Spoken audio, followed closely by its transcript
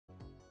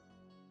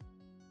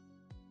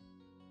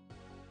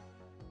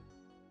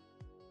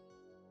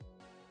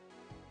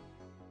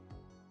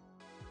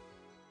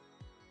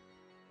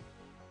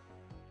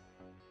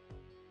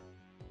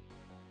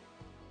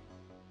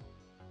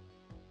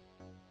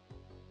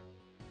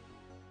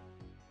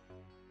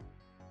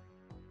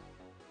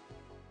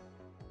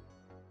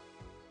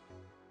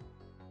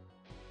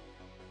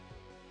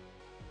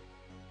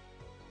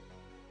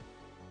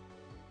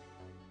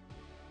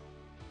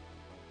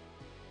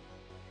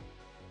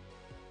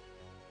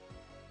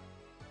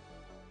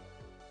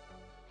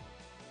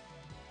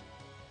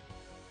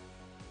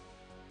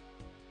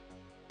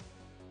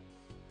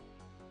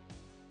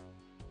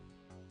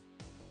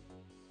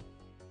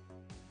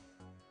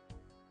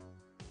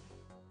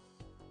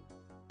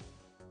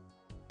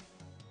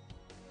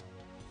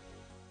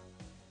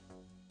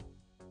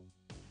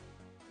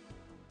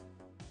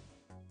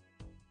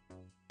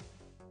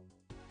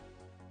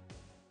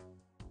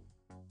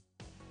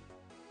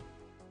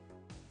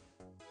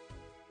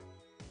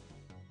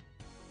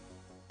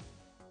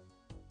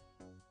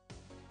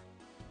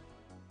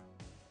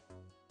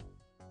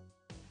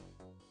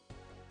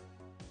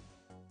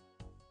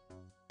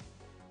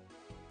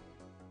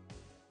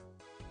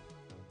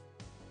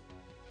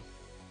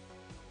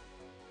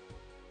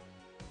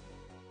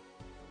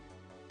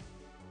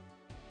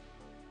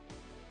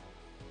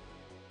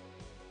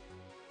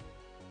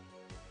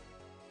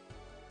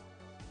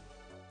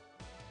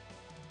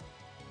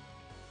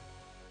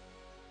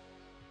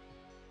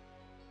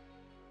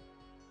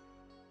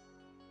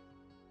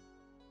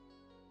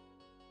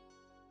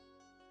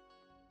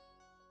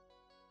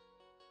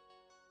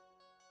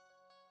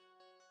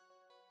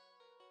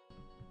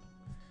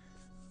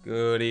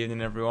Good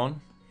evening,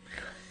 everyone.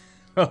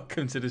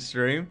 Welcome to the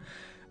stream.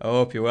 I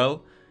hope you're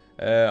well.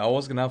 I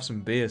was going to have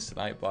some beers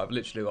tonight, but I've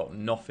literally got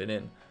nothing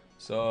in.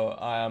 So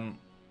I am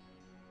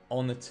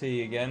on the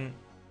tee again,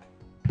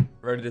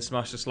 ready to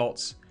smash the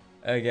slots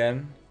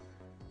again.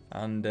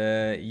 And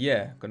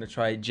yeah, going to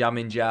try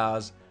jamming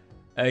jars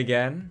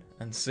again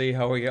and see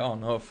how we get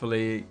on.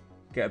 Hopefully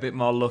get a bit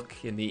more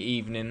luck in the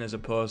evening as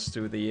opposed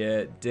to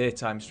the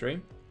daytime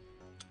stream.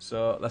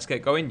 So let's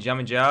get going.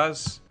 Jamming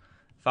jars,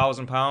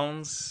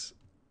 £1,000.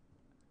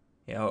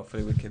 Yeah,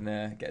 hopefully we can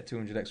get a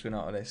 200x win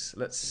out of this.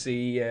 Let's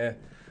see how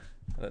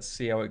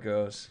it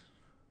goes.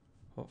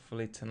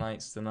 Hopefully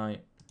tonight's the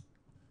night.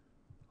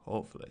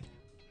 Hopefully.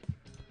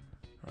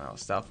 Right, I'll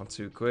start off on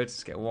 £2.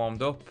 Let's get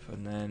warmed up,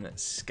 and then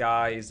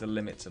sky is the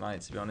limit tonight.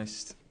 To be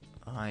honest,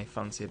 I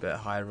fancy a bit of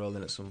high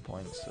rolling at some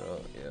point.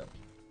 So yeah,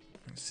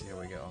 let's see how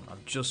we get on.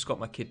 I've just got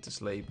my kid to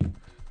sleep.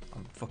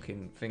 I'm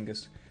fucking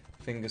fingers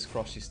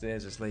crossed she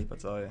stays asleep. I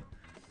tell you,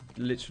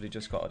 literally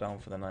just got her down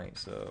for the night.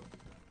 So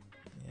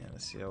yeah,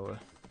 let's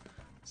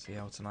see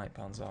how tonight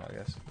pans out, I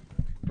guess.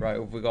 Right,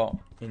 what have we got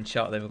in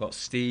chat there? We've got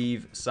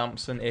Steve,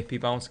 Samson, AP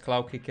Bounce,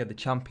 Cloud Kicker, The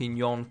Champion,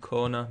 Yon,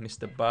 Kona,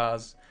 Mr.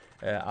 Baz,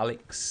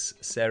 Alex,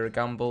 Sarah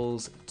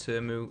Gambles,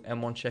 Termu,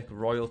 M1 Check,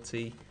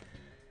 Royalty,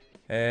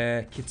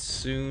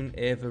 Kitsune,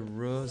 Ava,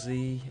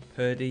 Rosie,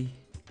 Purdy,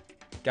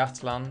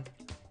 Gatland,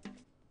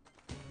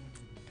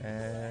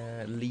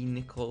 Lee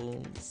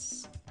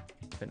Nichols.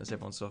 I think that's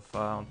everyone so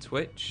far on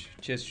Twitch.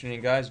 Cheers for tuning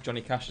in, guys.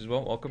 Johnny Cash as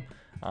well, welcome.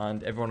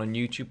 And everyone on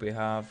YouTube, we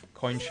have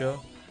Coin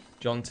Show,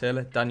 John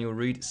Taylor, Daniel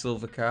Reed,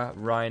 Silvercar,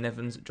 Ryan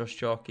Evans, Josh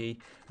Chalky,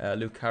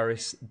 Luke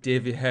Harris,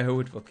 Davey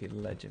Harewood,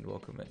 fucking legend,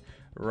 welcome mate.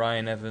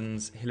 Ryan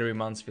Evans, Hilary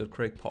Mansfield,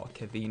 Craig Potter,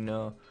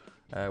 Kevino,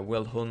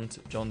 Will Hunt,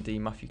 John D,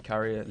 Matthew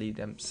Carrier, Lee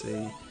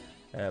Dempsey,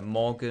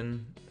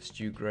 Morgan,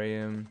 Stu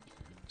Graham,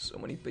 so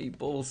many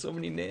people, so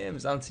many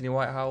names, Anthony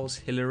Whitehouse,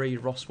 Hillary,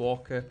 Ross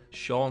Walker,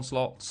 Sean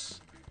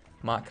Slots,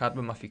 Mark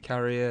Cadman, Matthew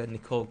Carrier,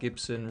 Nicole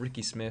Gibson,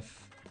 Ricky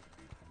Smith.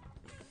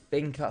 I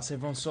think that's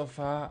everyone so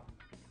far.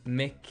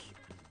 Mick,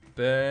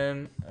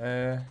 Byrne,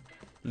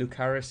 Luke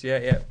Harris,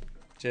 yeah.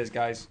 Cheers,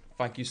 guys.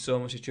 Thank you so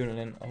much for tuning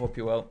in. I hope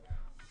you're well.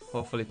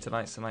 Hopefully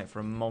tonight's the night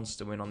for a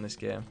monster win on this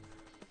game.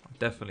 I'm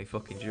definitely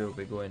fucking due a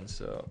big win,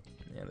 so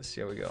yeah, let's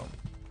see how we go.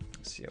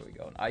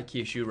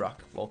 Ikea Shurak,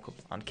 welcome.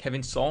 And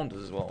Kevin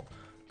Saunders as well.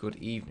 Good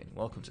evening.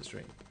 Welcome to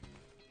stream.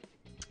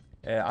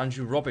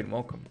 Andrew Robin,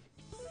 welcome.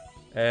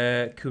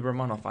 Kubra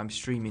Manoff, I'm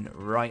streaming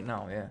right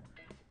now, yeah.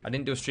 I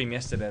didn't do a stream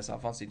yesterday, so I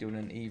fancy doing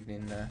an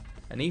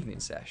evening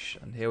sesh,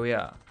 and here we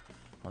are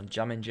on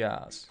Jamming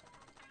Jars.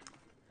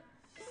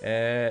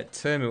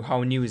 Termu,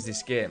 how new is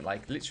this game?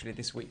 Like literally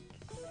this week,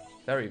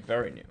 very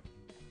very new.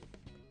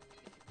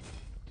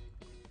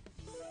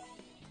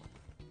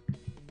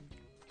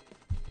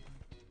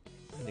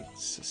 And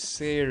it's a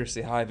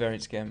seriously high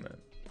variance game.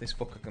 This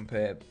fucker can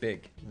play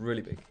big,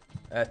 really big.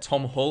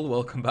 Tom Hull,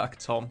 welcome back,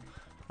 Tom.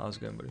 How's it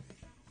going, buddy?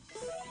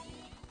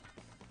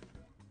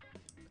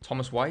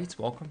 Thomas White,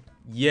 welcome.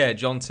 Yeah,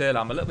 John Taylor.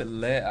 I'm a little bit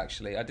late,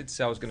 actually. I did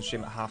say I was going to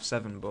stream at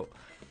 7:30, but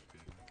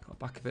got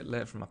back a bit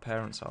late from my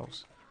parents'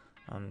 house.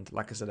 And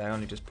like I said, I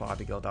only just put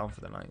Abigail down for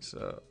the night,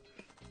 so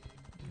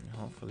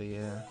hopefully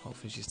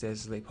she stays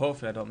asleep.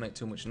 Hopefully I don't make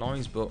too much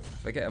noise, but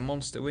if I get a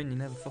monster win, you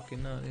never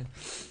fucking know, yeah.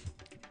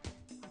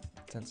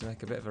 Tend to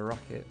make a bit of a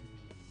racket.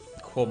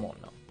 Come on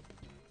now.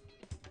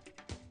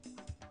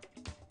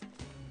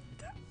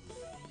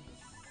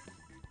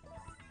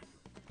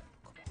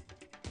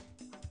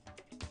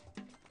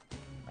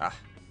 Ah,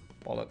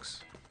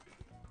 bollocks.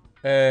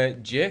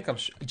 Jake,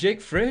 Jake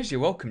Frazier,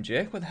 welcome,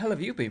 Jake. Where the hell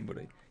have you been,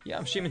 buddy? Yeah,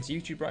 I'm streaming to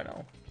YouTube right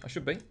now. I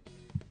should be.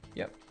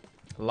 Yep.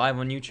 Live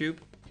on YouTube.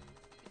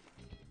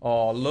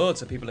 Oh,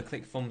 loads of people have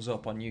clicked thumbs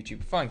up on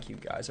YouTube. Thank you,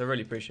 guys. I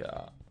really appreciate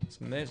that. It's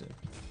amazing.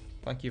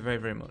 Thank you very,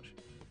 very much.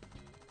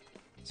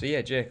 So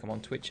yeah, Jake, I'm on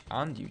Twitch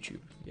and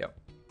YouTube. Yep.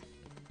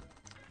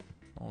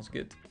 All's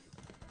good.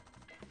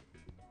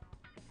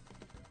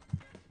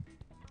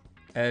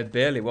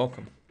 Bailey,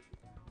 welcome.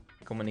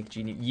 Come on, Nick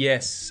Genie.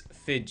 Yes,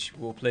 Fidge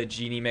will play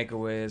Genie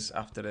Megaways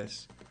after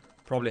this.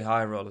 Probably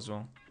high roll as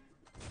well.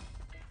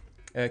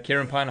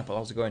 Kieran Pineapple,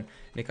 how's it going?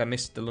 Nick, I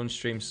missed the lunch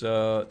stream,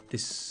 so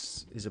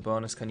this is a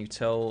bonus. Can you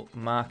tell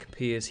Mark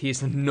Piers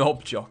he's a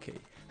knob jockey?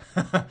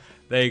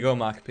 There you go,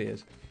 Mark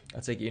Piers. I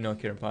take it you know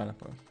Kieran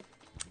Pineapple.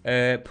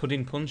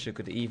 Pudding Puncher,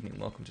 good evening.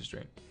 Welcome to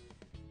stream.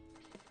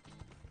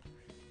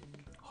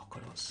 Oh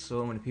god, there's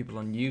so many people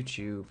on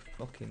YouTube.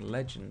 Fucking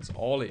legends,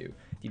 all of you.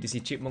 Did you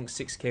see Chipmunks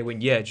 6k win?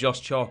 Yeah, Josh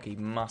Chalky,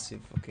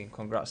 massive fucking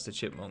congrats to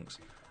Chipmunks.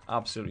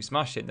 Absolutely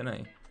smashed it, didn't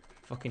he?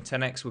 Fucking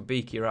 10x with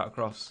Beaky right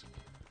across.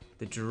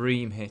 The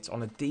dream hit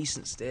on a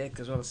decent stake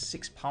as well. A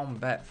 £6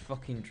 bet,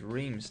 fucking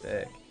dream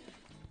stake.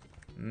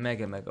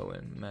 Mega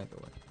win, mega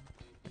win.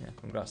 Yeah,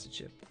 congrats to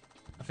Chip.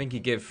 I think he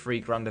gave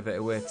 £3 of it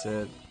away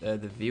to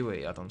the viewer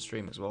he had on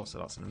stream as well, so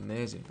that's an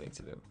amazing thing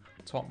to do.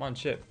 Top man,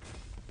 Chip.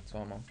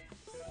 Top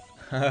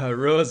man.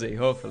 Rosie,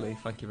 hopefully.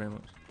 Thank you very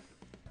much.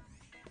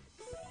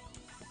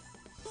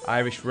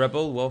 Irish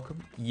Rebel,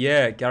 welcome.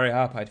 Yeah, Gary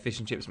Harp, I had fish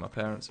and chips at my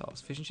parents' house.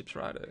 Fish and chips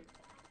Friday.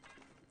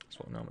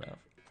 what we normally have.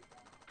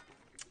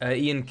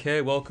 Ian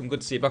K, welcome.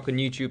 Good to see you back on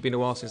YouTube. Been a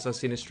while since I've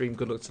seen a stream.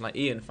 Good luck tonight.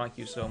 Ian, thank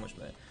you so much,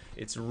 mate.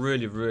 It's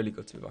really, really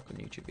good to be back on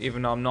YouTube.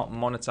 Even though I'm not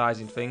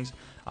monetizing things,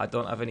 I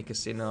don't have any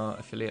casino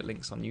affiliate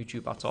links on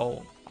YouTube at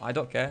all. I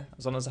don't care.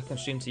 As long as I can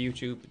stream to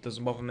YouTube, it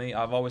doesn't bother me.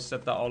 I've always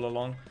said that all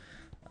along.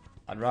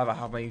 I'd rather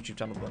have my YouTube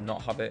channel but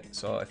not have it.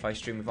 So if I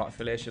stream without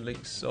affiliation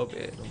links, so be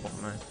it. It don't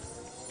bother me.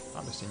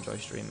 I just enjoy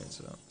streaming,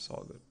 so it's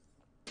all good.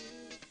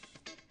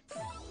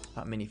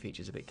 That mini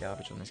feature's a bit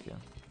garbage on this game.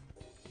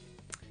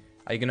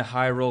 Are you going to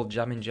high roll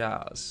jamming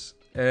jars?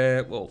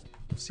 Well,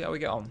 see how we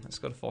get on. Let's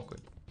go to 4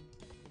 quid.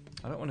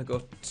 I don't want to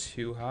go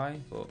too high,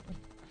 but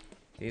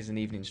it is an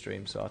evening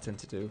stream, so I tend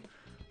to do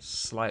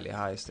slightly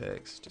higher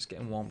stakes. Just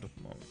getting warmed up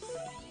a moment.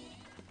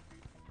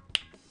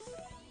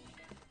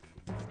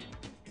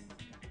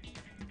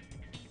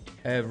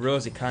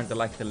 Rosie kind of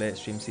like the late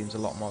stream, seems a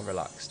lot more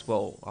relaxed.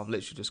 Well, I've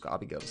literally just got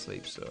Abigail to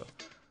sleep, so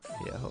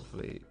yeah,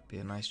 hopefully be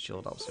a nice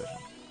chilled out session.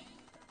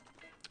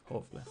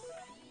 Hopefully.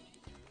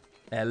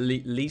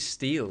 Lee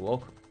Steele,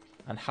 welcome.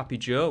 And Happy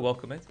Joe,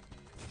 welcome, mate.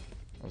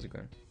 How's it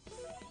going?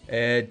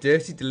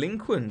 Dirty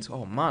Delinquent.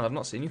 Oh man, I've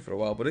not seen you for a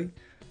while, buddy.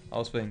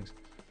 How's things?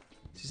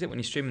 This is it, when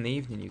you stream in the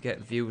evening, you get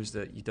viewers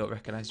that you don't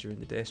recognise during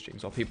the day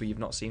streams, or people you've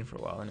not seen for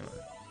a while anyway.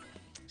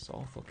 It's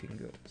all fucking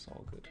good. It's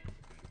all good.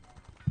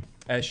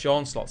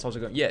 Sean Slots, how's it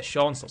going? Yeah,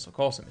 Sean Slots, of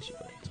course I miss you,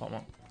 buddy. Top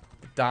man.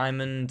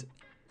 Diamond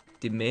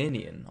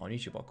Demanian on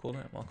YouTube, cool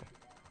name, welcome.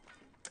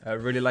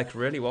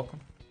 Really, welcome.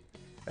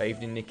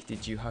 Evening, Nick,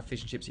 did you have fish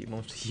and chips at your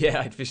mum's? Yeah,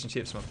 I had fish and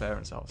chips at my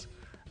parents' house.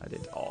 I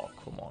did. Oh,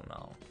 come on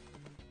now.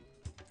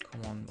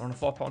 Come on, we're on a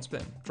 £4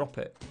 spin. Drop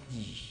it.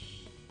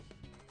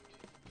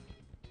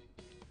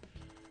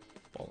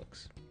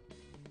 Bollocks.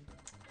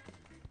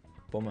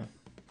 Bummer.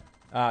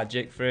 Ah,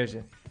 Jake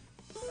Fraser.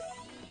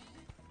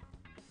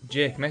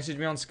 Jake, message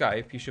me on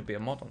Skype. You should be a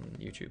mod on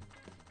YouTube.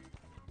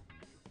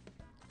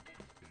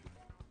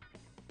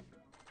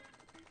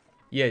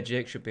 Yeah,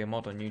 Jake should be a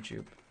mod on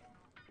YouTube.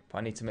 But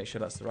I need to make sure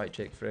that's the right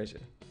Jake Fraser.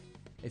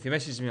 If he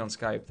messages me on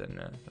Skype,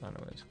 then I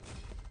know it is.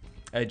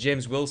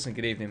 James Wilson,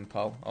 good evening,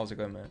 pal. How's it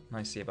going, mate?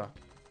 Nice to see you back.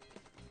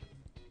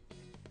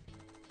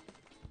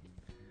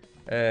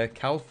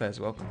 Calfez,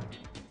 welcome.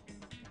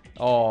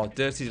 Oh,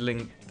 Dirty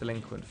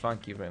Delinquent.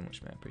 Thank you very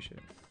much, mate.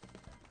 Appreciate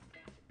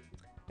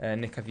it.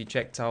 Nick, have you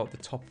checked out the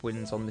top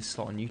wins on this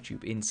slot on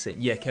YouTube? Insane.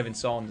 Yeah, Kevin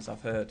Saunders,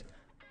 I've heard.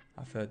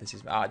 This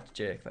is... Ah,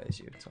 Jake, that is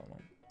you. Top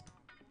one.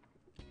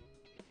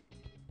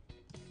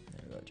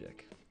 There we go,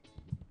 Jake.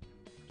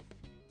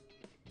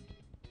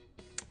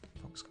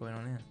 What's going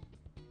on here?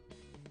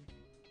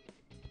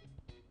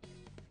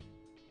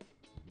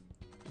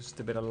 Just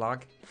a bit of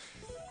lag.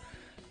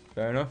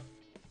 Fair enough.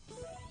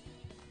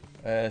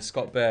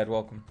 Scott Baird,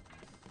 welcome.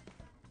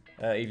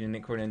 Evening,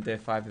 Nick, running day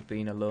 5 of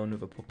being alone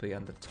with a puppy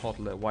and a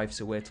toddler.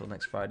 Wife's away till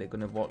next Friday.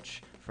 Gonna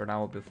watch for an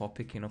hour before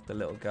picking up the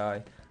little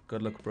guy.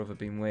 Good luck, brother.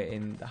 Been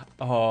waiting.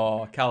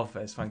 Oh,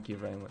 Calfest, thank you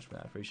very much,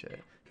 man. I appreciate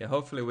it. Yeah,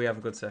 hopefully we have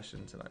a good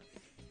session tonight.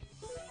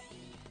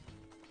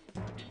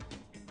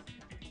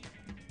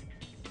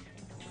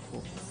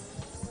 Cool.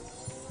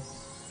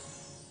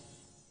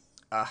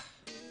 Ah.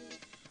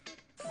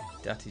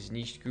 That is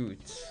nicht gut.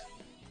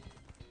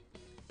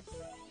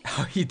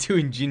 How are you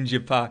doing, Ginger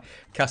Pie?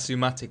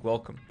 Kasumatic,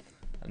 welcome.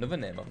 Another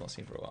name I've not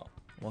seen for a while.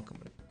 Welcome,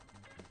 buddy.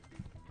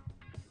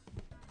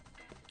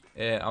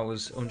 I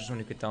was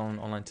 120 quid down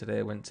online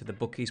today. Went to the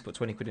bookies, put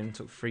 20 quid in,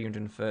 took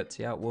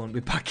 330 out. Won't be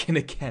back in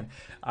again.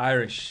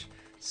 Irish,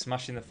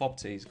 smashing the fob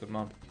tees. Good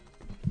man.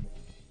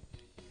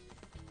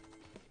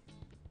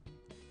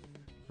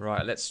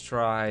 Right, let's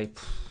try.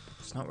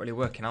 It's not really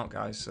working out,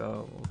 guys,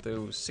 so we'll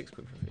do 6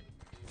 quid for you.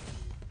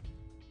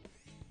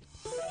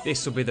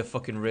 This will be the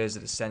fucking raise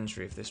of the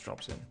century if this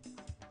drops in.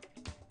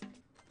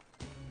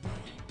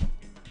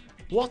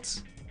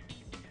 What?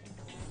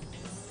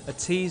 A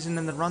tease and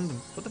then the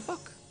random. What the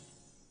fuck?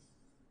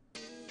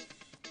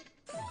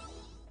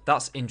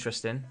 That's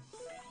interesting.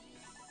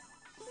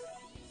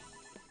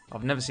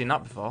 I've never seen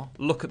that before.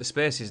 Look at the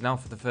spaces now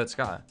for the third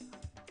scatter.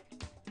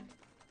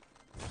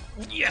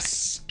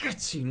 Yes!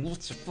 Getting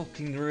what a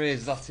fucking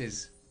raise that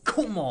is.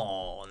 Come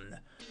on!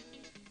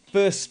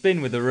 First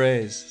spin with a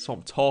raise. That's what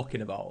I'm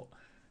talking about.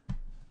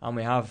 And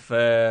we have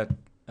a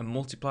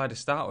multiplier to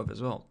start with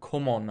as well.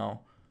 Come on now.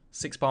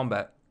 £6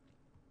 bet.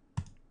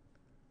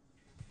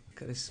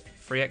 Look at this.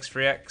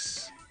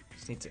 3x.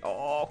 Just need to...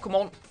 Oh, come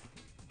on.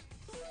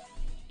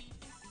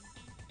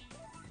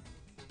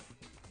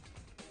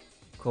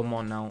 Come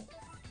on now.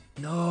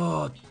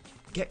 No.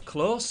 Get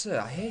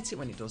closer. I hate it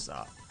when it does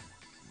that.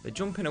 They're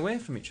jumping away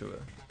from each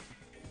other.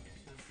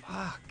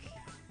 Fuck.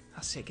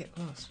 That's it. Get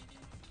close.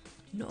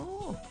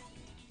 No.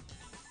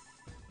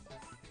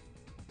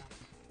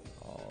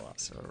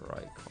 That's a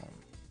right con.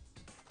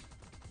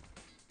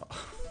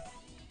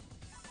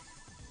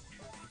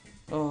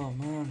 Oh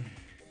man.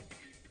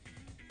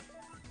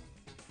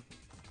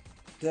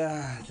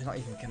 They're not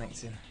even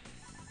connecting.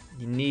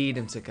 You need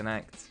them to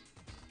connect.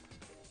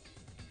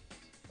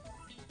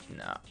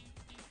 Nah.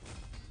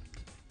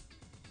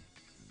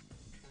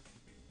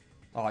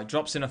 Oh, it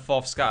drops in a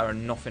 4th scatter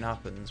and nothing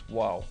happens.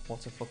 Wow,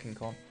 what a fucking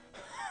con.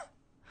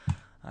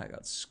 I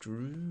got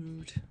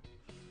screwed.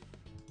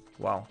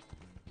 Wow.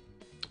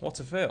 What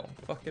a fail.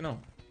 Fucking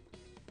hell.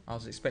 I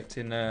was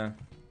expecting to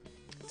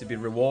be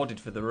rewarded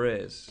for the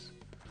raise.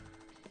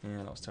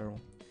 Yeah, that was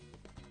terrible.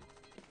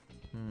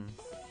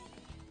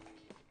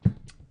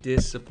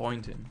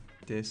 Disappointing.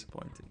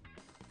 Disappointing.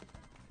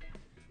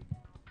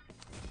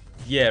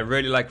 Yeah,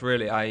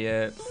 really.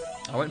 I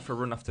went for a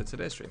run after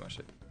today's stream,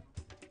 actually.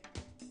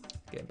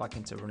 Getting back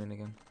into running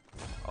again.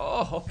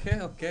 Oh, okay.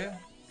 I've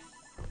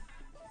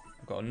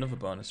got another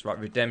bonus. Right,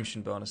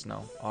 redemption bonus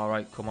now.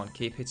 Alright, come on.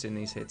 Keep hitting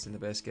these hits in the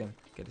base game.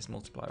 Get this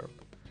multiplier up.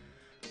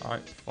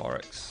 Alright,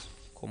 Forex.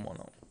 Come on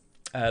up.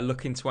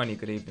 Looking 20.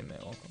 Good evening,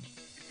 mate. Welcome.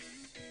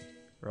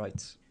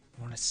 Right.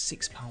 We're on a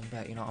 £6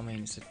 bet, you know what I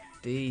mean? It's a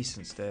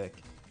decent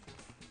stake.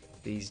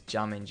 These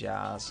jamming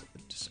jars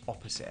are just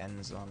opposite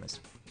ends on this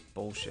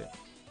bullshit.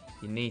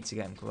 You need to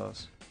get them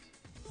close.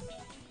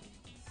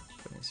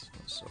 Goodness, it's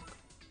gonna suck.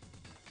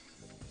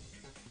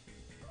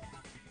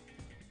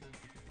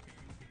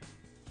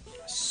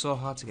 It's so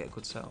hard to get a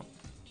good setup.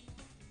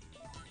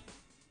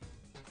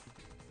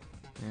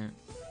 Yeah. I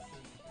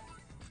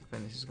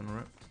think this is gonna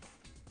rip.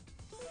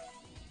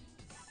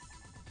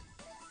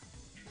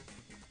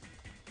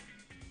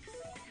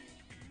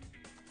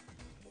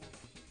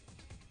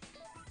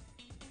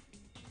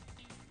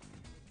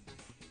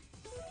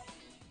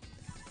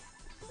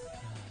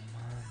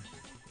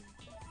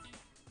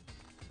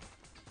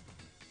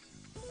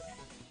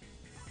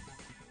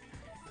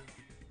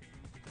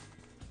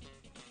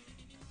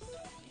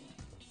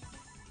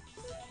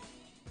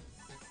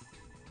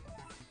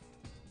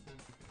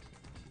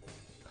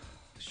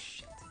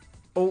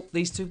 Oh,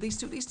 these two.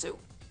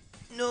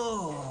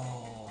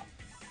 No!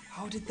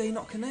 How did they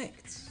not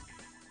connect?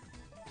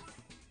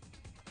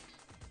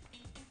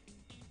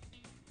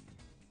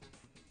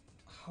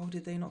 How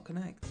did they not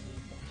connect?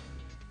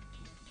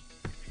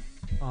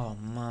 Oh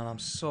man, I'm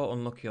so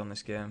unlucky on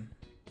this game.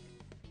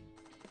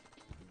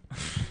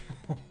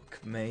 Look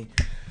at me.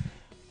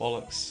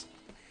 Bollocks.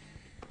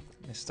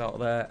 Missed out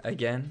there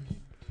again.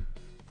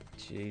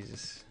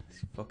 Jesus,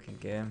 this fucking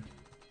game.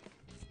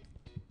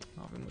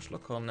 Not having much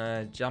luck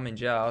on jamming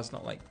jars.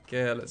 Not like,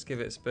 let's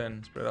give it a spin.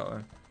 Let's put it that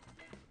way.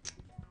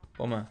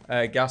 Bummer.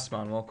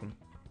 Gasman, welcome.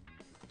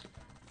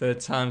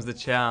 3rd time's the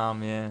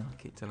charm. Yeah, I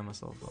keep telling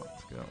myself that.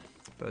 Let's go.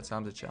 3rd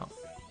time's the charm.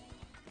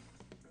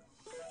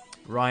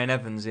 Ryan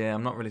Evans, yeah,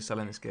 I'm not really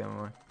selling this game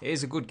away. It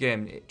is a good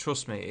game.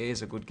 Trust me, it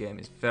is a good game.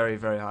 It's very,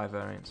 very high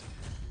variance.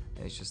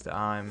 It's just that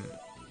I'm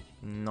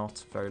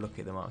not very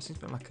lucky at the moment. It seems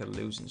to be like a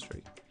losing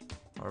streak.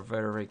 Or a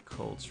very, very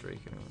cold streak.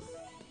 Anyway.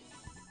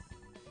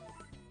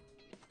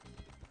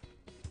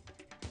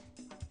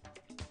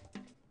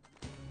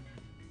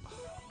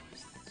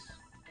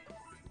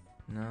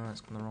 No,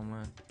 it's gone the wrong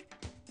way.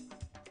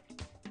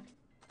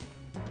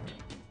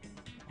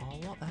 Oh,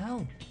 what the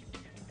hell?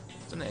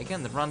 Done it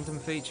again, the random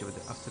feature with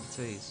it after the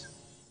tease.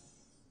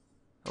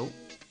 Oh. What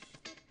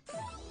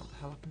the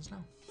hell happens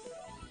now?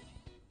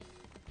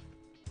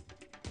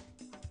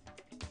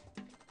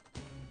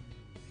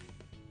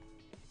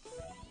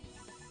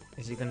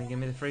 Is he going to give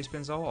me the free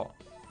spins or what?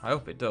 I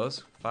hope it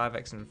does.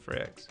 5x and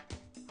 3x.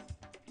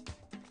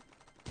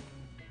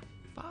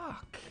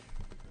 Fuck.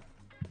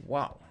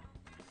 Wow.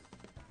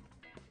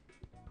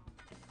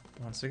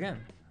 Once again,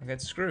 I get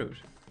screwed.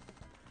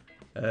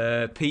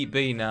 Pete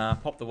B now.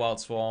 Popped the Wild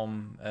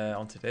Swarm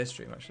on today's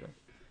stream, actually.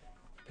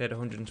 Paid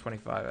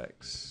 125x.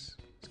 It's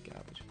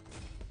garbage.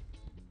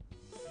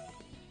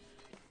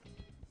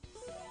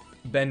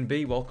 Ben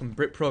B, welcome.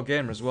 Brit Pro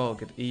Gamer as well,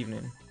 good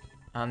evening.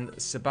 And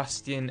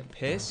Sebastian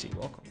Pacey,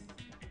 welcome.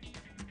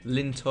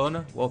 Lynn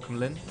Toner, welcome,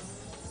 Lynn.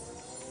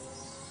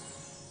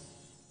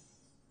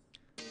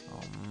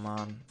 Oh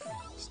man,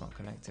 it's not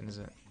connecting, is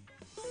it?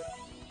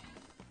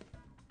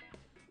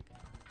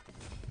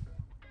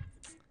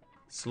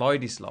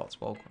 Slidey Slots,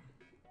 welcome.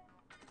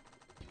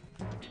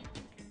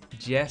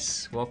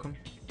 Jess, welcome.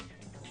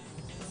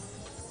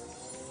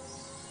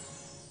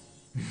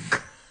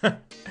 A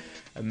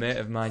mate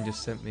of mine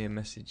just sent me a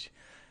message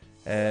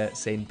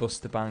saying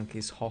Buster Bank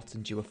is hot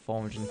and due a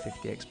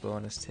 450x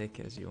bonus. Take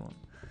it as you want.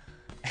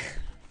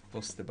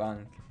 Buster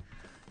Bank.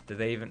 Do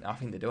they even? I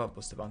think they do have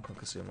Buster Bank on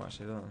Consumer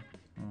actually, don't they?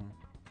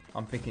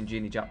 I'm thinking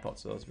Genie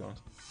Jackpots though, to be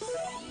honest.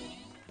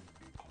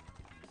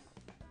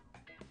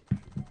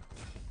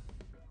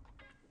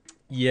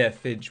 Yeah,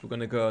 Fidge, we're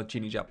gonna go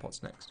Genie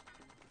Jackpots next.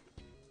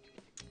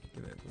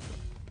 Give it a go.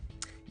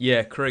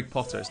 Yeah, Craig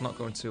Potter, it's not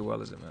going too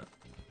well, is it, mate?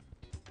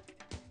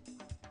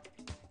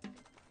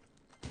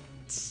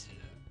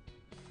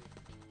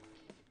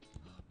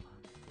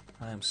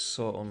 I am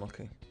so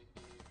unlucky.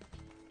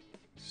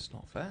 It's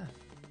not fair.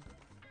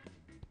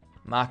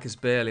 Marcus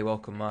Bailey,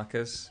 welcome,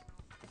 Marcus.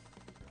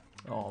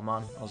 Oh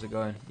man, how's it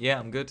going? Yeah,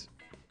 I'm good.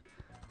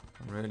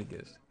 I'm really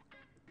good.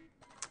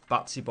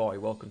 Batsy Boy,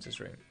 welcome to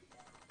stream.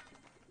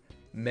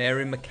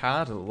 Mary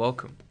McCardle,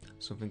 welcome.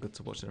 Something good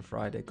to watch on a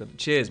Friday. Good.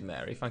 Cheers,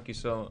 Mary. Thank you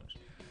so much.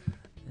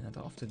 Yeah, I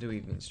don't have to do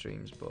evening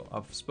streams, but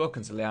I've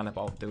spoken to Leanne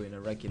about doing a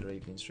regular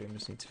evening stream. I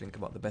just need to think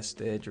about the best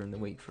day during the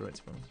week for it,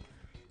 to be honest.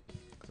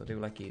 Because I do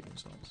like evening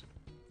slots.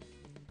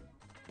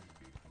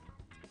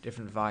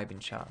 Different vibe in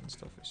chat and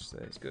stuff.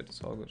 It's good.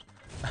 It's all good.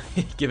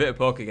 Give it a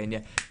poke again,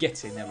 yeah.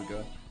 Get in, there we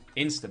go.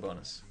 Insta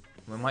bonus.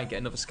 We might get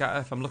another scatter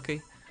if I'm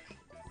lucky.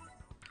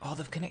 Oh,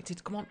 they've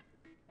connected. Come on.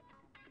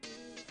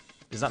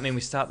 Does that mean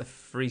we start the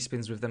free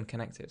spins with them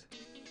connected?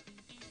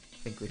 I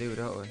think we do,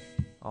 don't we?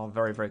 Oh,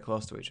 very, very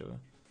close to each other.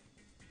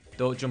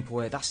 Don't jump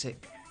away. That's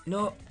it.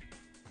 No.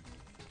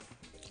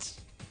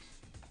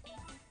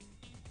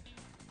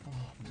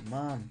 Oh,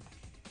 man.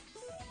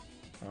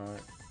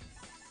 Alright.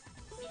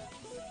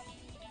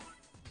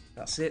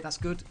 That's it. That's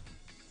good.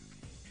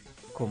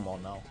 Come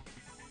on now.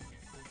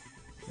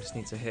 Just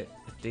need to hit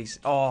a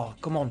decent... Oh,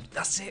 come on.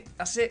 That's it.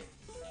 That's it.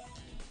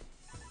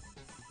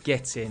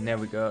 Get in. There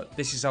we go.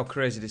 This is how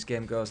crazy this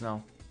game goes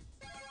now.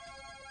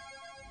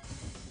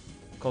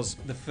 Because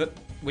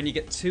when you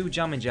get two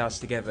jamming jars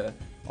together,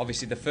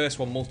 obviously the first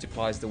one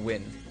multiplies the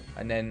win,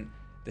 and then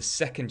the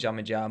second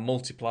jamming jar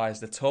multiplies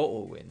the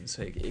total win.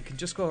 So it can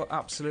just go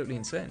absolutely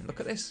insane. Look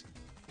at this.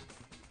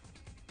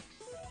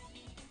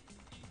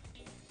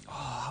 Oh,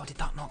 how did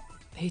that not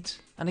hit?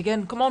 And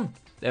again, come on.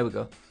 There we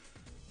go.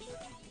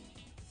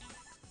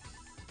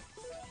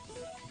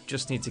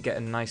 Just need to get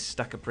a nice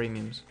stack of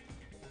premiums.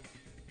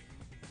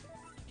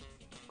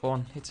 Go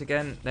on, hit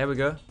again. There we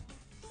go.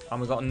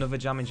 And we've got another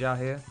jamming jar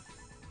here.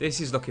 This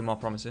is looking more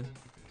promising.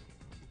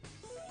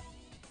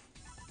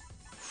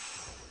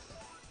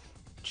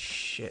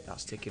 Shit,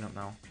 that's ticking up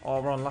now.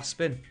 Oh, we're on last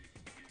spin.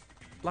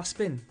 Last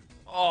spin.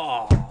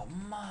 Oh,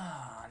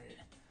 man.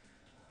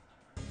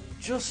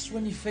 Just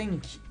when you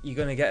think you're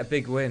going to get a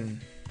big win,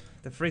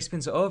 the free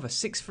spins are over.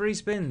 6 free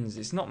spins.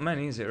 It's not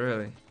many, is it,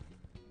 really?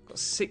 Got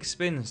 6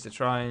 spins to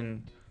try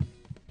and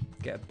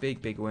get a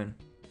big, big win.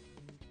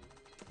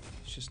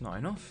 It's just not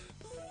enough.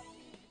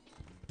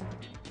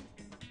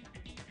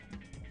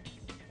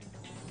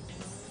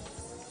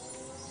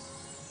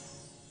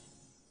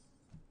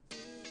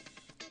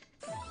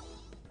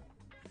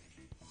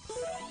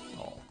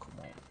 Oh, come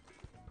on.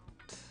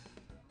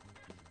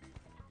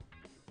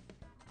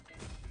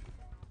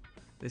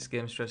 This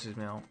game stresses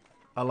me out.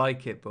 I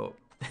like it, but...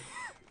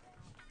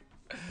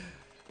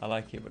 I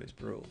like it, but it's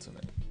brutal to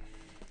me.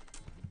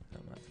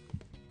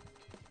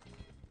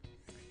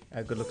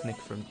 Good luck, Nick,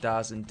 from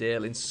Daz and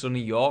Dale in sunny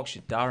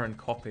Yorkshire. Darren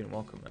Coppin,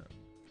 welcome, mate.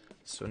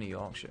 Sunny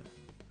Yorkshire.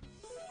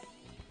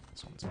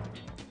 That's on time.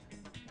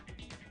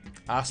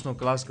 Arsenal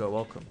Glasgow,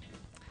 welcome.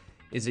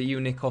 Is it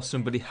you, Nick, or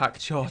somebody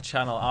hacked your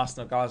channel?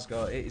 Arsenal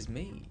Glasgow, it is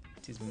me.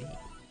 It is me.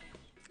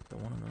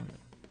 Don't want to know it.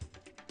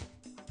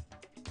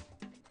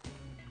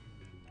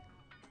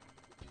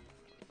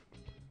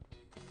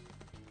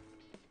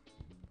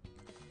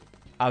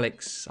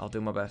 Alex, I'll do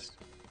my best.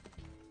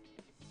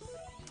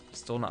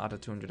 Still not had a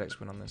 200x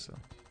win on this though.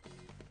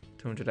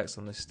 200x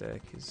on this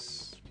stake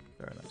is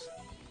very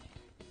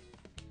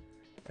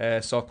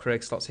nice. Saw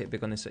Craig Slots hit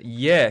big on this.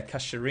 Yeah,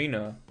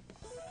 Casharino.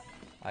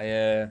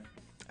 I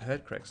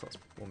heard Craig Slots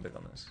won big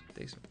on this.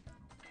 Decent.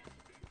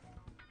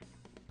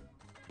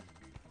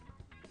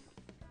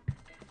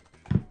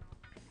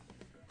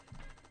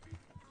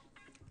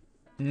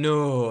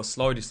 No,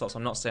 Slowdy Slots.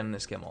 I'm not staying in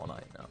this game all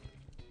night now.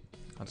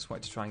 I just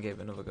wanted to try and give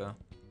it another go.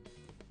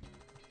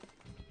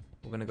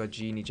 We're going to go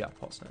Genie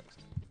Jackpots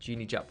next.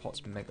 Genie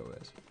Jackpots mega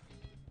ways.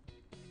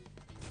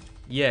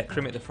 Yeah,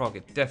 Crimmit the Frog.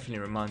 It definitely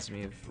reminds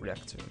me of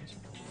Reactoons.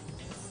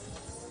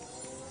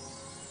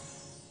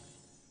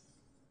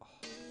 Oh.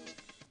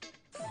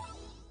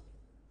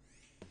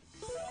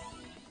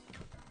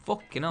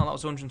 Fucking hell, that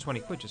was 120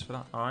 quid just for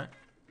that. Alright.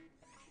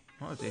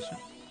 That was decent.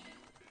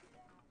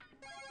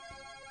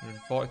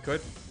 140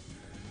 quid.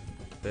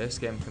 Base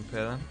game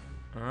compare then.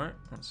 Alright,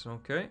 that's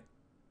okay.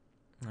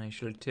 I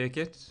should take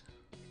it.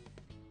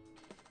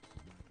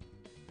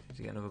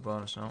 To get another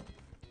bonus now.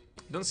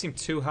 It doesn't seem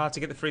too hard to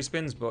get the free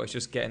spins, but it's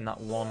just getting that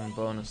one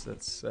bonus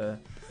that's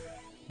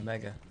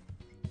mega.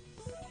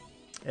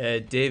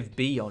 Dave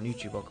B on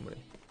YouTube, welcome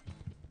buddy.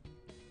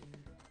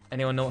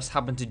 Anyone know what's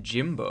happened to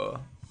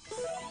Jimbo?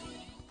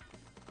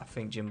 I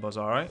think Jimbo's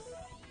alright.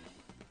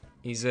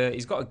 He's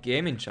got a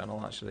gaming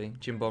channel actually,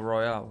 Jimbo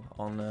Royale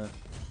on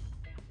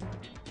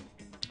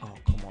oh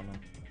come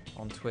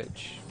on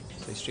Twitch.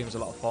 So he streams a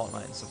lot of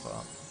Fortnite and stuff like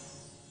that.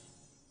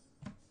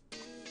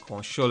 Come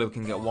on, surely we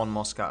can get one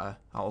more scatter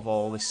out of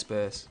all this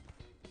space.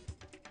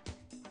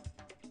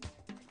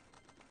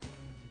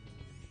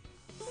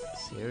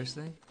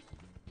 Seriously?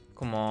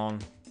 Come on.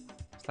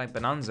 It's like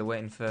Bonanza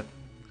waiting for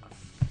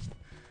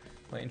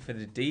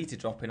the D to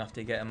drop in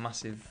after you get a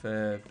massive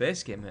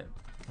base game hit.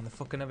 And the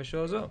fucker never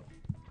shows up.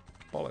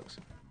 Bollocks.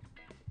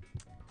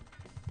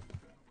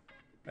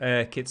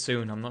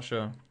 Kitsune, I'm not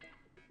sure.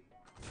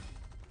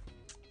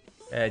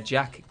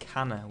 Jack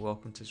Canna,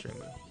 welcome to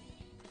stream.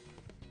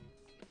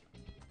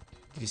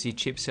 Did you see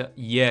Chips?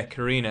 Yeah,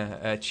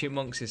 Karina.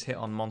 Chipmunks' hit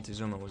on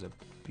Montezuma was a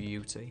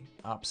beauty.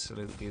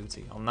 Absolute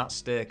beauty. On that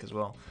stake as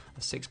well. A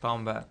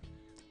 £6 bet.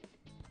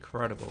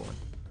 Incredible one.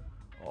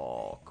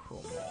 Oh, come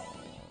on.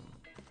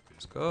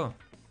 Let's go.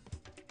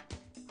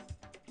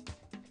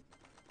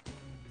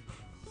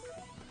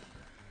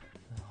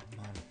 Oh,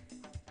 man.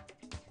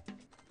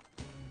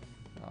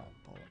 Oh,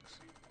 bollocks.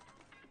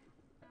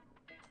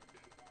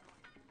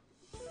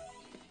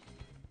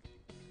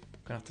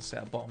 Gonna have to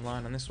set a bottom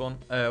line on this one.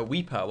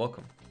 Weeper,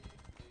 welcome.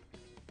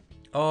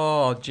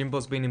 Oh,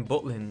 Jimbo's been in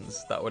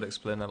Butlins. That would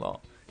explain a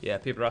lot. Yeah,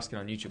 people are asking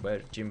on YouTube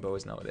where Jimbo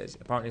is nowadays.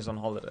 Apparently he's on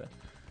holiday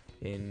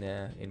in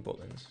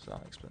Butlins, so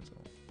that explains a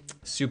lot.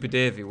 Super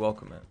Davey,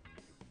 welcome, mate.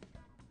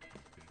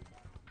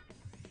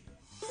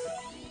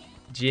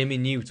 Jamie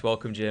Newt,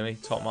 welcome, Jamie.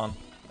 Top man.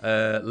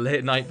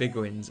 Late night big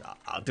wins.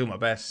 I'll do my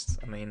best.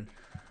 I mean,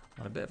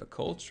 I'm on a bit of a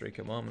cold streak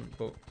at the moment,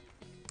 but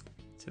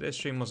today's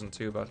stream wasn't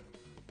too bad.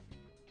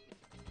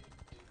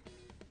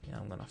 Yeah,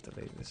 I'm gonna have to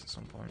leave this at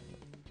some point.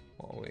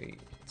 What are we?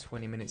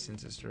 20 minutes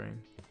into the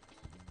stream.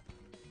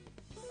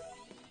 I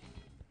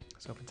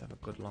was hoping to have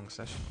a good long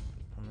session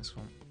on this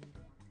one.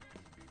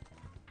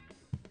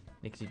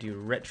 Nick, did you do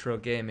retro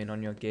gaming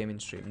on your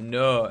gaming stream?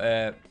 No,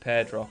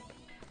 pair drop.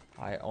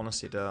 I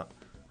honestly don't.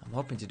 I'm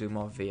hoping to do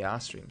more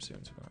VR streams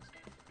soon, to be honest.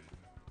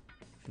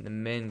 I think the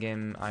main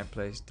game I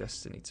play is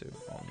Destiny 2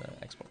 on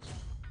Xbox.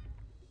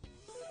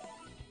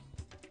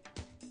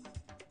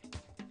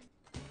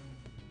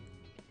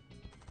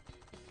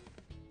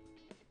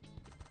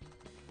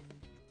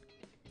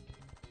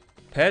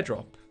 Pair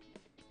drop.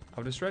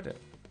 I've just read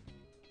it.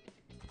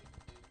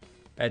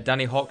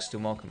 Danny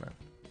Hawkston, welcome, man.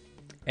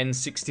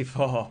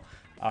 N64.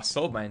 I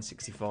sold my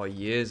N64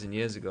 years and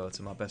years ago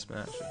to my best mate,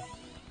 actually.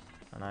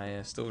 And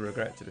I still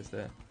regret to this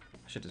day.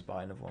 I should just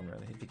buy another one,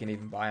 really. If you can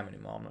even buy them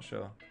anymore, I'm not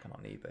sure. Come on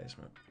eBay,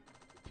 isn't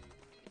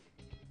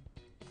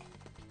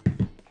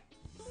it?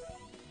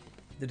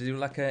 Did they do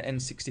like a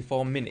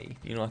N64 mini?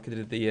 You know, like they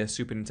did the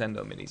Super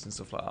Nintendo minis and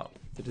stuff like that.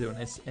 Did they do an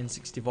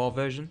N64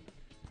 version?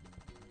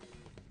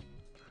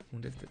 I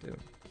wonder if they do.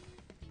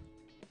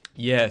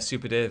 Yeah,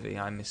 Super Davey.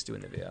 I miss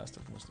doing the VR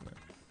stuff, must admit.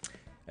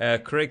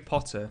 Craig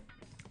Potter.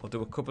 We'll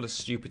do a couple of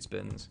stupid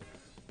spins,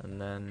 and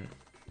then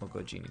we'll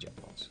go Genie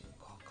Jackpots.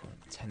 Oh, come on,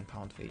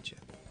 £10 feature.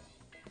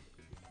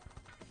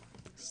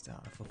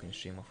 Start the fucking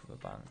stream off with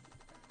a bang.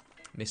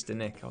 Mr.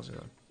 Nick, how's it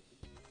going?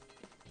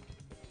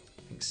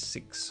 I think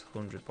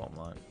 600 bottom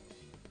line.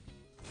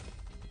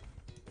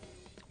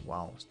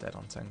 Wow, it's dead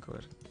on 10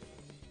 quid.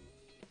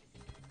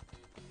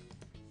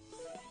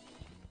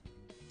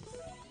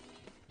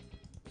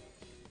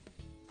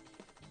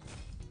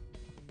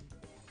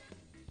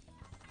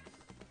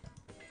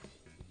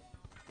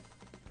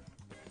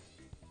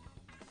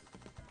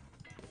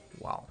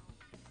 Wow.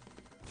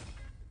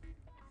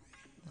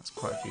 That's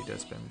quite a few dead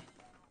spins.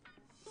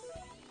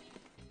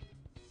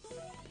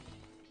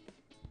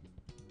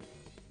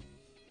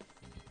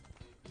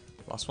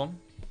 Last one.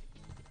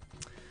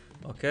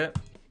 Okay.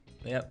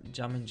 Yep,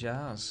 jamming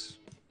jazz.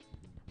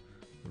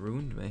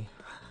 Ruined me.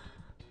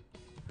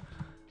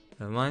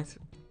 Never mind.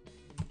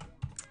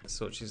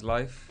 Such is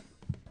life.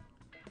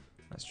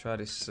 Let's try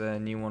this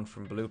new one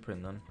from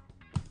Blueprint then.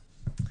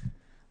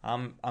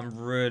 I'm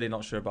really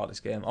not sure about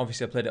this game.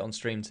 Obviously, I played it on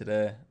stream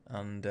today,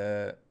 and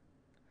I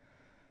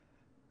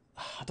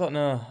don't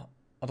know.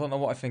 I don't know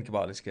what I think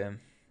about this game.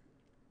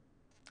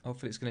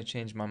 Hopefully, it's going to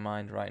change my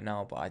mind right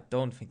now, but I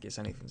don't think it's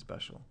anything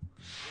special.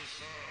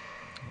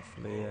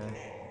 Hopefully,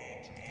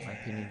 my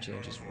opinion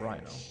changes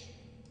right now.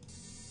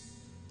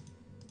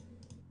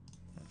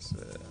 Let's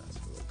have a look.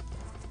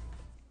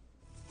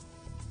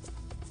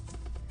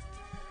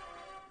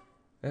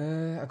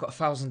 I got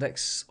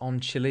 1000x on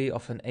Chile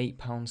off an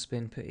 £8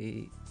 spin.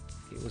 Pity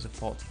it was a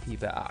 40p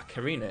bet.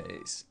 Karina,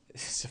 it's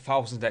a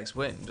 1000x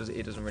win.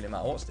 It doesn't really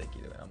matter what stake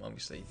you're doing.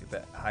 Obviously, if you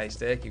bet high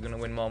stake, you're going to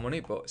win more money,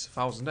 but it's a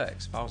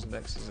 1000x.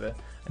 1000x is an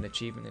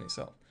achievement in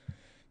itself.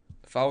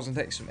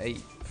 1000x from 8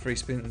 free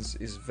spins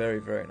is very,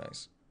 very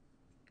nice.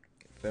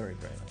 Very,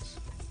 very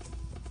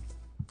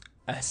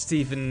nice.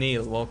 Stephen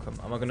Neal, welcome.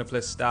 Am I going to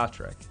play Star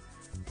Trek?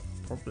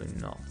 Probably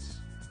not.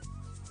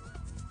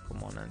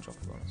 Come on then, drop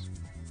a bonus.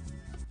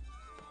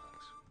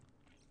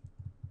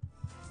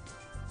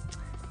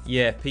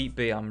 Yeah, Pete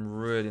B, I'm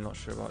really not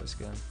sure about this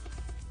game.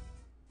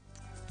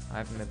 I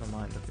haven't made my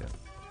mind up yet.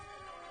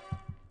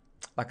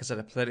 Like I said,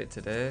 I played it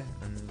today,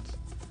 and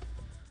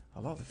a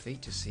lot of the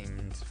features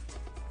seemed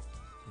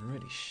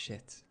really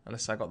shit.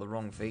 Unless I got the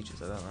wrong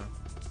features, I don't know.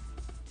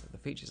 But the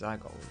features I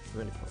got were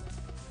really poor.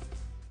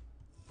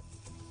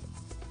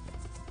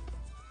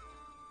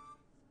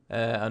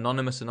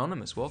 Anonymous,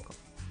 welcome.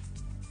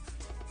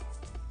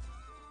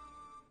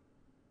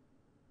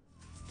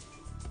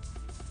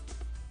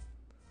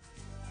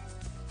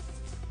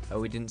 Oh,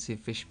 we didn't see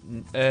fish.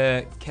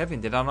 Kevin,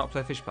 did I not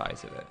play Fish Party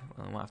today?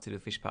 Well, I might have to do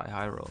Fish Party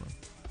High Rolling.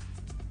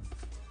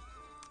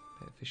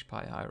 Fish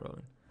Party High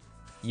Rolling.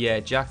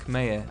 Yeah, Jack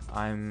Mayer.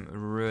 I'm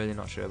really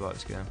not sure about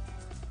this game.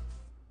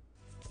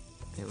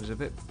 It was a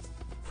bit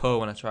poor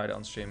when I tried it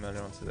on stream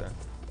earlier on today.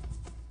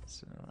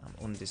 So I'm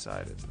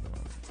undecided at the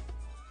moment.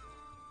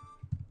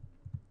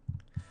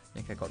 I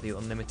think I got the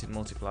unlimited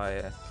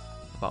multiplier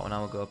about an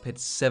hour ago. I paid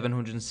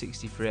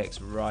 763x,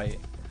 right.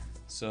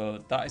 So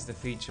that is the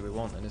feature we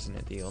want then, isn't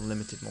it? The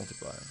unlimited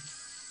multiplier.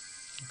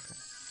 Okay.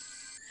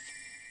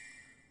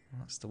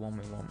 That's the one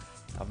we want.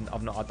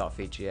 I've not had that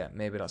feature yet.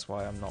 Maybe that's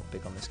why I'm not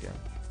big on this game.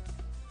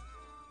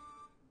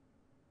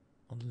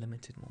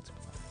 Unlimited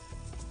multiplier.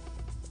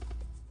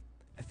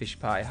 A fish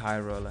party high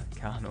roller.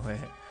 Can't wait.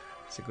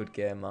 It's a good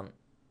game, man.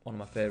 One of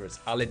my favourites.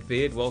 Alid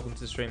Beard, welcome to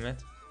the stream, mate.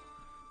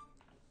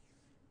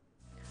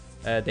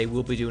 They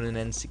will be doing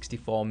an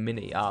N64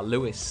 Mini.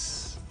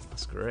 Lewis.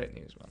 That's great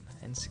news, man.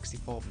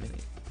 N64 Mini.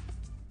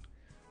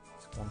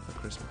 It's one for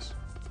Christmas.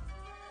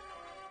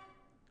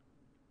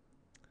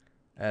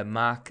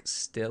 Mark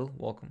Still,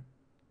 welcome.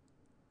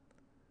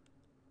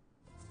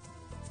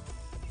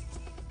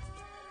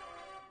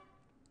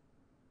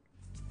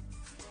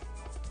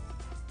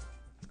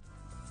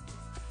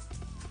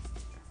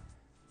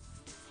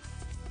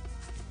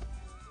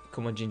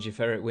 Come on, Ginger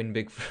Ferret, win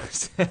big for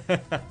us.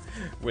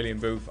 William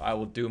Booth, I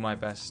will do my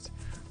best.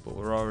 But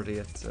we're already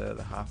at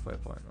the halfway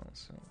point now,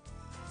 so...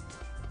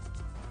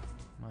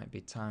 might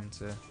be time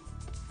to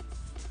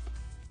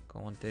go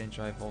on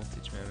Danger High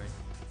Voltage, maybe.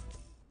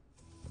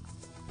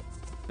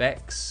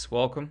 Bex,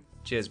 welcome.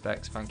 Cheers,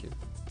 Bex, thank you.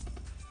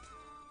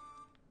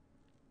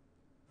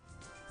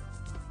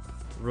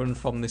 Run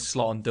from this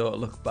slot and don't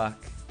look back.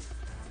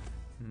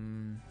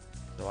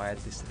 Though I add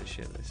this to the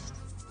shit list.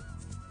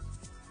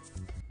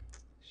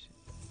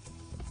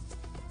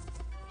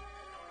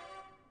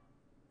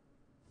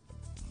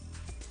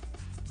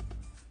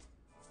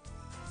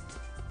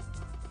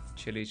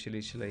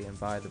 Chili, and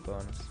buy the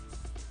bonus.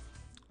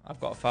 I've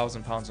got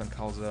 £1,000 on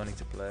Calzone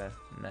to play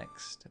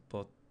next,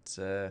 but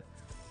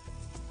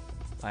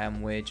I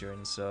am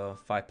wagering, so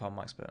 £5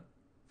 max bet.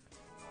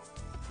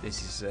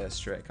 This is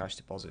straight cash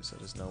deposit, so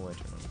there's no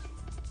wagering on this.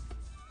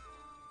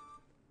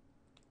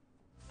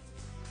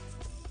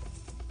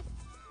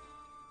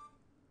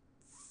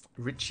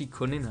 Richie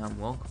Cunningham,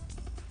 welcome.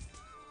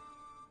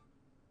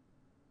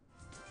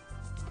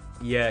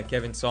 Yeah,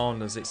 Kevin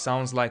Saunders. It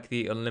sounds like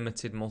the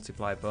unlimited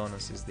multiply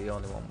bonus is the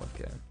only one we've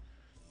getting.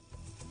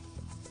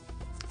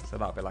 So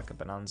that'll be like a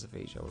bonanza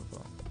feature, I would have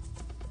thought.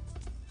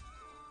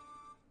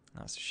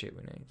 That's the shit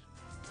we need.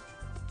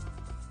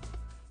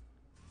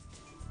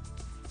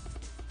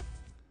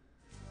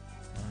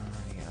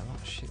 You get a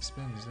lot of shit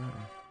spins, don't you?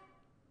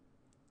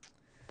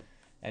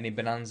 Any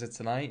bonanza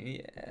tonight?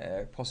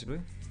 Yeah,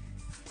 possibly.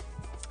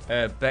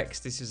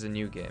 Bex, this is a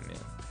new game, yeah.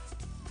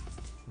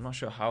 I'm not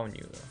sure how new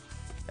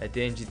though.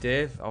 Danger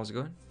Dave, how's it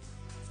going?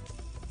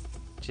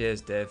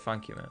 Cheers, Dave.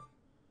 Thank you, mate.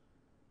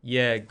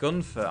 Yeah,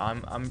 Gunfer.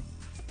 I'm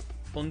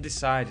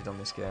undecided on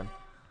this game.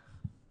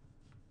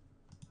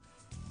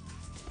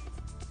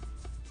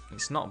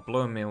 It's not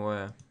blowing me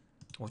away.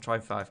 We'll try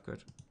 5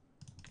 quid.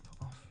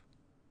 Fuck off.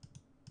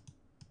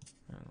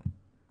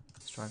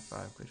 Let's try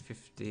 5 quid.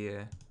 50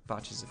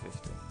 batches of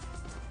 50.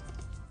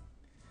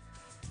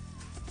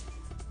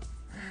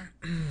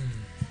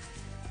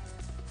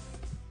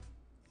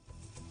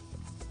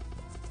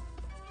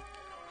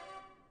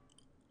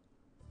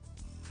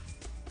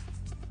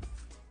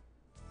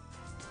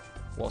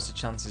 What's the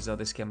chances of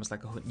this game was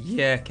like a...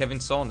 Yeah,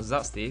 Kevin Saunders,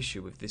 that's the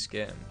issue with this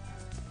game.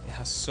 It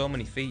has so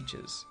many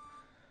features.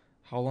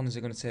 How long is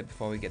it going to take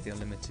before we get the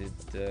unlimited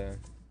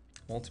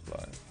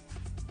multiplier?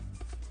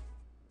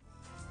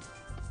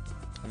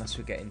 Unless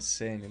we get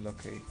insanely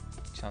lucky,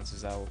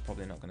 chances are we're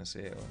probably not going to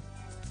see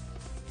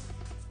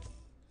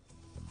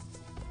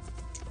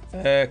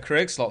it.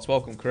 Craig Slots,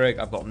 welcome Craig.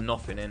 I've got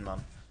nothing in,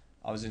 man.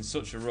 I was in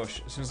such a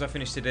rush. As soon as I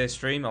finished today's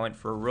stream, I went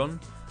for a run.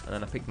 And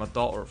then I picked my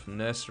daughter up from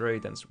nursery,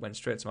 then went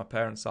straight to my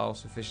parents'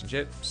 house for fish and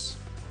chips.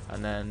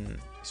 And then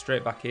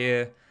straight back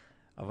here.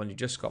 I've only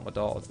just got my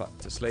daughter back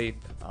to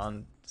sleep.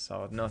 And so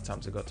I had no time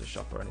to go to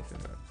shop or anything.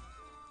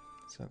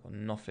 So I've got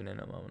nothing in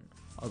at the moment.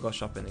 I'll go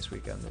shopping this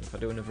weekend. And if I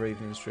do another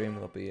evening stream,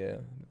 there'll be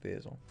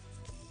beers on.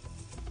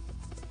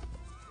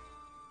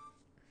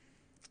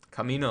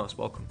 Caminos,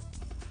 welcome.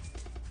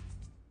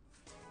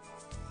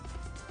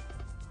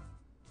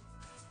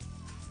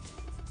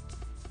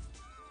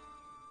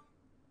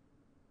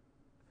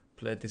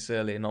 Played this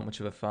earlier, not much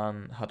of a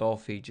fan. Had all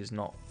features,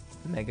 not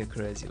mega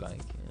crazy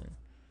like. Yeah.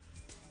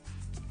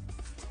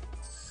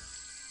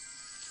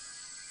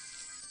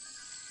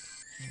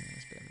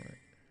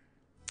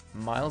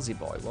 Milesy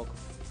boy, welcome.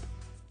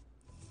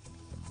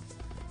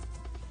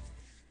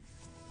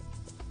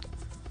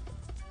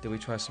 Do we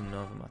try some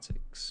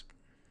Novamatics?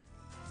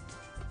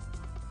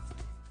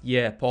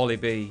 Yeah, Paulie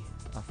B.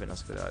 I think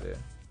that's a good idea.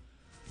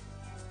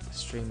 A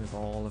stream of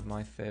all of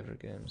my favourite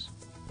games.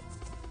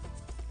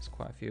 There's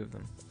quite a few of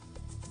them.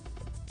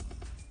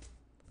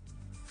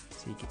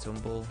 Tiki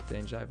Tumble,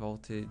 Danger High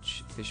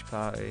Voltage, Fish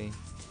Party.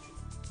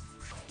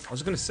 I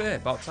was going to say,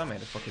 about time I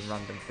had a fucking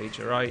random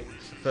feature, right?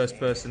 The first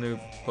person who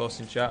posts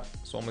in chat,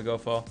 that's what we go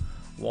for.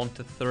 1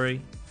 to 3.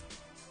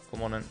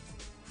 Come on in.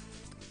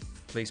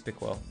 Please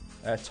pick well.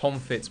 Tom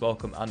Fitz,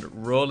 welcome. And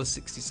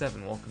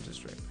Roller67, welcome to the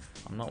stream.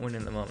 I'm not winning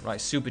at the moment. Right,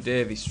 Super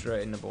Davey,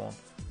 straight in number 1.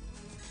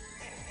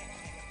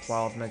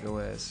 Wild Mega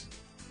Ways.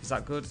 Is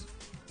that good?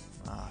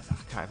 I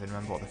can't even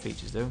remember what the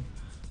features do.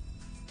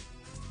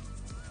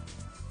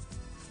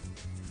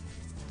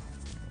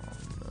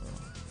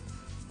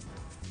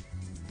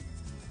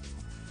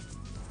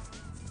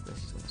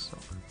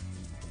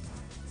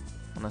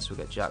 Unless we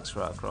get jacks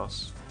right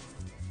across.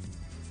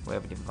 We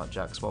haven't even got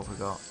jacks. What have we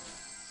got?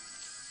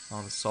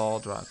 Oh, the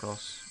sword right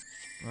across.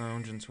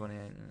 128.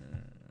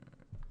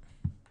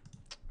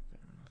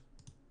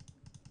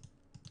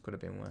 Could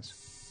have been worse.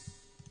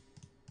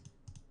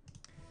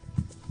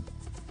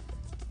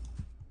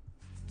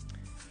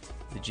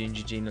 The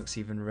Ginger Gene looks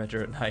even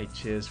redder at night.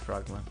 Cheers,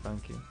 Fragma.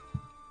 Thank you.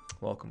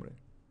 Welcome, buddy.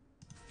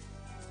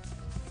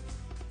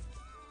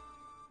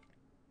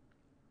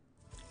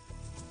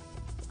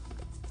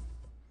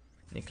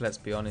 Nick, let's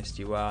be honest,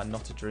 you are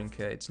not a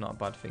drinker. It's not a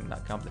bad thing,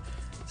 that can't be.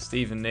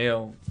 Stephen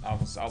Neal, I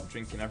was out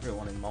drinking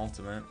everyone in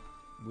Malta, mate.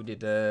 We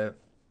did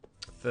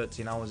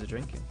 13 hours of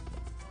drinking.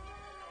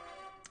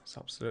 It's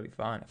absolutely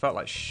fine. I felt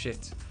like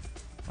shit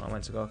when I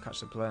went to go catch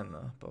the plane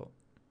though, but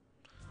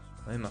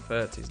I'm in my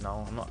 30s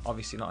now. I'm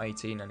obviously not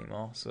 18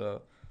 anymore,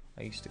 so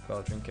I used to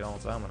go drinking all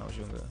the time when I was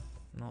younger.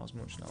 Not as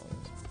much now.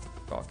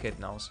 Got a kid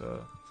now,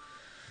 so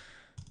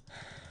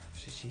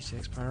she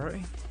takes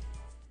priority.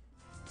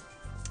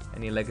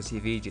 Any Legacy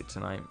of Egypt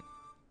tonight?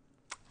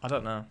 I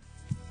don't know.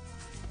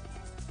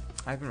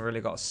 I haven't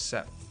really got a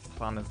set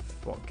plan of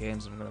what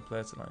games I'm going to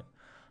play tonight.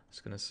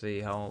 Just going to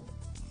see how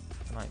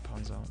the night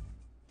pans out.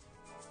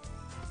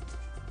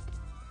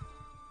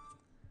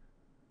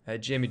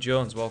 Jamie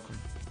Jones, welcome.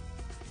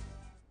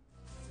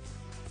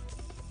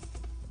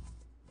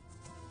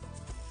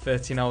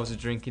 13 hours of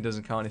drinking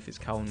doesn't count if it's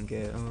Cowan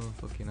Gate. Oh,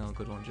 fucking hell.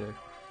 Good one, Jake.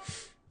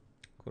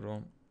 Good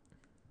one.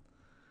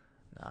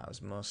 Nah, it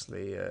was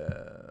mostly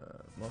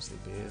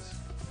beers.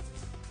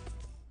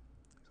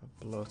 So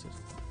bloated.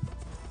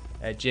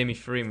 Jamie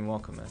Freeman,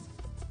 welcome, man.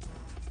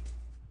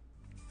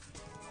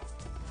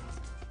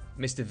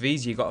 Mr.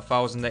 VZ, you got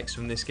 1,000 X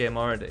from this game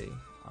already.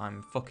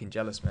 I'm fucking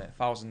jealous, mate.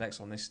 1,000 X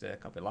on this steak,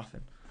 I'll be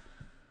laughing.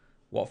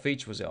 What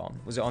feature was it on?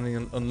 Was it on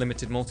the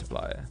unlimited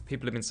multiplier?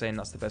 People have been saying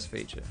that's the best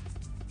feature,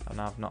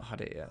 and I've not had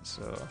it yet,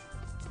 so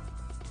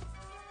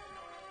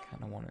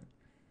kind of want it.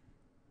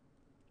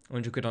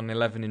 100 quid on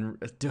 11 in...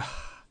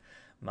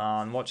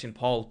 Man, watching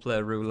Paul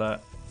play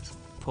roulette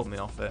put me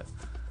off it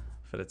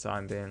for the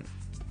time being.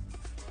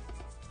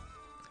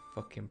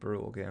 Fucking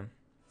brutal game.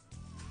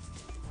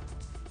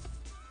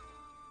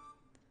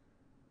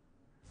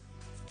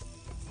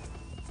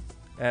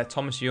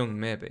 Thomas Young,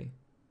 maybe.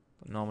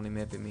 But normally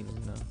maybe means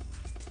no.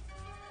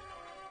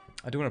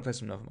 I do want to play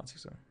some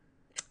Novomatics though.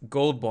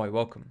 Gold Boy,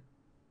 welcome.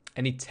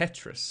 Any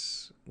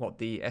Tetris? What,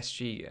 the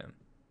SG game?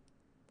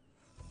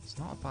 It's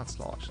not a bad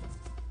slot, actually.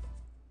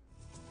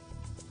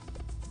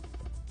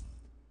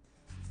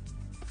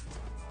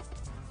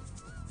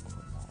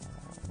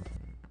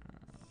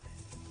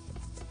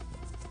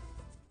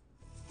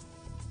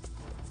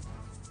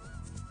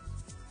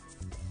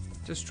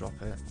 Just drop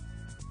it.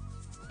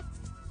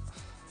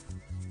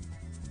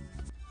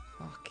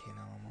 Fucking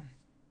hell, man.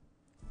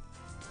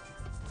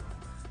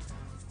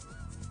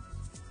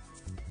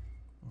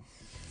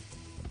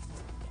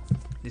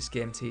 This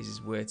game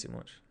teases way too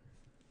much.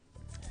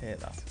 Hate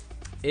that.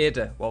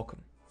 Ada,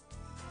 welcome.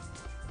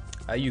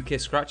 UK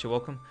Scratcher,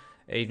 welcome.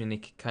 Evening,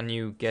 Nick. Can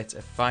you get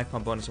a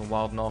 £5 bonus on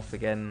Wild North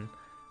again,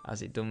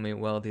 as it done me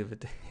well the other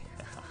day?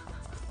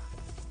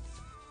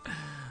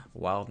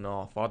 Wild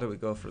North. Why don't we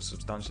go for a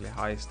substantially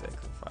higher stake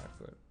than 5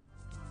 quid?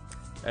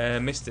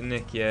 Mr.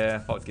 Nick, yeah,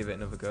 I thought I'd give it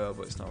another go,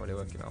 but it's not really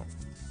working out.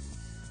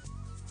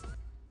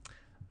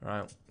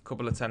 Right, a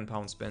couple of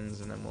 £10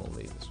 spins and then we'll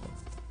leave this one.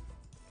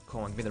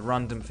 Come on, give me the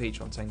random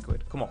feature on 10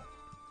 quid. Come on,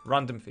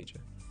 random feature.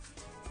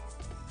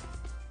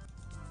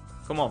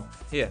 Come on,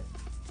 here.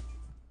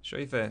 Show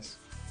your face.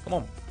 Come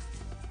on.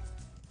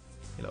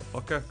 You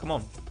little fucker, come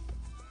on.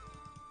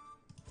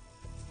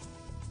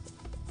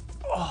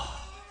 Oh!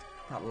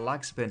 That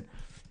lag spin.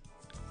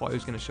 Thought he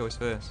was going to show his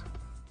face.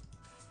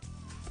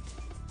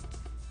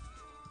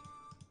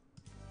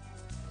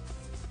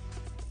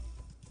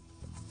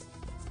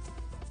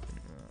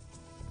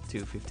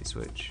 $250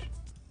 switch.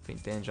 I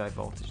think Danger Eye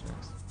Voltage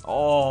next.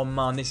 Oh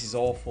man, this is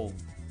awful.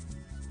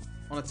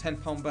 On a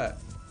 £10 bet.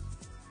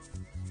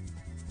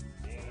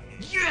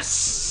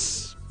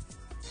 Yes!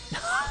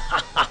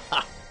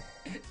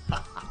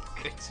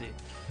 Get in.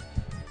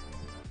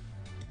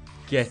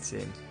 Get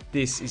in.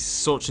 This is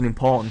such an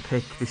important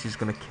pick. This is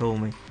going to kill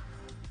me.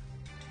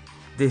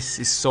 This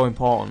is so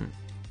important.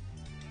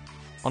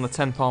 On a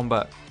 £10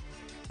 bet.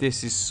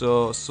 This is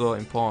so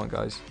important,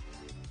 guys.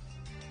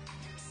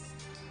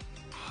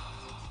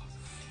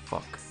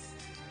 Fuck.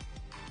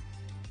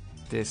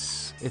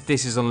 This. If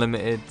this is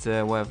unlimited,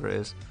 whatever it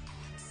is.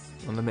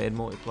 Unlimited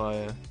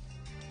multiplier.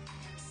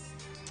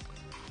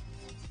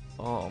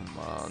 Oh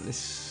man,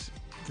 this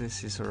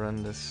is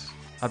horrendous.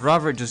 I'd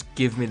rather it just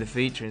give me the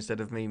feature instead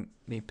of me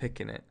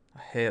picking it. I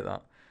hate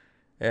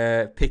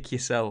that. Pick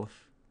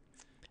yourself.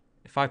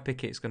 If I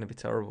pick it, it's going to be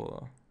terrible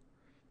though.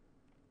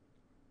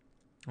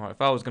 Alright,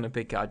 if I was going to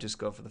pick it, I'd just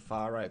go for the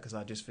far right because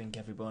I just think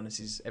every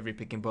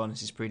picking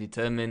bonus is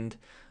predetermined,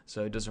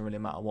 so it doesn't really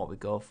matter what we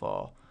go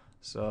for.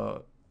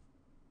 So,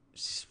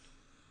 is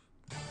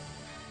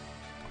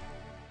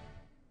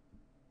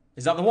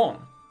that the one?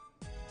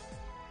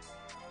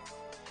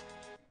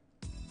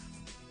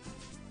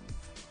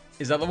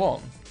 Is that the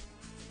one?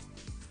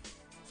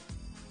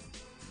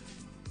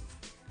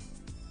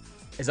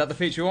 Is that the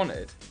feature you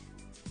wanted?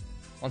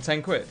 On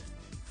 10 quid?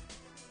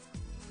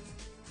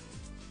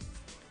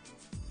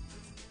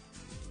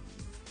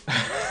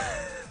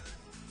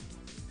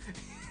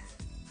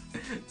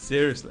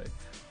 Seriously?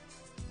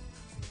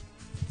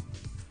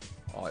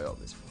 Oh, I hope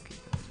this fucking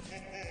goes.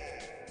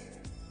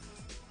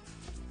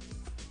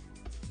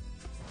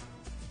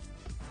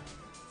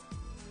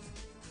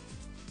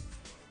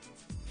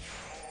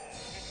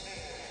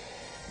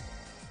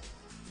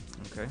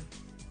 Okay.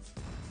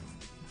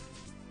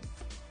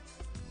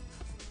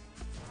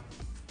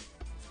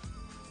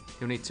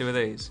 You'll need 2 of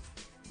these.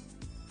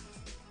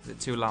 Is it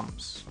 2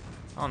 lamps?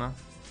 Oh no.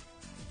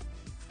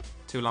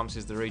 2 lamps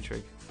is the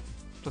retrig.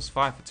 Plus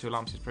 5 for 2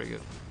 lamps is pretty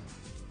good.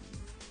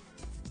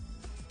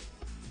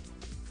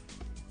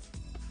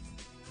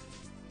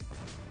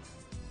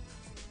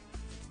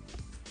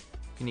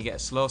 Can you get a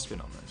slow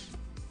spin on this?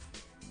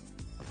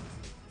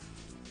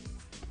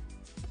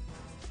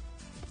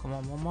 Come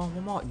on, one more,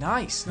 one more.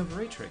 Nice,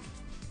 another retrig.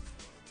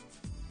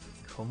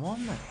 Come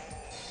on then.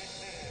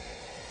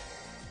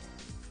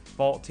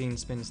 14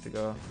 spins to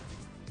go.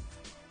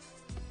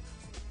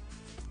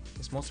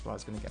 This multiplier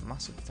is going to get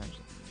massive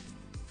potential.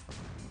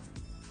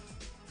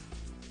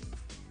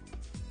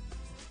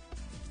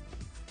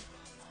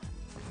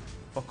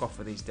 Fuck off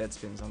with these dead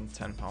spins on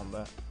 £10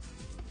 bet.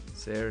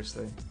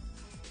 Seriously.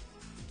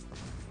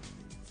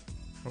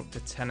 We're up to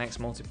 10x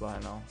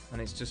multiplier now,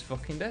 and it's just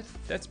fucking dead.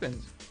 Dead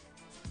spins.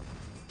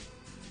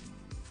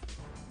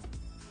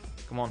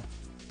 Come on.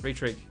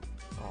 Retrig.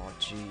 Oh,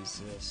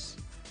 Jesus.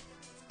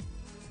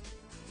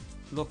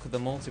 Look at the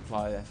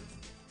multiplier,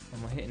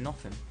 and we're hitting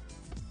nothing.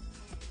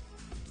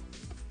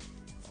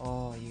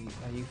 Oh, are you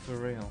for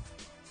real?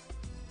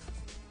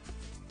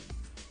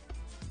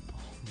 Oh,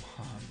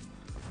 man.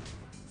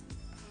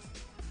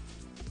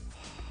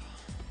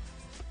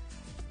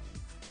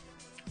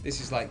 This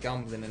is like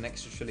gambling an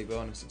extra chili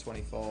bonus to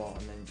 24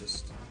 and then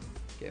just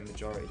getting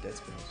majority dead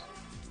spins.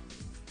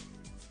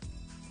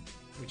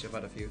 Which I've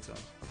had a few times.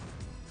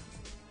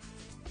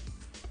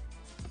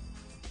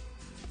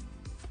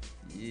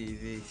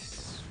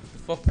 This.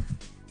 What the fuck?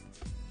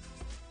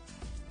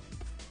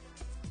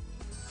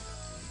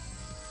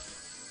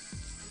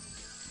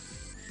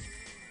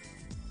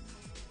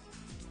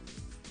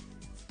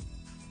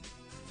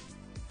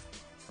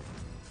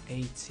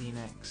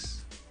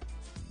 $18x.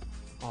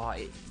 Oh,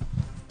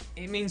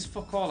 it means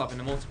fuck all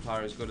having a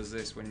multiplier as good as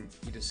this when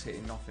you're just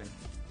hitting nothing.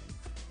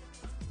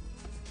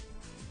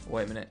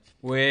 Wait a minute.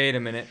 Wait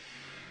a minute.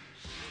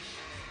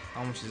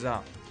 How much is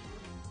that?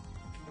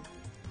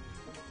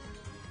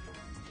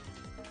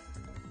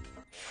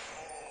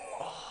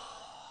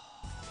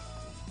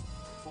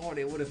 Thought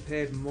it would have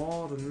paid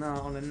more than that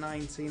on a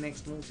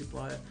 19x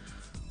multiplier.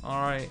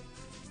 Alright.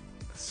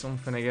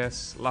 Something, I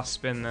guess. Last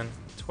spin then.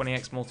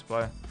 20x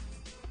multiplier.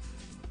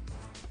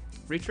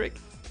 Retrig?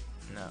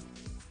 No.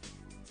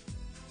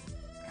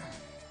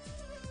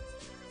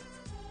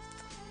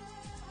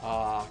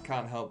 Ah, I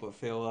can't help but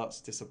feel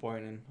that's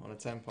disappointing on a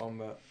 £10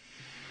 bet.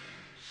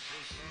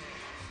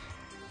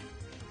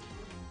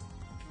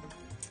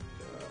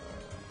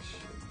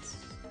 Shit.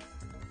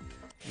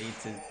 Need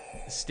to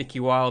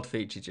sticky wild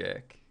feature,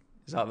 Jake.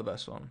 Is that the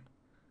best one?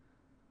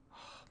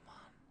 Oh man.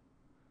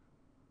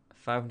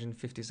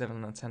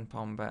 557 on a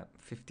 £10 bet,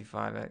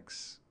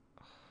 55x.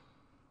 Oh,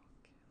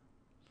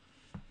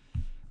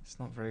 it's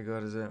not very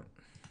good, is it?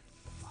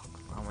 Fuck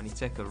man, when you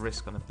take a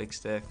risk on a big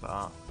stake like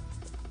that.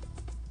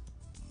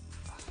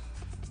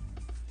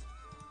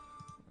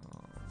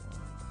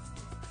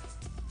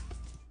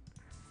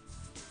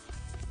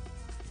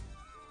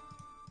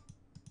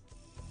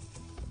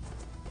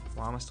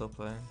 Why am I still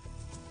playing?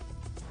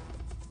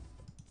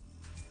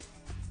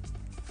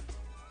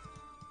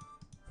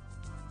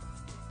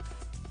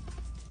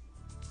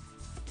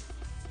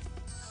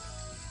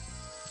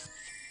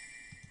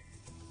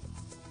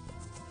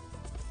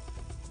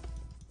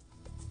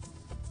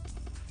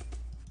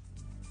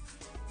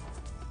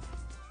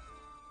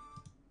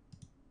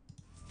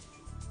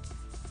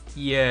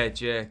 Yeah,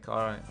 Jake.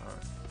 Alright,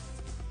 alright.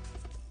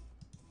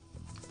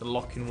 The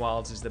locking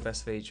wilds is the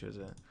best feature, is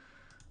it?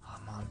 Oh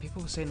man,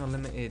 people were saying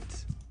unlimited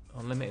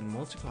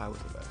multiplier was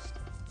the best.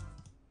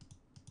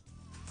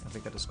 I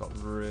think I just got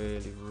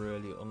really,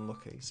 really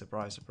unlucky.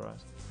 Surprise,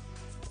 surprise.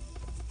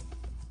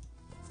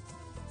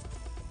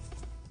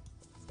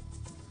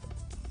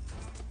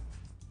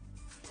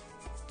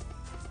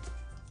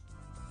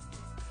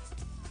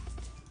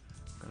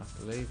 Gonna have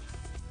to leave.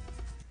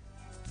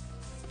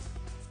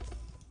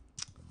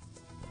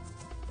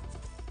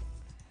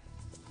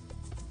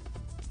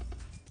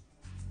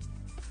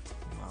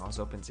 I was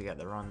hoping to get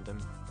the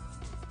random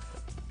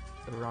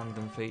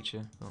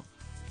feature. Oh.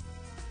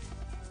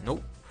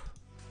 Nope.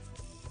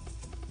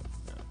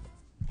 No.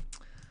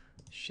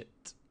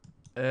 Shit.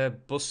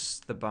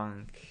 Bust the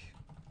bank.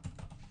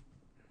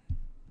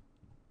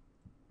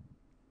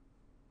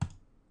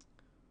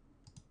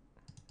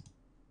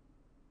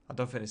 I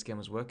don't think this game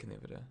was working the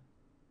other day.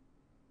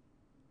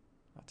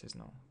 That is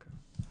not okay.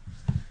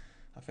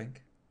 I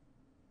think.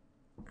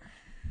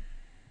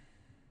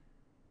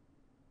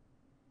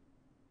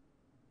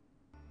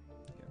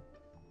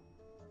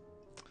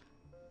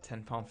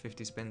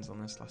 £10.50 spins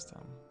on this last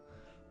time.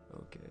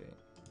 Okay,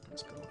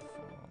 let's go for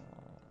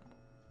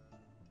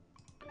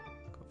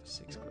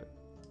 6 quid.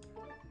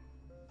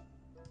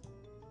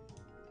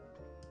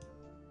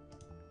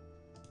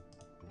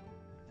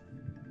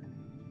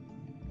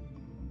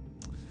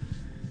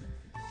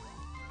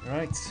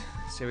 Right, so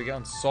here we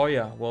go.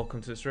 Sawyer,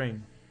 welcome to the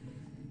stream.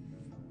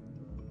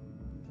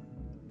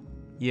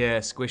 Yeah,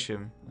 squish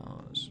him.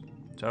 Oh, that's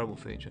a terrible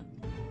feature.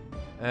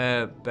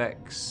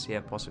 Bex, yeah,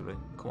 possibly.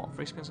 Come on,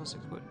 free spins on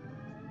 6 quid.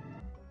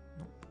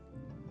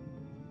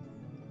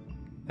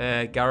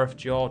 Nope. Gareth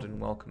Jordan,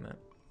 welcome, mate.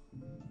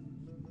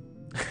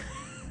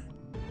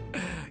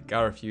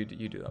 Gareth, you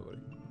do that,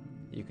 buddy.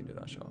 You can do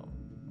that, sure.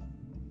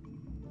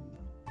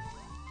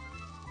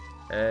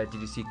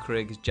 Did you see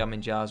Craig's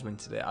Jamming Jars win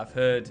today? I've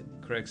heard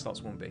Craig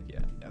slots won big, yeah.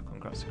 Yeah,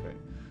 congrats to Craig.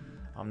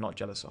 I'm not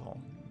jealous at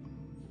all.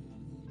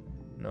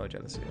 No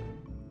jealousy.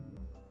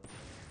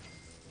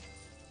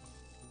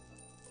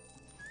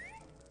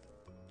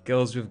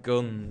 Girls with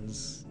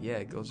Guns.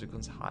 Yeah, Girls with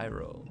Guns high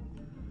roll.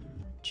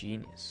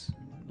 Genius.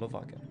 Love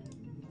that game.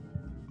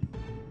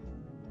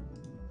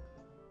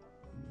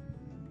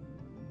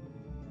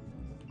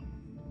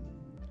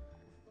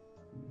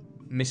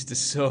 Mr.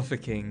 Sofa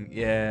King,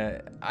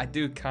 yeah, I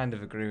do kind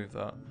of agree with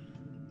that.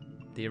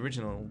 The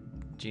original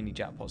Genie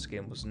Jackpots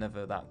game was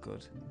never that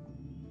good.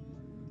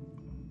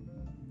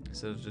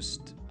 So I've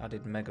just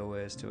added mega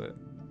ways to it.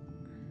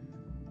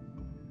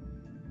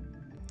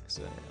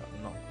 So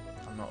I'm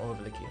not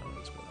overly keen on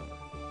this one.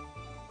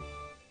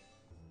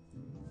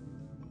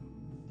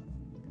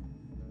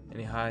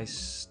 Any high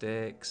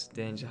stakes,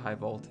 danger, high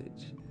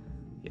voltage?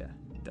 Yeah,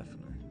 definitely.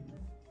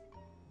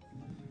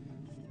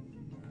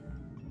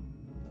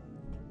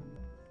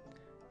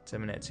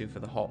 Terminator 2 for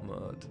the hot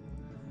mode.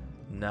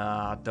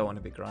 Nah, I don't want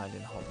to be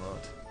grinding hot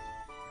mode.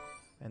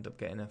 End up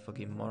getting a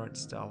fucking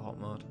Moritz style hot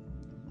mode.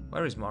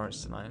 Where is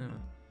Moritz tonight anyway?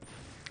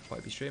 Why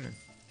be streaming?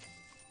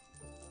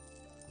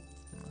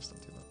 No, that's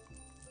not too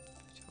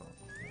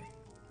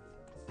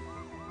bad.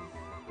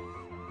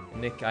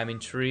 Nick, I'm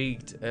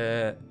intrigued.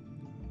 Leah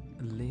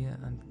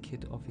and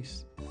Kid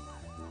Office.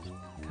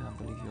 Can't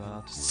believe you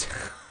are.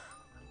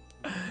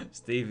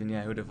 Stephen,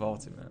 yeah, who'd have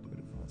thought it, man? Who'd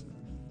have thought it?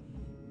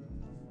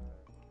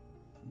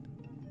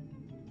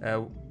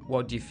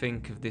 What do you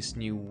think of this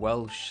new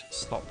Welsh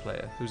slot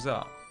player? Who's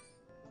that?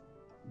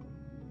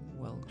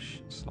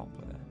 Welsh slot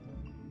player.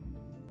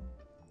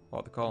 What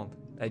are they called?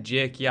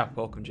 Jake Yap,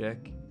 welcome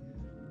Jake.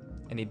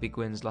 Any big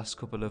wins last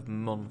couple of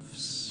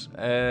months?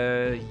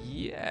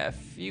 Yeah, a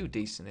few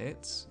decent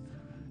hits.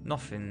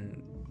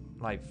 Nothing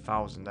like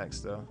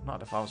 1000x though. Not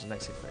had a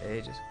 1000x hit for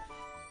ages.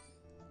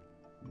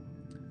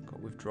 Got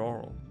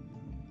withdrawal.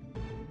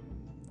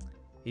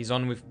 He's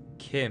on with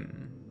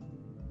Kim.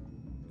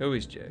 Who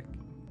is Jake?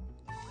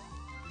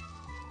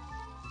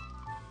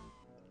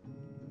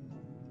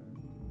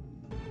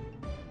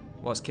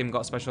 What's Kim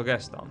got a special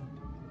guest on?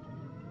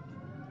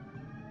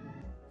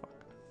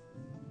 Fuck.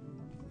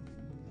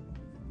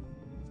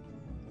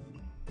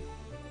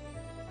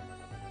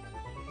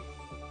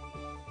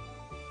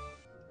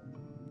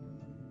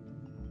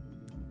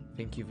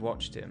 Think you've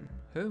watched him?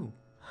 Who?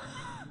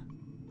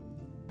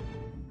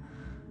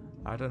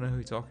 I don't know who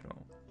you're talking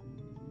about.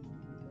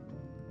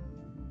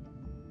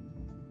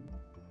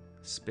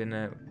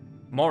 Spinner.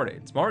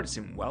 Moritz. Moritz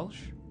in Welsh?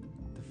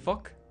 The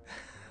fuck?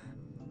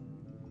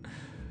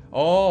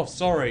 Oh,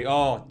 sorry.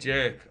 Oh,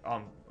 Jake.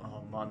 Oh,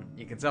 man.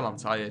 You can tell I'm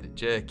tired.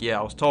 Jake, yeah,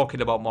 I was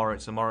talking about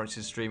Moritz, and Moritz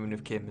is streaming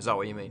with Kim. Is that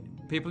what you mean?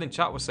 People in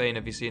chat were saying,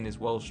 have you seen his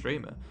Welsh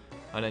streamer?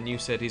 And then you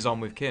said he's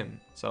on with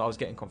Kim. So I was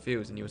getting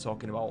confused, and you were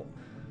talking about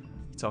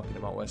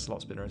where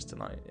Slot Spinner is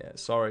tonight. Yeah,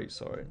 sorry.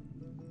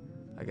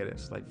 I get it.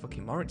 It's like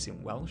fucking Moritz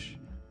in Welsh.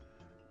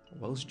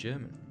 Welsh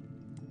German.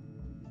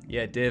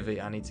 Yeah,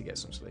 Davey, I need to get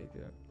some sleep,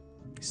 yeah.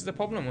 This is the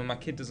problem when my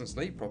kid doesn't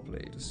sleep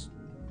properly. Just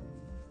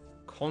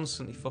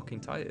constantly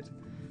fucking tired.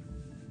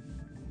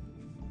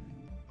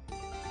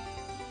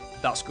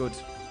 That's good.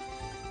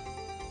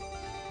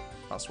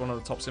 That's one of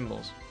the top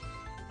symbols.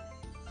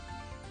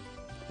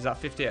 Is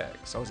that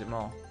 50x or is it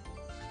more?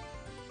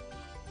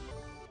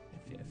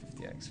 Yeah,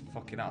 50x.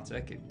 Fucking I'll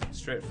take it.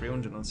 Straight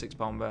 300 on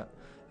 £6 bet.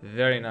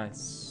 Very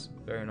nice.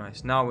 Very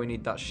nice. Now we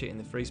need that shit in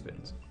the free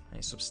spins. And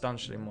it's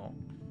substantially more.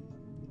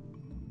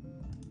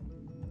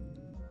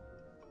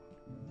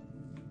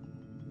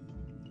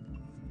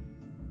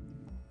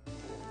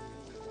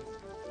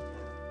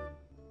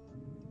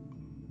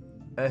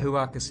 Who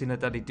are Casino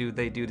Daddy? Do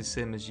they do the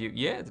same as you?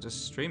 Yeah, they're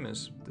just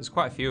streamers. There's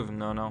quite a few of them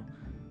now.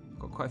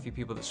 Got quite a few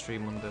people that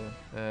stream under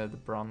the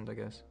brand, I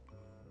guess.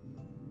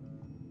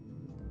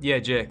 Yeah,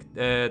 Jake.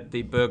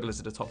 The burglars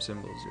are the top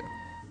symbols, yeah.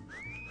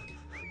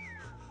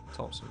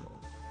 Top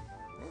symbols.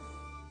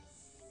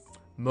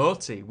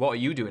 Moti, what are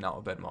you doing out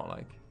of bed, more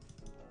like?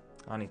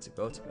 I need to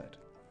go to bed.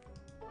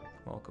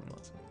 Welcome,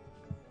 Moti.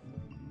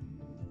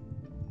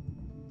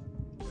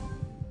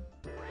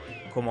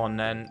 Come on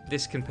then,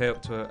 this can pay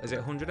up to, is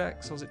it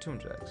 100x or is it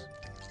 200x?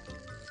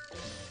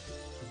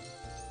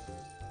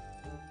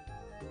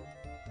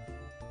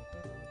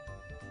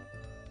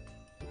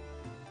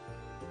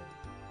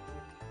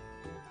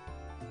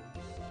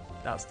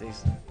 That's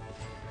decent.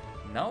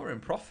 Now we're in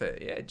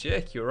profit. Yeah,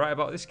 Jake, you're right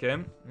about this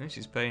game. This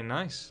is paying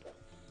nice.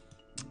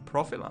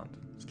 Profit land.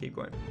 Let's keep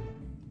going.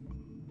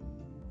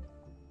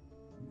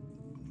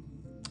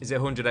 Is it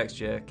 100x,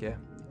 Jake? Yeah.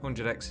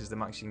 100x is the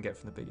max you can get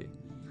from the biggie.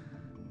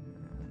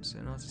 So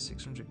now it's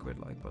 600 quid,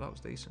 like, but that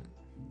was decent.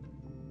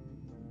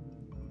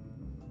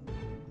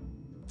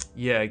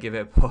 Yeah, give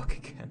it a poke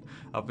again.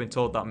 I've been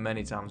told that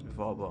many times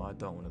before, but I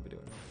don't want to be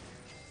doing it.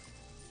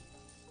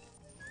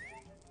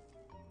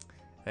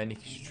 And you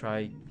should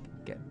try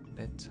get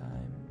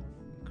bedtime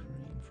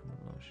cream from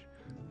Lush.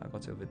 I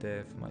got it over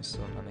there for my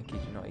son, and I kid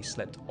you not, he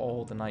slept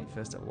all the night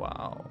first.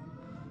 Wow.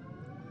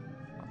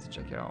 I have to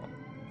check it out.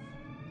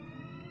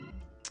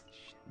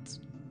 Shit.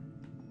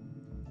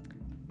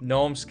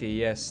 Normski,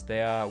 yes,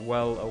 they are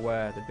well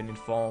aware. They've been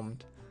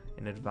informed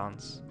in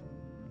advance.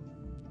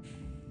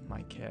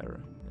 My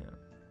carer. Yeah.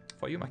 I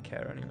thought you were my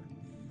carer anyway.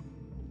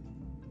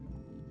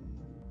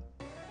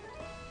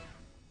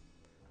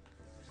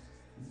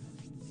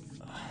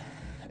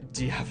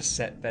 Do you have a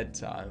set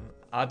bedtime?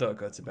 I don't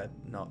go to bed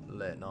not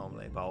late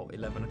normally, about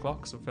 11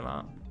 o'clock, something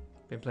like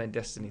that. Been playing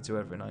Destiny 2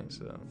 every night,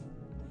 so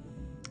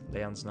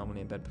Leon's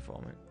normally in bed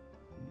before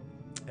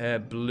me.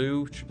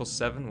 Blue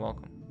 777,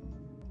 welcome.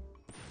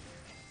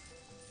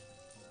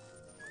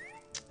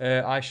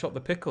 I shot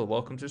the pickle,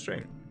 welcome to the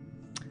stream.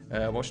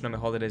 Watching on my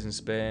holidays in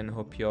Spain,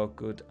 hope you're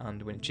good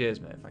and winning. Cheers,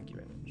 mate, thank you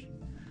very much.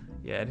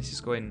 Yeah, this is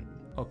going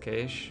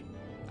okay-ish.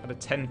 Had a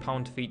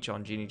 £10 feature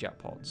on Genie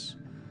Jackpots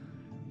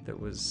that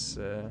was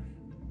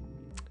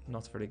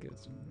not very good.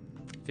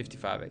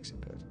 55x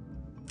it paid.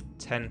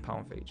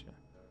 £10 feature.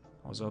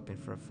 I was hoping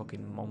for a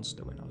fucking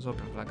monster win. I was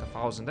hoping for like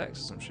 1000x or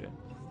some shit.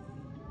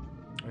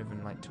 Or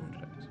even like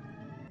 200x.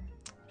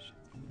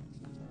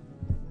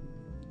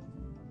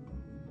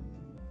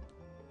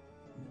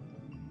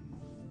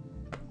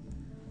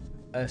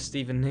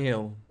 Stephen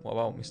Neal, what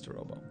about Mr.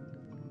 Robot?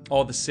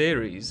 Oh, the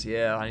series,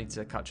 yeah, I need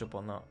to catch up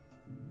on that.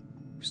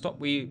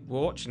 We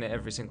were watching it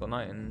every single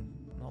night and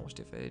I watched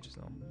it for ages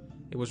now.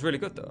 It was really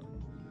good though.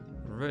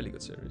 Really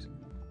good series.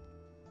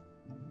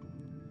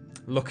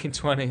 Looking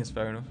 20 is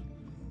fair enough.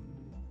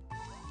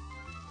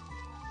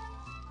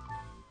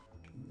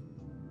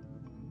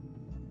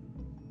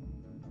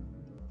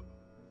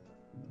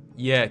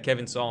 Yeah,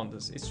 Kevin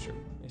Saunders. It's true.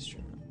 It's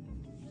true.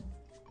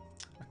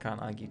 I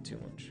can't argue too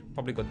much.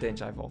 Probably got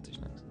Danger High Voltage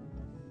next.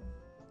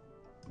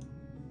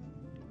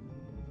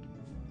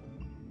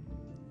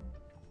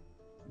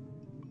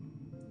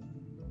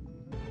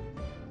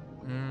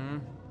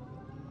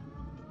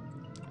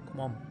 Come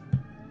on.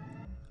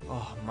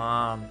 Oh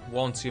man,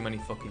 one too many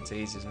fucking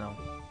teasers now.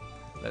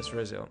 Let's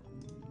raise it up.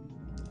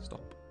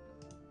 Stop.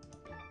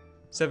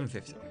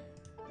 750.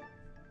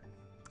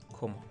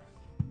 Come on.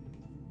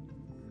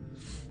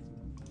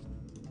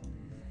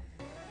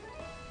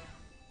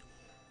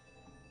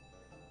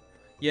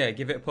 Yeah,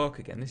 give it a poke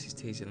again. This is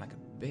teasing like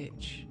a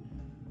bitch.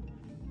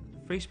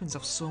 Free spins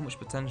have so much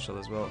potential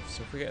as well,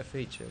 so if we get a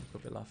feature, we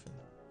could be laughing.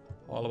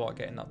 All about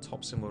getting that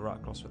top symbol right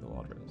across with the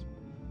ward rails.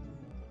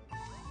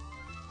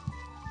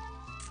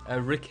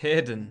 Rick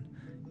Hayden.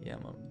 Yeah,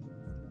 man.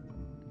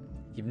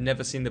 You've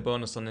never seen the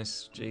bonus on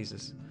this?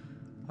 Jesus.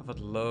 I've had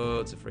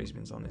loads of free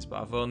spins on this,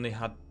 but I've only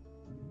had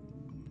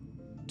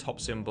top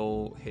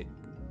symbol hit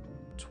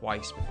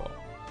twice before,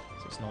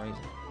 so it's not easy.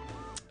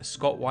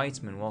 Scott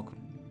Whiteman, welcome.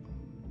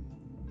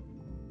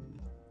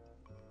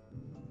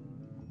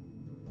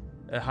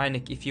 Hi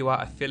Nick, if you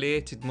are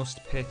affiliated,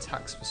 must pay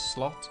tax for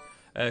slot.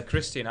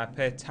 Christian, I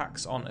pay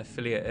tax on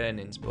affiliate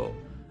earnings, but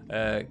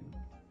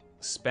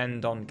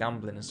spend on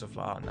gambling and stuff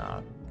like that,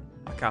 nah,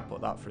 I can't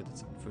put that through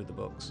the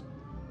books.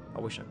 I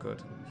wish I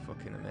could.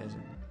 Fucking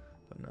amazing.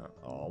 But no.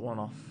 Oh, one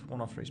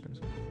off free spins.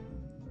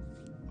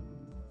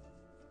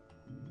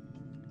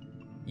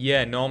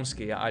 Yeah,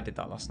 Normski, I did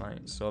that last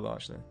night, solo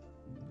actually.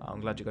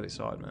 I'm glad you got it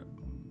sorted, mate.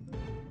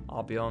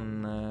 I'll be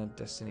on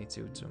Destiny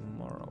 2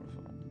 tomorrow.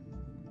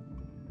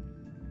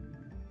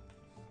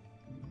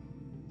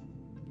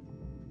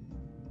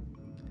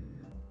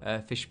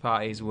 Fish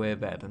Party is way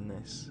better than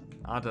this.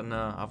 I don't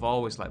know. I've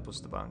always liked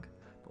Buster Bank,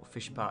 but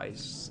Fish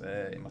Party's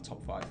in my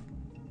top 5.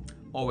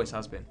 Always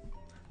has been.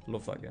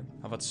 Love that game.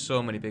 I've had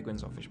so many big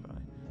wins on Fish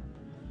Party.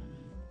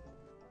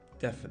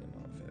 Definitely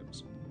one of my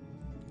favourites.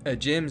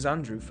 James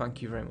Andrew,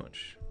 thank you very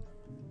much.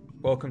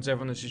 Welcome to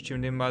everyone that's just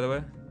tuned in, by the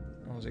way.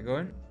 How's it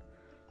going?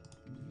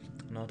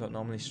 No, I don't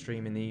normally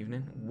stream in the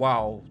evening.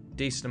 Wow,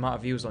 decent amount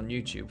of views on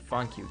YouTube.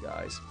 Thank you,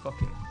 guys.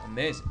 Fucking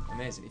amazing,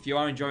 amazing. If you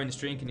are enjoying the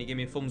stream, can you give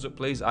me a thumbs up,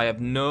 please? I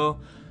have no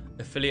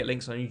affiliate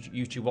links on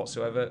YouTube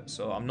whatsoever,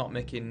 so I'm not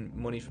making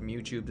money from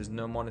YouTube. There's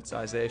no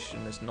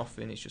monetization, there's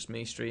nothing. It's just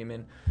me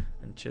streaming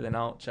and chilling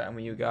out, chatting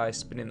with you guys,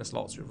 spinning the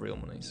slots with real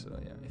money. So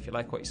yeah, if you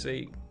like what you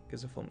see, give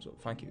us a thumbs up.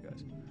 Thank you,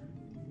 guys.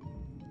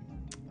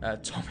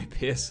 Tommy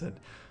Pearson,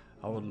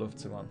 I would love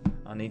to, man.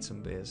 I need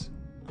some beers.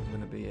 I'm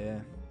gonna be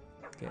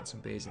getting some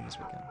beers in this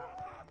weekend.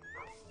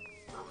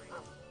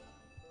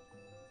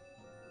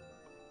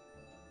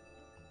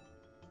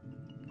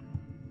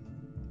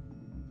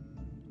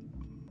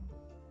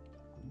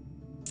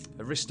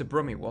 Arista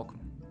Brummy, welcome.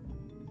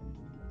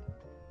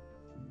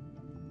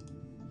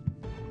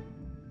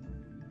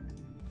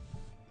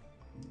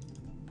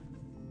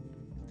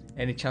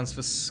 Any chance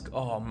for...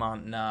 Oh,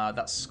 man, nah.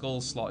 That skull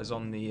slot is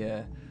on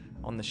the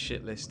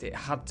shit list. It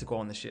had to go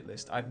on the shit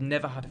list. I've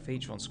never had a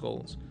feature on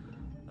skulls.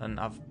 And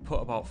I've put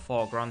about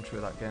 4 grand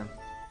through that game.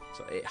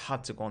 So it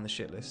had to go on the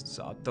shit list.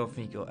 So I don't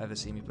think you'll ever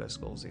see me play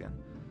skulls again.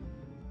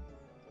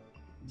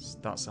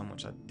 That's how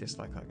much I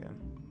dislike that game.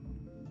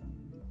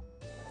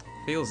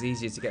 Feels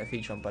easier to get a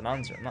feature on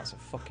Bonanza, and that's a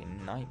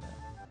fucking nightmare.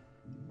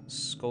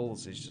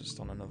 Skulls is just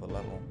on another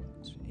level.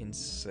 It's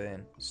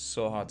insane.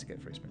 So hard to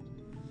get free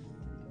spins.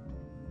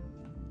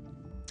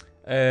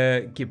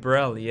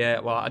 Gibrel, yeah.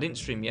 Well, I didn't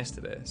stream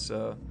yesterday,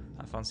 so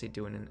I fancy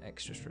doing an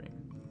extra stream.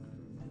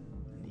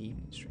 An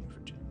evening stream for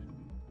a change.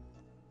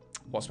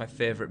 What's my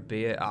favourite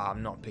beer?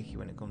 I'm not picky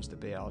when it comes to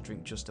beer. I'll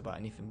drink just about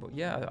anything. But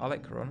yeah, I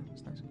like Corona.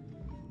 It's nice.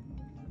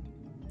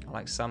 I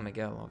like San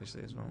Miguel,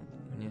 obviously, as well.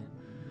 When you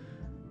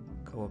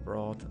go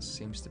abroad, that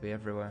seems to be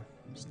everywhere.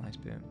 It's nice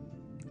beer.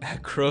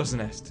 Crow's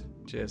Nest.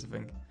 Cheers, I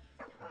think.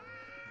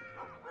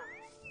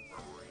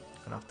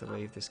 Gonna have to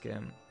leave this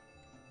game.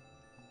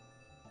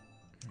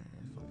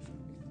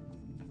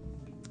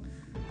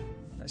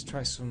 Let's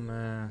try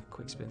some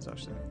quick spins,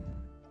 actually.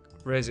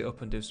 Raise it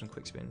up and do some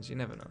quick spins. You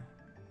never know.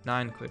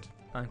 9 quid.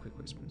 9 quick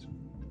spins.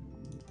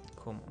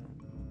 Come on.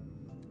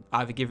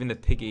 Either giving the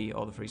piggy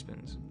or the free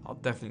spins. I'll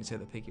definitely take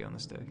the piggy on the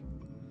stake.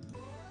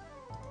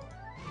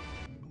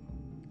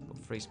 But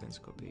free spins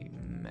could be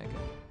mega.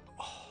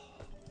 Oh.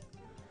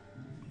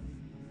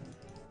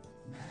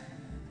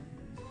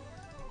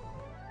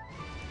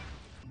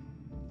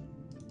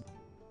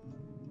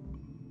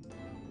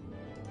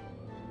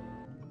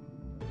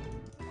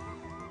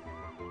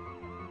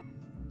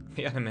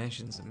 The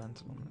animations are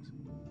mental on this.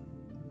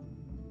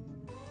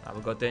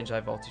 We've got Danger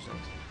High Voltage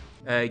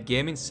next.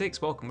 Gaming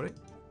 6, welcome, buddy.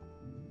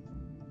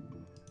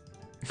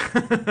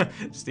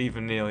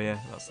 Stephen Neal, yeah,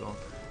 that's the one.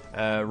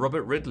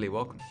 Robert Ridley,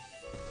 welcome.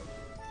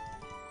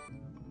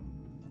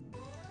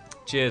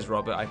 Cheers,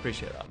 Robert. I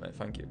appreciate that, mate.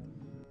 Thank you.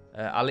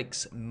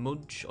 Alex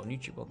Mudge on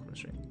YouTube, welcome to the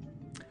stream.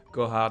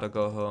 Go hard or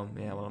go home.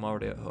 Yeah, well, I'm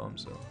already at home,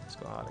 so let's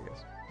go hard, I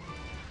guess.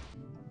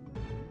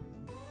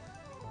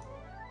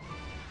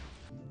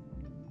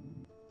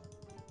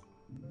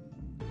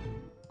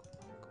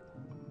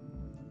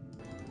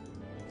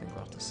 I think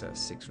we'll have to set a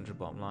 600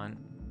 bottom line.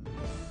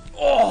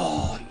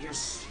 Oh,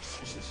 yes.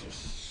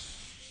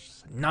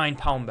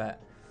 £9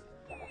 bet.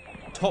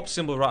 Top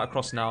symbol right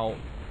across now.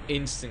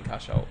 Instant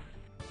cash out.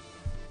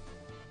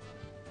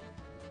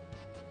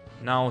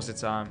 Now's the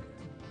time.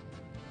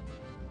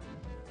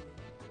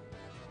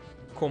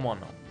 Come on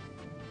now.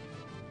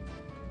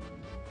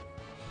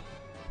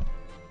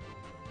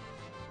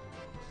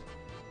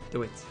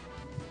 Do it.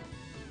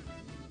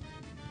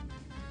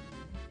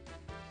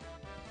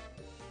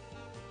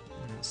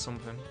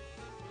 Something.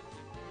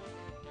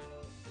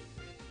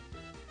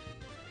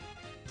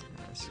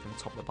 This is going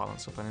to top the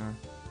balance up anyway.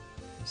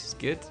 This is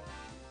good.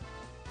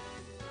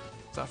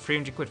 Is that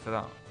 300 quid for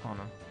that? Oh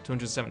no.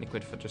 270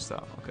 quid for just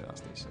that. Okay,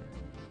 that's decent.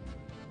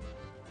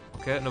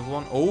 Okay, another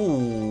one.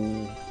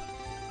 Oh!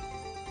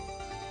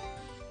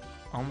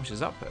 How much is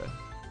that pay?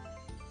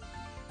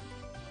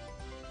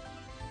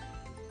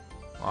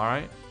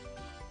 Alright.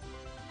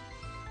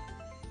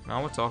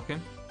 Now we're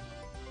talking.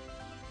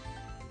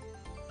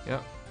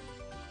 Yep.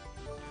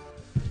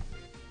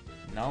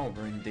 Now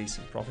we're in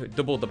decent profit.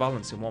 Double the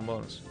balance in one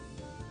bonus.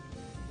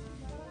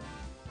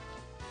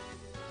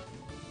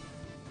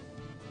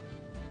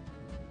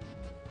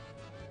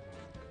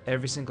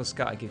 Every single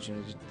scatter gives you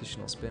an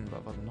additional spin, but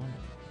I've had none.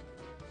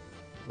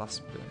 Last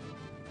spin.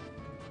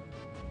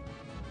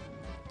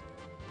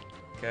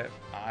 Okay,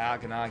 I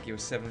can argue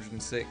with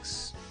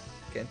 706.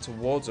 Getting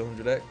towards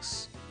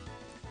 100x.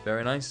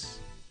 Very nice.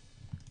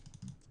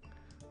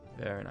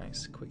 Very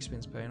nice. Quick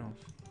spin's paying off.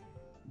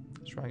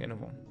 Let's try and get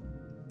another one.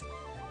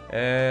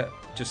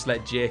 Just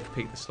let Jake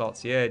pick the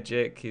slots. Yeah,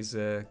 Jake is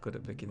good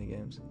at picking the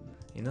games.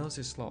 He knows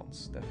his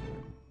slots,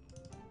 definitely.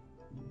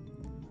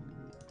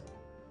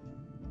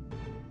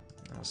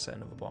 I'll set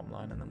another bottom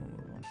line and then we'll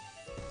move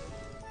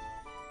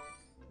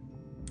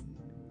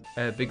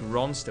on. Big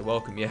Ronster,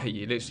 welcome. Yeah,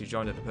 you literally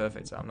joined at the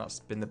perfect time. That's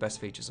been the best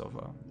feature so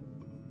far.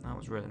 That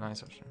was really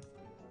nice, actually.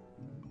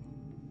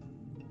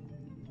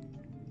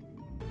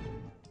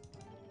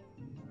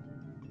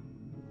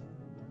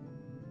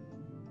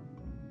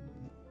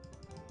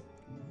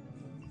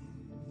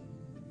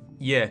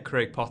 Yeah,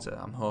 Craig Potter.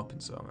 I'm hoping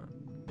so,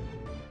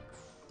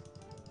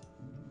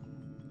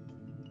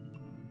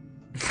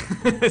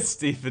 man.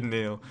 Stephen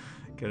Neal.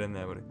 Get in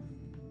there, buddy.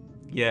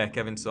 Yeah,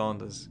 Kevin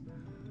Saunders.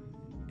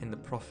 In the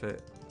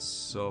profit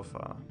so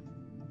far.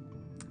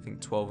 I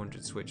think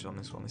 1200 switch on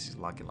this one. This is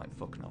lagging like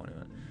fuck now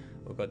anyway.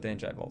 We've got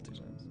Danger High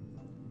Voltage.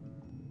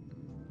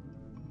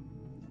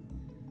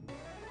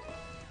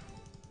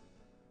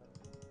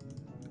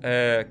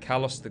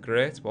 Carlos the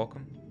Great,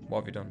 welcome. What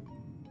have you done?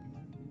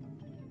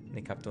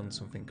 Nick, I've done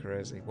something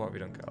crazy. What have you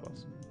done,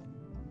 Carlos?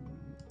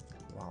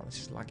 Wow, this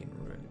is lagging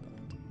really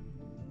bad.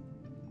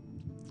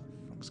 What the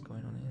fuck's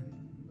going on here?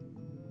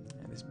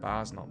 Yeah, this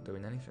bar's not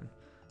doing anything.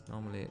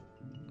 Normally it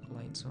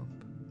lights up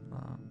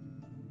like that.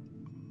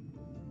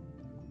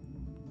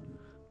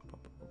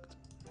 Proper booked.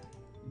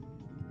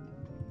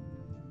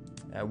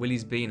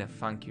 Willie's Beaner,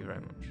 thank you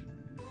very much.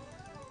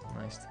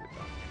 Nice to be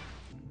back.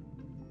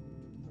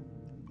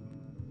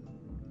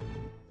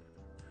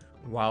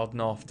 Wild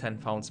North,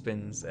 £10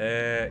 spins.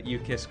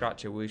 UK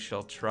Scratcher, we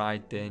shall try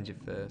Danger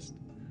first.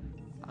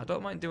 I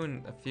don't mind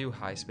doing a few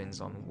high spins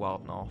on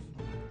Wild North,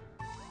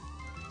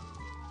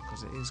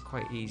 because it is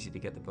quite easy to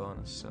get the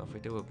bonus. So if we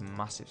do a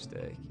massive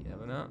stake, you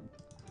never know.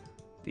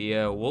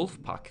 The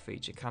Wolf Pack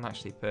feature can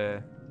actually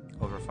pay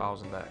over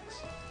 1000x,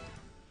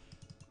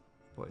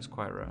 but it's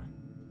quite rare.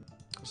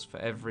 Because for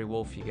every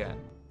wolf you get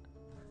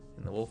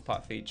in the Wolf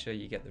Pack feature,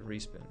 you get the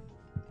respin.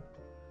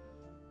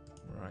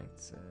 Right,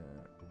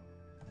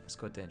 let's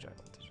go Danger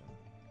Voltage.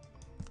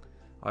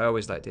 I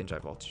always like Danger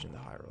Voltage in the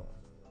high roll.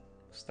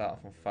 Start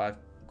off on 5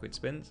 quick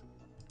spins.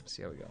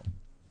 See how we go.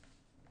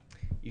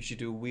 You should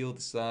do a wheel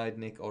the side,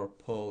 Nick, or a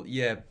pull.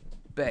 Yeah,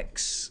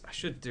 Bex. I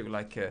should do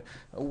like a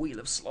wheel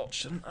of slots,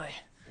 shouldn't I?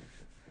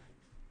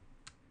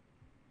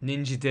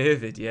 Ninja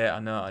David. Yeah, I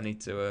know. I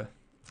need to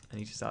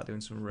start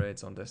doing some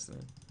raids on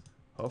Destiny.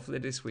 Hopefully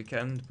this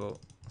weekend, but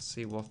I'll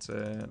see what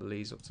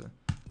Lee's up to.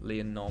 Lee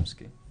and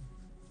Normsky.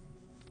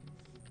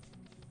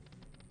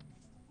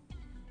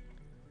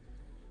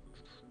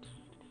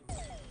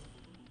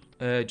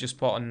 Just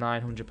bought a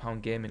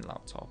 £900 gaming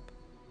laptop.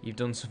 You've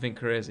done something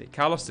crazy.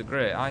 Carlos the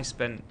Great, I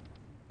spent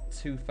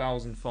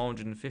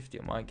 2,450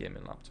 on my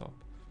gaming laptop.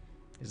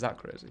 Is that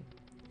crazy?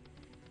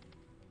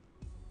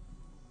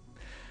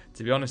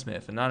 To be honest,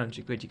 mate, for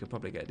 900 quid, you could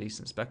probably get a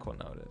decent spec one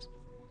nowadays.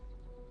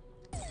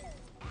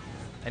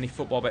 Any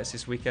football bets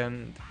this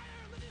weekend?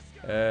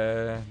 Not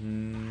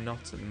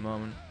at the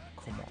moment.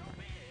 Come on,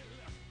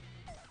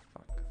 man.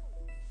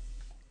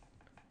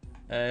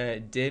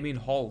 Fuck. Damien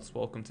Holtz,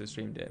 welcome to the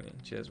stream, Damien.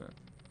 Cheers, man.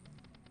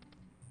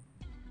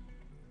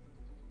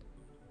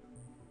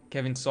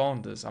 Kevin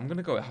Saunders, I'm going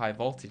to go with high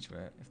voltage,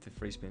 mate, if the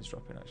free spin's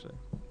dropping, actually.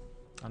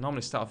 I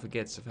normally start off with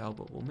Gates of Hell,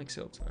 but we'll mix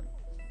it up tonight.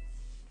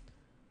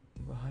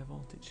 We'll go high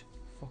voltage.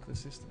 Fuck the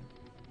system.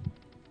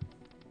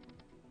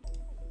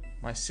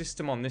 My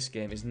system on this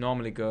game is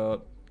normally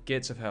go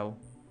Gates of Hell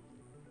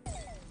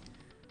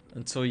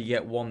until you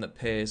get one that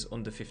pays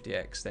under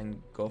 50x,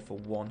 then go for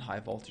one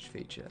high voltage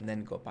feature, and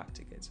then go back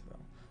to Gates of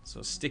Hell.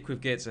 So stick with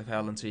Gates of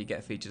Hell until you get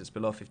a feature that's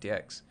below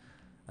 50x,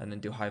 and then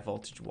do high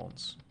voltage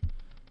once.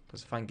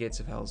 Because I find Gates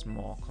of Hell is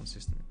more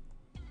consistent.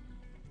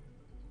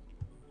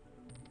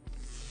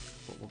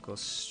 But we'll go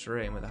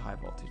straight in with a high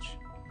voltage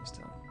this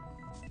time.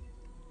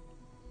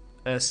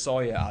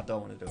 Sawyer, I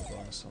don't want to do a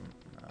bonus on.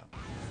 Nah.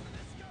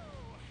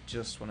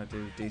 Just want to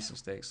do decent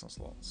stakes on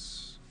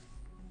slots.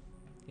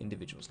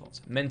 Individual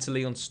slots.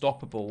 Mentally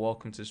Unstoppable,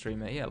 welcome to the stream,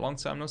 mate. Yeah, long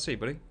time no see,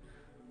 buddy.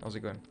 How's it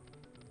going?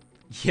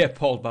 Yeah,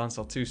 Paul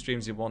Bansal, 2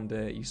 streams in one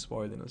day. You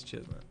spoiling us,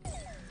 cheers, man.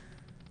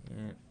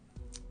 Yeah.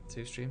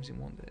 2 streams in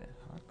one day.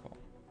 Hardcore.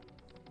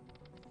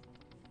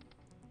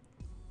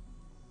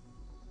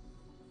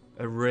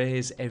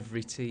 Erase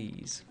every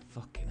tease.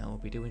 Fucking hell, we'll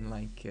be doing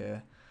like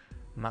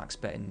max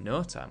bet in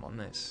no time on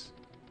this.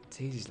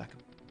 Tease is like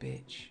a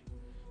bitch.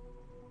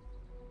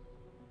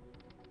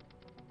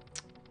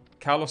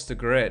 Carlos the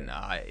Great, nah,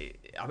 I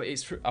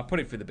put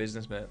it through the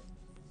business, mate.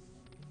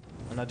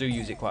 And I do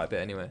use it quite a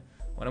bit anyway.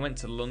 When I went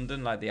to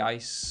London, like the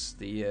ICE,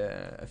 the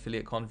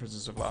affiliate conference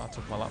and stuff like that, I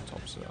took my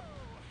laptop, so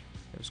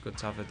it was good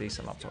to have a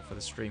decent laptop for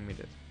the stream we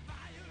did.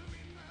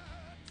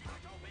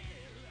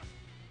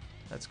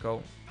 Let's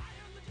go.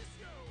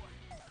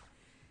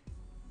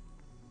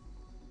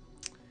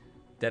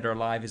 Dead or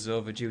Alive is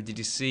overdue. Did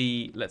you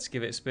see Let's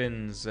Give It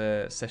Spins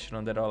session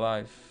on Dead or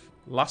Alive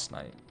last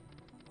night?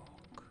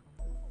 Fuck.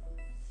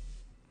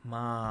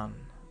 Man,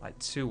 like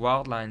 2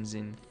 wild lines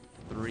in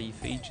 3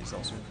 features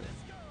or something.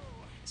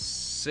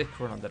 Sick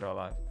run on Dead or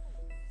Alive.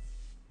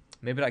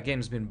 Maybe that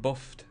game's been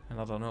buffed and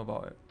I don't know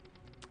about it.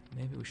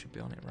 Maybe we should be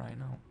on it right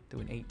now.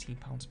 Doing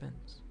 £18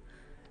 spins.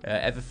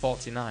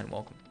 Ever49,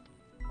 welcome.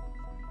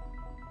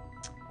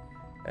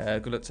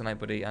 Good luck tonight,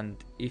 buddy. And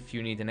if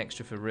you need an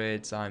extra for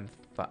raids, I'm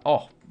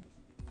oh,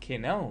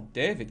 Kinell,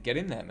 David, get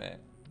in there, mate.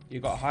 You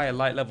got a higher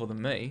light level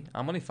than me.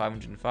 I'm only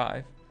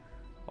 505.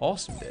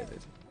 Awesome, David.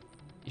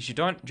 You should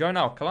join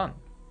our clan.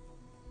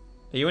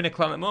 Are you in a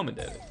clan at the moment,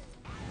 David?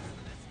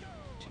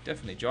 You should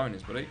definitely join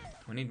us, buddy.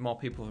 We need more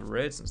people for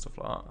raids and stuff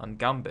like that, and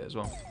Gambit as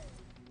well.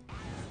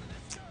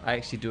 I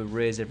actually do a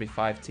raise every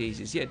 5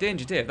 teasers. Yeah,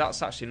 Danger Dave,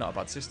 that's actually not a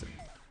bad system.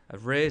 A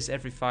raise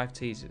every 5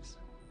 teasers.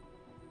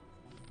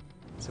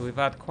 So we've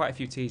had quite a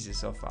few teasers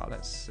so far.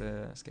 Let's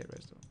get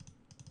raised up.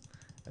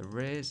 A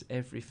raise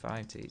every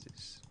 5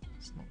 teasers.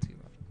 It's not too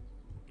bad.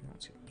 Not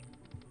too bad.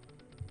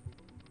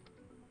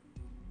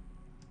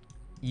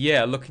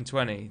 Yeah, looking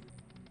 20.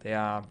 They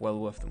are well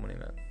worth the money,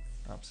 man.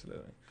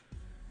 Absolutely.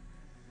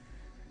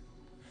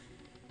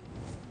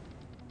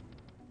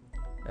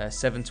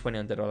 720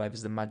 on Dead or Alive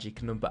is the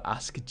magic number.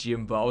 Ask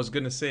Jimbo. I was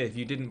gonna say if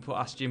you didn't put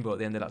Ask Jimbo at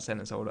the end of that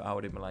sentence, I would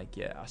have been like,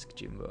 yeah, Ask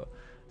Jimbo.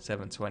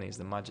 720 is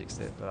the magic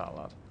state for that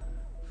lad.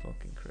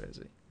 Fucking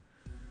crazy.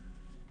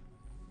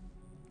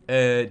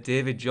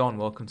 David John,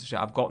 welcome to the show.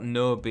 I've got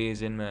no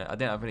beers in, mate. I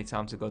didn't have any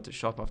time to go to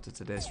shop after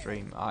today's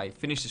stream. I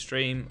finished the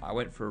stream. I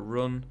went for a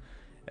run.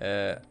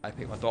 I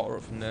picked my daughter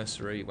up from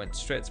nursery, went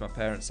straight to my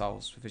parents'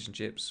 house for fish and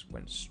chips,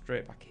 went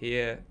straight back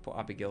here, put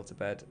Abigail to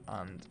bed,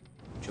 and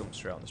jumped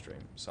straight on the stream.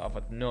 So I've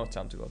had no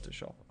time to go to the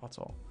shop at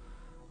all.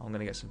 I'm going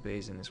to get some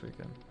beers in this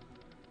weekend.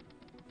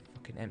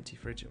 Fucking empty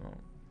fridge at the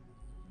moment.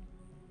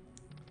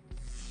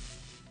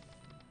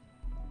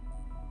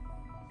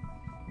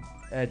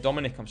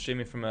 Dominic, I'm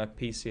streaming from a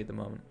PC at the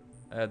moment.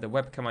 The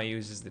webcam I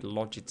use is the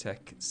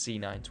Logitech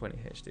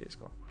C920 HD. It's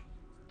called.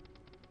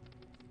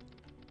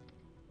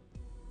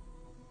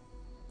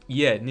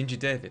 Yeah, Ninja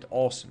David,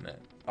 awesome, mate.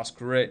 That's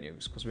great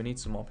news because we need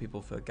some more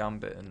people for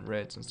Gambit and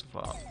raids and stuff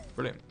like that.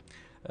 Brilliant.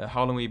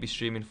 How long will you be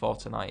streaming for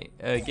tonight?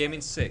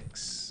 Gaming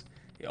 6.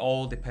 It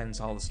all depends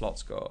how the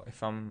slots go.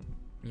 If I'm,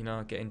 you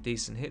know, getting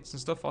decent hits and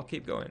stuff, I'll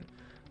keep going.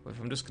 But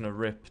if I'm just gonna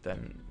rip,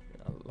 then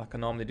like I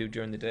normally do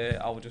during the day,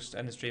 I'll just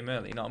end the stream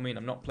early. You know what I mean?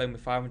 I'm not playing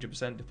with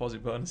 500%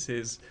 deposit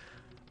bonuses.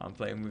 I'm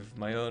playing with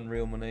my own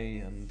real money,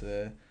 and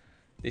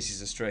this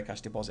is a straight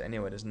cash deposit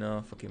anyway. There's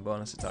no fucking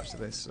bonus attached to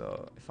this.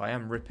 So if I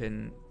am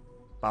ripping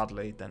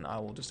badly, then I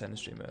will just end the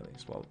stream early.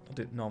 It's what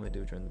I normally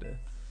do during the day.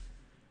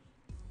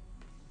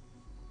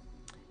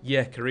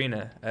 Yeah,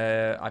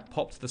 Karina. I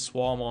popped the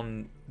swarm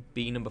on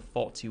B number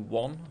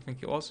 41, I think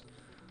it was.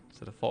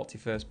 So the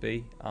 41st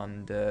B,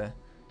 and it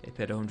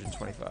paid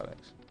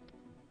 125x.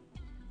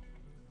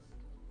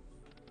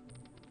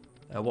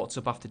 What's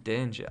up after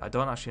Danger? I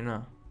don't actually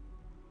know.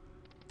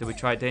 Did we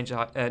try Danger?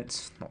 Not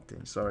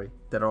Danger, sorry.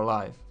 Dead or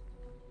Alive.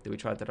 Did we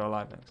try Dead or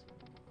Alive next?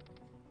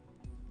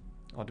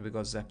 Or did we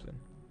go Zeppelin?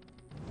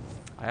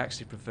 I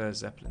actually prefer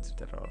Zeppelin to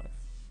Dead or Alive.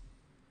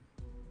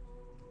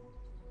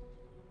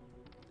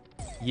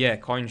 Yeah,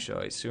 coin show,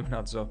 it soon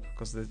adds up.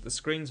 Because the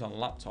screens on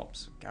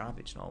laptops are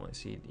garbage normally.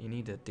 So you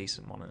need a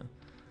decent monitor.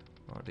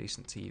 Or a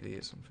decent TV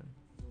or something.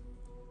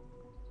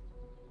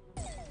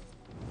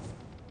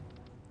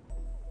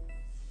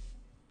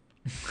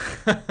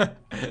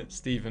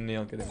 Stephen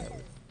Neal, get in there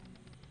with.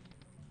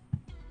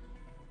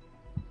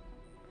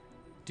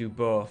 Do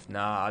both.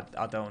 Nah,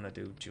 I don't want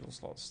to do dual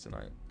slots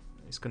tonight.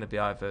 It's going to be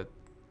either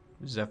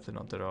Zeppelin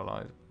or Dead or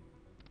Alive.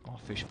 Or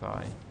Fish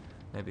Pie.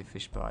 Maybe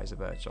Fish Pie is a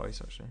better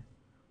choice, actually.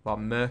 Well,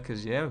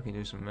 Merkers, yeah, we can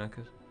do some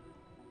Merkers.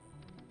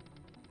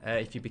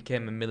 If you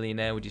became a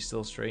millionaire, would you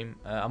still stream?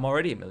 I'm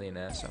already a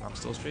millionaire, so I'm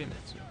still streaming.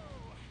 So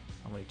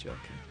I'm only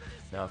joking.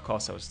 No, of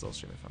course I would still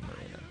stream if I'm a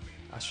millionaire.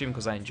 I stream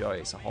because I enjoy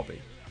it. It's a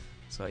hobby.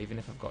 So even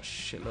if I've got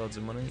shitloads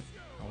of money,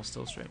 I will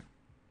still stream.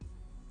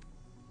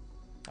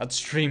 I'd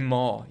stream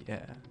more,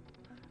 yeah.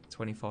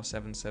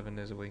 24/7, 7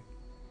 days a week.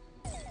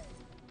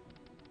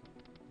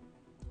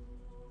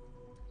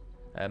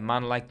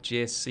 Man like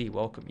JC,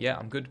 welcome. Yeah,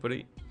 I'm good,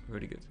 buddy.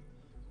 Really good.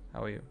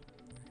 How are you?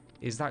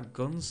 Is that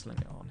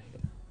Gunslinger on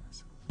here?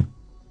 If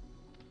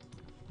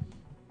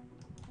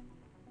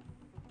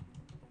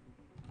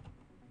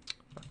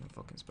I can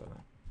fucking spell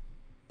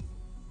it.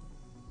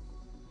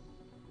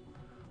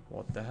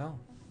 What the hell?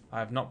 I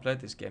have not played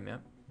this game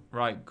yet.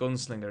 Right,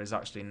 Gunslinger is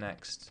actually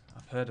next.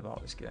 I've heard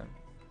about this game.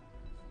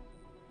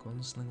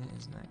 Gunslinger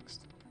is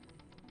next.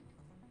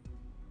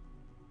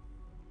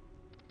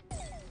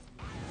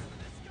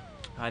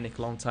 Hi Nick,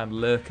 long time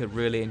lurker.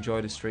 Really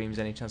enjoy the streams.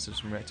 Any chance of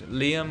some reaction?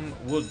 Liam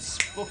Woods.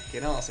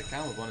 Fucking hell, that's a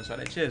camera bonus right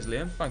there. Cheers,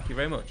 Liam. Thank you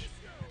very much.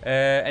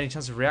 Any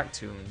chance of React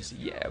Tunes?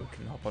 Yeah, we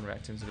can hop on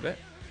React Tunes in a bit.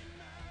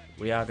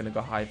 We are going to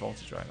go high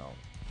voltage right now.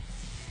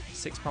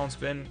 £6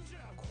 spin.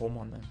 Come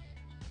on then.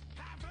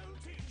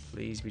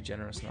 Please be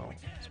generous now.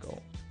 Let's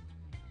go.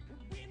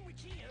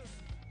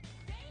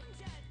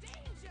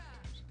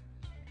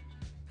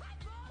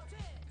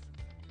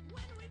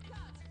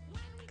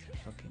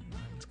 Fucking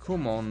mind.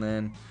 Come on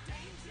then.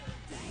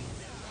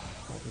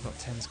 Oh, we've got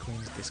 10s,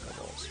 queens, disco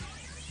balls.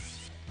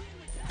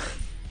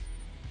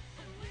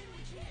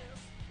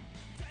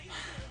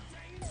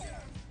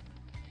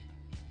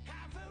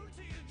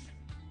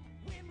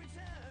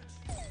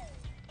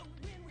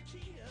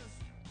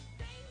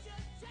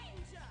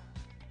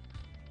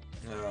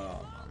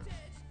 Oh,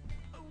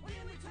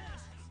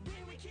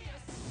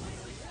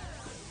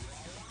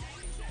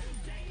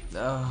 man.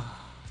 Oh,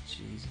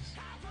 Jesus.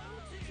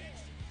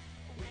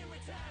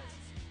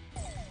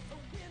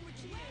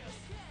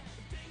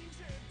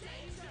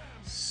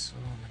 So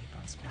many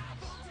bad spells.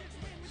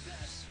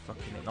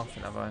 Fucking hit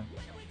nothing, have I?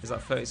 Is that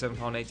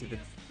 £37.80?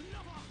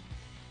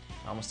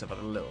 I must have had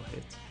a little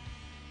hit.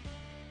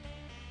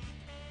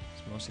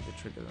 It's mostly the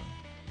trigger though.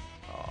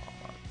 Oh,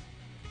 man.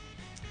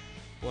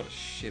 What a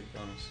shit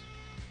bonus.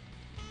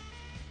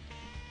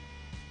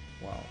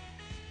 Wow.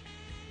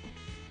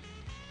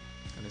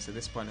 And it's at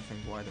this point I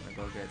think, why didn't I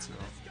go get to that?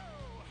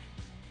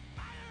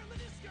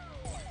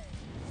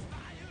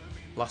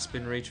 Last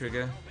spin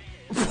retrigger.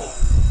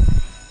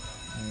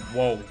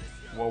 Whoa.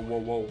 Whoa, whoa,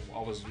 whoa. I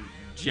was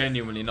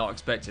genuinely not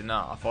expecting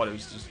that. I thought it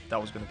was just, that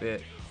was going to be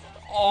it.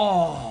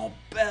 Oh,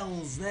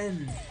 bells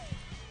then.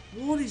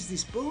 What is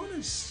this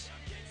bonus?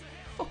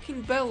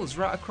 Fucking bells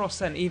right across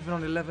then, even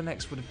on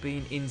 11x would have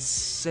been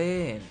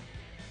insane.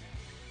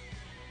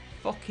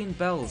 Fucking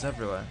bells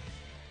everywhere.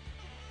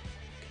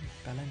 Fucking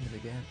bell end of the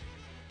game.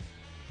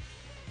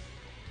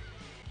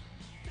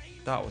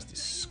 That was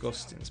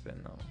disgusting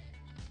spin though.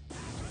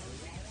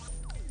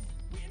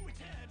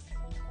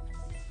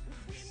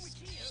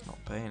 It's not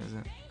paying, is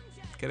it?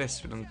 Get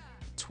this, we've done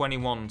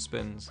 21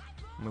 spins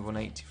and we've won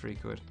 83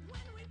 quid.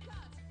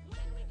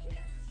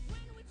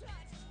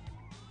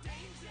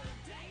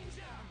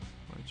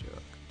 What a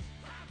joke.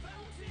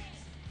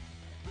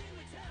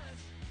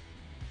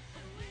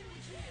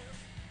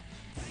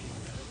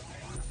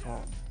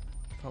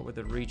 I thought with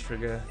the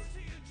re-trigger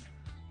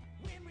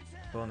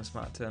bonus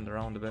might have turned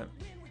around a bit.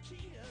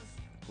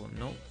 But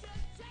nope.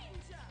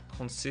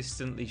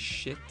 Consistently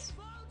shit.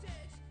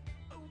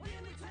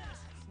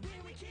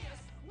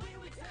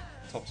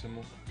 Top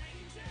symbol.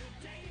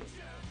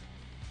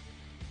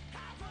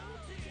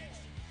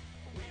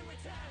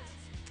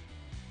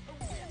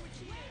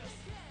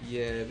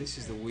 Yeah, this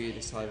is the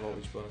weirdest high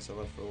voltage bonus I've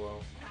had for a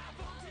while.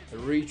 A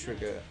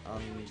re-trigger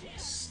and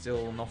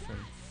still nothing.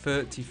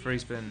 33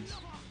 spins.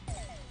 What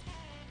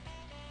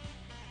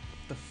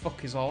the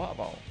fuck is all that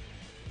about?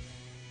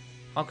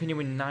 How can you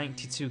win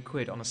 92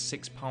 quid on a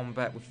 £6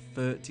 bet with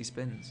 30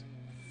 spins?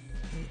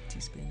 30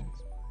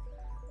 spins.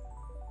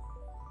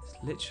 It's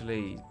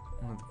literally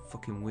one of the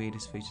fucking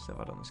weirdest features I've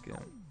had on this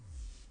game.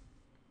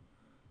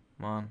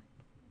 Man.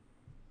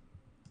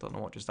 Don't know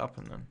what just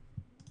happened then.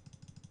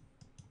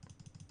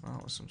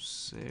 That was some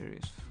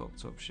serious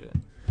fucked up shit.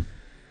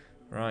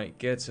 Right,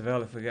 Gates of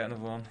Hell if we get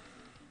another one.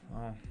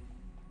 Wow.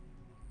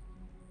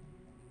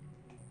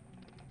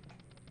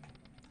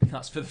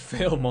 That's for the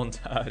fail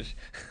montage.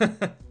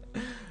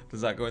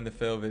 Does that go in the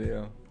fail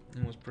video?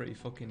 It was pretty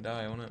fucking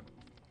dire, wasn't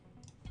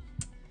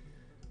it?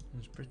 It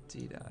was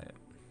pretty dire.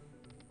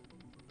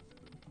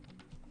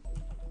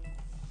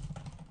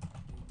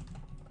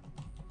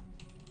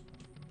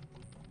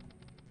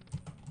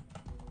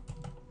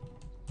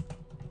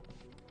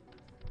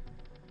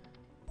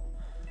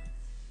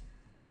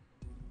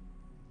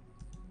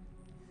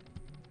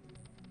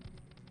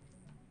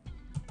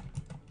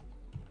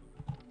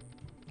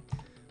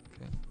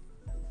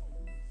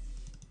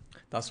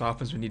 That's what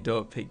happens when you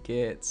don't pick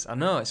Gates. I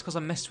know, it's because I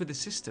messed with the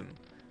system.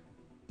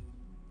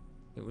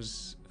 It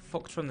was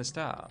fucked from the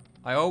start.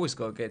 I always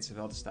go Gates of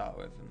Hell to start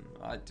with, and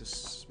I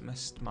just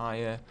messed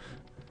my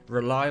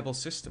reliable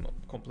system up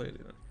completely.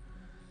 Then.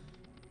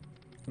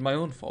 It's my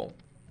own fault.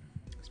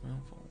 It's my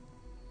own fault.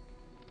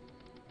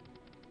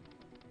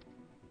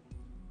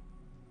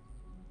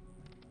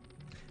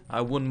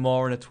 I won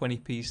more in a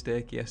 20p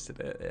stake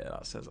yesterday. Yeah,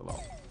 that says a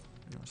lot.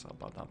 That's how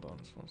bad that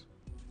bonus was.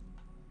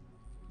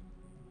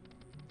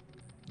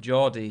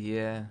 Geordie,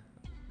 yeah.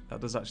 That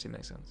does actually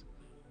make sense.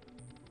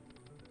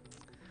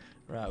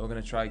 Right, we're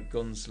going to try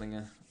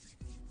Gunslinger.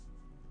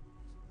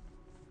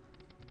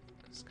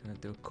 Just going to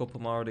do a couple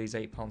more of these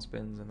 £8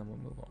 spins and then we'll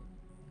move on.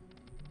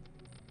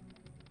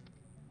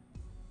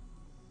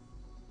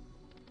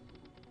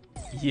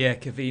 Yeah,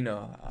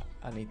 Cavino.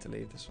 I need to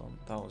leave this one.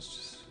 That was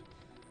just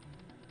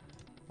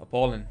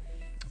appalling.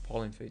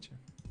 Appalling feature.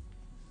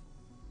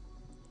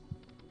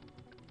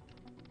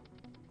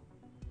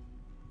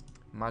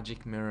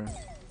 Magic Mirror.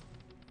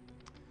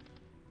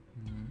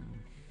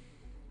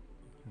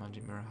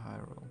 Magic Mirror high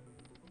roll.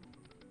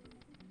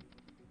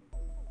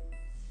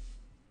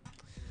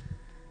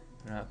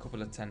 Right, a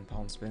couple of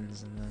 £10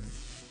 spins and then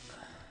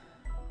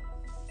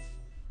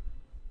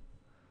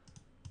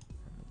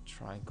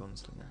try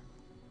Gunslinger.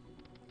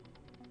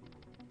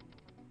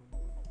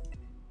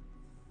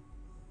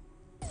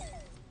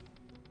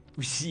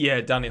 Yeah,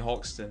 Danny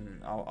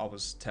Hoxton. I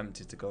was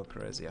tempted to go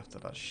crazy after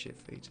that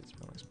shit feature, to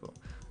be honest. But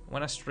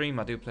when I stream,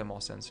 I do play more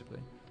sensibly.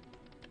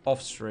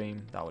 Off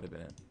stream, that would have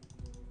been it.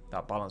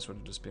 That balance would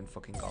have just been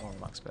fucking gone on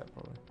max bet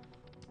probably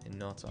in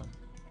no time.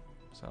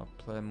 So I'll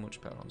play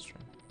much better on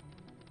stream.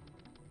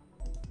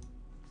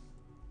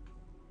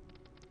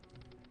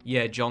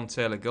 Yeah, John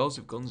Taylor. Girls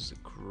with Guns is a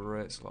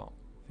great slot.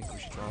 I think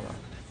we should try that.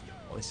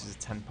 Oh, this is a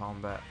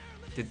 £10 bet.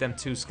 Did them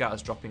two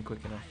scatters drop in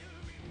quick enough?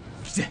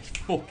 They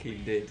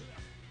fucking did.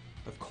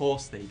 Of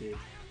course they did.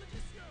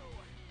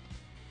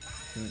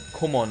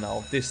 Come on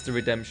now, this is the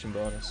redemption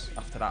bonus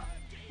after that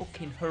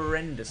fucking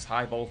horrendous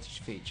high voltage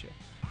feature.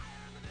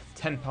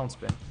 £10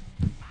 spin.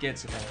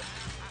 Gates of Hell.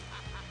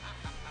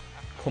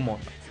 Come on.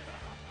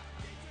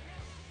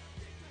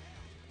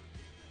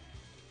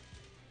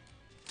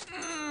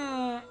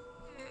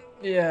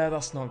 Yeah,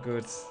 that's not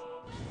good.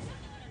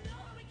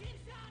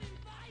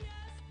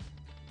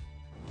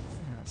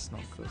 That's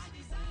not good.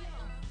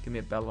 Give me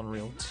a bell on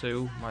reel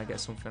 2. Might get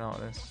something out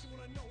of this.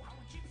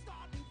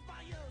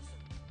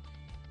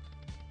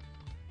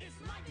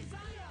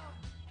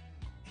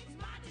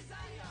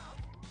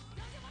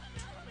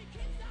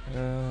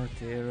 Oh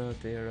dear, oh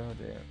dear, oh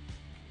dear.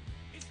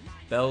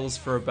 Bells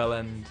for a bell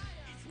end.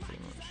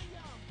 Pretty much.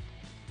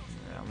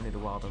 Yeah, I'm gonna need a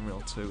wild on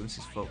reel 2. This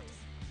is fucked.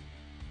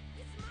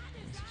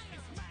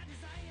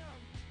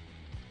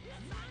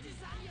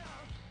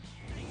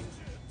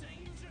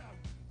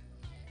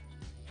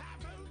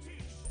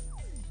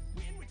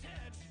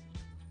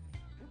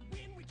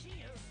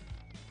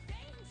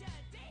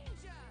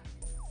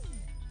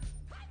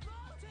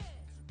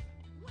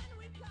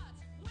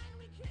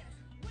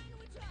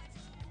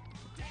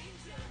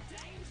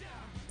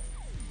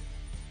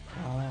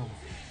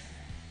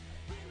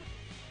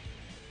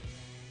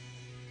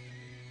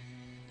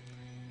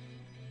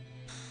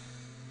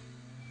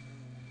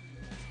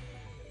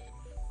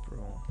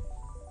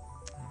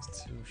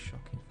 New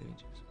shocking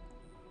features.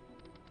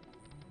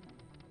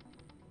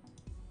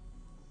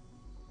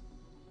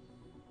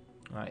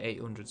 Right,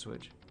 800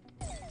 switch.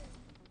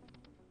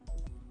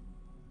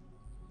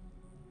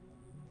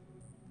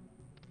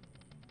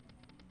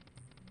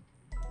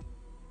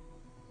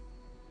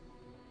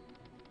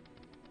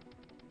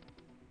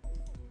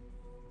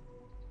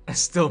 It's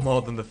still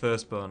more than the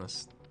first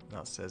bonus.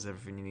 That says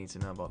everything you need to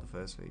know about the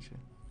first feature.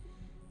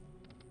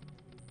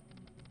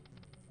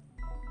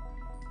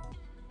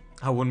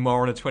 I won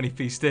more on a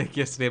 20p stake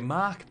yesterday.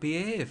 Mark,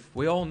 behave.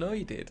 We all know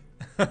you did.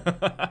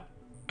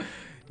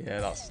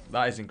 Yeah,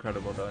 that is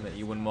incredible, though, isn't it?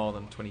 You won more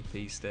than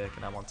 20p stake,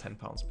 and I'm on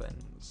 £10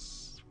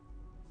 spins.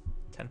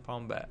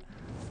 £10 bet.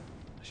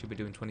 I should be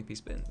doing 20p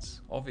spins,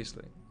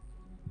 obviously.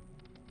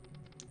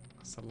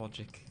 That's the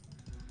logic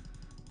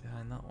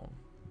behind that one.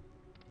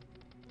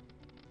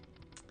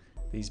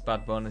 These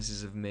bad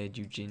bonuses have made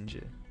you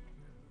ginger.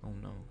 Oh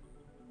no.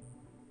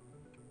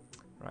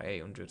 Right,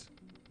 800.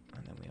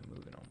 And then we are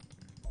moving on.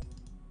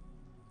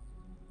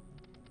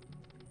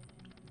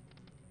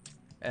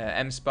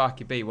 M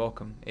Sparky B,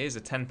 welcome. Here's a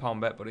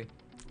 £10 bet, buddy.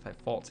 It's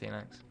like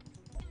 14x.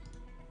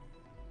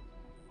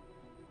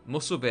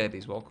 Muscle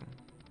Babies, welcome.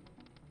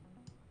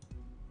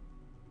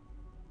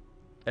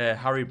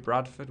 Harry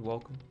Bradford,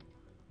 welcome.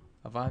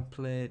 Have I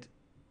played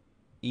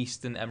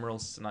Eastern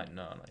Emeralds tonight?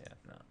 No, not yet.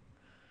 No.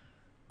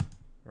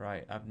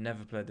 Right, I've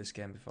never played this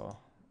game before.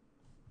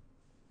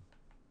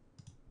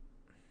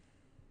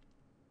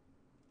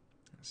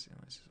 Let's see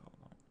what this is all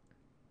about.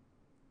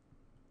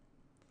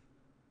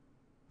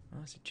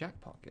 Oh, it's a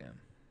jackpot game.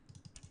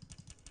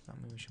 Does that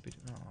mean we should be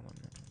doing... Oh, wait a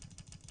minute.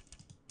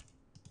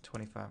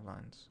 25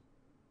 lines.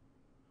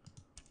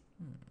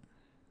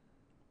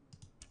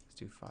 Let's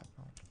do £5.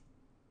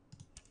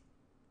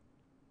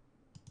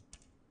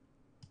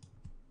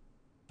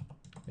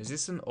 Is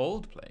this an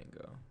old playing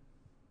go?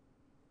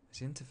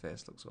 This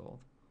interface looks old.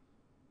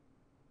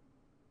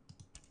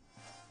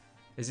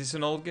 Is this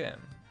an old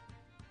game?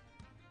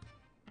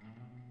 I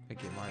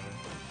think it might be.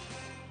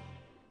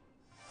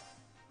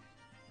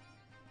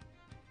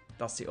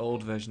 That's the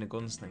old version of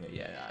Gunslinger.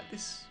 Yeah,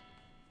 this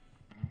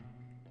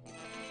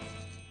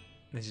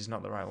is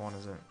not the right one,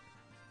 is it?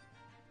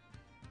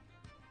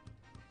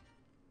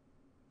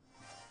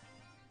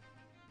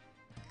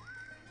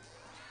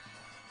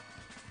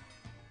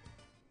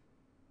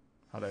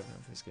 I don't know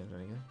if this game's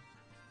any good.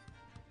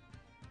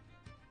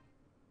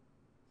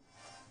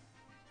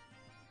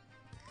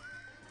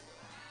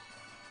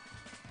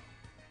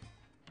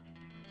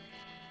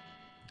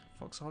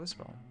 Fuck's all this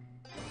about?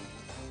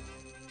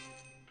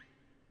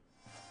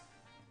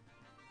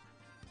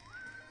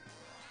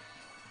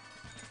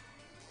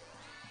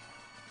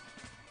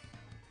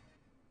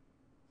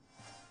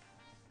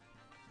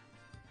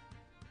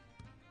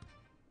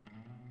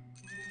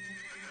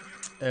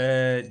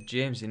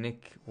 Jamesy,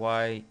 Nick,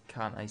 why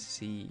can't I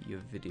see your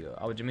video?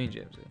 Oh, what do you mean,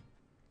 Jamesy?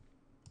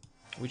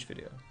 Which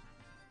video?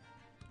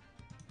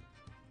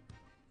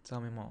 Tell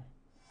me more.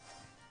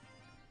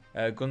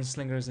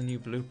 Gunslinger is a new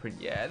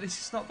blueprint. Yeah, this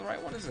is not the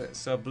right one, is it?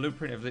 So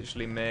Blueprint have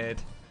literally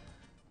made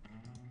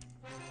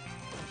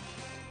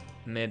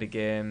a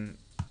game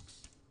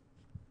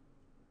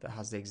that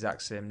has the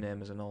exact same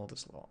name as an older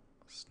slot.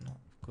 It's not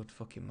good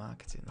fucking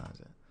marketing, that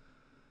is it?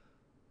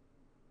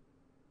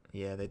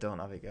 Yeah, they don't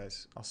have it,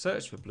 guys. I'll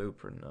search for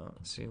Blueprint now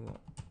and see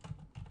what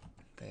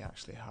they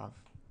actually have.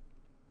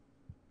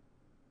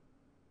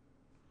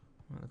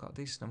 Well, they've got a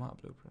decent amount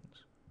of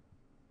blueprints.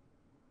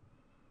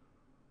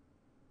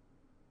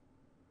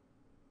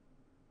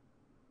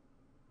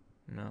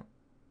 No.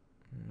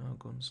 No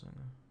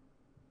Gunslinger.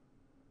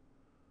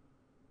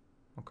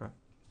 Okay.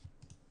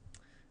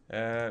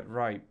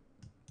 Right.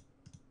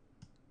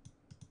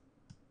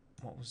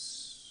 What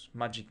was...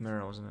 Magic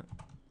Mirror, wasn't it?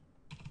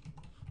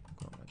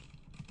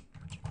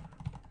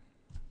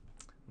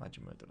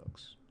 Magic Mirror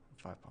Deluxe.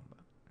 £5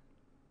 bet.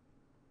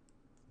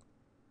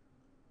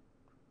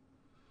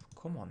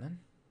 Come on, then.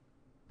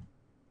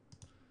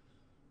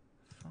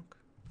 Fuck.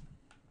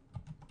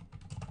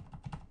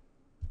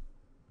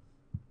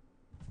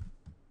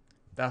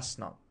 That's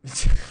not... What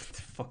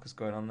the fuck was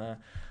going on there?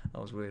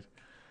 That was weird.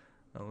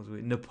 That was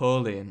weird.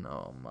 Napoleon.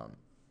 Oh, man.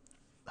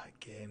 That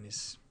game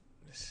is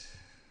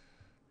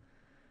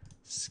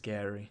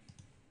scary.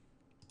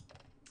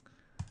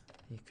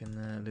 You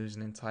can lose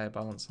an entire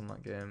balance on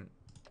that game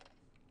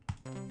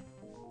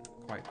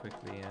quite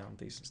quickly on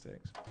decent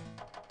stakes.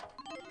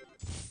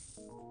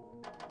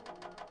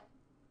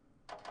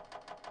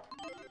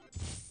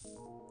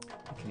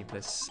 Can you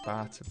play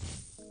Sparta?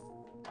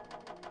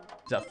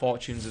 Is that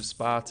Fortunes of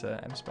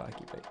Sparta? M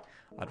Sparky B.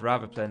 I'd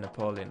rather play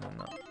Napoleon than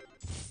that.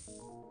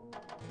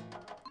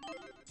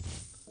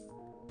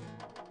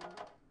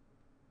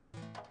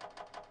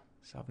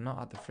 So I've not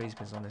had the free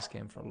spins on this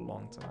game for a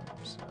long time,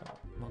 so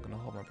I'm not going to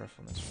hold my breath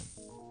on this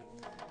one.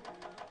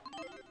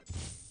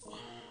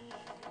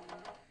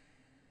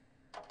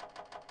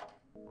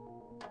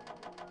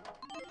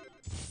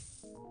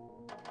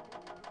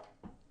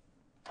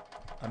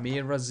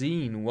 Amir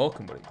Razin,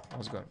 welcome, buddy.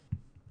 How's it going?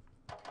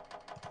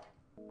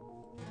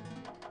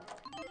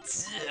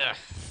 Ugh.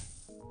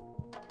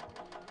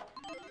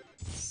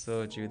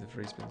 So due the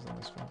free spins on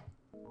this one.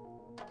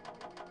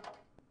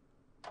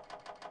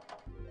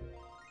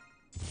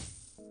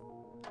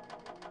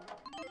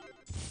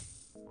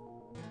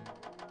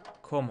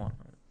 Come on.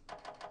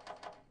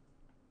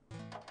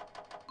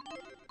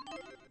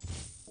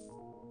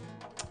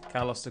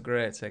 Carlos the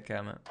Great, take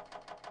care, mate.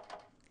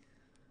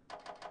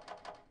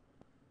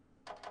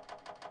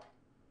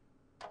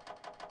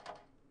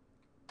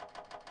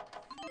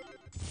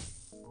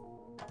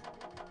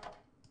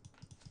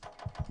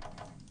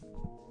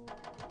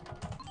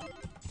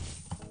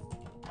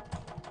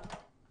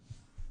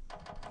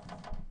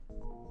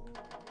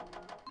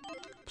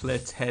 Play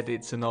Ted,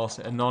 it's an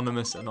awesome.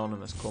 Anonymous.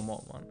 Come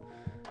on, man.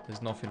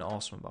 There's nothing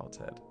awesome about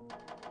Ted.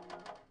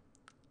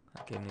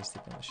 That game needs to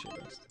be on the shit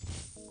list.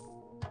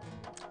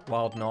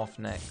 Wild North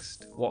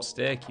next. What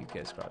stake,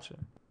 UK Scratcher?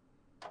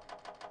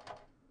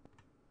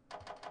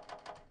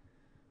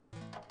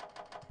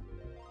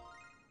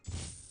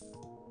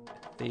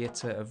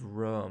 Theatre of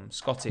Rome.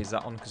 Scotty, is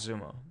that on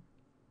Kazuma?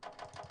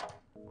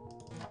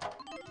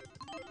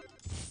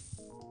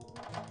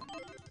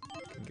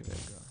 Can give it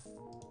a go.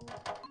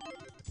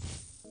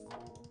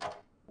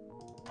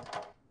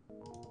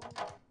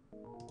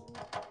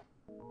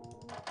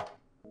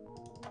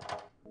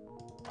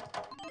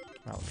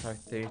 I'll try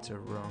Theatre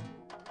of Rome.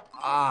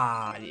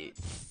 Ah! Am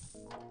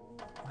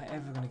I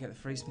ever going to get the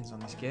free spins on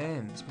this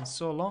game? It's been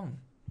so long.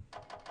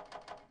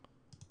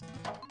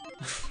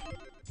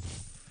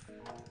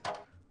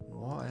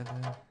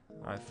 Whatever.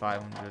 Alright,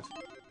 500.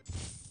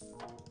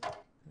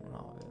 One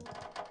out of it.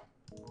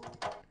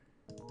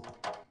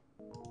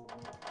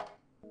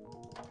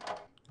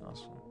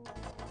 Last one.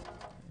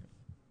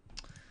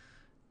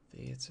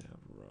 Theatre of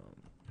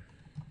Rome.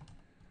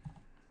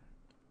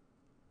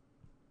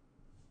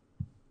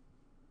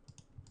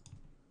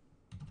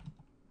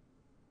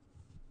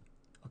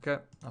 Okay,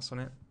 that's on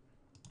it.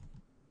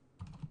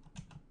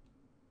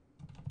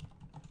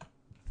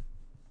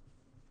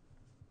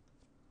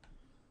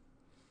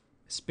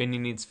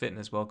 Spinning needs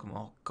fitness, welcome.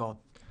 Oh god,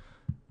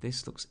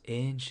 this looks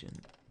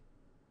ancient.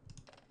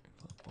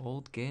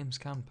 Old games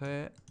can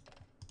pay it.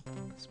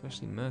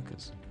 Especially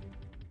Merkers.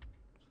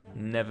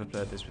 Never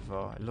played this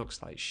before. It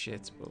looks like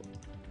shit, but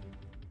let's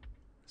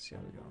see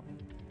how we go.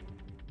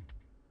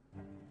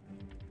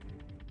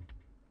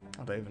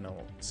 I don't even know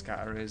what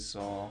scatter is,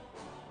 or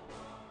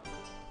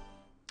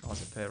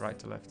does it pay right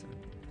to left?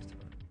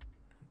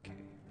 Okay.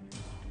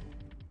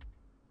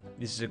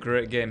 This is a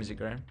great game, is it,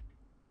 Graham?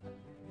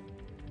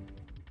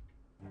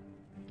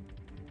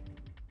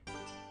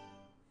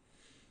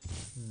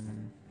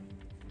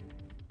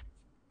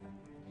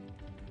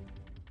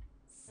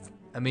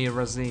 Amir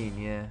Razin,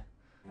 yeah.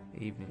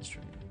 Evening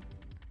stream.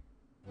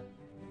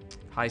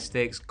 High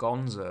stakes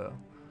Gonzo.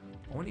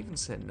 I won't even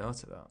say no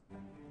to that.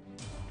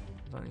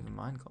 I don't even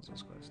mind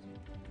Gonzo's Quest.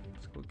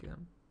 It's a good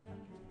game.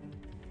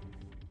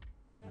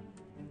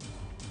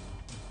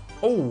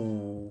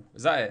 Oh,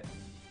 is that it?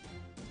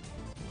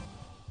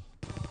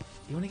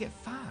 You only get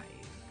 5?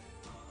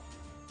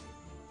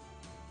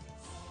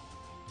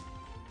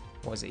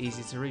 What, is it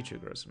easy to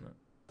retrigger or something?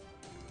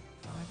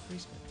 5 free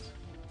spins.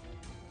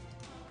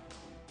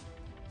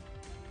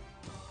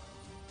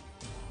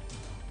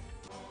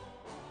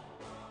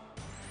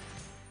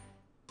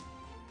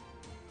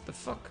 The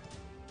fuck?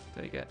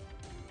 There you get.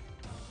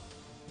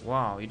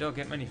 Wow, you don't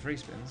get many free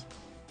spins.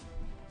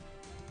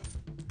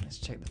 Let's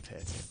check the pay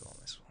table on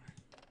this one.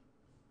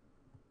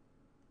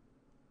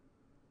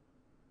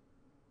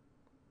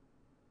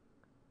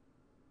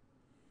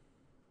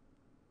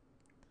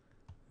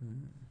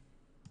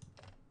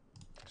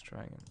 Let's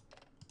try again.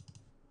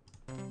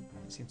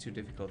 It seems too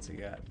difficult to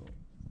get,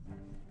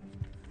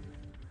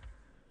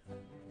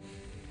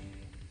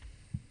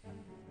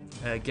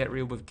 but get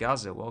real with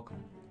Gaza,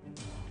 welcome.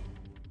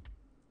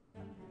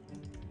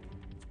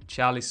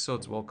 Charlie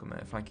Suds, welcome,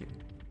 mate. Thank you.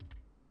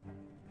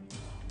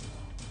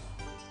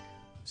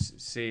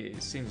 See,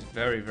 it seems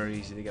very, very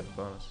easy to get the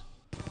bonus.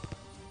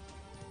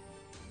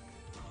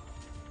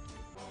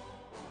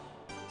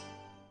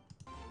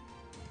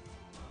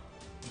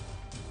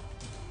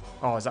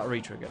 Oh, is that a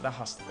retrigger? That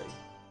has to be.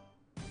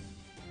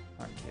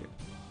 Thank you.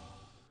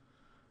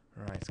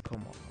 Right,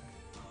 come on.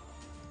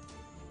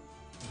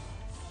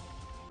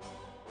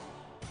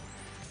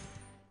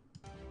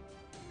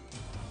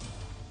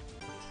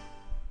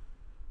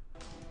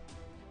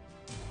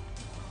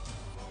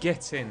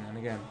 Get in, and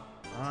again.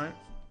 Alright.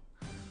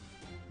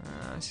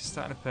 This is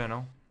starting to pay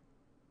now.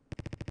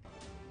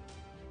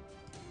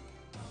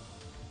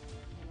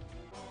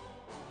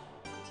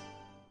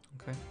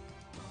 Okay.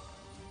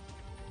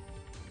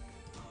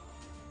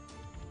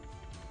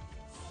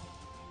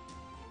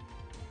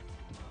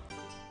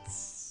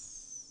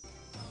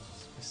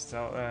 Missed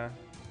out there.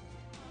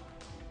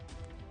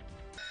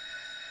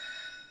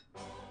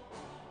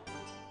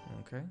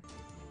 Okay.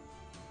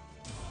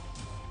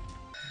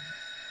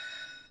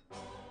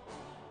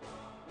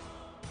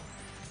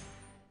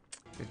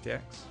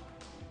 X.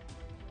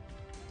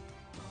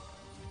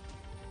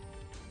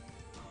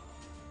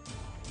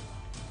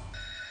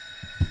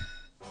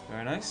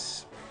 Very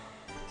nice.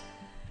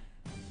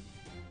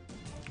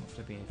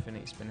 Hopefully be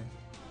infinity spinning.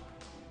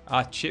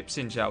 Ah, Chips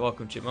in chat.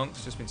 Welcome,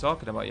 Chipmunks. Just been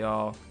talking about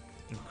your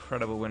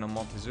incredible win on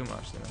Montezuma,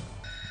 actually.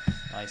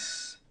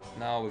 Nice.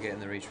 Now we're getting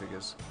the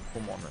re-triggers.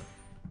 Come on, then.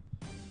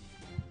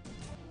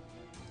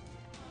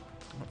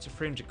 Up to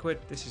 300 quid.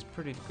 This is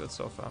pretty good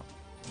so far.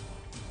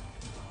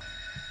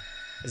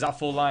 Is that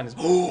full line?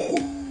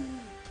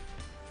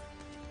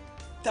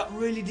 That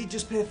really did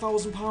just pay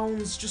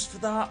 £1,000 just for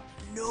that?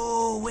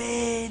 No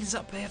way! Does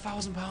that pay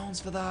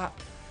 £1,000 for that?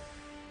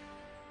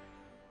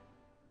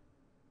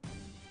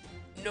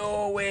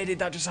 No way did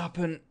that just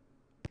happen.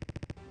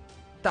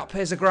 That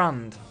pays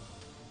 £1,000.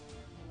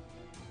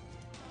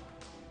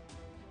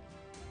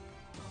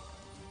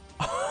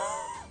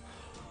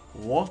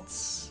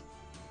 What?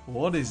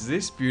 What is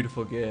this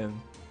beautiful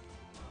game?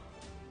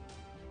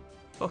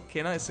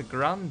 Fucking hell, it's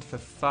 £1,000 for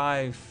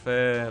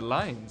 5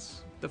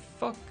 lines. The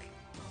fuck?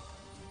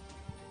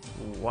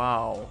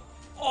 Wow.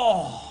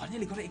 Oh, I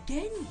nearly got it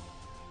again.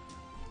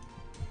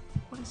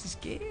 What is this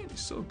game?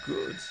 It's so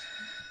good.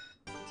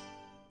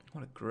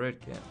 What a great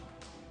game.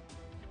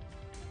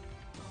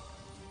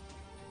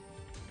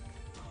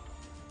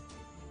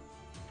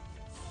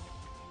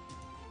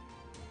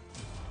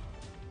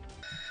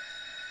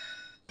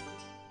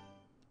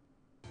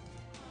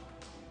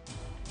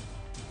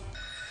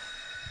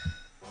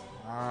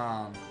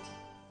 Man.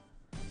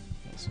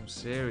 Get some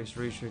serious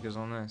re-triggers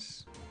on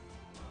this.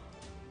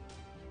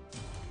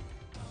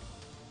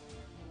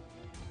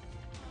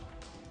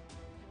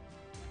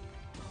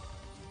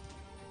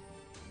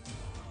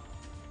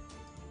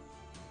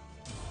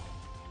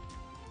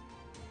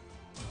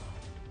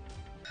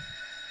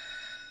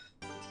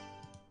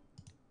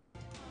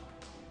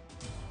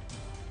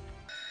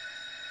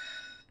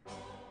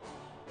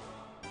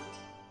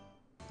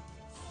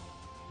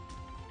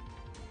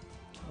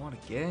 What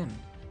a game.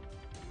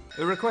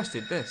 Who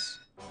requested this?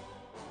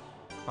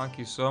 Thank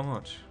you so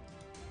much.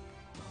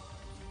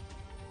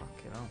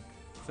 Fucking hell.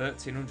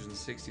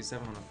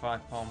 1,367 on a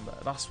 £5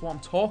 bet. That's what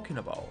I'm talking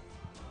about.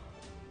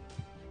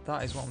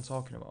 That is what I'm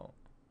talking about.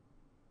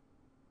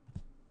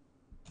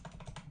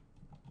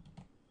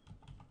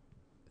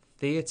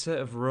 Theatre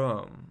of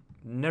Rome.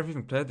 Never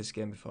even played this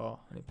game before,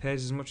 and it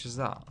pays as much as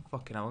that.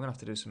 Fucking hell, we're gonna have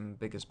to do some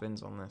bigger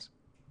spins on this.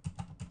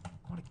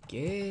 What a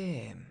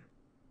game.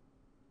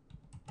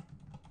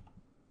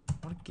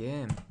 What a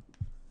game.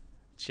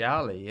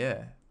 Charlie,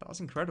 yeah. That was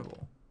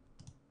incredible.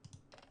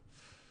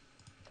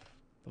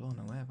 Blown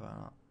away by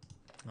that.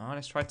 Alright,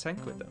 let's try 10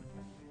 quid then.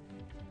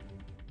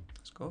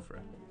 Let's go for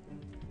it.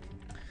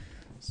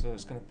 So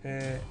it's going to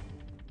pay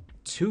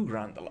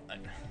 £2,000 a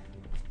line.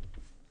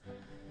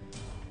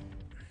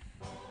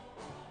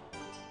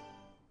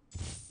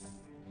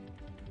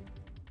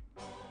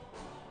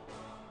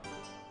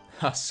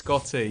 Ha,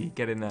 Scotty,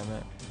 get in there,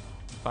 mate.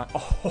 Fine.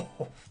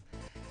 Oh,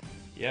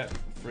 yeah,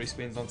 3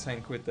 spins on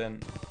 10 quid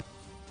then.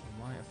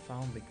 I might have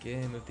found the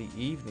game of the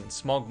evening.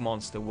 Smog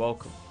Monster,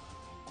 welcome.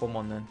 Come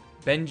on then.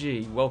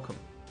 Benji, welcome.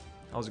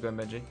 How's it going,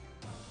 Benji?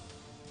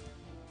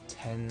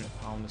 £10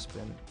 a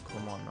spin.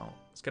 Come on now.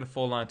 Let's get a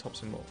 4-line top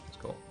symbol. Let's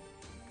go.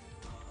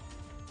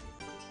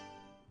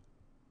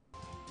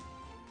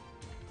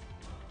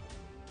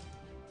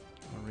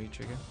 I'll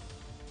re-trigger.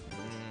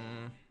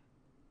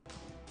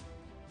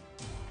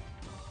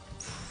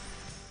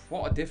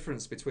 What a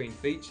difference between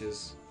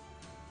features.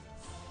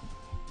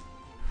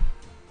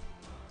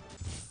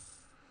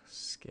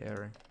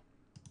 Scary.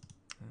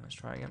 Let's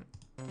try again.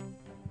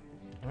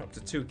 We're up to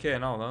 2k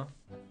now though.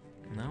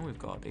 Now we've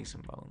got a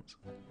decent balance.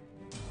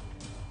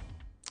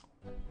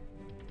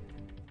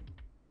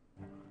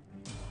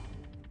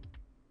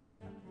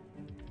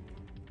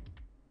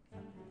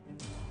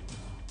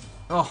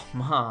 Oh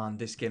man,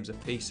 this game's a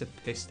piece of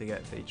piss to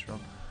get a feature on.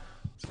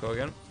 Let's go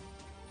again.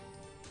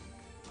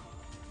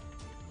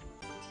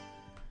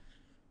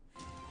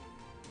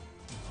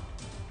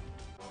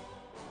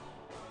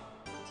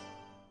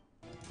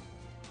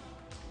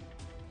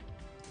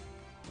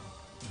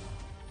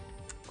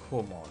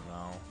 Come on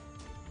now.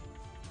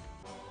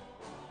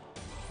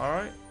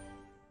 Alright.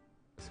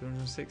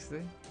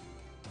 260.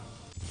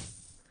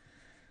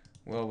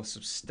 Well, we're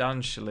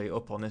substantially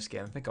up on this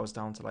game. I think I was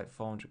down to like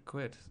 400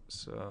 quid.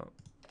 So,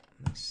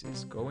 this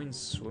is going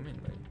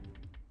swimmingly.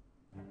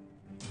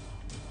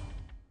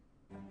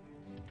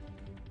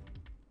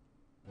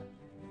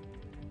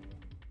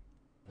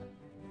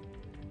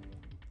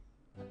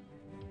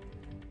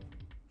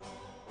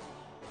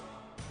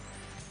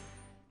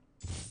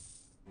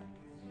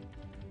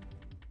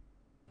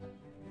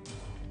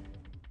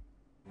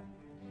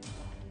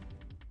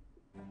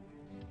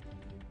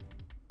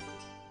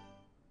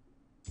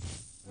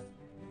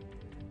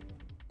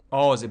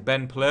 Oh, is it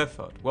Ben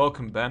Playford?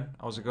 Welcome, Ben.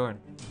 How's it going?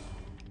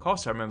 Of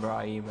course I remember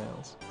our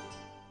emails.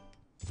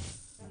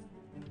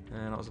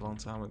 Yeah, that was a long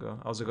time ago.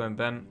 How's it going,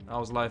 Ben?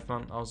 How's life,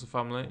 man? How's the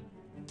family?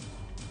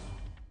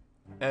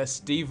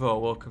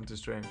 Stevo, welcome to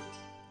stream.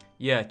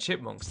 Yeah,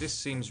 Chipmunks. This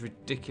seems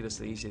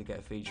ridiculously easy to get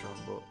a feature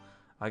on, but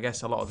I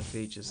guess a lot of the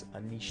features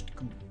are niche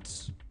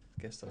goods.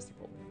 I guess that's the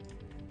problem.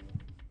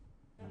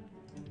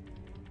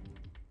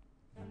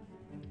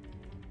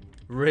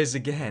 Riz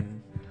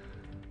again.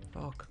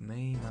 Fuck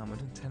me, man. We're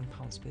doing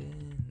 £10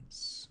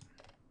 spins.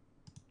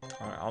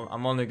 Alright,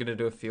 I'm only going to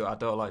do a few. I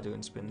don't like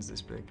doing spins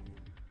this big.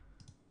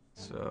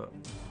 So.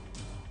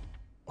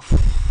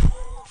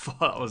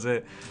 That was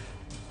it.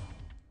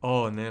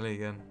 Oh, nearly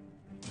again.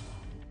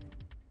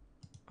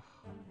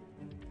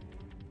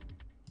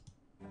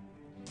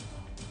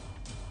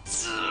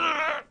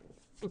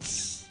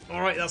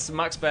 Alright, that's the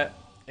max bet.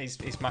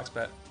 He's max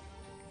bet.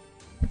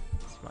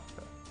 It's max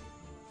bet.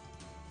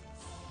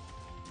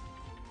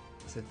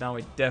 So now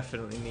we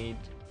definitely need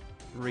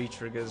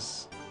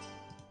re-triggers.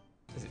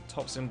 Is it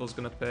top symbol's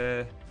gonna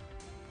pay?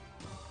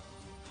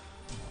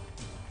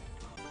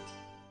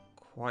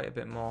 Quite a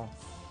bit more.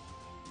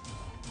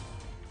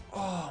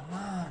 Oh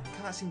man,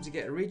 can't seem to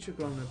get a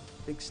re-trigger on a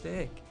big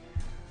stake.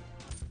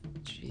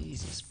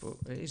 Jesus, but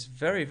it is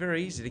very,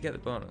 very easy to get the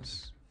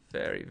bonus.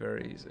 Very,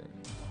 very easy.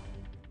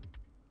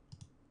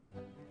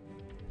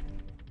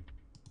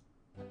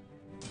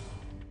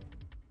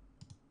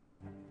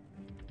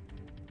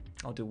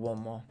 I'll do one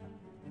more.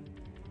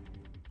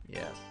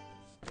 Yeah.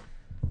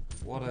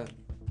 What a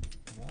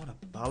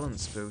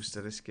balance boost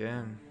to this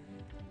game.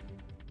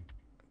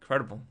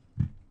 Incredible.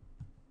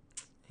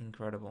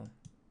 Incredible.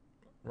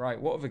 Right,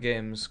 what other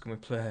games can we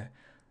play?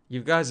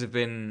 You guys have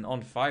been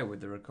on fire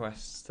with the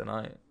requests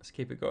tonight. Let's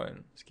keep it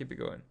going. Let's keep it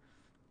going.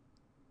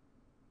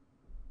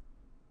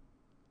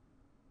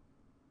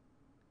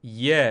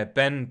 Yeah,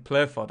 Ben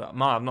Playford.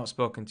 Man, I've not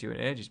spoken to you in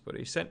ages,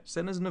 buddy. Send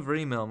us another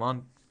email,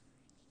 man.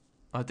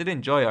 I did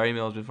enjoy our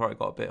emails before it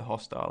got a bit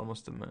hostile, I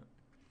must admit.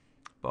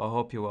 But I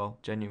hope you're well.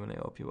 Genuinely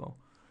hope you're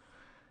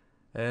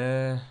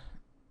well.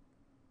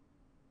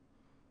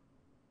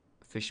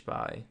 Fish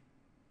pie.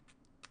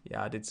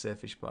 Yeah, I did say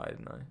fish pie,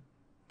 didn't I?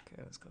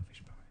 Okay, let's go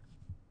fish pie.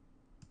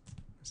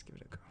 Let's give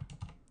it a go.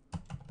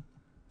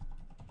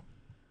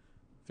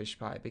 Fish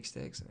pie, big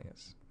steaks, I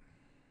guess.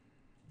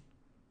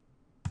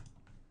 And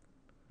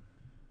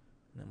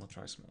then we'll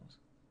try smalls.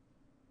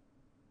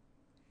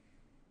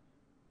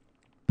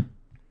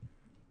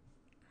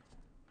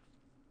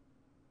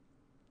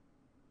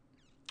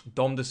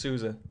 Dom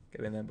D'Souza,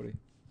 get in there, buddy.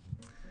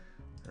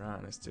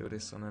 Right, let's do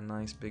this on a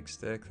nice big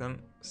steak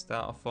then.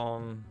 Start off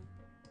on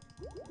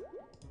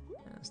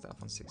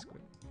 6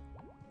 quid.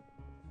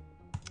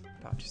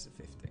 Purchase at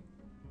 50.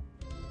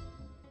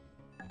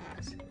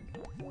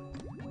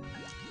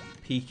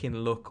 Peking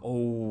look.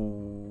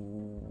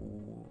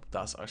 Oh,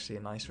 that's actually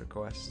a nice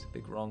request.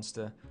 Big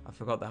Ronster. I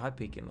forgot they had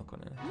Peking look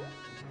on here.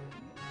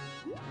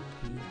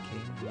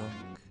 Peking look.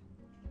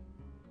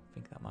 I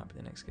think that might be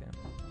the next game.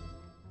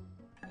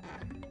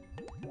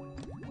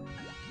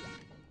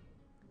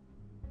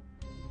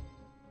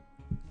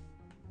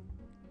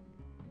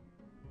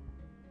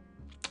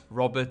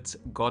 Robert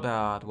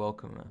Goddard,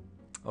 welcome.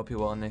 Hope you're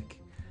well,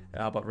 Nick.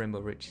 How about Rainbow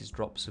Riches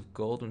drops of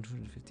gold,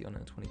 150 on a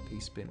 20p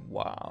spin?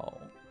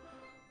 Wow.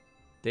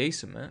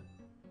 Decent, man.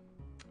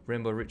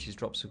 Rainbow Riches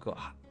drops of gold.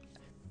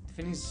 The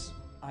thing is,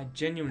 I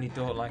genuinely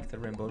don't like the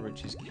Rainbow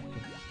Riches game.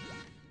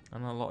 I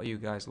know a lot of you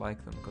guys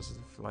like them because of,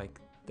 like,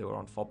 they were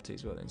on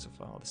FOBTs, weren't they, and stuff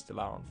like that. They still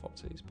are on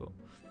FOBTs, but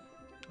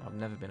I've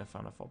never been a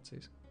fan of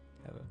FOBTs,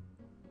 ever.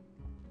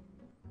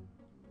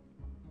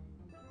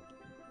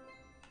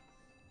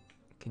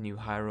 Can you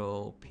high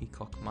roll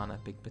Peacock Manor,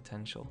 big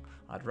potential?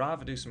 I'd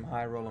rather do some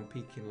high roll on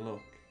Peking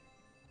Luck,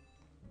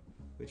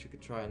 which we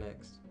could try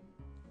next.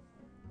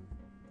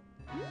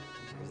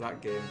 Because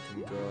that game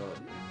can go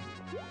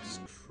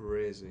just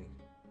crazy.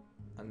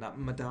 And that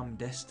Madame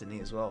Destiny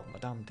as well.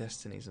 Madame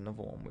Destiny is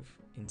another one with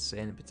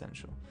insane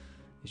potential.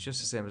 It's just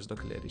the same as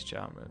Lucky Lady's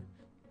Charm, really.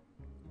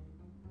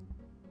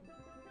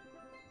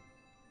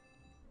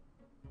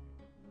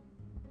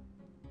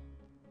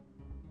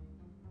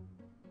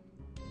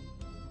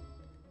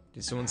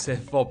 Did someone say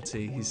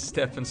FOBT? He's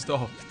Stefan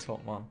Stop,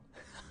 top man.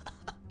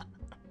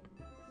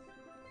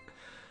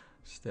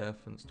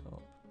 Stefan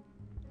Stop.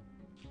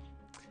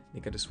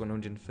 You got us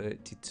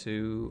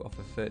 132 off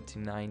a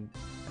 39p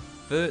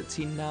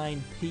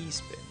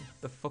spin.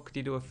 The fuck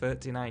do you do a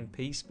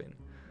 39p spin?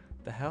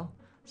 The hell?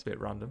 It's a bit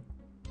random.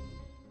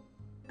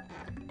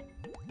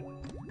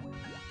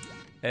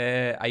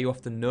 Are you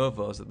off the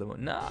Novos at the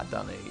moment? Nah,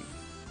 Danny.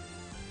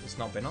 It's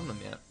not been on them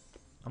yet.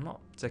 I'm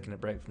not taking a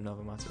break from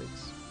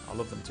Novomatics. I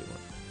love them too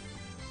much.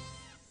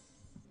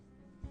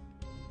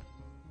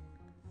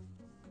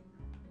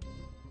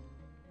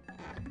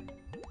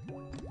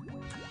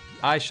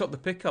 I shot the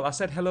pickle. I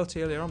said hello to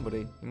you earlier on, buddy.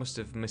 You must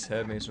have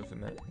misheard me or something,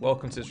 mate.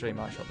 Welcome to the stream.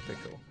 I shot the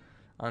pickle.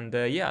 And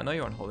yeah, I know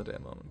you're on holiday at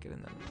the moment. Get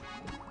in there.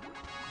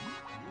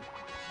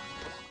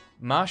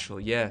 Marshall,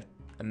 yeah.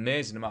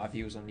 Amazing amount of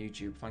views on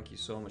YouTube. Thank you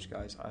so much,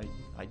 guys.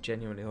 I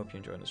genuinely hope you're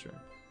enjoying the stream.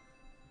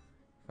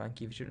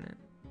 Thank you for tuning in.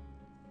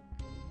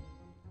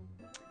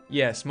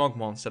 Yeah, Smog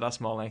Monster,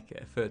 that's more like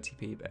a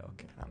 30p bet.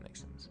 Okay, that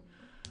makes sense.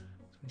 So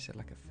he said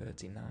like a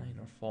 39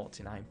 or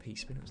 49p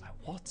spin. I was like,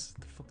 what?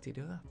 The fuck do you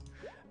do that?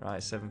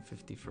 Right,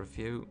 750 for a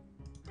few.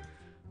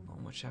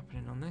 Not much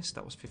happening on this.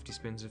 That was 50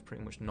 spins of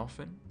pretty much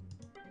nothing.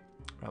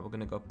 Right, we're going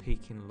to go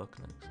Peking Luck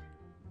next.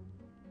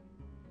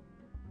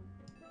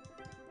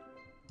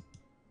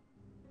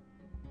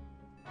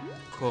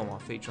 Come on,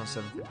 feature on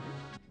 750.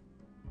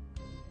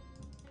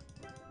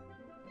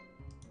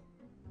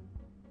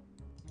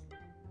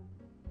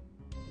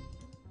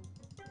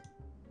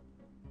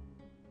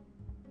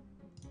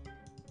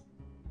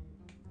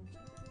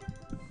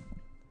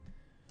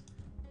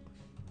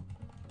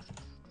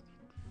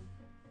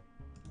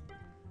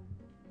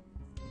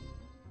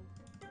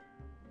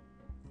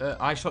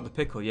 I shot the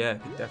pickle, yeah.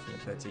 Could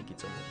definitely play Tiki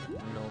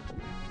Tumble. No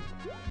problem.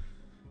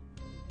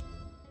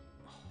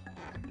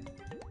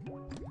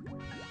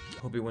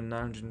 Hubby won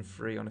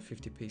 903 on a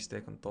 50p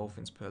stake on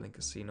Dolphins Pearling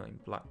Casino in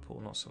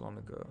Blackpool not so long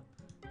ago.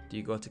 Do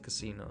you go to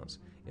casinos?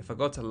 If I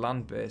go to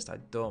land-based, I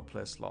don't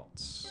play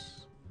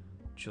slots.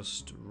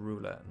 Just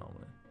roulette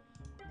normally.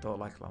 Don't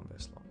like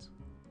land-based slots.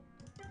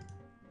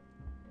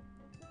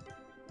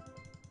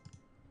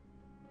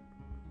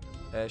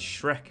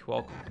 Shrek,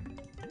 welcome.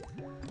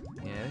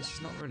 Yeah, this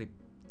is not really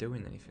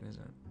doing anything, is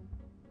it?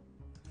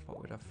 I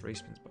thought we'd have free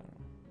spins by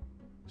now.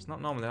 It's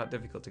not normally that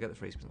difficult to get the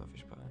free spins off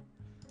Fish Pie.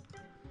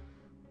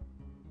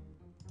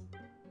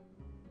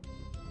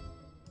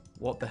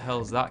 What the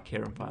hell's that,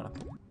 Kieran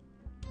Pineapple?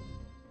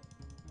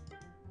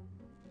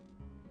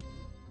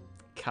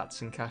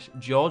 Cats and Cash.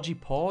 Georgie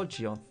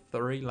Porgy on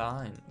 3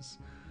 lines.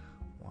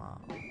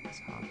 Wow, that's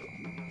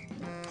hardcore.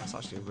 That's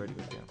actually a really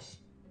good game.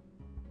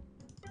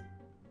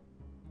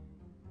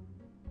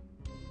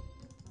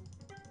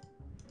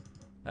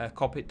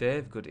 Copit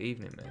Dave, good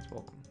evening, mate.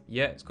 Welcome.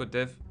 Yeah, it's good,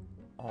 Dave.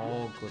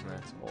 All good, mate.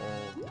 All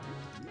good.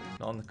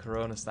 Not on the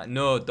Corona stack.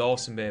 No,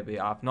 Dawson, baby.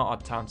 I've not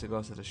had time to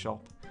go to the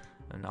shop,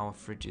 and our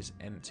fridge is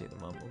empty at the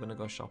moment. We're gonna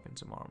go shopping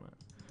tomorrow, mate.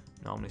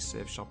 Normally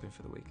save shopping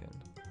for the weekend,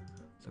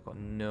 so I've got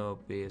no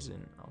beers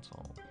in at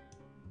all.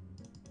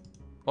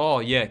 Oh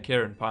yeah,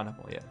 Kieran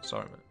Pineapple. Yeah,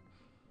 sorry, mate.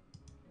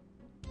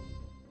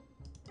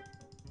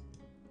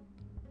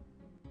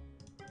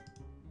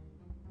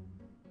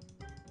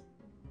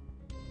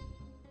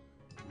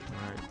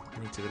 Alright, I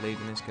need to be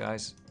leaving this,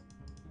 guys.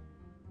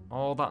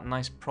 All that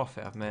nice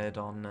profit I've made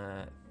on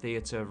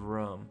Theatre of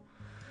Rome,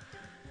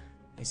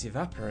 it's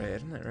evaporated,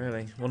 isn't it,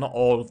 really? Well, not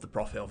all of the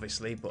profit,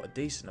 obviously, but a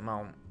decent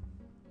amount.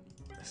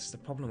 This is the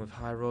problem with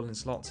high rolling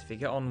slots. If you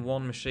get on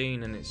one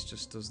machine and it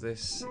just does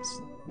this,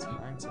 it's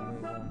time to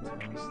move on to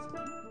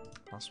the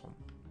last one.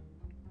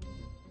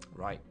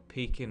 Right,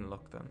 peeking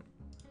luck then.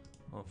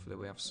 Hopefully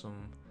we have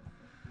some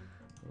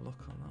luck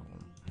on that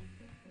one.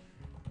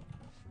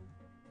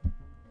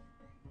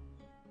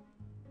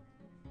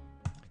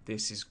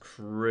 This is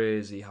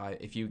crazy high.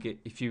 If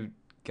you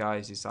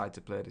guys decide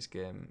to play this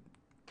game,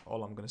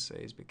 all I'm gonna say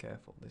is be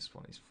careful. This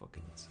one is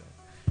fucking insane.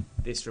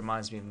 This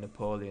reminds me of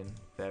Napoleon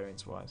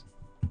variance wise.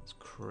 It's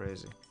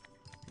crazy.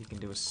 You can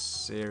do a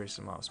serious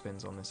amount of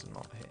spins on this and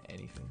not hit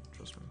anything,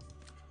 trust me.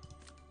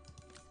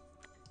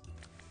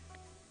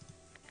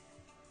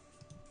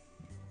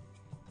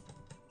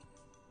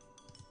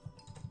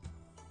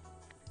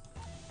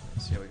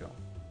 Let's see how we go.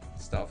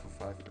 Start for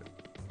 5 quid.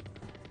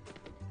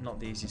 Not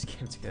the easiest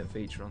game to get a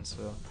feature on,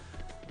 so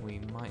we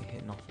might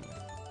hit nothing.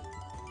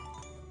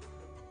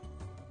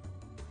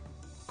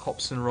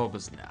 Cops and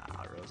Robbers,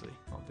 nah, Rosie,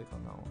 not big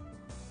on that one.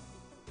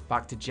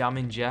 Back to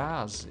jamming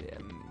jazz. I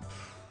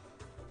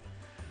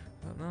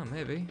don't know,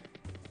 maybe.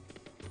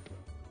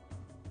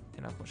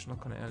 Didn't have much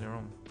luck on it earlier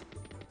on.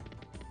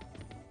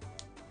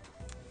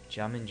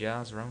 Jamming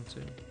jazz round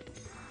 2.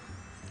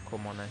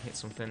 Come on, then hit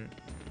something.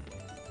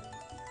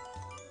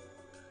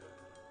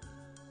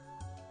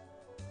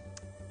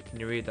 Can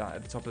you read that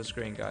at the top of the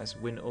screen, guys?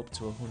 Win up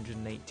to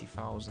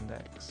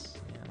 180,000x.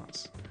 Yeah,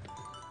 that's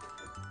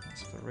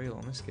for real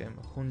on this game.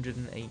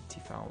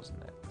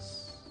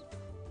 180,000x.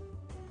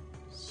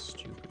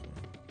 Stupid.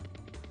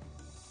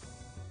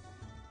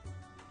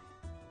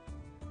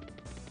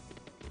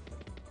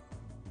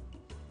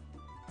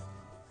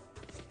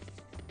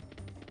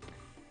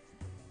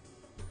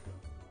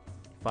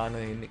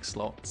 Finally,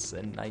 NickSlots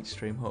and night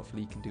stream.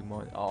 Hopefully, you can do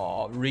more.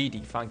 Oh,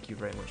 Reedy, thank you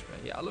very much, man.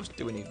 Yeah, I love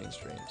doing evening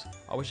streams.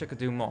 I wish I could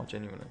do more,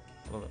 genuinely.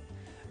 I love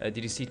it.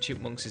 Did you see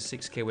Chipmunks'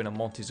 6k win on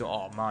Monty's?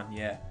 Oh, man,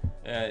 yeah.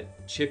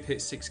 Chip hit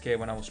 6k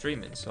when I was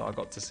streaming, so I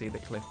got to see the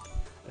clip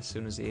as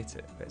soon as he hit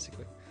it,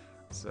 basically.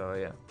 So,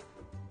 yeah.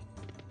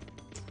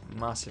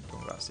 Massive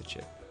congrats to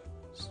Chip.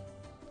 It's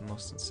the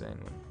most insane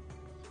win.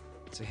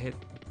 To hit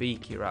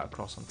Beaky right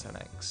across on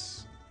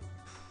 10x.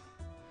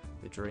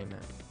 The dream, man.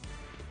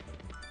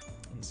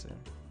 Insane.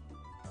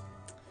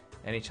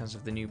 Any chance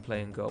of the new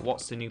Play and Go?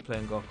 What's the new Play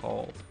and Go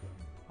called?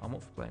 I'm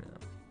up for playing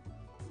it.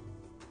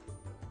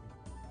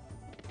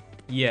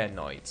 Yeah,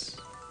 no, it's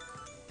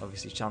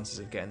obviously chances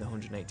of getting the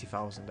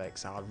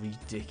 180,000x are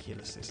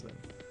ridiculously slim.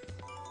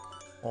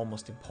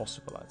 Almost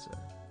impossible, I'd say.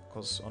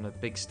 Because on a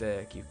big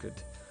stake, you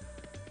could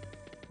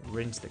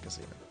rinse the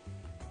casino.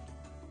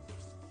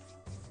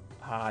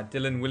 Ah,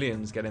 Dylan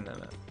Williams, get in there,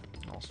 mate.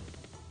 Awesome.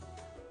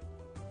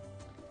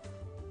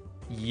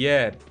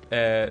 Yeah,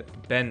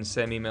 Ben,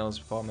 same emails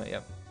before, mate.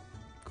 Yep,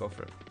 go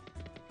for it.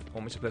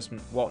 Want me to play some?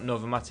 What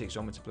Novomatics do you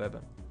want me to play,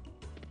 Ben?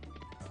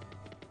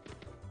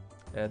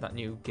 That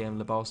new game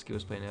Lebowski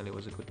was playing earlier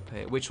was a good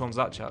pay. Which one's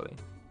that, Charlie?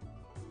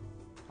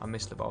 I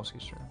missed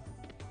Lebowski's stream.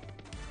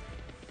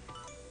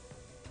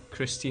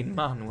 Christian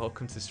Mann,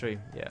 welcome to the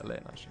stream. Yeah,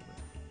 late night stream.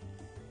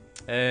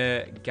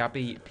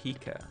 Gabby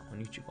Pika on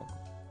YouTube, welcome.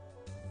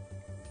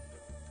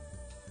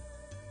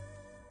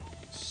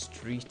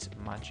 Street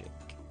Magic.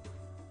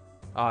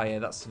 Oh yeah,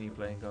 that's the new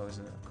playing go,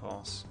 isn't it? Of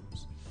course.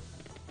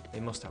 They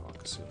must have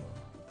Akasumo.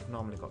 They've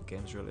normally got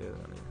games really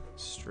early.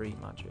 Street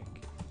Magic.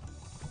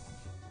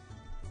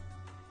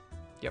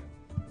 Yep.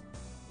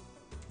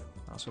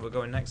 That's where we're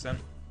going next then.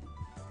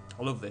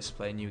 I love this,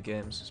 playing new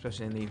games,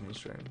 especially in the evening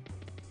stream.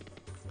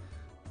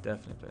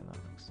 Definitely playing that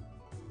next.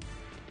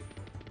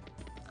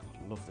 God,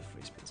 I love the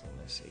free spins on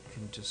this. It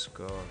can just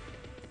go.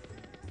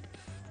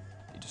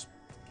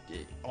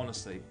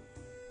 Honestly,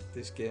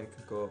 this game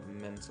can go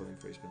mental in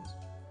free spins.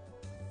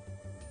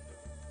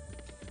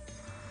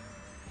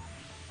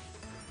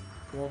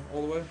 Come on,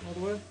 all the way, all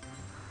the way,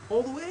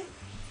 all the way.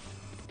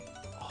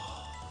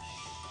 Oh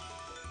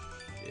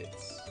shit!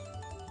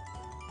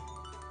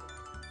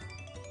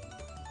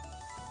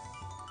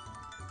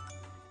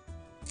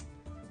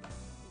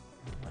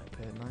 Might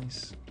pay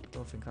nice.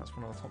 Don't think that's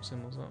one of the top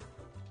symbols though.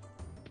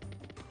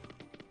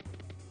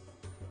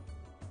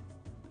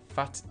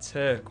 Fat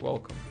Turk,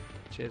 welcome.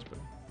 Cheers, bro.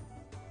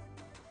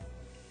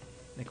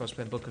 Nick was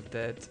playing Book of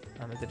Dead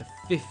and I did a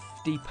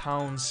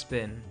 £50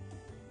 spin.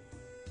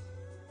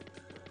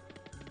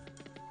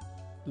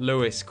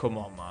 Lewis, come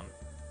on, man.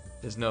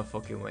 There's no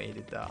fucking way you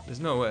did that. There's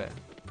no way.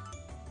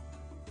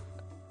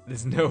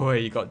 There's no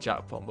way you got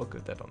jackpot Book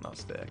of Dead on that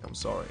stake. I'm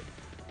sorry.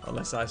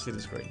 Unless I see the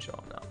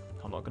screenshot now.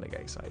 I'm not going to get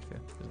excited for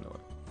you. There's no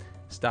way.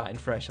 Starting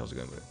fresh, how's it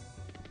going with it?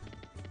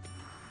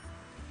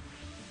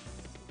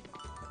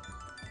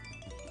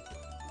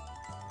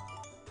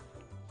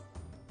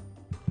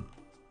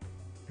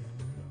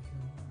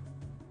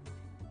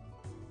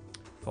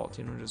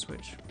 $1,400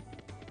 switch.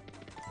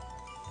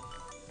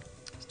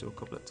 Let's do a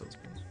couple of tilt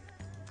spins.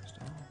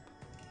 Stop.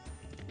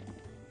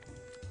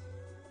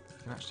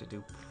 You can actually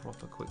do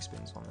proper quick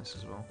spins on this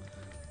as well.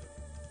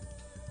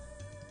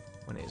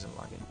 When it isn't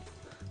lagging.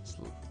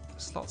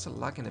 Slots are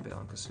lagging a bit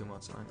on Kasumo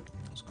tonight.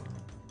 What's going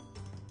on?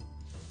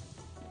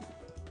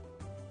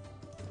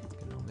 You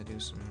can normally do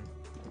some.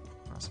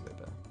 That's a bit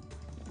better.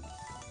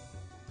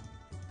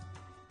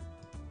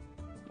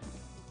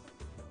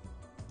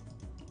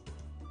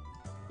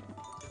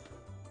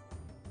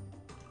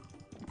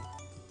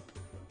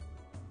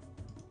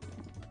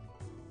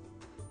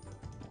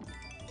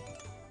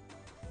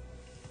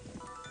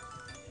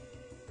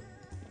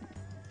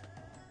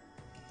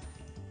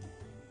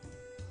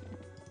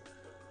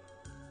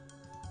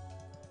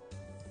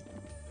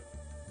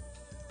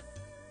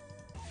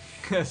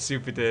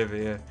 Super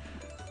Davey, yeah.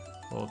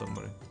 Well done,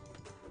 buddy.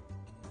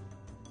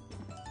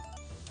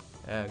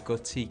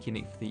 Good Tiki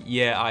Nick for the.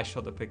 Yeah, I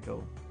shot the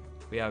pickle.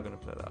 We are going to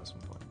play that at some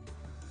point.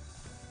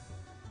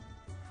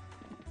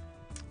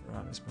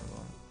 Right, let's move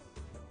on.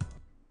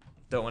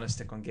 Don't want to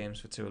stick on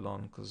games for too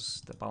long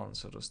because the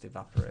balance will just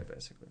evaporate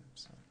basically.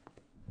 So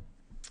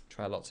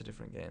try lots of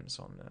different games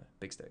on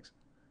big stakes.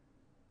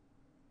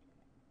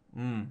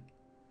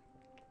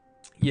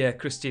 Yeah,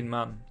 Christian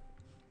Mann.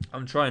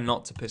 I'm trying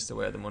not to piss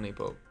away the money,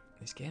 but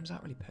these games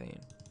aren't really paying.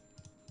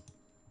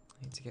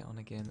 I need to get on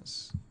a game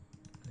that's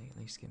at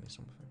least give me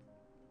something.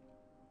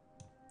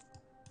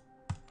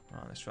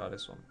 Alright, let's try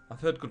this one. I've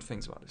heard good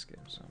things about this game,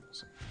 so we'll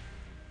see.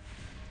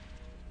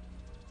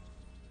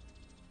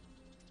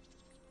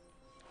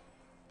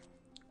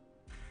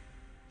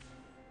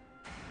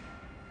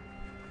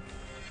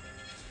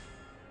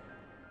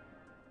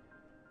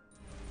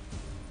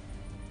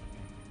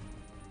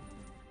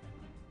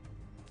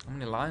 How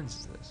many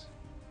lines is this?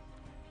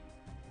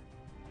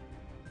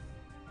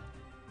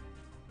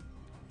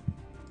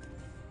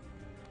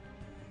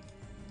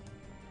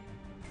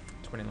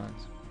 20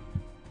 lines.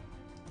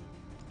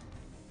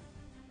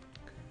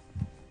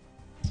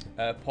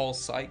 Okay. Paul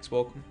Sykes,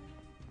 welcome.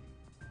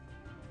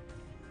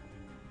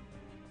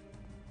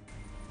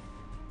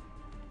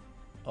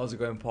 How's it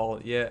going,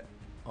 Paul? Yeah,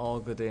 all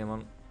good here,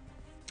 man.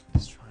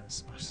 Just trying to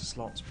smash the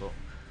slots, but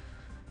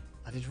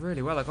I did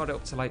really well. I got it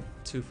up to like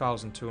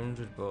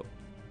 2,200, but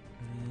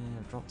yeah,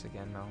 I've dropped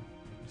again now.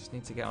 I just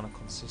need to get on a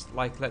consistent.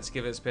 Like, let's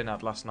give it a spin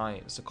out last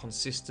night. It's a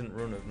consistent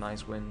run of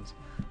nice wins,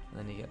 and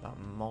then you get that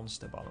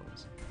monster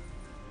balance.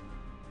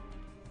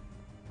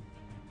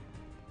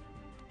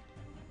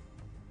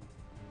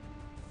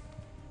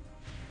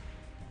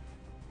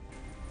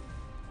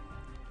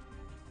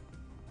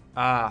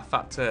 Ah,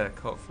 Fat Turk.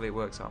 Hopefully it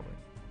works out.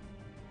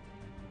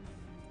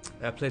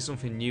 Play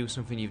something new,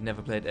 something you've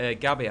never played.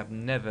 Gabby, I've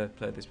never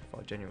played this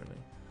before, genuinely.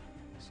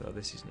 So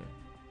this is new.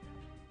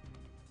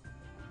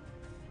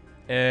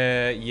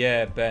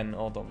 Yeah, Ben,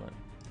 hold on, man.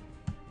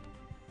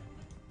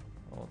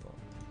 Hold on.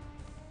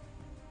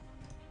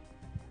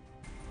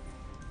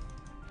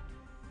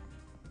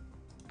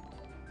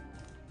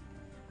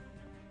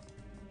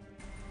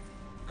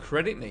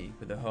 Credit me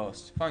with the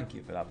host. Thank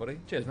you for that, buddy.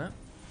 Cheers, mate.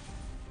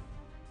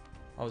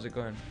 How's it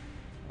going?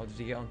 How did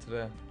you get on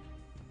today?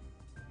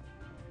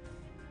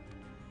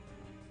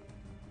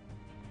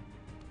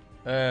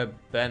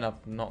 Ben,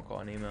 I've not got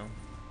an email.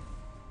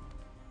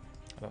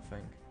 I don't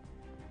think.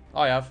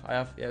 Oh, I have.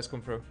 Yeah, it's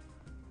come through.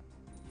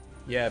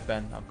 Yeah,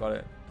 Ben, I've got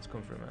it. It's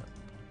come through, mate.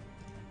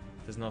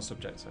 There's no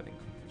subject, so I didn't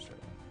come through straight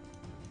away.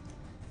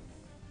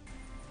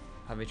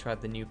 Have you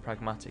tried the new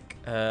Pragmatic?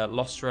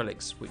 Lost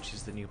Relics, which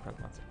is the new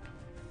Pragmatic?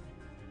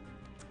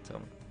 Tell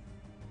me.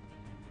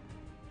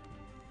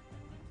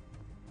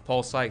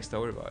 Paul Sykes,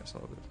 don't worry about it, it's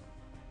all good.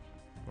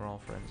 We're all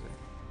friends here.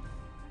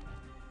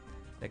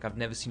 Like, I've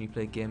never seen you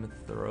play Game of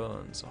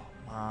Thrones.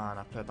 Oh man,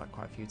 I've played that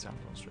quite a few times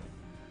on stream.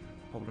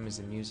 Problem is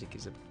the music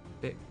is a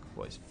bit,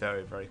 well, it's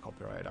very, very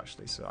copyrighted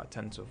actually, so I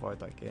tend to avoid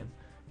that game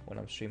when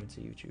I'm streaming to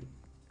YouTube.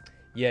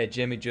 Yeah,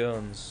 Jamie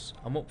Jones.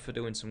 I'm up for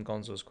doing some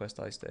Gonzo's Quest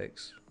High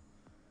Stakes.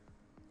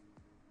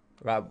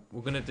 Right,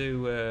 we're gonna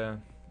do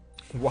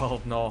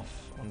Wild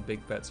North on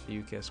big bets for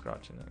UK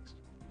Scratcher next.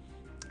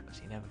 Because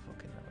you never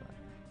fucking know that.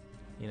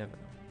 You never know.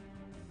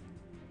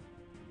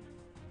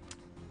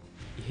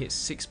 You hit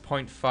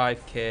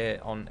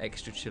 6.5k on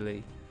extra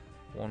chili.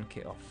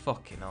 1k. Oh,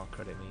 fucking hell,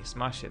 credit me. You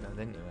smashed it then,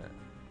 didn't you, mate?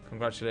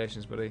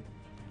 Congratulations, buddy.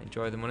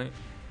 Enjoy the money.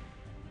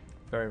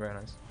 Very, very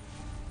nice.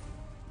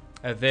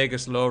 A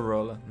Vegas low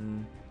roller.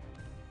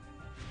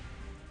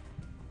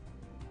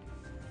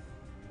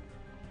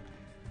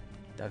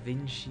 Da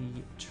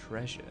Vinci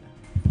Treasure.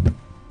 Da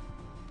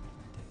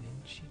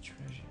Vinci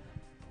Treasure.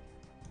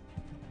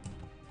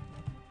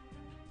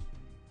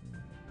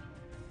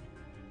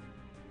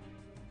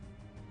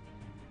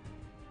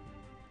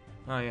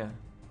 Oh, yeah.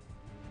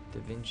 Da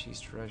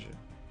Vinci's Treasure.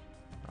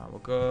 Alright, we'll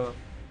go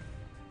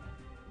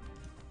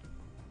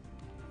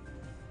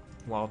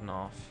Wild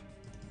North.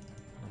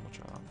 And we'll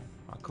try that one.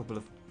 A couple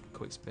of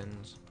quick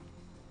spins.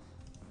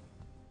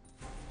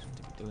 Doesn't seem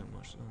to be doing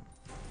much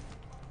though.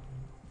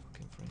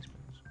 Fucking free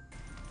spins.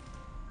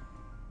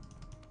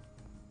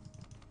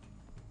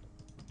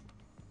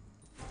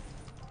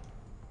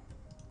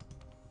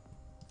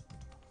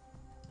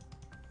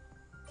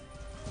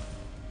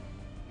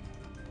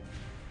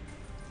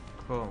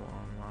 Come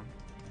on, man.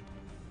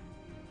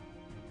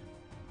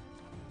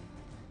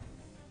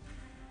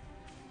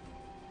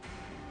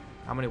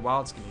 How many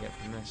wilds can you get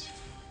from this?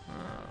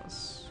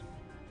 That's...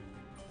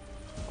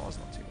 Oh, it's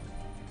not too bad.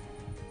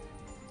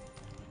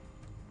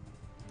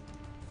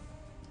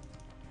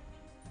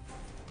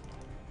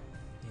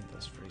 Need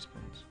those free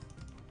spins.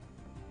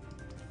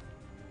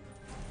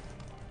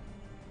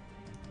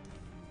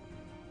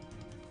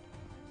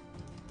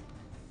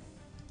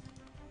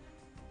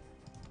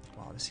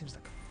 Wow, this seems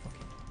like a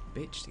fucking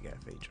bitch to get a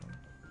feature on.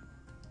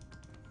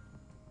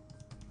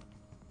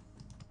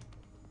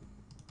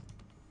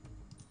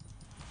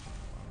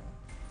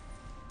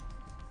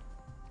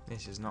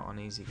 This is not an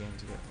easy game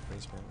to get free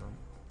spins on.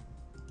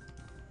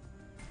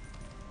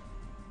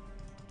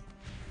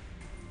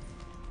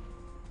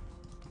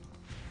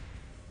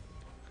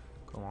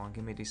 Come on,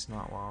 give me these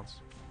smart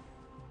wilds.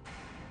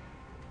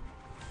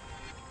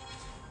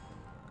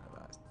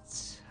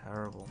 That's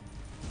terrible.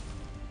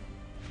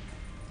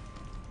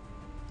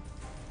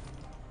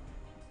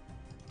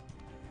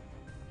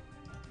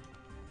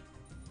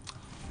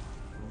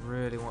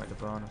 Really wanted the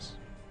bonus.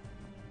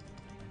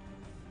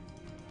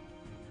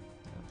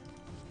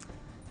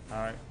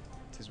 Alright,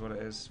 it is what it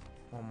is.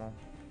 One more.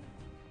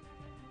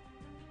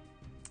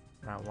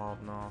 Right,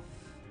 Wild North.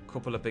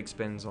 Couple of big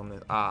spins on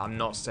this. I'm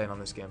not staying on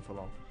this game for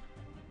long.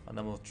 And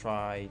then we'll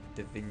try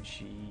Da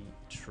Vinci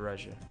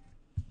Treasure.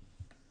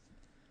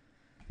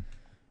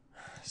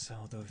 So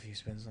I'll do a few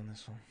spins on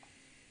this one.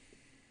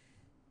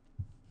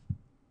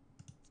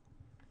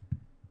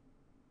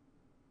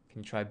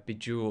 Can you try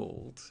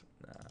Bejeweled?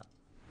 Nah.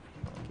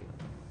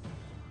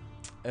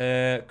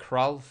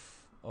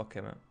 Kralf. Okay,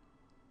 man.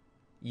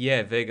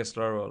 Yeah, Vegas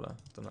Low Roller.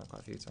 Done that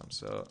quite a few times.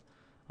 So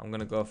I'm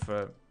gonna go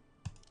for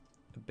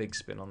a big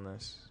spin on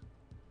this.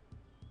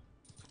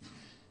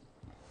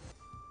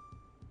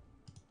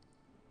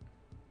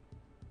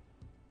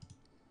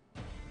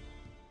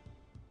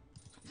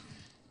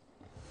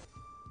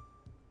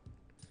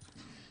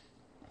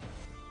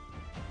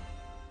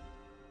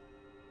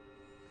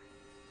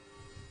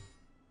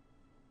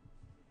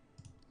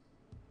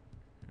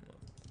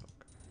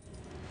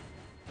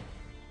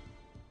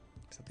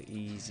 It's like the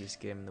easiest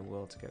game in the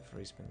world to get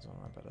free spins on.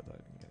 I bet I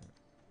don't even get it.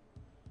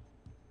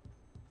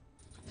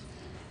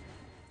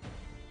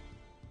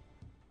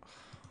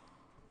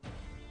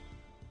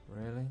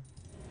 Really?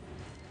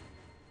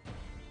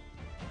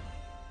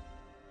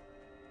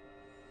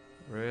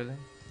 Really?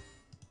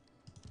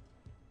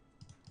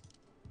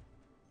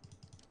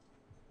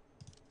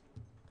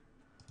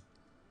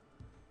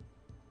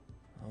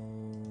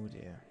 Oh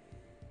dear.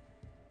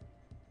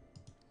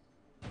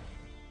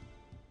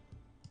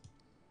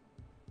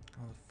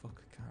 How the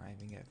fuck can't I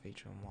even get a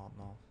feature on Wild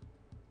North?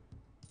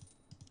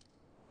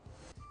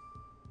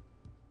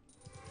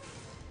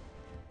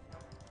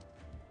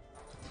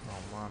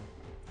 Oh man.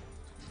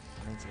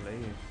 I need to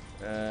leave.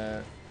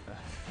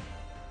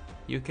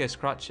 UK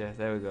Scratcher,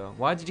 there we go.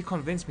 Why did you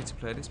convince me to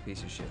play this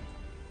piece of shit?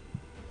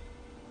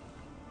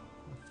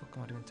 What the fuck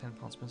am I doing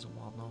 £10 spins on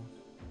Wild North?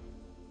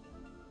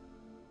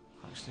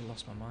 I actually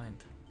lost my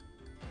mind.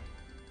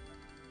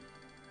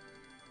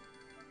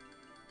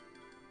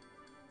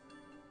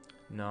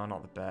 No,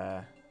 not the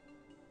bear.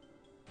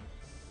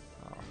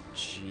 Oh,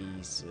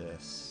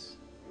 Jesus.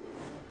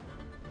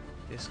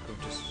 This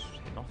could just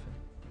hit nothing.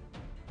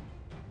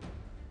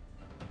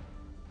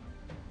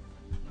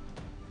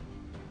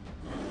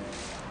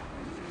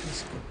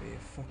 This could be a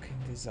fucking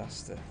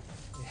disaster.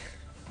 Yeah.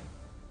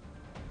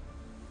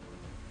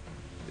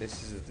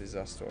 This is a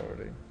disaster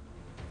already.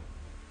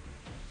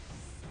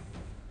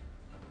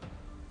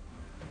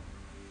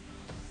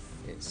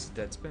 It's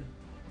dead spin.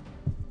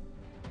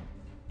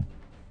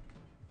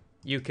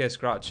 UK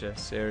Scratcher,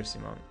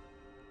 seriously, man.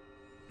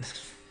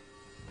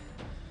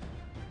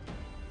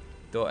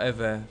 Don't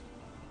ever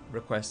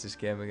request this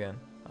game again.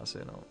 I'll say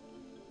no.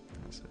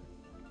 That's it.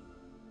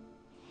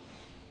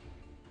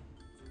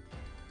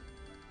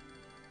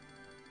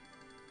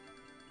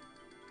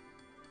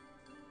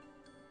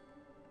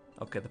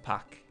 Okay, the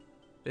pack.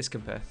 This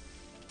can pay.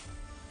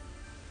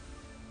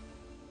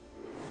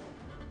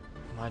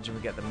 Imagine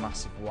we get the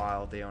massive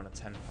wild here on a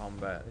 £10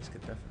 bet. This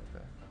could definitely pay.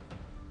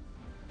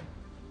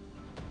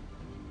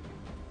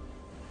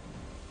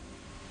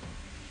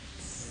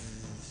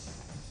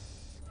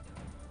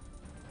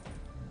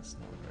 That's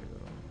not a very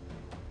good one.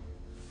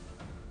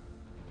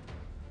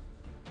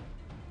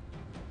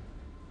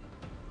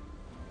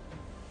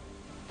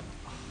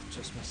 Oh,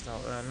 just missed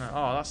out there. No.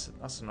 Oh, that's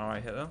an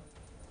alright hit though.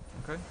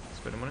 Okay,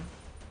 spend the money.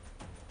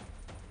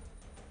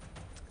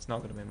 It's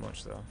not going to be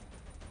much though.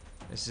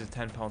 This is a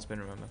 £10 spin,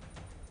 remember.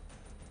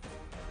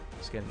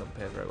 This game doesn't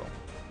pay very well.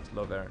 It's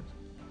low variance.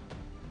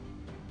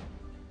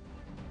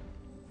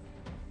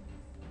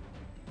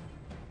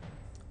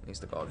 At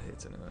least the god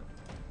hits anyway.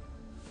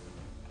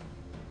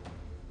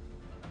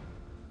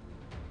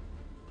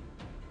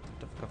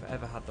 Don't think I've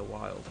ever had the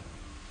wild.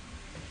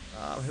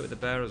 I'll hit with the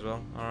bear as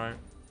well. Alright.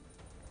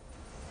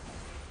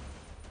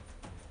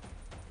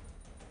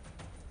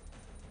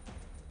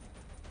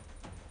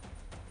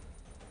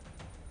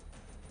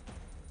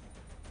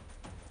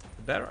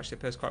 The bear actually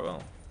pays quite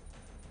well.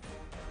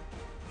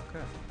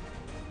 Okay.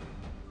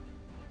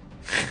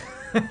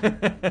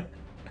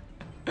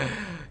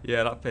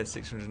 Yeah, that paid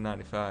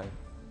 695.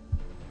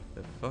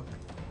 The fuck?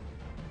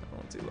 That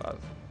won't too bad.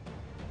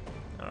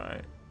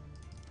 Alright.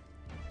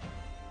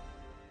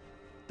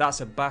 That's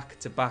a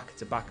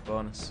back-to-back-to-back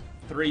bonus.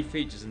 3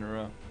 features in a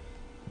row.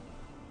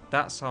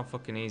 That's how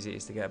fucking easy it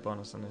is to get a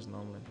bonus on this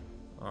normally.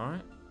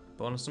 Alright.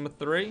 Bonus number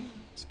 3.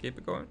 Let's keep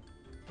it going.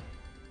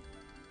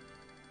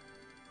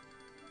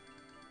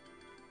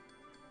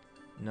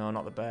 No,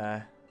 not the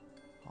bear.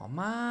 Oh,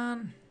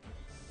 man.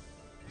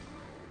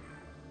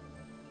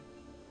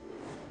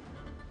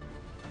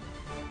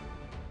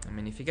 I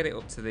mean, if you get it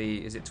up to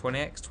the... Is it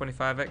 20x?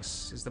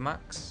 25x is the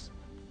max?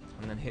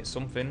 And then hit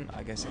something,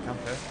 I guess it can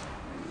pay.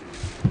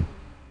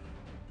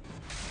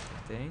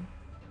 15.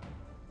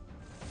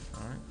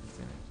 Alright,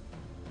 15.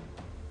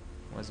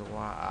 Where's the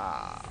wild?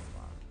 Ah,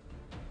 man.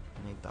 I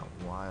need that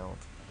wild.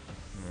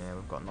 Yeah,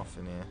 we've got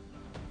nothing here.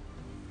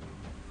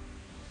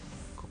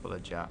 Couple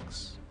of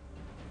jacks.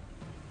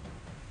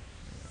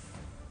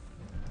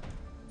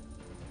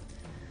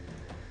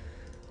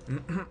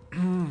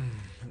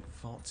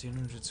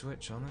 $1,400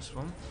 switch on this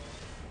one.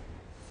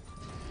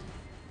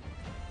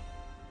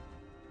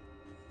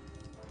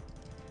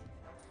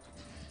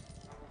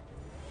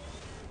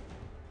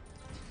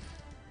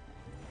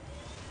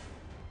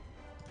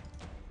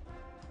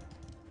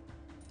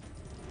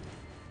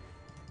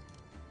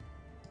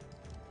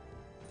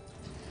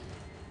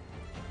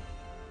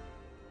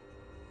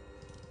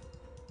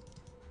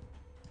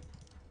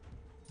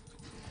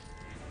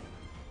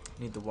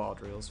 Need the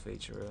wild reels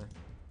feature really.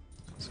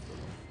 That's a good one.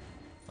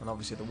 And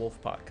obviously the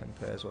wolf pack can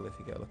pay as well if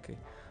you get lucky.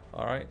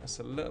 Alright, that's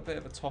a little bit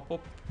of a top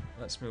up.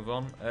 Let's move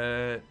on.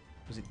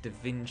 Was it Da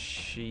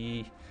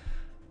Vinci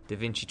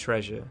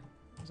Treasure?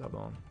 Is that the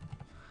one?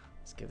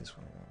 Let's give this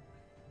one a go.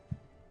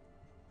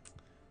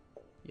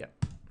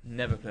 Yep.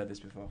 Never played this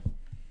before.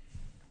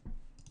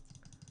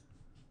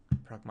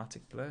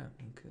 Pragmatic player.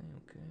 Okay.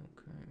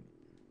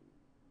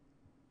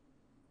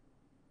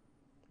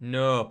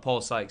 No,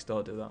 Paul Sykes,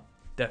 don't do that.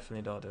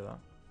 Definitely don't do that.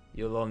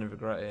 You'll only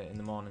regret it in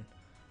the morning.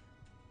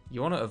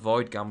 You want to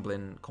avoid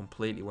gambling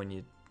completely when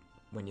you're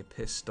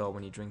pissed or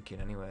when you're drinking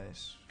anyway.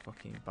 It's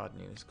fucking bad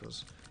news,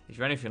 because if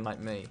you're anything like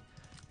me,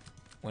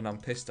 when I'm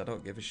pissed I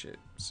don't give a shit.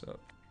 So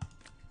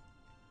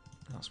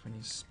that's when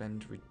you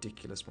spend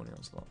ridiculous money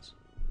on slots.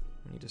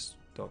 When you just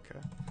don't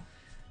care.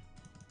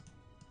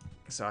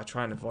 So I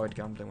try and avoid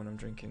gambling when I'm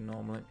drinking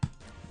normally.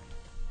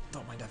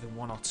 Don't mind having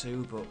 1 or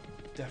 2, but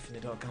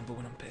definitely don't gamble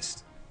when I'm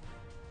pissed.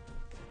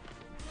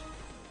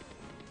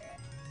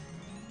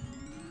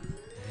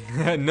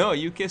 No,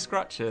 UK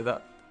Scratcher,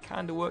 that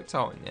kind of worked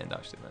out in the end,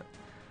 actually, mate.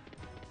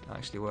 That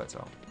actually worked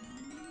out.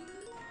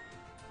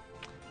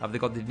 Have they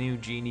got the new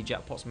Genie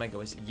Jackpots Mega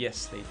Wish?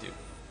 Yes, they do.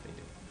 They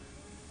do.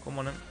 Come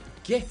on in.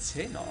 Get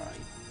in,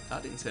 alright.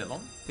 That didn't take long.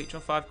 Feature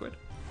on £5.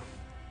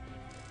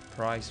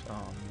 Price.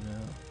 Oh no.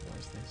 What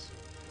is this?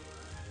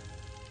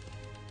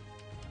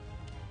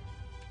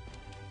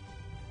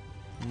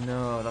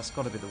 No, that's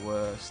got to be the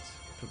worst.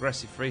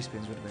 Progressive free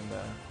spins would have been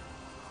better.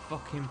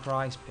 Fucking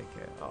price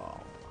picker. Oh,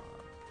 man.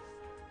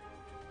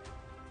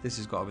 This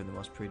has got to be the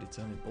most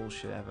predetermined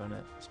bullshit ever, isn't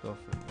it? Let's go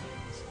for it.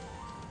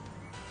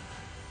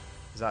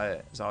 Is that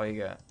it? Is that all you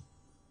get?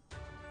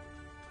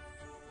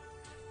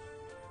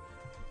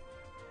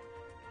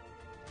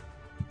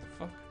 The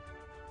fuck?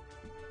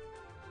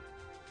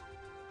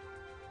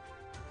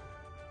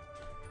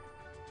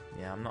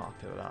 Yeah, I'm not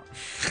happy with that.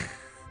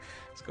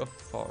 Let's go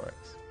for Forex.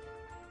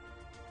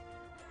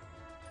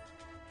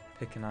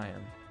 Pick an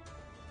item.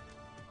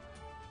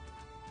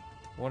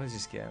 What is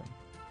this game?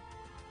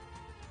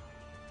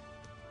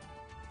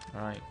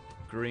 Alright.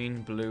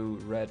 Green, blue,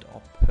 red,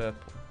 or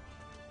purple.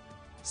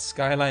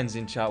 Skyline's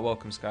in chat.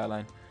 Welcome,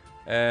 Skyline.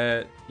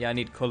 Yeah, I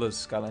need colours,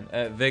 Skyline.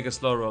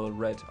 Vegas low roller,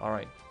 red.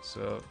 Alright,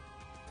 so...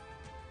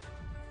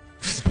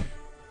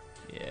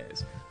 yeah,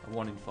 it's a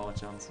 1 in 4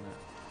 chance, isn't it?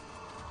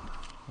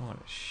 What a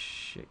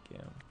shit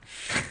game.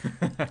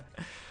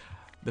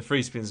 The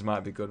free spins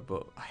might be good,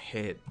 but I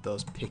hate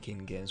those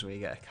picking games where you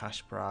get a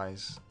cash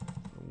prize.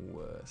 The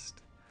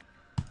worst.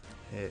 I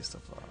hate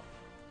stuff like that.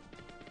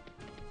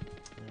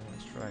 Yeah,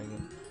 let's try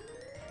again.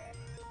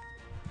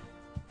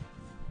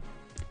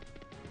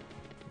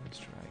 Let's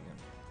try again.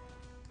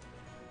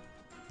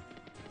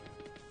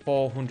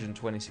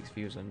 426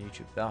 views on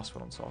YouTube. That's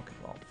what I'm talking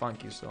about.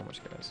 Thank you so much,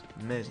 guys.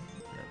 Amazing.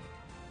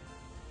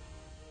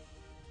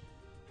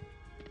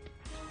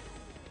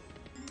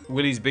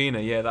 Willie's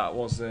Beaner, yeah, that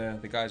was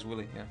the guy's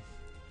Willie, yeah.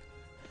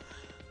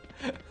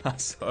 I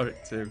saw it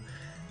too.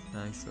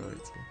 I saw it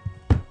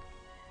too.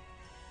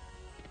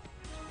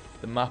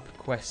 The map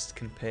quest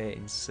can pay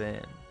insane.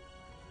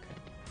 Okay,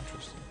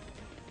 interesting.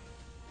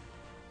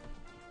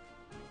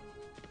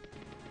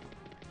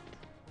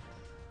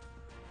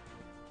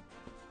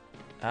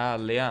 Ah,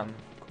 Liam,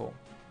 cool.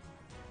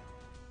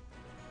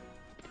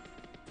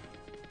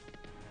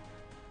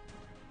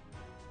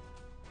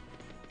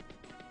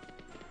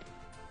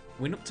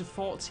 Win up to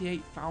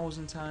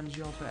 48,000 times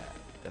your bet.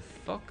 The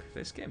fuck?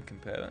 This game can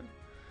pay then.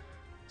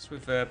 It's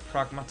with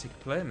pragmatic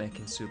play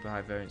making super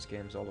high variance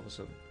games all of a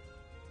sudden.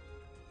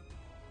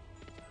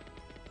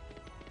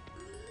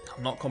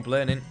 I'm not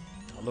complaining.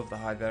 I love the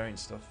high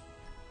variance stuff.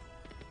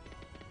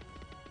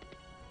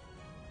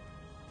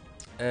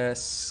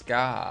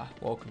 Scar,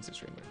 welcome to the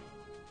stream.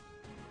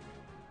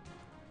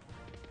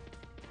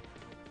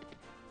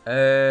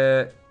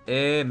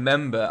 A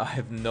member, I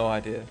have no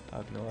idea. I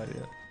have no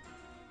idea.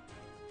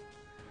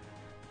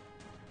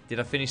 Did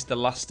I finish The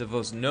Last of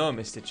Us? No,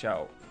 Mr.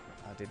 Chow.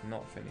 I did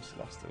not finish The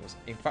Last of Us.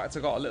 In fact, I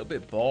got a little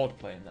bit bored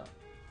playing that.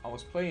 I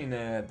was playing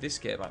this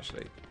game,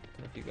 actually. I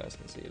don't know if you guys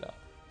can see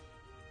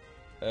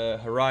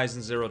that.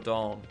 Horizon Zero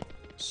Dawn.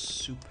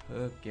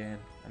 Superb game.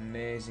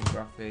 Amazing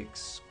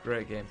graphics.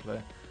 Great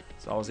gameplay.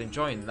 So I was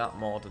enjoying that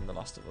more than The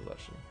Last of Us,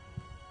 actually.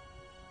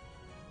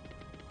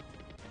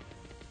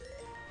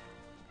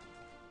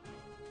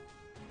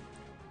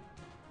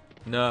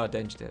 No,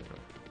 Danger Dave.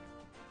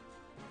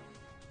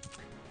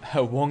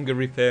 Wonga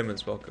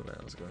Repayments, welcome, man.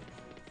 How's it going?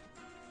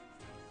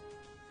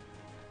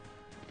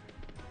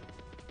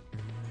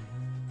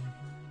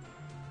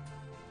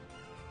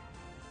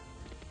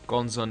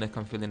 Gonzo, Nick,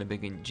 I'm feeling a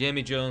big in.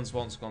 Jamie Jones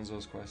wants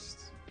Gonzo's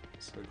Quest.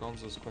 So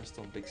Gonzo's Quest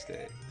on big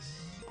stakes.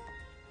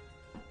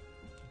 Okay.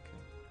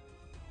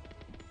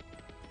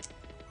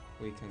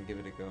 We can give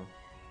it a go.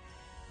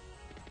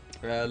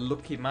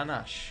 Lucky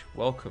Manash,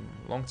 welcome.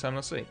 Long time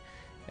no see.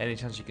 Any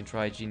chance you can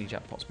try Genie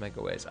Jackpot's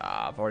Mega Ways?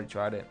 Ah, I've already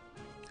tried it.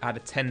 I had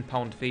a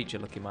 £10 feature,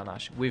 Lucky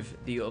Manash, with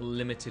the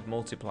unlimited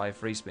multiplier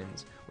free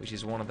spins, which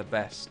is one of the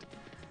best,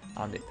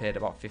 and it paid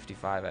about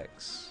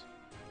 55x.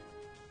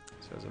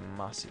 So it was a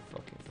massive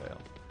fucking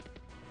fail.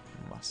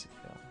 Massive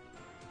fail.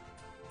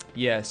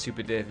 Yeah,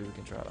 Super Davey, we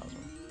can try that as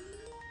well.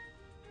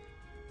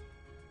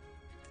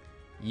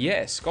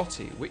 Yeah,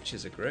 Scotty, which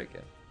is a great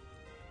game.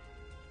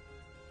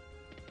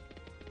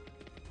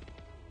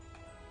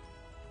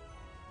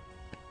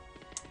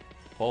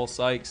 Paul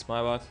Sykes,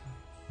 my bad.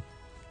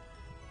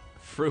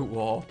 Fruit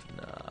Warp,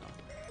 nah.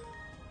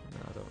 No,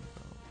 I don't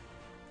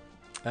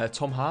know.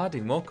 Tom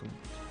Harding, welcome.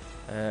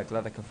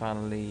 Glad I can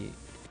finally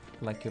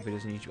like your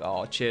videos on YouTube.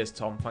 Oh, cheers,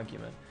 Tom. Thank you,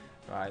 man.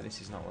 Right, this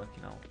is not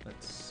working out.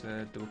 Let's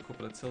do a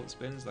couple of tilt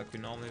spins like we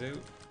normally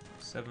do.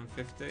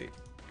 750. Oh,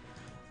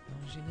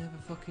 you never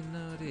fucking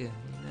know, do you?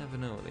 You never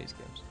know with these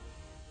games.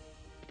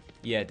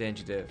 Yeah,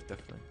 Danger Dave,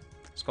 definitely.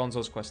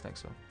 Sconzo's Quest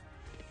next one.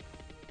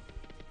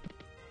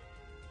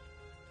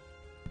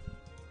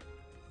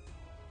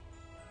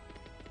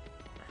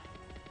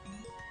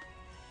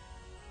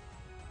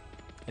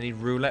 Any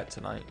roulette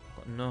tonight?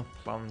 Got no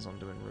plans on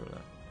doing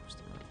roulette.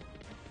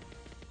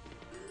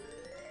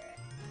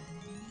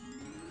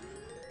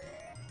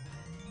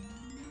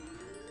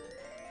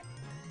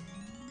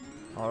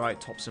 Alright,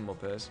 top symbol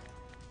pairs.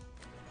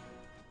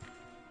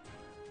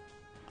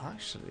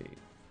 Actually,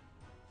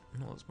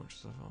 not as much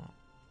as I thought.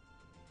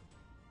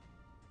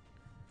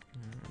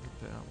 Didn't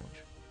pay that much.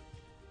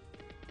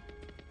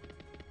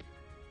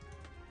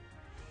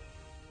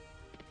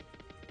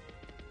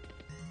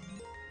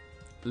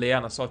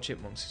 Leanne, I saw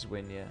Chipmunks'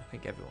 win, yeah. I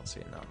think everyone's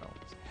seeing that now.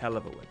 It's a hell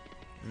of a win.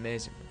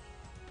 Amazing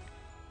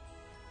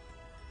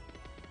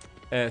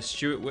win.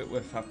 Stuart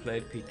Whitworth, I've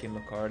played Peking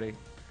Luck already.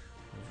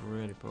 was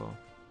really poor.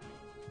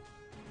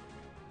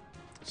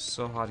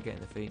 So hard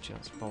getting the feature.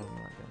 That's following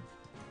that game.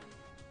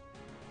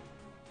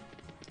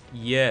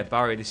 Yeah,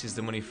 Barry, this is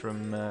the money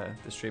from the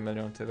stream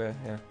earlier on today.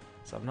 Yeah,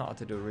 so I've not had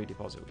to do a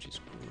redeposit, which is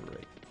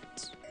great.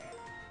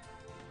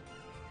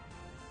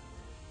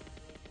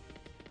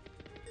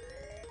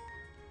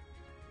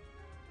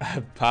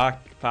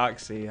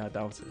 Parksy, I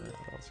doubt it. I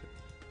doubt it.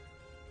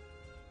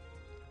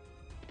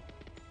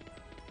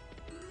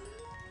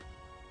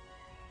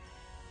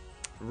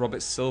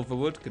 Robert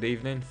Silverwood, good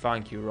evening.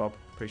 Thank you, Rob.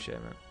 Appreciate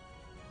it, man.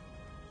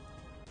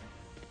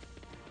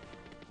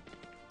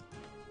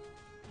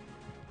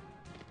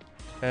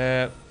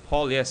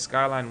 Paul, yes,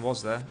 Skyline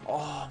was there.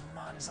 Oh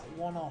man, is that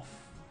one off?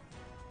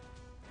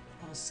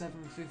 On a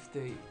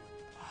 750.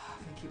 Oh,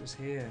 I think it was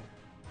here.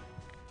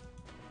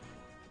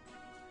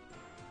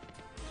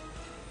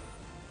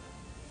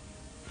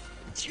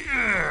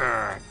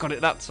 Yeah, got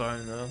it that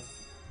time though.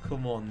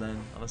 Come on then,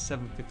 on a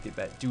 750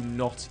 bet. Do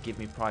not give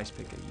me price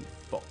picker, you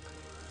fuck.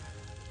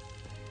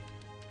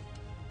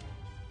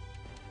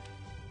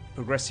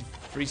 Progressive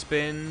free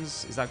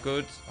spins, is that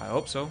good? I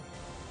hope so.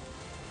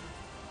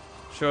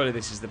 Surely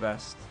this is the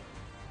best.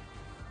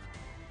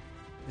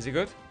 Is it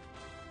good?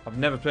 I've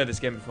never played this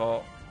game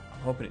before.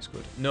 I'm hoping it's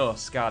good. No,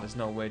 Scar, there's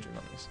no wagering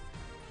on this.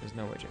 There's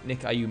no wagering.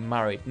 Nick, are you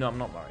married? No, I'm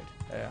not married.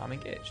 I'm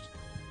engaged.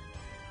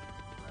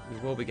 We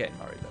will be getting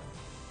married though.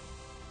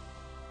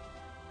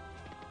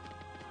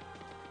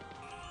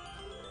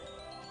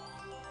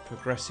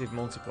 Progressive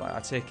multiplier. I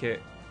take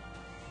it.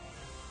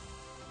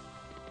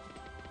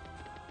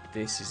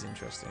 This is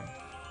interesting.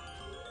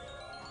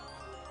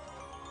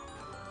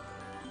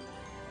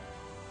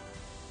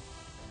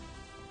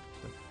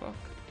 The fuck?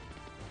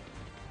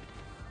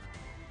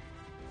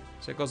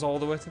 So it goes all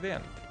the way to the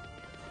end?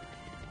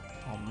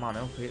 Oh man, I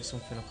hope we hit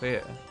something up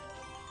here.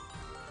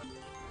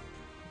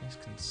 This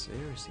can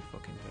seriously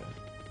fucking hurt.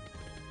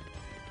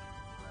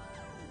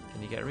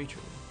 Can you get a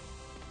retrieval?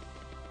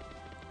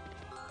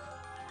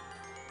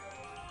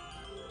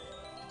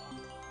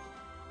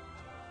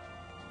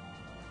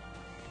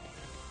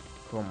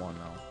 Come on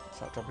now.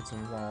 Start dropping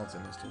some wilds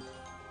in and stuff.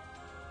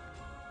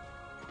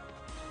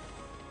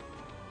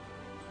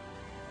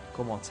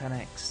 Come on,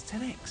 10x.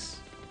 10x!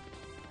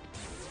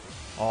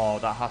 Oh,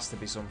 that has to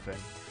be something.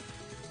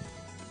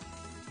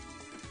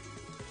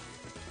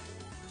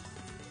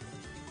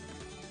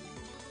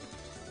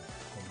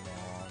 Come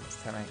on, it's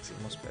 10x. It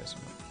must be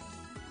something.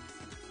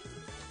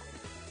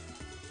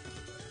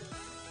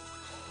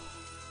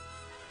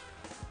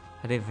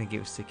 I didn't think it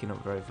was ticking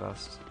up very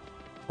fast.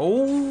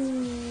 Oh!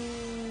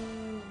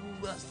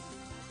 That's...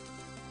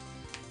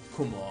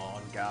 Come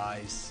on,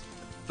 guys.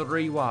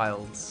 3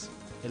 wilds.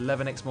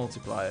 11x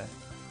multiplier.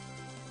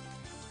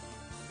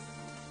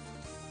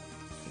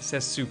 It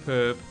says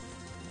superb.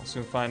 I'll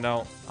soon find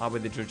out. I'll be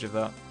the judge of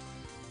that.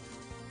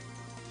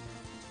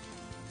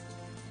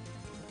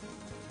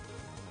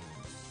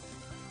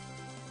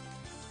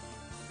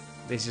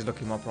 This is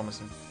looking more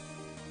promising.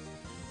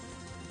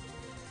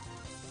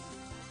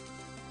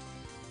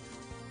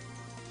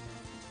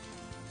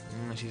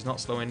 She's not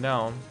slowing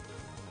down.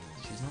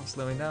 She's not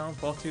slowing down.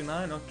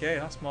 429. Okay,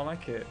 that's more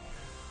like it.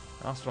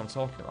 That's what I'm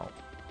talking about.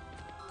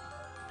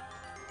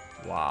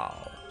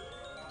 Wow.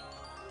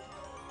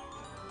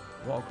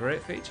 What a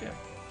great feature.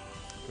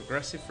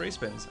 Progressive free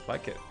spins. I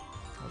like it.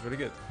 That was really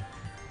good.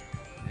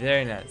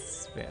 Very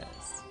nice. Very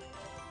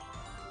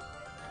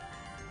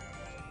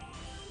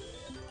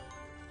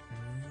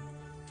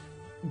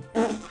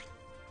nice.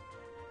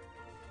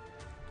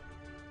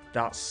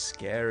 That's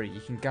scary.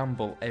 You can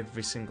gamble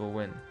every single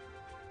win.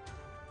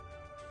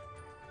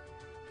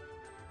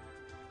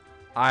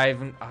 I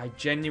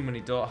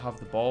genuinely don't have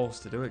the balls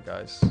to do it,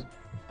 guys.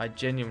 I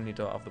genuinely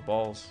don't have the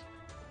balls.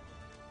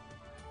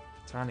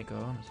 Tiny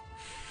guns.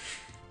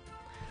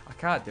 I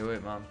can't do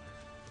it, man.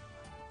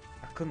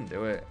 I couldn't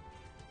do it.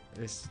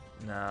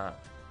 Nah.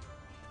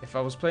 If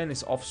I was playing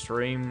this off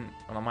stream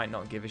and I might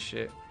not give a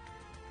shit,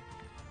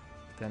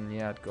 then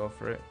yeah, I'd go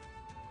for it.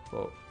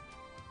 But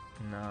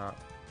nah.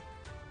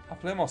 I'll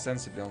play more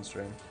sensibly on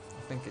stream.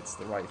 I think it's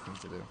the right thing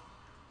to do.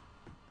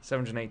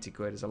 780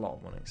 quid is a lot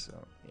of money, so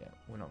yeah,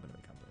 we're not going to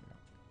be gambling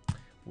that.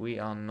 We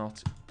are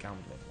not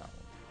gambling that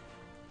one.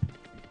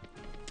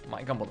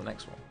 Might gamble the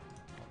next one.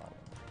 Not that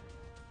one.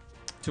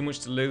 Too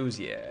much to lose,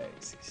 yeah.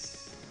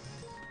 It's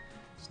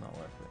not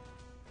worth it.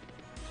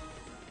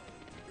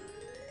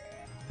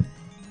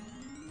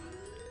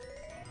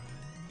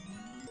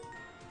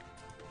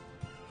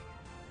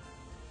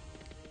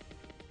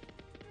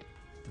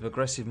 The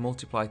progressive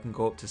multiplier can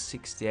go up to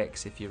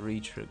 60x if you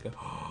re-trigger.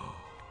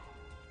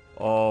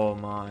 Oh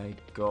my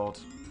god.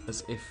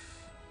 As if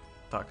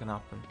that can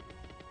happen.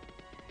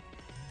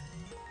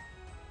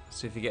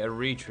 So if you get a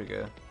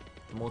re-trigger,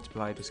 the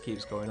multiplier just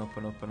keeps going up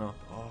and up and up.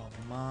 Oh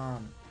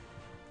man.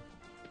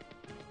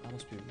 That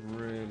must be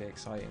really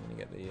exciting when you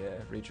get the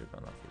re-trigger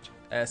on that feature.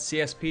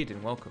 CSP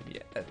didn't welcome.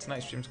 Yeah,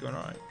 tonight's stream's going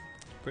alright.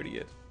 Pretty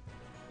good.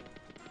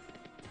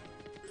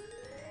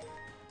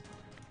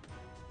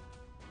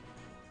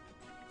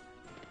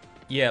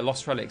 Yeah,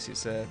 Lost Relics,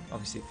 it's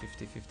obviously a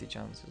 50-50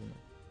 chance, isn't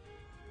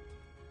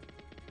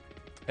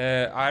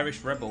it?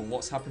 Irish Rebel,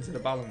 what's happened to the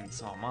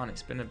balance? Oh man,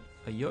 it's been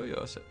a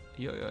yo-yo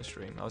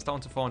stream. I was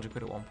down to 400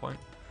 quid at one point.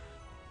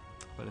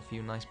 But a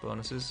few nice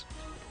bonuses.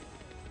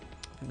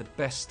 I think the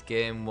best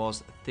game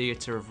was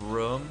Theatre of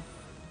Rome.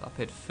 I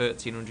paid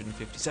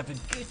 1,357.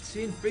 Get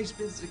in, free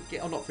spins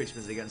again. Oh, not free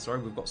spins again, sorry.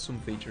 We've got some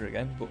feature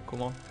again, but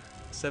come on.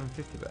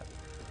 750 bet.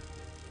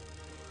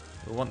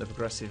 We want the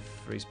progressive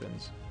free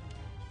spins.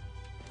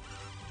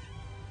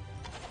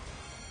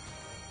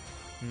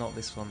 Not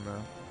this one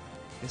though.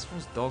 This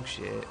one's dog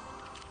shit.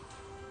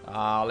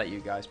 I'll let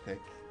you guys pick.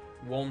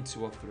 1,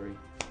 2 or 3.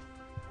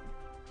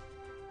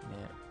 Yeah.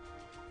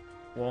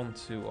 1,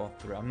 2 or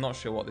 3. I'm not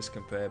sure what this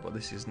compare, but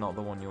this is not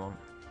the one you want.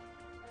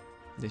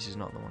 This is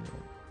not the one you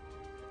want.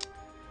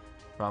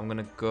 Right, I'm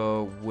gonna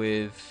go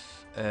with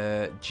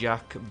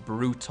Jack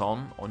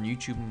Bruton on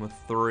YouTube number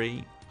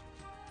 3.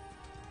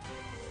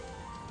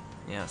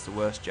 Yeah, it's the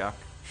worst Jack.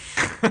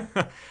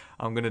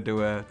 I'm gonna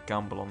do a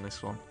gamble on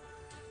this one.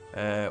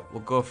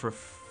 We'll go for a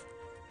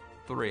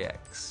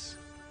 3x.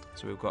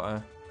 So we've got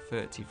a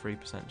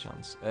 33%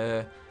 chance.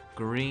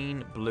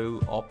 Green,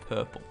 blue, or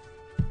purple.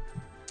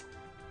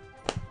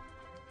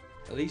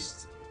 At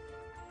least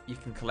you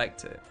can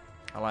collect it.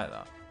 I like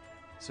that.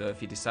 So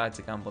if you decide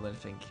to gamble and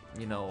think,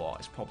 you know what,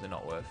 it's probably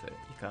not worth it,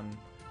 you can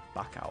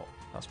back out.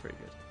 That's pretty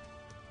good.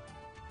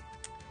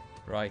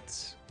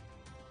 Right.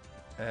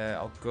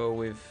 I'll go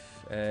with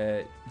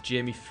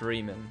Jamie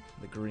Freeman,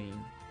 the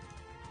green.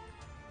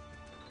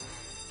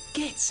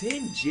 Get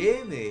in,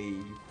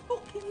 Jamie!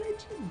 Fucking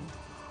legend!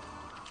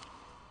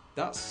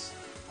 That's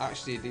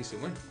actually a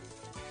decent win.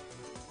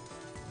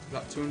 Is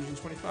that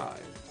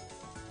 225?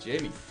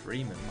 Jamie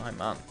Freeman, my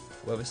man.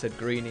 Whoever said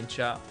green in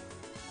chat,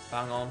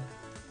 bang on.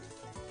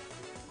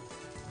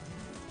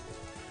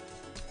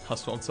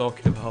 That's what I'm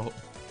talking about.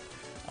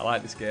 I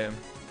like this game.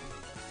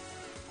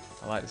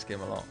 I like this game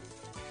a lot.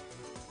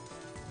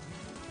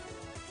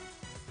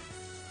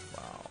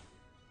 Wow.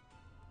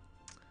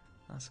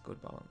 That's a good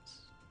balance.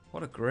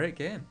 What a great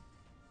game.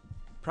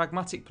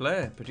 Pragmatic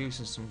player,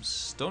 producing some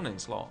stunning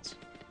slots.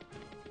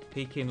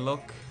 Peaking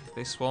luck,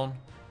 this one.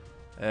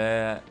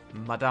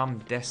 Madame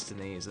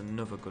Destiny is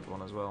another good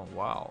one as well.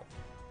 Wow.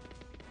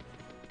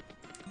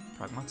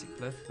 Pragmatic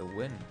player for the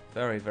win.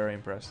 Very, very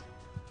impressed.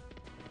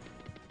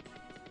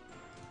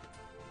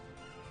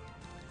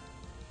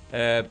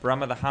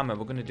 Brammer the Hammer.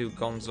 We're going to do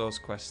Gonzo's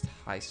Quest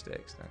high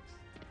stakes next.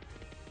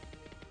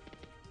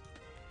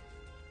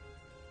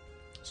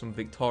 Some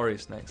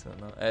victorious next.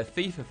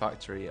 FIFA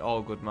Factory.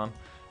 All good, man.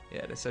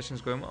 Yeah, the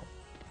session's going well.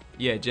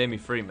 Yeah, Jamie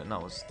Freeman.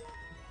 That was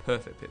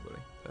perfect pick, buddy.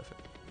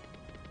 Perfect.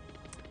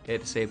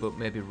 Hate to say, but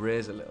maybe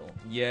raise a little.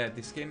 Yeah,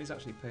 this game is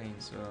actually paying,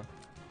 so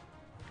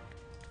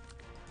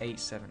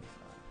 8.75. Come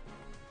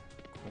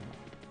on.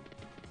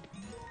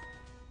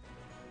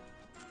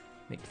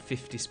 Make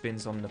 50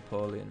 spins on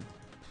Napoleon.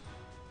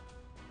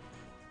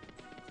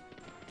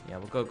 Yeah,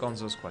 we'll go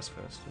Gonzo's Quest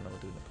first, and then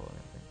we'll do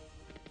Napoleon,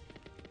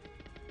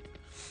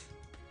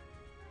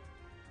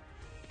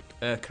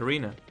 I think.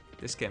 Karina.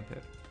 This game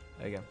paid.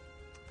 Again.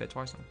 Paid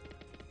twice now.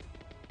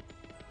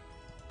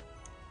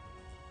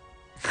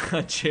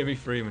 Jamie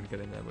Freeman,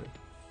 get in there, buddy.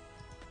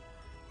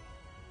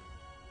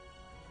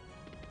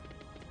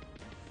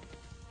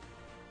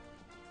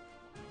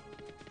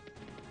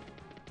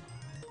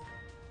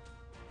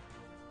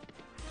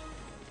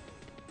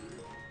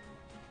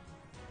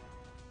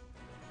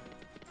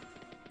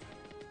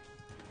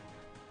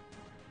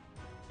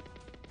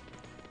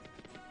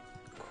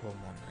 Come on,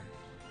 man.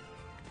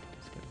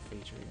 Let's get the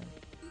feature again.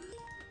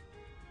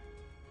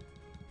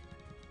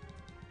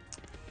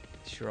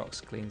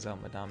 Shirox cleans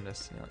out Madame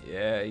Destiny.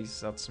 Yeah,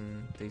 he's had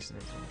some decent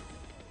info.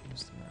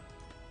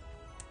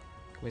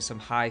 With some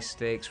high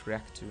stakes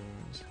react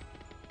tunes.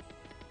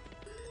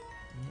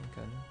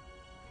 Okay.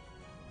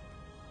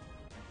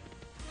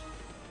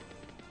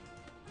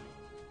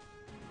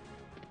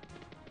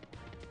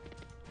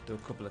 Do a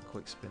couple of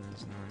quick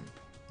spins and then.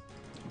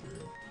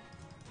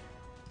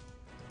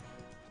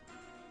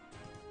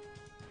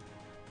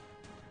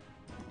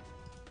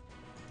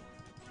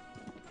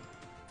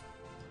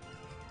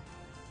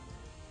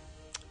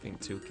 I think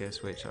 2k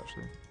switch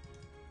actually.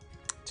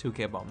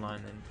 2k bottom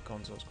line and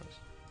Gonzo's Quest.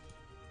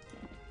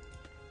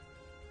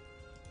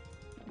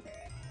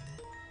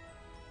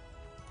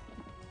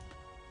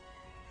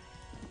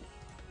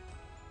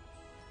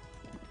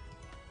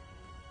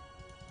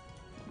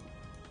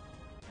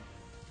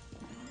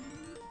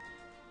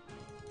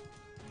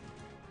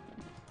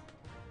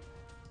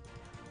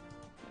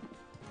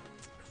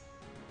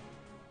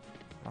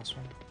 Last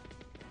one.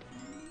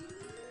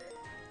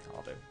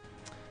 I'll do.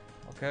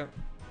 Okay.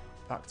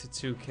 Back to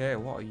 2k.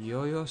 What a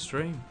yo-yo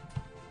stream.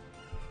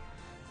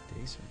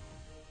 Decent.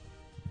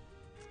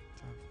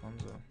 Time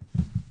for Gonzo.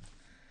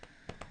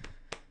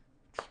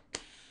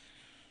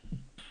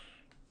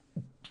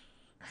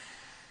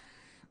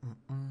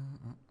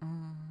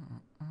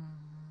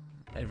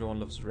 Everyone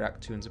loves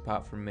react tunes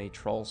apart from me.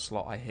 Troll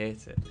slot, I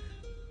hate it.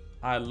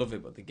 I love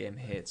it, but the game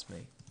hates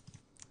me.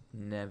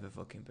 Never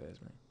fucking pays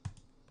me.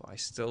 but I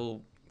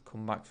still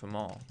come back for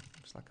more.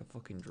 It's like a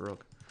fucking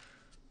drug.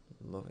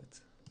 Love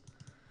it.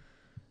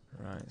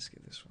 Right, let's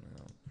get this one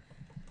out.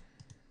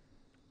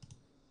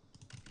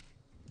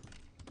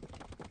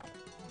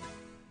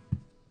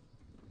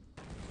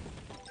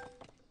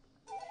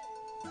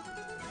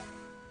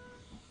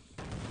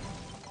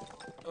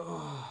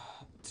 Oh,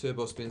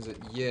 turbo spins.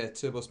 Yeah,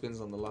 turbo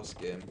spins on the last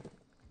game.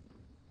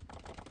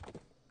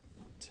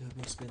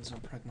 Turbo spins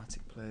on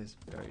pragmatic plays.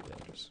 Very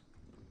dangerous.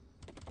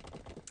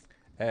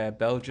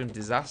 Belgian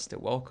disaster.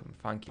 Welcome.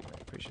 Thank you,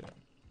 mate. Appreciate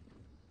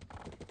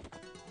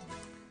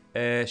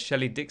it.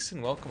 Shelly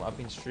Dixon. Welcome. I've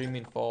been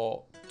streaming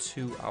for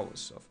 2 hours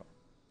so far.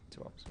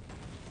 2 hours.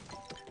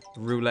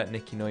 Roulette,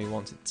 Nick. You know you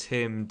wanted.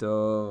 Tim,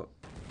 don't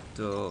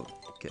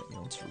get me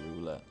onto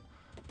roulette.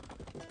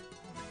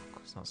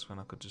 Because that's when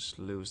I could just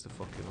lose the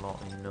fucking lot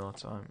in no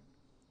time.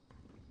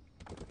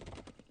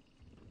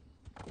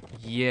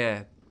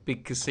 Yeah.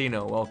 Big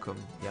Casino, welcome.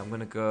 Yeah, I'm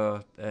going to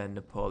go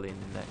Napoleon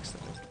next, I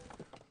think.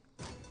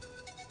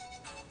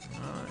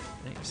 Alright,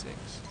 86.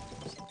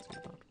 That's not too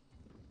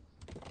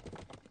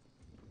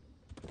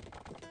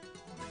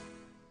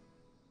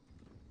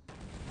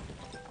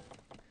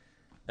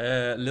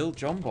bad. Lil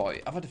John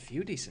Boy. I've had a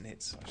few decent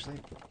hits, actually.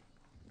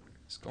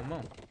 Let's go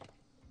on.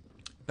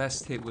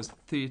 Best hit was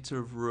Theatre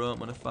of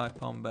Rome on a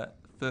 £5 bet.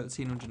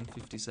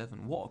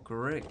 1,357. What a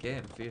great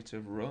game Theatre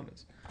of Rome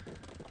is.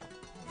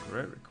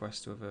 Great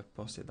request to have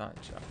posted that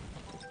in chat.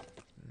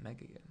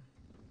 Mega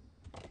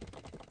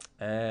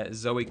game.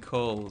 Zoe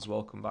Coles,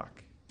 welcome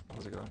back.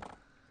 How's it going?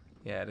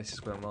 Yeah, this is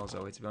going well,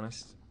 Zoe, to be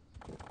honest.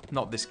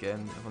 Not this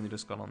game, I've only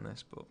just gone on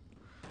this, but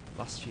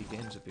last few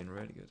games have been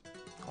really good.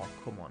 Oh,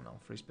 come on now,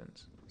 free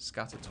spins.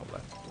 Scatter top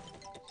left.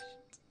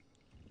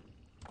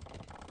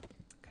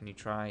 Can you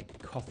try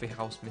Coffee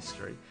House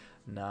Mystery?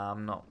 Nah,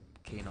 I'm not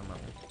keen on that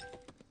one.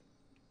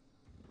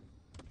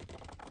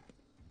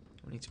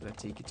 We need to play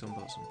Tiki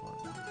Tumble at some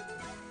point.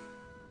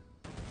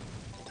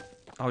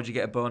 How would you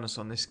get a bonus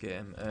on this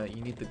game?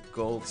 You need the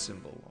gold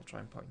symbol. I'll try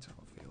and point it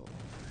out for you.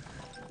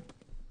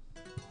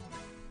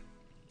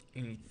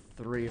 You need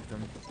 3 of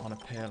them on a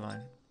pair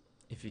line.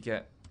 If you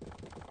get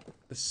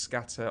the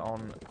scatter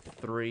on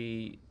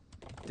 3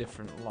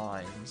 different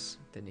lines,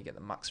 then you get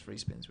the max free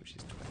spins, which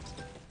is 20.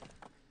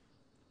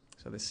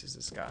 So this is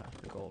the scatter,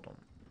 the gold one.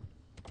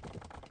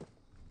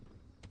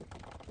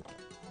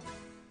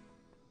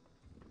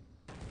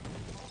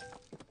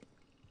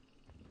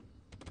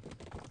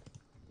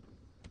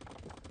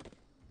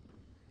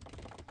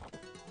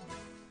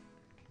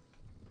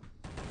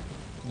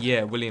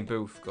 Yeah, William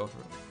Booth, go for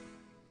it.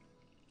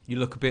 You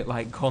look a bit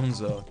like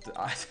Gonzo.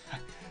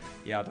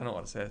 Yeah, I don't know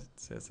what to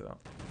say to that.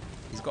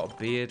 He's got a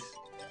beard,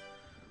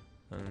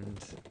 and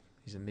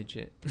he's a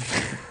midget.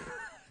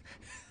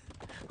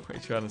 What are you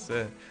trying to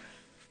say?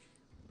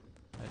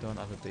 I don't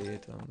have a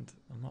beard, and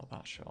I'm not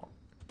that short.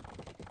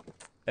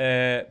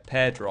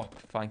 Pair drop.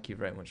 Thank you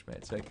very much,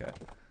 mate. Take care.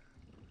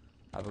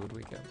 Have a good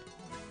weekend.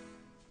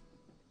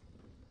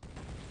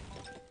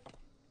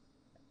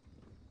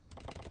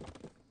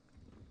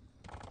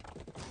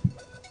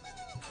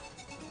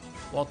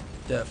 What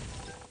the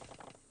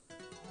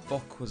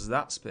fuck was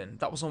that spin?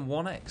 That was on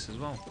 1x as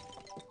well.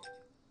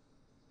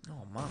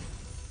 Oh man.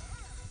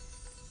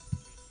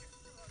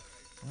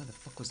 Where the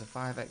fuck was the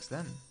 5x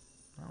then?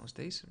 That was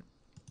decent.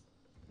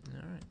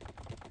 Alright.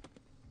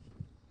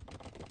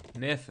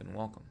 Nathan,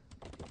 welcome.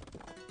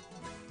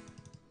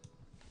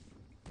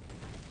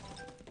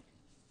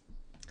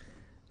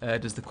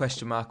 Does the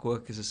question mark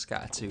work as a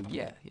scatter too?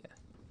 Yeah, yeah.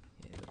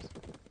 Yeah, it does.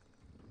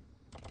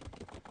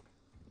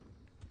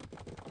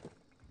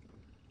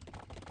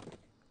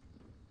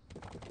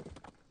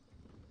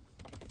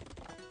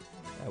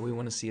 We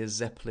want to see a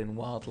Zeppelin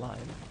wild line.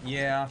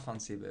 Yeah, I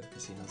fancy a bit of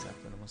Casino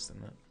Zeppelin, I must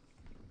admit.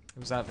 It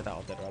was either that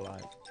or Dead or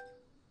Alive.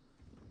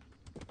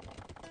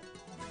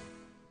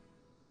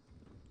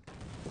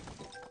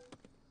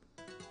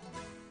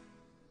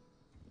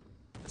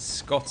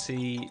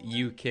 Scotty,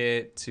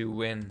 UK to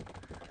win.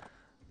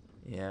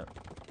 Yeah.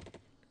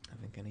 I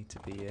think I need to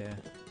be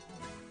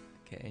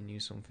getting you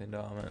something,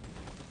 don't I, mate?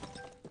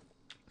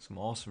 Some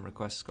awesome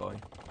requests, Scotty.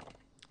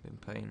 Been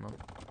paying,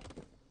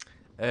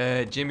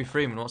 man. Jimmy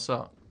Freeman, what's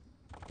that?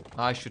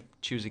 I should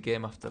choose a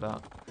game after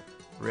that.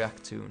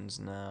 React Tunes,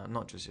 nah,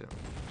 not just yet.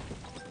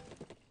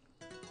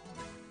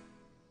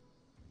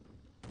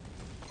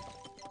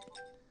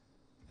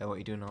 What are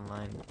you doing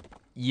online?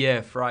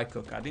 Yeah, Fry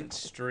Cook. I didn't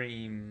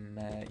stream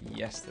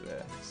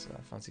yesterday, so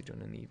I fancy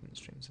doing an evening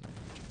stream tonight.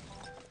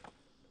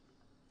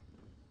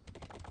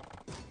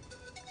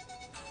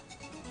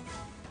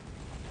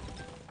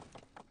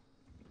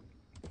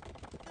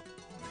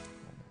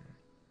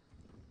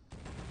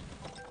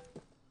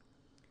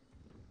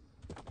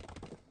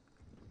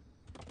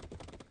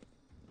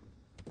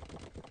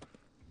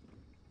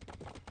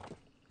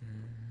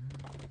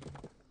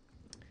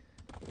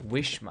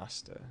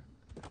 Wishmaster.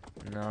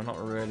 No, not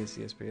really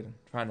CSP. I'm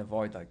trying to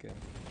avoid that game.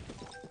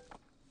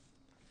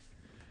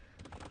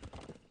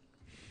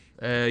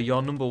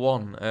 You're number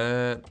 1.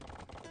 I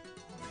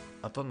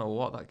don't know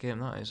what that game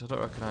that is. I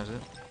don't recognise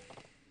it.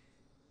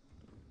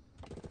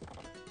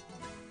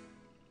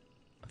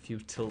 few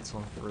tilts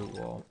on Fruit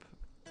Warp.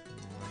 I'm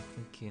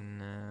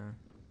thinking...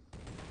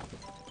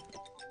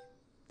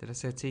 did I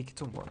say Tiki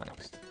Tumbo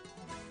next?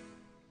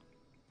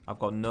 I've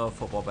got no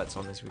football bets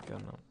on this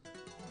weekend, no.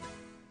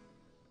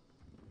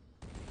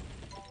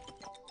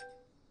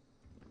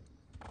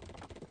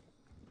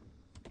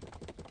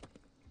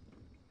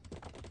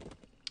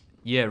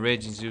 Yeah,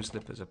 Raging Zoo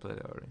Slippers, I played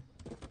it already.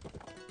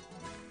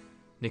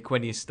 Nick,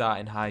 when you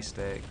start in high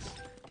stakes,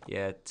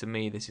 yeah, to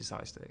me this is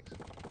high stakes.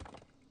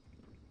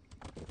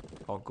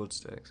 Or good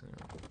stakes, anyway.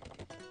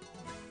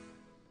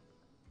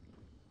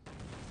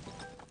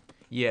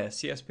 Yeah,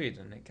 CSP,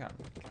 doesn't it? Can.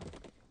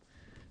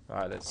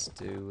 Right, let's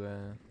do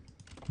a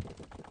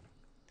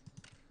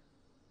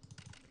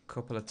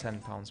couple of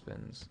 £10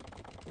 spins.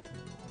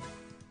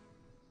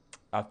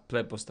 I've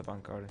played Buster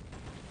Bank already.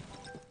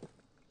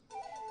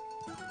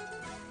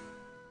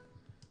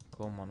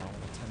 Come on, I want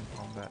a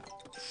 £10 bet.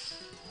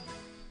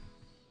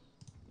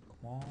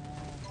 Come on,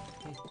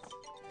 hit.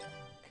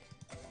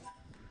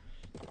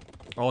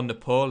 Oh,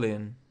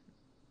 Napoleon.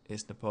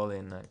 It's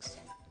Napoleon next.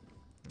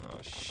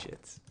 Oh,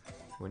 shit.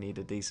 We need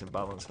a decent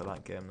balance for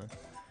that game, then.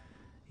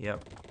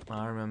 Yep,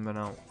 I remember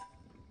now.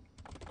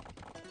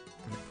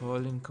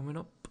 Napoleon coming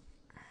up.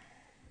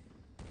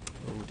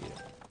 Oh, dear.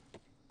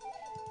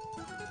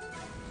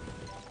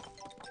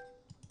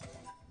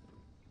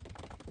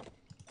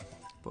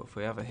 But if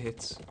we have a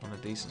hit on a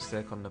decent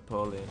stake on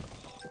Napoleon,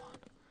 oh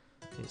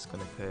man, it's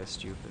going to pay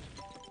stupid.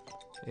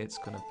 It's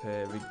going to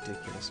pay a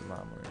ridiculous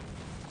amount of money.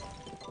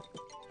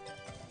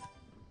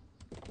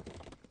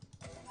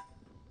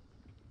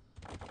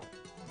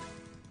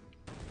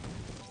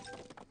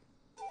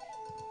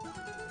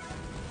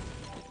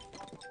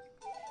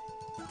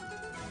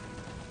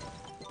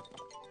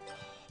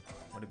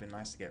 Would have been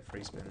nice to get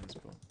free spins,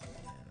 but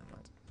yeah, never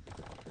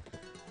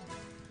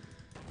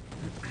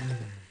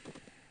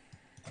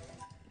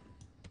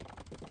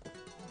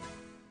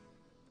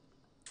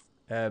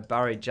mind.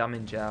 Barry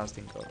jamming jars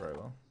didn't go very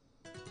well.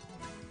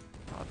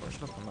 Not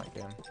much luck on that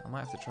game. I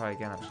might have to try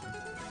again actually.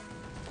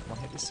 Come on,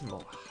 hit this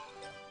symbol.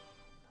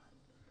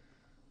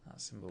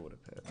 That symbol would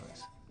have paid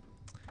nice.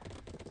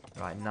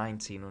 Right,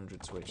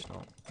 1900 switch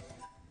now.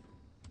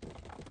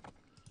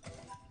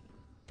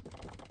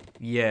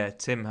 Yeah,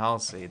 Tim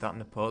Halsey, that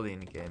Napoleon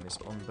game is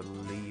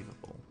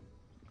unbelievable.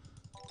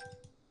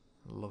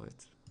 Love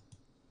it.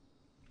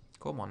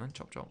 Come on then,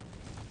 chop chop.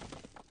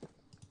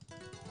 Now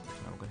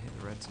we're gonna hit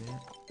the reds here.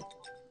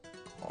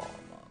 Oh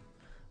man,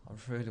 I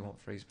really want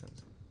free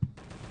spins.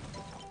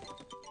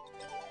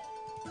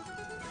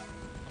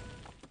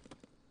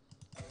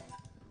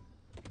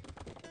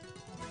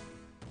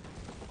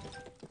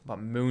 But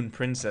Moon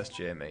Princess,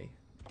 Jamie.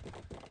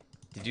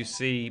 Did you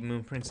see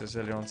Moon Princess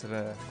earlier on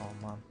today? Oh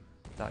man,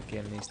 that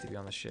game needs to be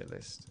on the shit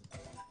list.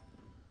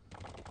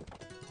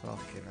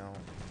 Fucking hell.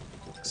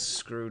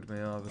 Screwed me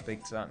over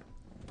big time.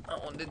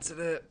 That one did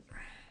today.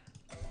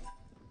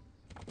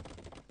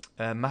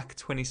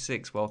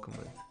 Mac26, welcome,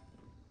 buddy.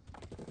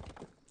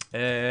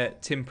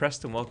 Tim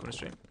Preston, welcome to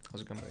stream.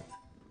 How's it going, buddy?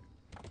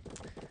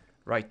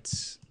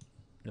 Right.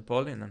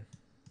 Napoleon, then.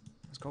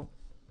 Let's go.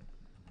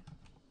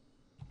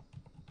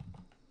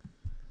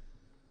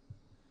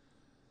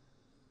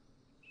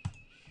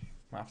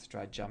 Might have to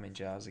try jamming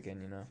jars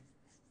again, you know.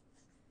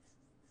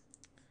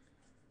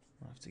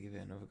 Might have to give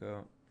it another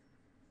go.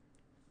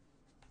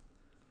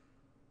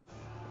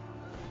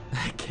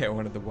 Get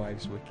one of the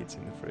wives' wickets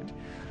in the fridge.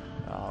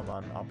 Oh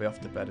man, I'll be off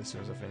to bed as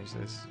soon as I finish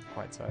this.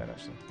 Quite tired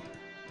actually.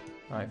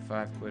 Right,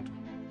 £5. Cool.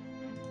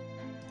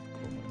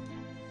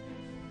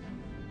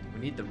 We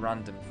need the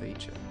random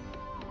feature.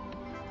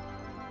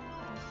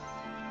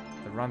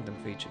 The random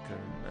feature can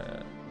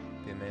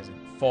be amazing.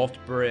 Fort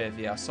Brave,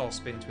 yeah, I saw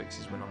Spin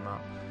Twix's win on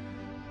that.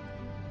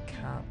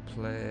 Can't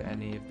play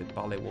any of the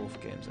Ballet Wolf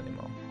games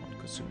anymore on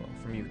Kusumo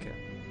from UK.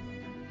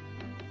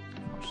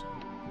 Unfortunately.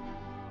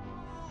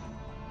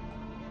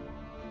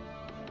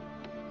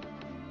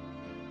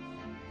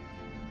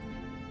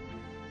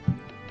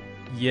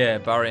 Yeah,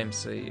 Bar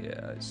MC,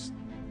 yeah,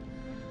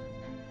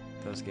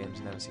 those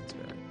games never seem to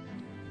be right.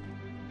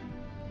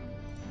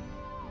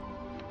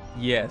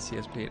 Yeah,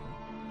 CSP.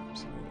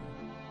 Absolutely.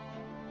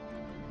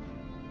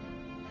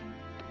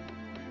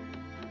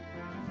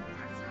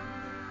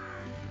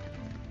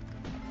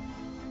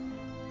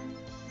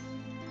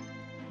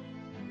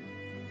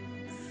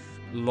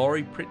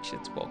 Laurie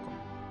Pritchard's welcome.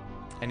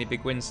 Any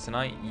big wins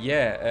tonight?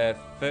 Yeah,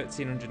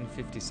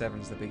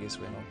 1357 is the biggest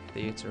win on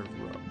Theatre of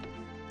Rome.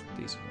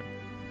 Decent win.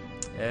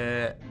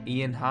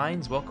 Ian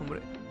Hines, welcome,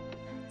 buddy.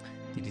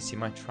 Did you see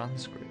my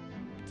transcript?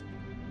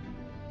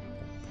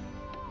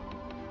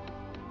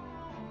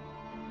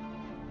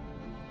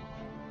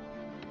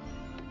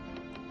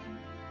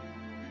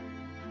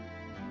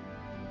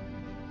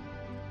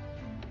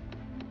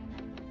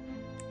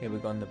 Here we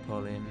go,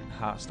 Napoleon.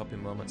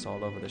 Heart-stopping moments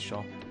all over the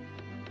shop.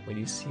 When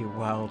you see a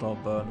wild or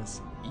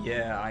bonus.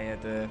 Yeah, I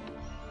had a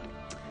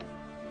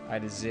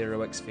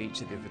 0x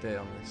feature the other day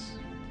on this.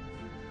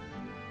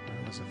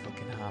 That was a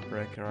fucking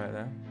heartbreaker right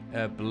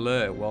there.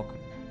 Blur, welcome.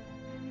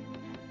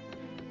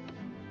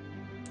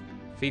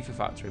 FIFA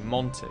Factory,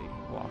 Monty,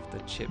 What, after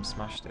Chip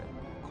smashed it?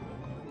 Come on,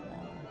 come on, come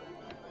on.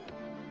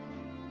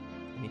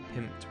 And he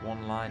pimped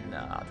one line.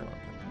 Nah, I don't want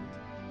to play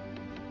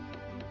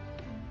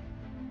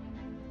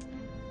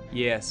pimped.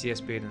 Yeah,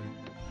 CS beating.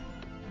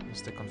 We'll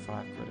stick on 5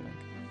 quid, I think.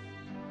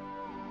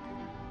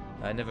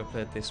 I never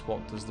played this.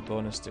 What does the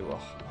bonus do?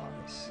 Oh, man,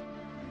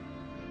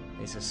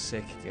 it's a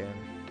sick game.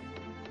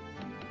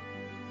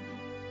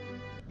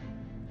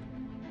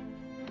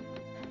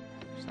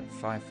 It's like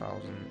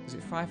 5,000. Is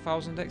it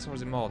 5,000 X or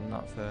is it more than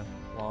that for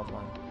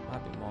Wildline?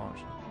 Might be more,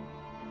 actually.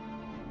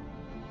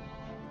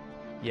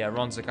 Yeah,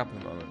 Ron's a couple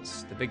of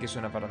moments. The biggest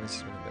one I've had on this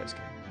is winning base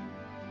game.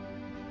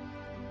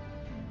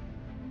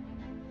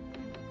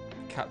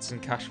 Cats and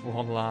Cash for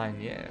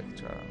online. Yeah,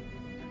 try that.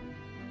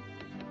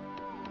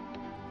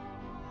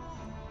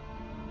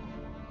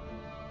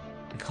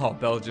 Oh,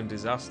 Belgium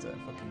disaster.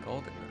 Fucking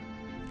called it, man.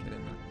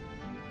 Kidding, man.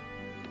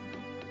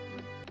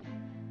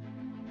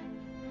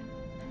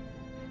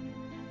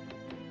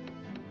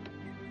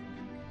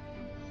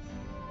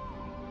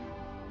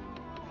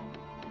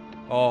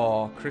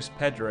 Oh, Chris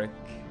Pedrick.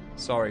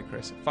 Sorry,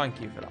 Chris. Thank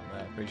you for that,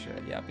 man. I appreciate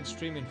it. Yeah, I've been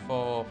streaming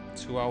for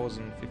 2 hours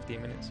and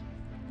 15 minutes.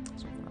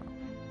 Something like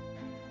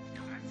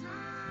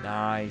that.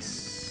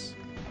 Nice.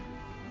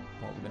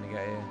 What are we going to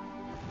get here?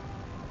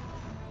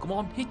 Come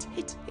on, hit,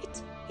 hit,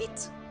 hit,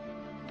 hit.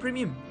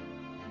 Premium.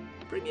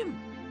 Premium.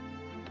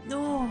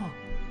 No.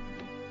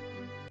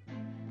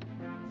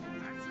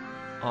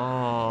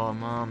 Oh,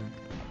 man.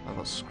 I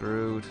got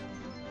screwed.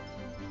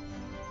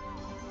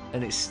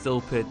 And it's still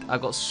paid. I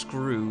got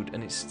screwed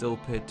and it's still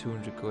paid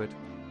 200 quid.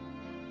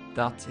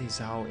 That is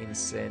how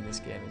insane this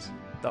game is.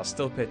 That's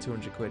still paid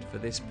 200 quid for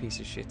this piece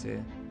of shit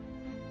here.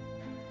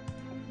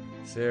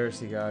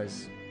 Seriously,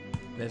 guys.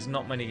 There's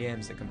not many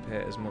games that can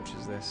pay as much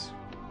as this.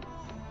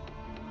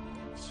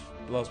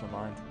 It blows my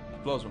mind.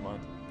 It blows my mind.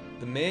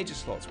 The major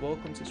slots,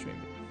 welcome to stream.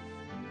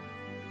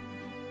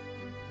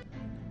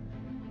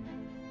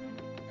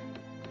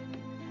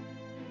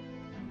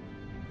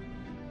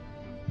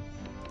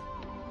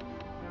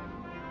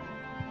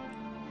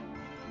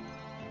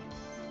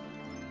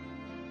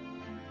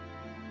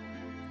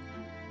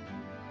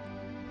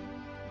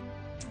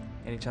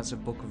 Any chance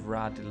of Book of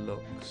Ra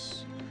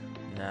Deluxe?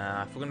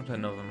 Nah, if we're going to play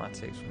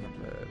Novomatics, we're going to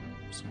play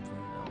something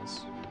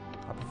else.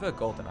 I prefer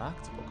Golden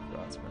Ark to Book of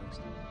Ra, to be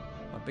honest.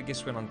 My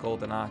biggest win on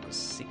Golden Ark was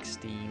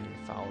 £16,000.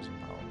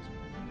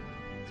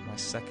 It's my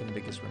second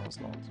biggest win on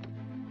slots.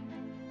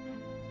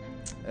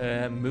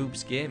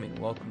 Moobs Gaming,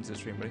 welcome to the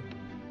stream, buddy.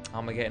 How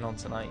am I getting on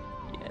tonight?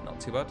 Yeah, not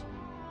too bad.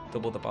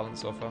 Double the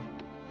balance so far.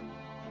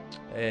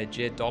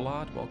 J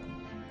Dollard,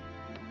 welcome.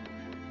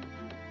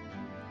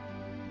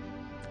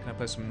 Can I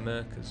play some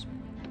Merkers?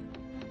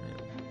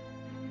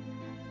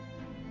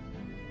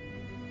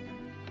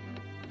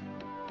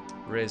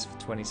 Raise for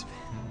 20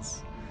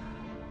 spins.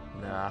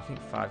 Nah, I think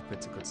 5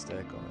 quid's a good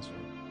stake on this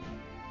one.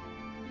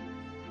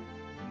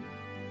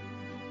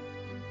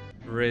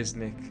 Raise,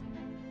 Nick.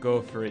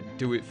 Go for it.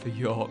 Do it for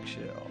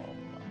Yorkshire. Oh,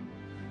 man.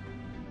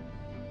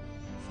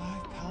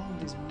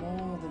 £5 is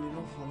more than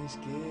enough on this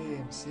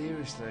game.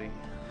 Seriously.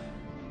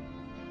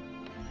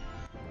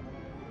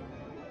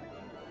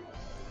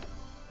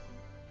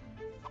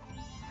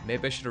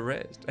 Maybe I should have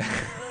raised.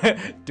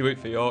 Do it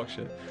for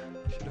Yorkshire.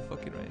 Should have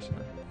fucking raised, you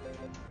know.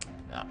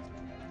 Nah.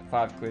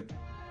 5 quid.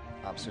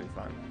 Absolutely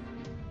fine.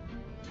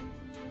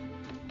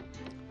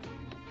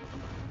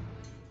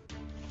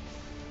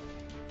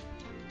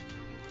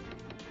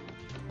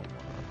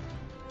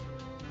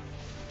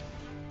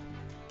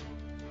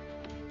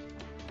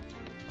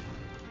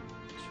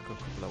 Should go a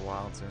couple of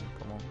wilds in.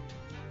 Come on.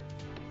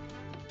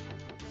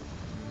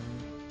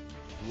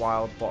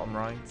 Wild bottom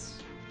right.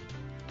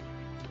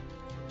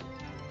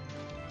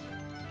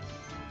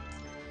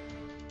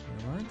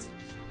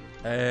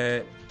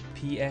 Alright.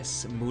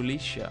 PS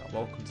Mulisha,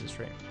 welcome to the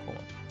stream. Cool.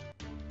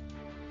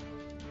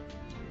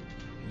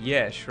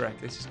 Yeah, Shrek,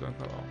 this is going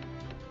quite well.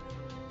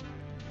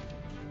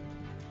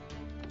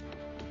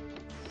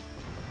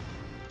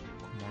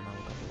 Come on, now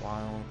we've got the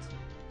wild.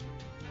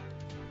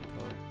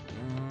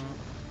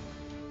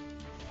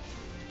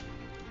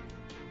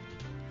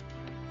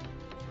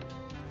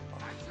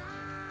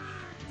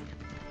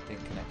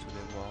 Didn't connect with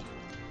it well.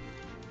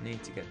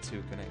 Need to get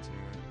 2 connecting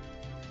with it.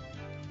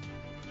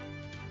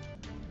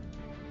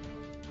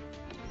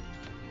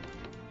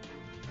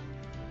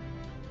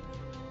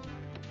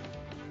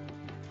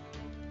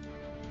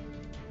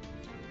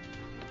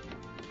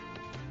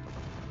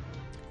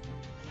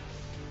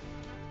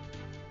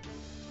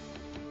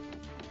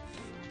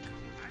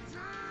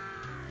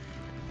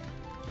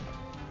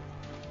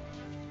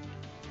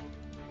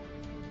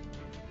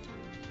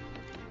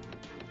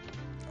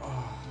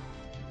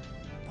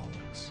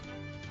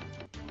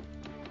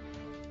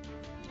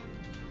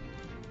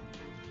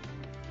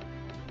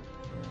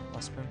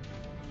 Spin.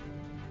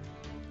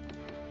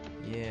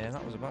 Yeah,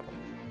 that was a bad one.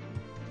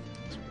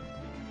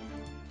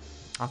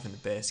 I think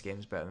the base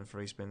game's better than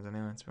free spins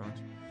anyway, to be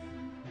honest.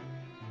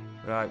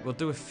 Right, we'll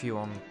do a few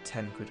on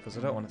 10 quid because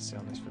I don't want to stay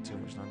on this for too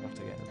much longer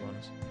after getting the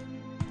bonus.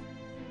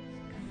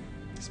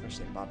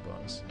 Especially a bad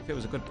bonus. If it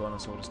was a good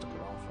bonus, I would have stuck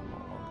around for a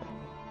lot longer.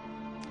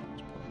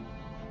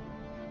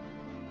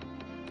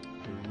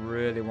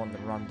 really want the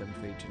random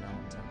feature now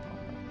on £10.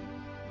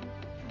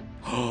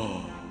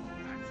 Oh.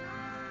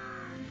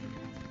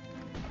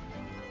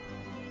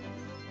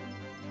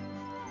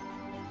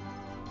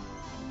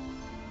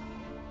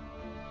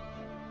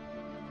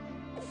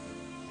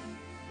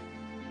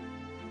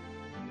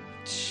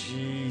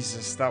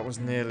 Jesus, that was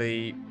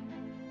nearly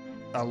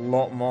a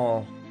lot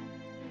more.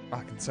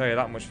 I can tell you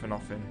that much for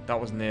nothing. That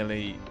was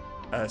nearly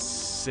a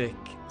sick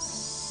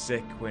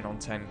win on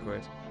 10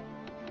 quid.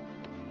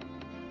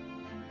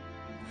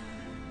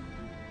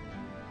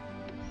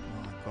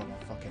 Oh my god, my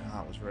fucking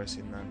heart was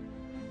racing then.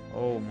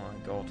 Oh my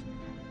god.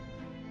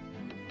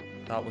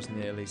 That was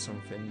nearly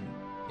something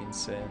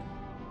insane.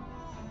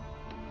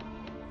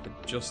 I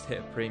just hit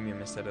a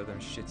premium instead of them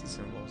shitty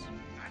symbols.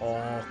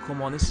 Oh,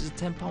 come on, this is a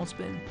 £10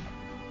 spin.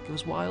 Give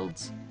us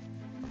wilds.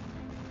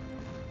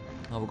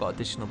 Oh, we've got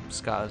additional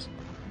scatters.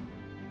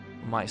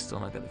 We might still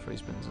not get the free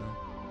spins though.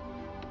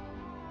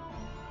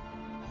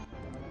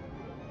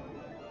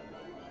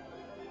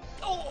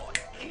 Oh,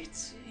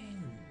 it's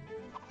in.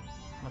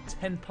 My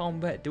 £10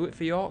 bet. Do it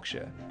for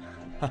Yorkshire.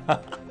 Come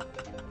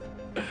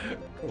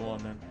on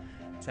then.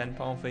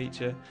 £10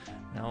 feature.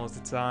 Now's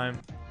the time.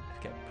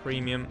 Get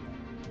premium.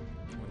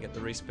 We get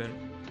the respin.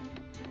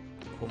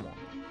 Come on.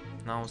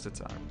 Now's the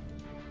time.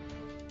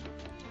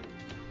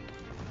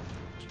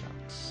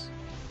 Jacks.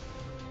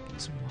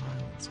 Get some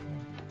wilds. Come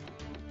on.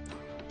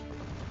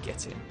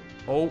 Get in.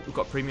 Oh, we've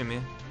got premium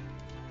here.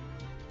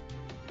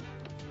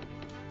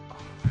 Oh.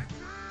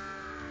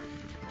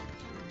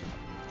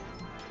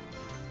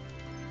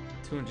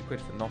 200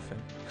 quid for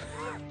nothing.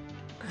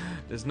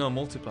 There's no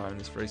multiplier in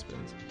this free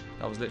spins.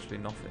 That was literally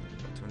nothing.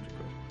 200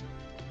 quid.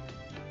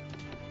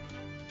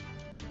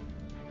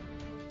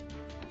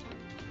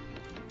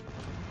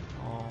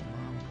 Oh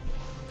man.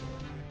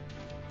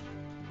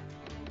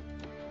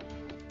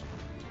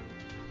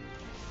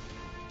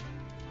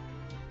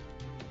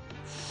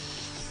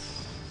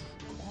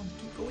 Come on,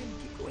 keep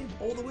going,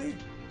 all the way.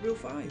 Real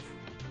 5.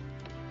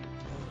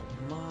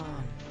 Oh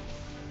man.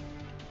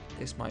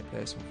 This might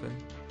pay something.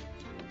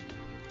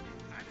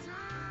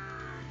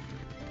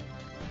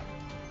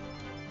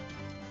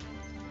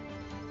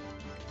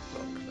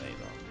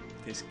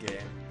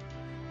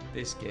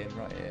 This game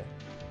right here.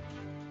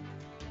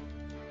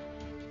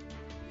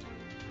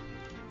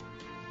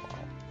 Wow.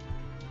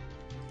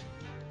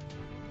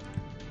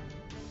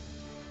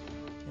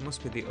 It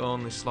must be the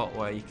only slot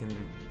where you can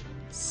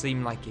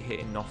seem like you're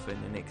hitting nothing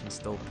and it can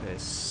still pay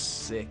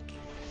sick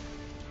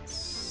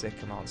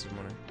amounts of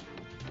money.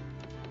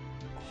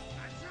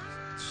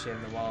 Oh, shame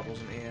the wild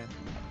wasn't here.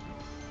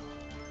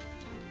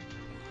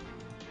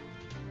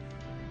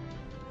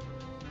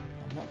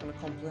 I'm not going to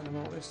complain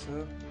about this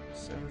though.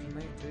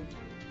 780.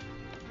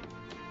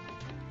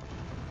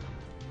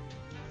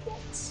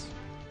 What?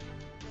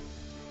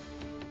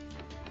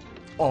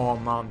 Oh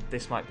man,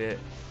 this might be it.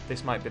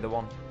 This might be the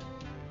one.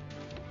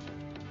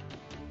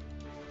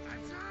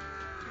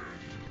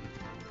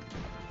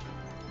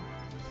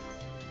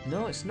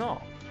 No, it's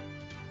not.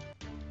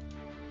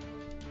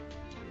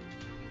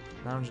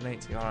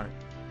 980, alright.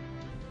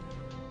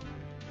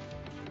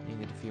 You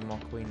need a few more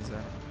queens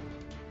there.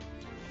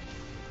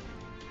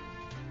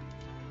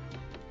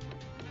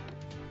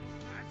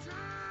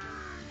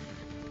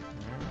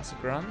 That's a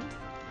grand.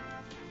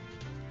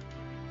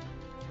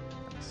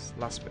 Nice.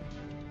 Last spin.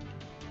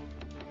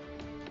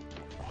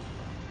 Oh,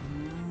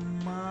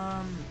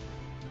 man.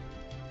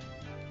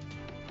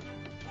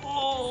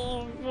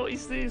 Oh, what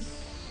is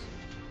this?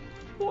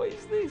 What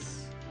is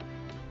this?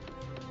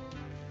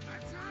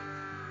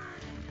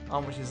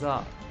 How much is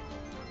that?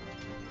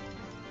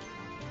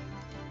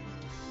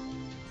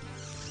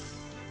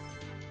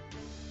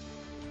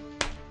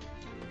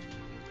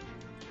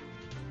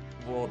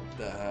 What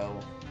the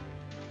hell?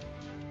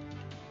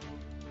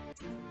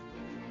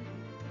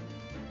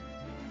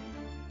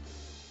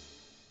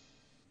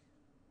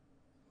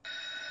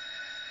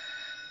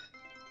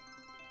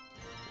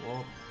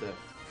 What the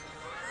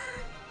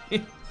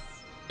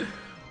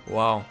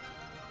wow,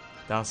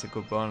 that's a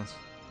good bonus.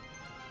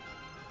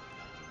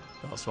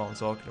 That's what I'm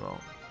talking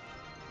about.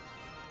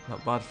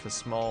 Not bad for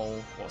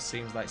small, what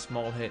seems like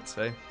small hits,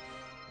 eh?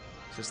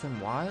 It's just them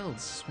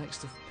wilds make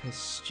stuff pay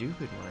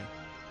stupid money.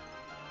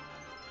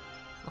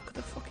 Look at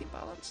the fucking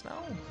balance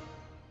now.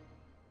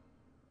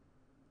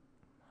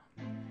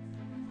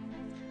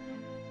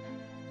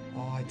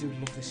 Oh, I do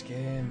love this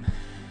game.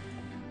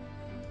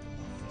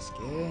 Love this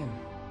game.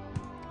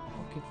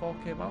 Fucking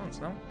 4K balance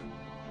now.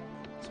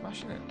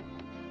 Smashing it.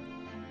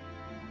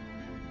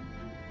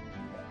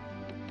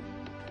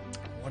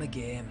 What a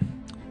game.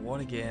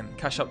 What a game.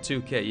 Cash up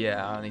 2K.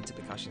 Yeah, I need to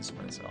be cashing some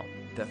money, so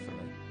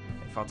definitely.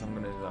 In fact, I'm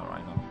going to do that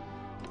right now.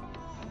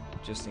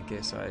 Just in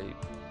case I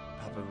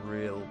have a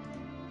real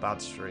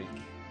bad streak.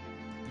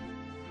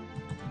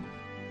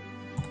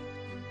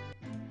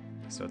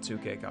 So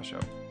 2K cash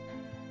up.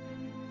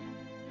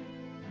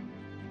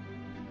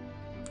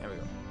 There we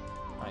go.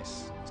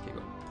 Nice. Let's keep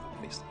going.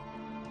 Obviously.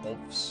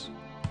 Obvs.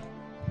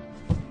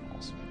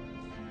 Awesome.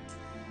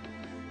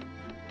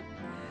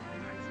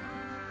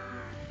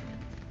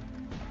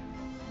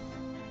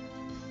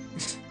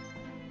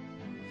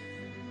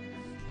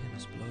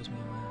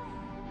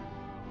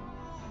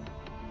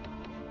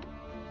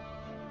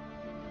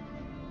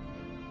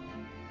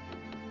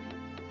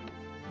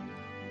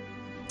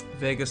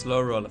 Vegas low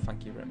roller,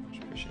 thank you very much.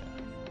 Appreciate it.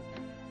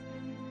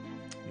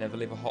 Never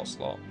leave a hot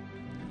slot.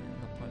 Yeah,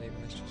 no point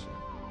leaving this just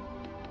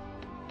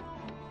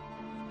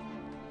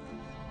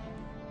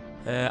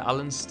yet.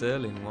 Alan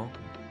Sterling,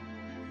 welcome.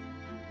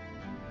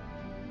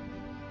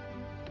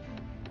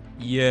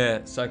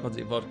 Yeah,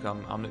 Psychotic Vodka,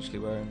 I'm literally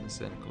wearing the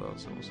same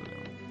clothes also.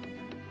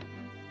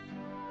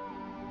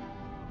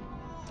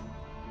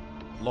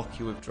 Lock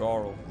you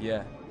withdrawal,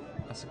 yeah.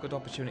 That's a good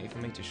opportunity for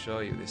me to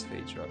show you this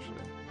feature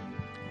actually.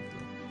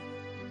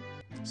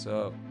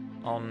 So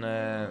on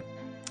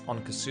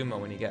Kasumo,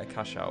 when you get a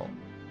cash out,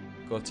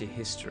 go to your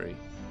history,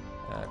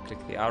 click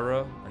the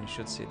arrow, and you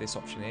should see this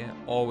option here.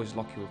 Always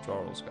lock your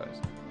withdrawals, guys,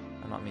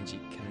 and that means you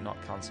cannot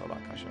cancel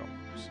that cash out.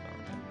 So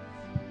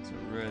yeah, it's a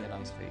really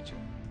nice feature.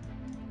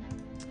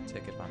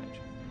 Take advantage.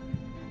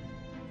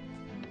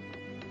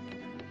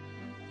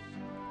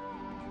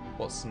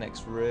 What's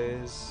next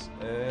raise?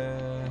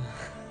 I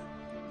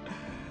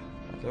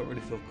don't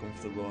really feel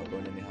comfortable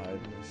going any higher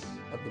than this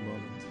at the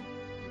moment.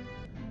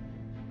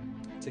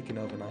 Ticking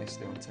over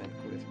nicely on 10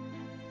 quid.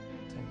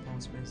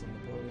 £10 spins on the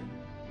bottom.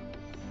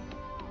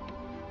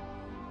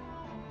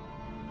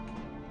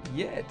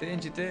 Yeah,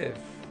 Danger Dave.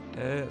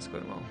 It's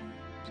going well.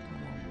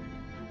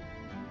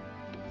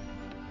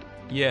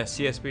 Yeah,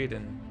 CS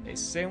Speeding.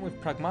 It's the same with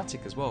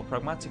Pragmatic as well.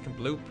 Pragmatic and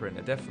Blueprint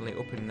are definitely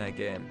upping their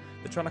game.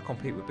 They're trying to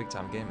compete with Big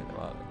Time Gaming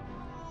though, aren't they?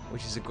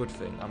 Which is a good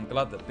thing. I'm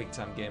glad that Big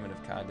Time Gaming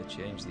have kind of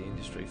changed the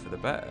industry for the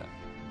better,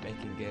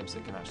 making games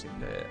that can actually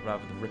pay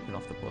rather than ripping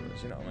off the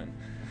punters, you know what I mean?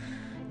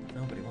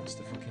 Nobody wants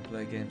to fucking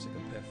play games that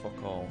can pay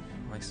fuck all.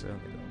 I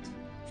certainly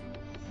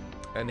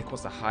don't. Nick,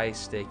 what's the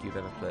highest stake you've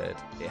ever played?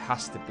 It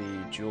has to be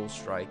Dual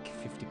Strike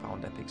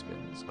 £50 epic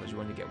spins, because you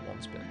only get one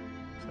spin.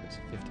 So it's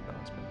a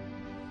 £50 spin.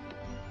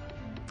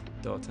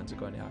 Don't tend to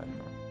go any higher than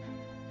that.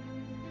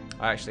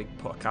 I actually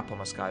put a cap on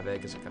my Sky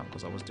Vegas account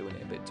because I was doing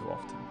it a bit too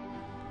often.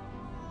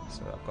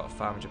 So I've got a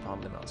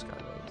 £500 limit on Sky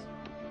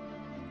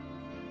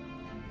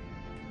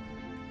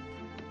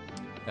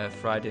Vegas.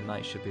 Friday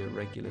night should be a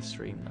regular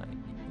stream night.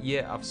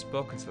 Yeah, I've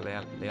spoken to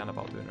Leanne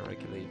about doing a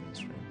regular evening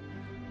stream.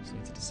 Just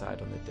need to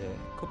decide on the day.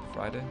 Could be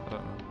Friday, I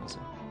don't know, we'll see.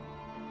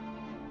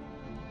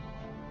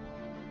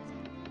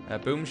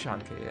 Boom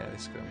Shanker, yeah,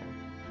 this is going on.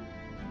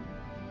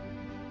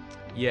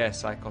 Yeah,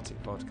 Psychotic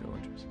Vodka,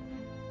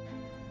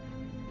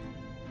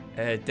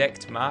 100%.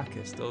 Decked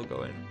Marker, still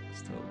going.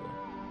 Still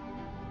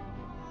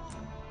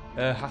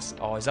going.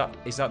 Oh, is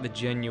that the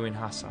genuine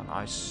Hassan?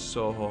 I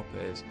so hope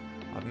it is.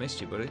 I've missed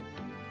you, buddy.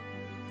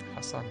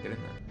 Hassan, get in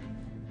there.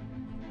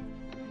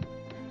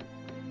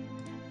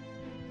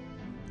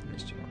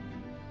 Missed you, man.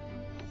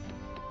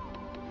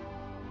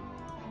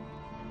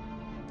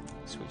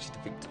 Switch to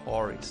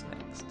Victorious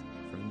next.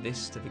 From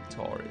this to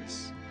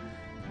Victorious.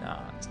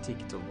 Nah, it's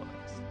Tiki Tumbo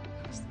next.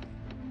 Has to be.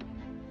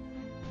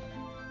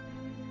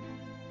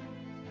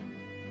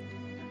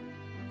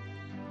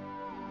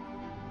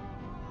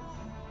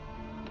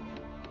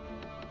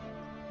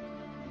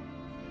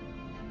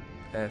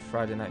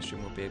 Friday night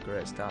stream will be a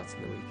great start to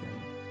the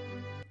weekend.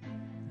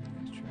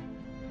 That's true.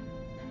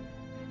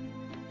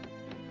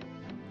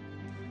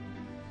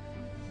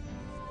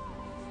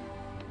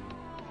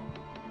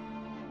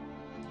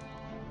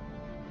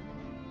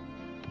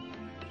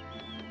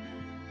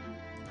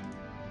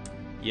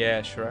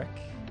 Yeah, Shrek. I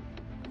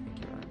think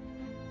you're right.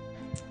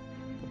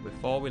 But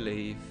before we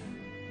leave,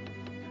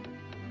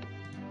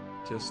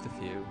 just a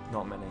few,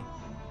 not many.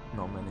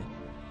 Not many.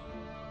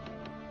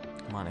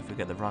 Man, if we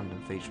get the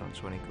random feature on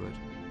 20 quid,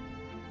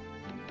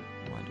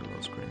 I might do a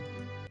little screen.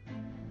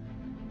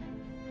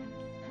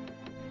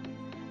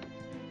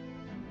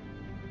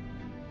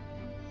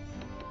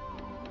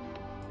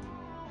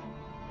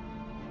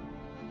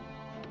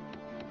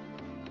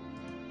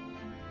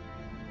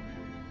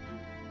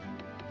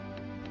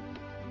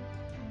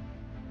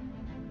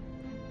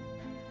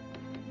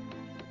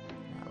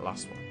 Right,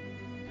 last one.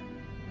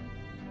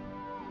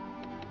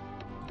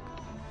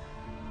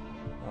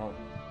 Well,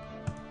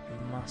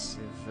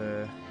 massive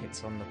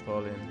hits on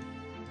Napoleon.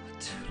 I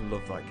do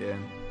love that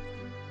game.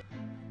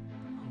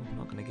 I'm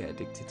not going to get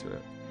addicted to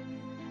it.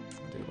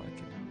 I do like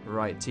it.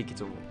 Right, Tiki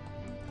Tumble.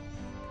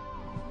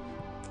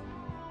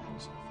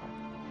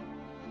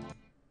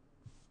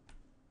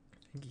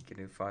 I think you can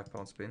do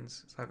 £5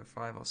 spins. It's either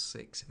 5 or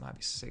 6. It might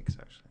be 6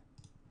 actually.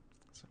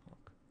 Let's have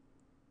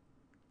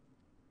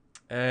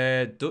a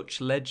look. Dutch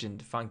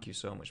Legend, thank you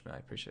so much, mate. I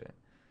appreciate it.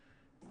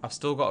 I've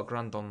still got a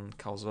grand on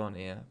Calzone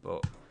here,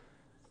 but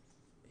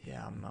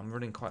yeah, I'm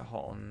running quite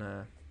hot on.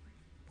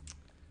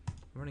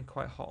 I'm running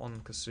quite hot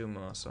on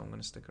Kasumo, so I'm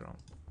gonna stick around.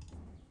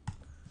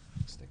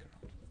 Stick around.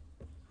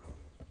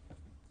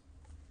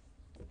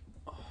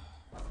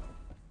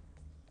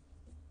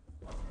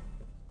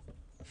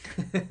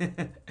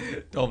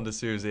 Dom de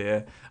Souza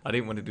here. I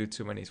didn't want to do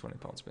too many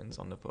 £20 spins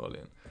on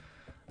Napoleon.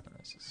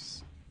 It's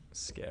just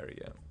scary,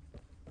 yeah.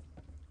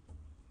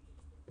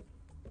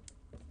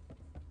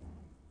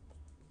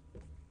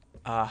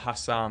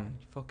 Hassan,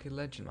 fucking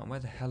legend, man. Where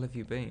the hell have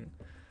you been?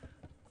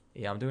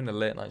 Yeah, I'm doing a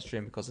late night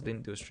stream because I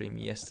didn't do a stream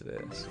yesterday,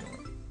 so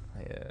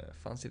I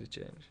fancy the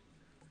change.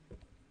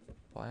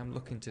 But But I am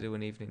looking to do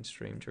an evening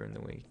stream during the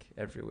week,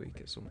 every week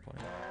at some point.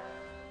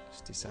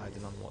 Just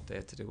deciding on what day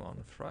to do on.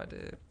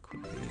 Friday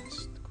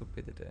could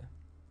be the day.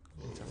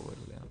 I need to have a word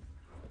with Leon.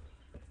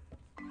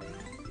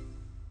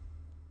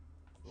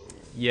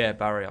 Yeah,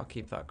 Barry, I'll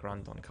keep that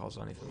grand on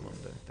Calzone for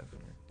Monday,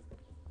 definitely.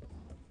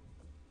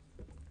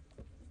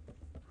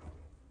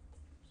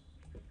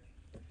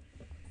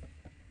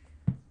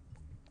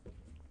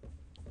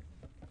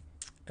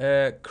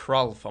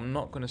 Kralf, I'm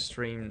not going to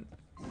stream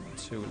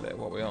too late.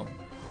 What are we on?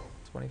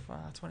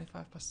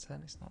 25 past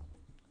 10. It's not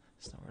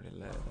really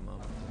late at the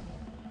moment.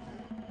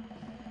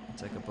 I'll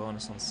take a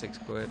bonus on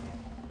 £6.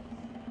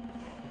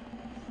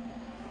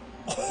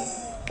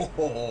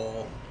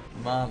 Oh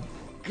man,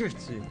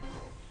 gritty. I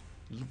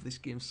love this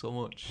game so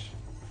much.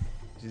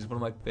 This is one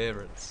of my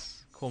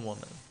favourites. Come on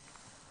then.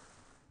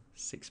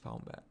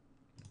 £6 bet.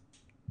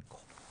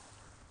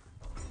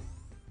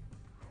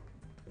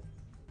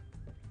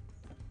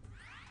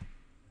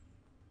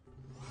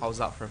 How's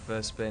that for a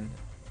first spin?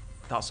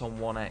 That's on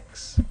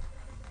 1x.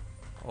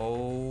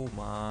 Oh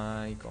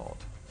my god.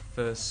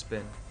 First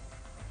spin.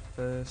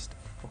 First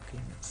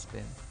fucking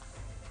spin.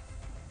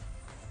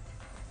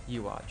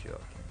 You are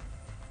joking.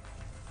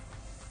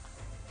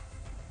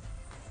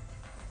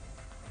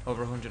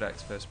 Over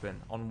 100x first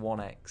spin on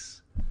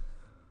 1x.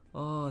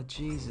 Oh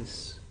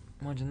Jesus.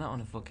 Imagine that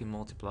on a fucking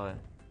multiplier.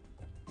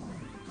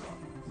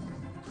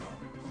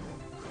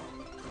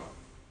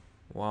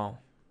 Wow.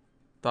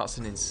 That's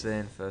an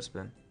insane first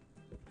spin.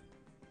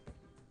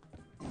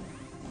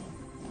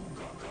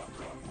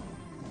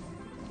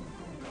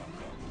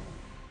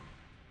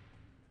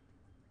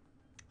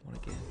 What a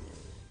game.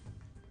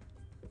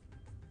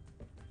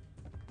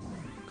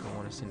 I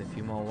want to see a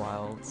few more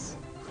wilds.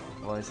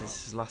 Why is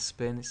this his last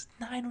spin? It's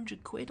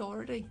 900 quid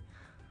already.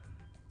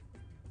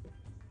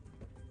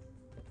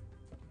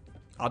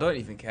 I don't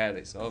even care that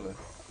it's over.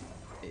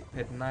 It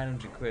paid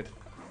 900 quid.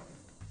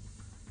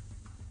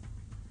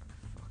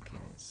 Fucking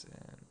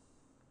insane.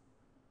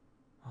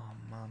 Oh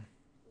man.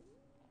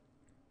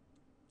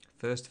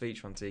 First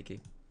feature on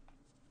Tiki.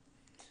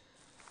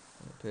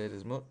 And it paid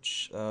as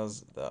much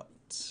as that.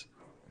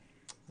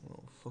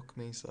 Oh, fuck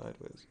me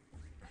sideways.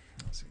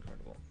 That's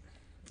incredible.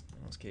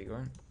 Let's keep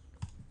going.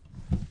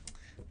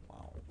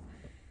 Wow.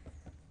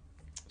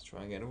 Let's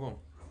try and get another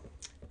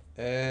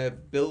one.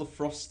 Bill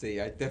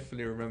Frosty. I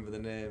definitely remember the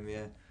name,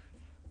 yeah.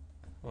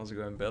 How's it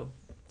going, Bill?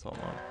 Top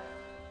man.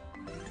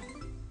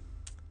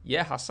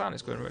 Yeah, Hassan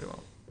is going really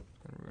well.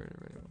 Going really,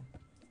 really well.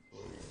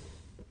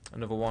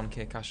 Another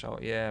 1k cash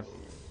out, yeah.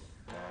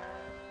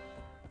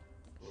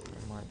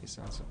 That might be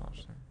sensible,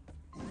 actually.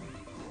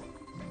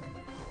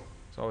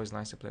 It's always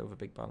nice to play with a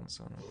big balance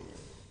on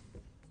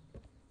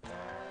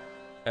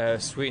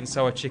it. Sweet and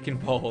sour chicken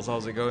balls,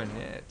 how's it going?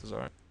 Yeah, it does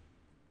alright.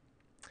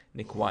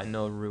 Nick White,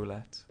 no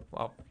roulette.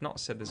 Well, I've not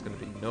said there's going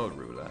to be no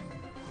roulette,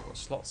 but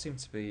slots seem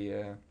to be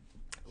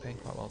paying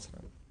quite well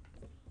today.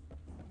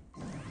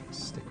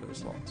 Stick with the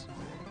slots.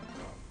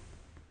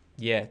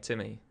 Yeah,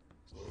 Timmy.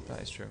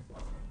 That is true.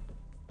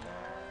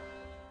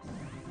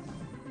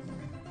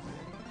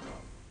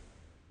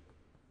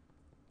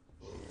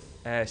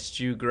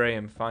 Stu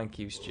Graham, thank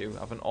you, Stu.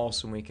 Have an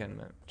awesome weekend,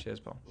 mate. Cheers,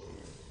 pal.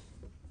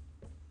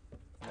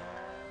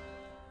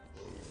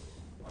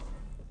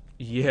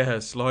 Yeah,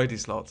 slidey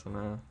slots, I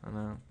know.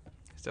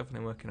 It's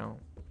definitely working out.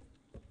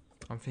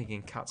 I'm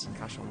thinking cats and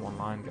cash on one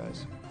line,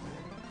 guys.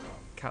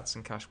 Cats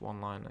and cash one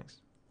line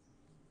next.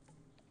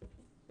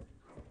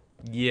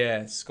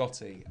 Yeah,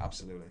 Scotty,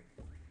 absolutely.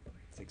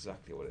 That's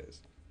exactly what it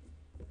is.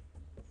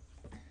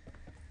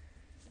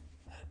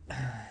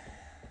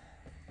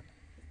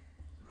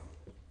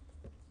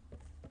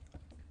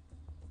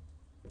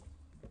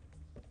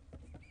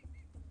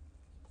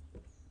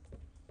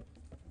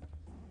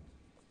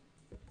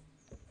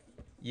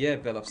 Yeah,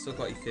 Bill, I've still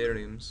got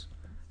Ethereum's.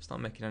 It's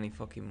not making any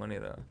fucking money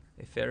though.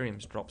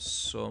 Ethereum's dropped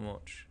so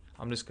much.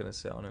 I'm just gonna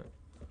sit on it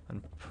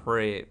and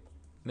pray it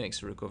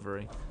makes a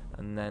recovery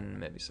and then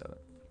maybe sell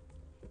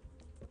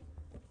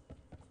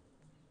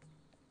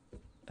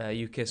it.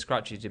 UK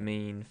Scratchy, do you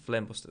mean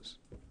Flamebusters?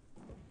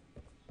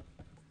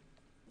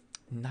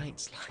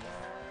 Night's Life.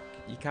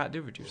 You can't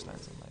do reduced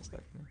lines on Night's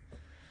Life, no.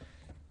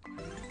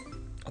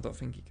 I don't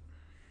think you can.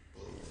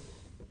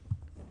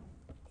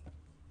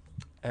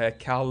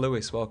 Carl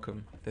Lewis,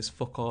 welcome. There's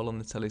fuck all on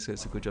the telly, so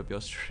it's a good job you're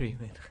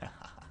streaming.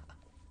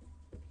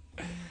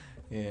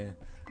 Yeah.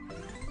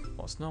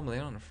 What's normally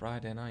on a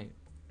Friday night?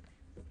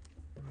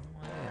 No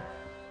idea.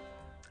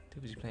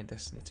 Too busy playing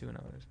Destiny 2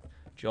 nowadays.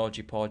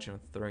 Georgie Porgy on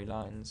 3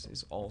 lines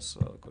is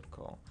also a good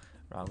call.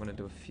 Right, I'm going to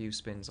do a few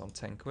spins on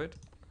 10 quid.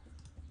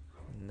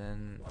 And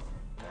then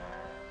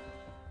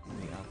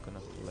we are going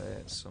to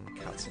play some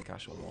cats and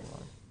cash on one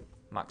line.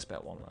 Max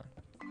bet one line.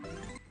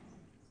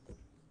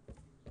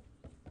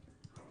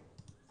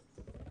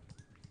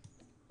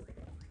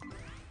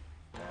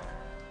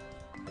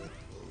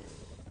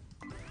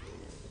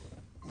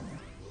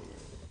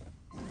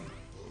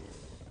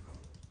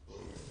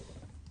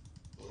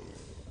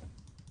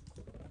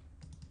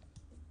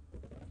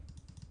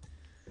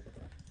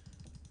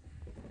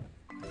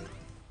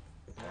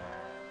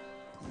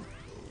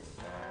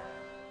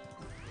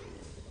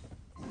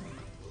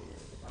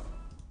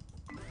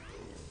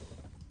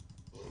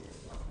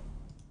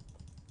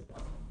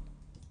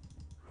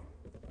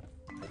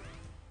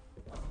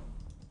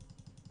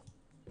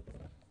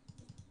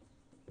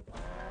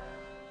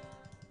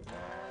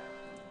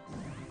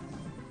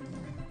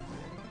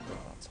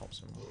 up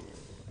some more.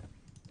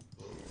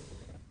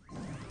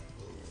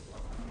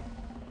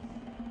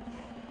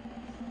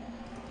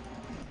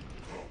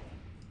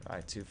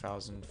 Right,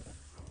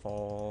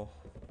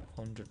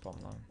 2,400 bomb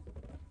line.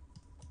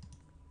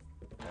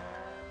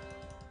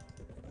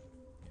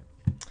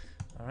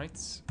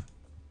 Alright.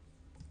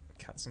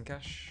 Cats and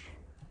cash.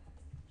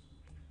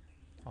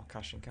 Or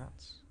cash and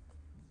cats.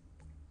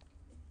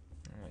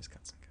 Always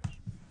cats and cash.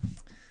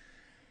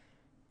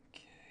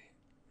 Okay.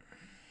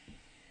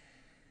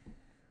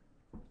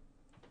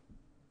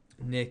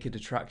 Naked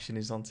Attraction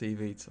is on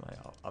TV tonight.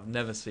 I've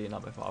never seen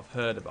that before. I've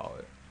heard about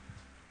it.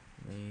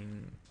 I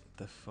mean,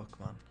 the fuck,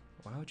 man.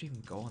 Why would you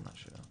even go on that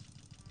show? I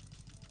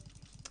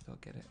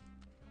don't get it.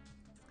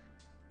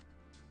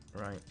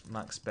 Right,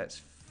 max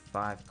bets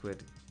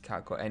 £5.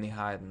 Can't go any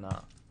higher than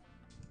that.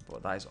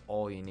 But that is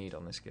all you need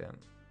on this game.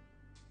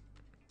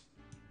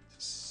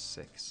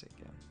 Sick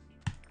game.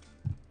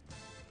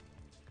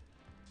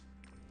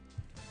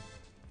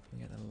 We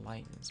get the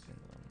lightning spins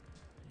on.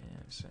 Yeah,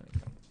 we certainly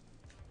can.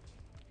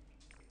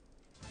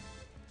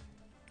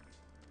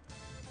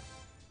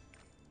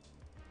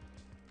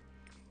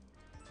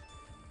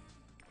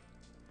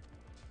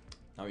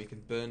 Now you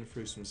can burn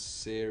through some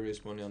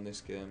serious money on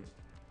this game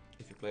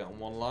if you play it on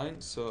one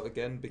line, so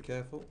again, be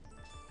careful.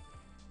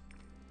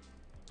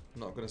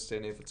 I'm not going to stay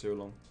in here for too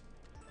long.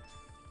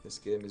 This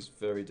game is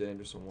very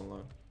dangerous on one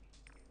line.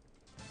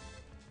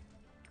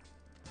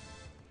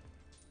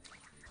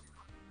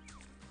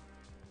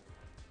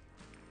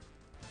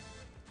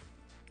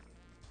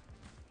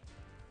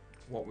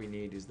 What we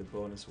need is the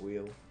bonus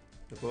wheel.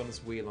 The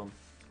bonus wheel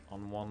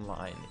on one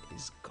line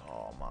is,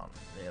 oh man,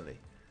 nearly.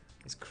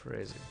 It's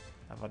crazy.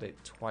 I've had it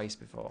twice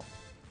before,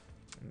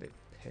 and it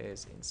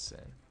pays insane.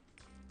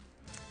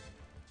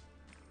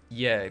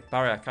 Yeah,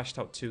 Barry, I cashed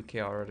out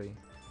 2k already.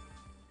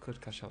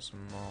 Could cash out some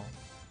more.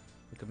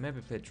 We could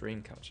maybe play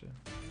Dreamcatcher.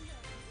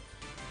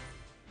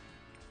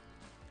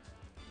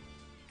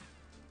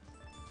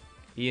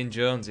 Ian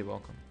Jonesy,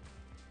 welcome.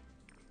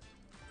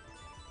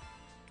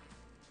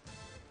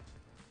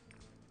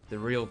 The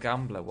Real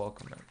Gambler,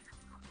 welcome, mate.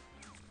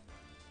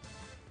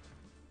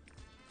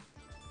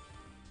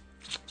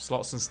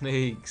 Slots and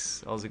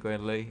Sneaks. How's it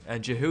going, Lee?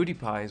 And Jehudi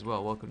Pie as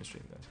well. Welcome to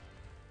stream, guys.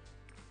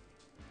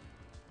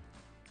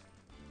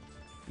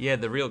 Yeah,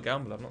 The Real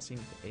Gambler. I've not seen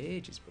it for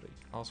ages, buddy.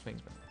 How's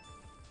things, man?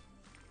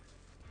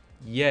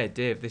 Yeah,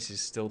 Dave, this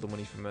is still the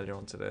money from earlier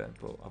on today,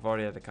 but I've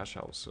already had a cash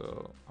out,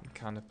 so I'm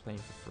kind of playing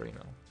for free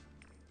now.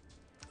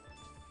 I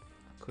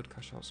could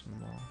cash out some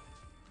more.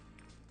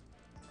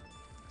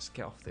 Let's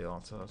get off the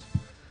autos.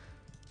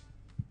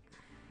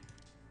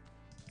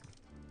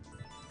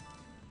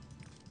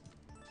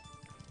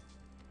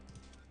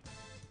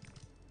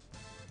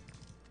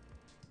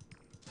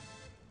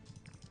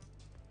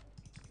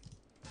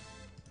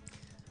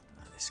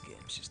 This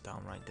game's just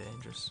downright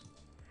dangerous.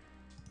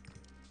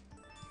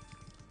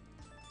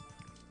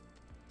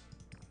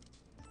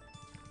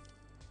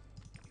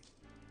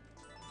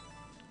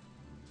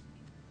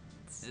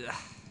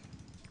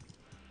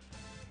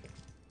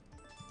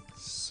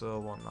 So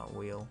want that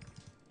wheel.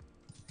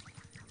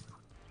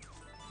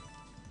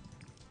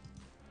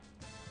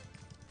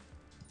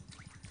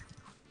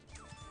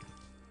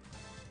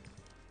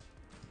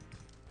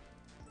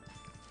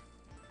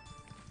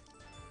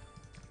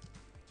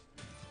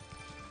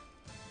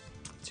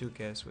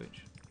 $2k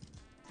switch.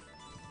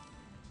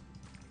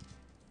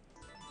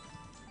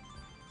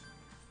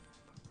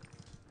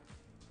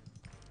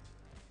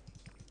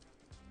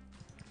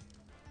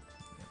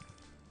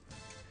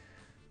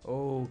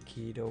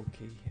 Okie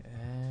dokie.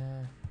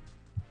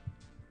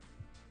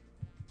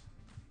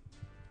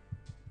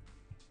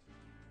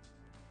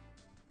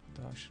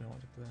 Don't actually know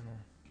what to play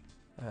now.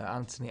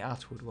 Anthony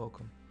Atwood,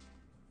 welcome.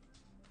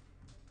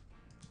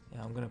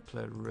 Yeah, I'm gonna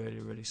play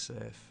really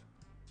safe.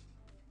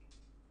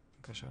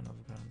 Cash out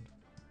another grand.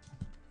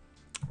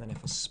 Then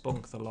if I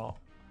spunk the lot,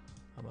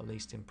 I'm at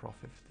least in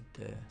profit for the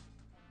day.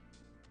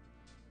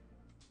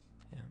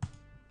 Yeah.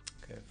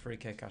 Okay,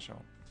 3k cash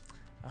out.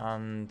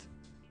 And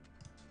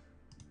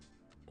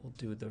we'll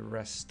do the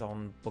rest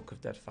on Book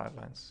of Dead 5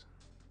 lines.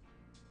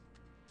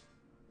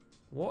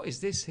 What is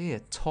this here?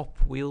 Top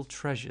Wheel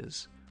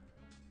Treasures.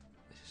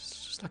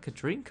 It's just like a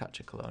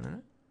Dreamcatcher clone, isn't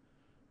it?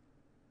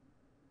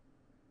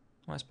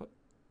 Nice, but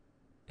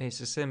it's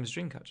the same as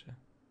Dreamcatcher.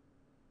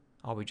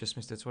 Oh, we just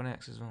missed a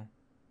 20x as well.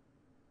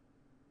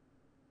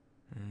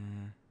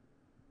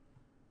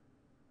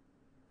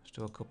 Let's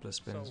do a couple of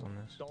spins on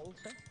this.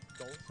 Dolce,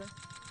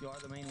 you are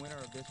the main winner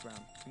of this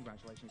round.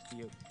 Congratulations to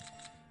you.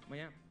 Well,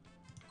 yeah,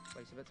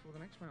 place your bets for the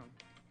next round.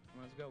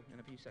 Let's go in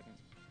a few seconds.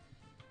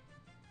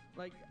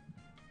 Like,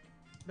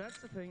 that's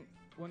the thing.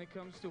 When it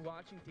comes to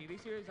watching TV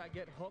series, I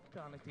get hooked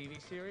on a TV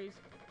series.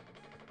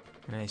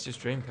 Yeah, it's just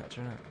Dreamcatcher,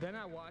 isn't it? Then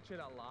I watch it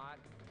a lot.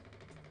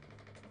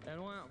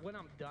 And when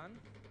I'm done,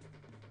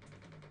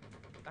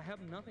 I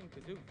have nothing to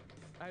do.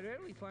 I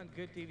rarely find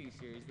good TV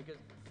series because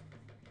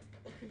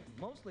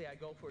mostly I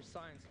go for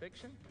science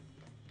fiction.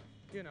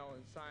 You know,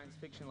 science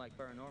fiction like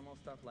paranormal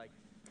stuff like...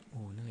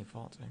 Oh, nearly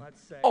 40.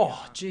 Let's say...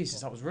 Oh,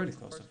 Jesus, that was really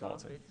close to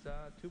 40. It's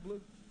Too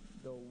Blue.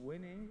 the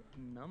winning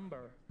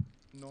number.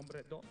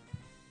 Nombre dos.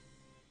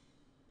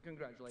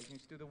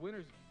 Congratulations to the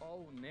winners.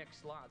 Oh,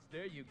 NickSlots.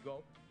 There you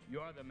go. You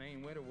are the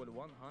main winner with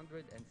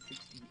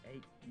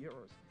 168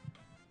 euros.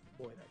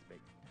 Boy, that's big.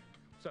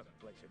 So,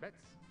 place your bets.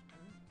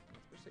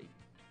 Let's proceed.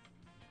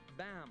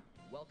 Bam.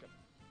 Welcome.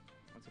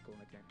 That's a cool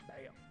nickname.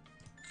 Bam.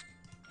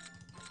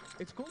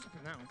 It's cool to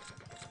pronounce.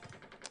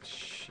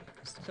 Shit.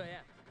 So,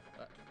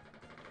 yeah.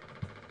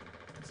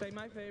 I'd say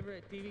my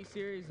favorite TV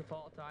series of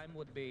all time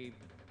would be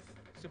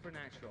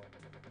Supernatural.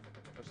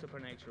 Or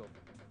Supernatural.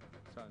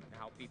 So,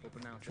 how people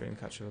pronounce it.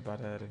 Dreamcatcher with a bad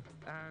hairdo.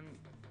 And,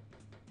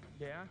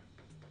 yeah.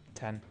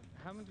 10.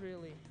 Haven't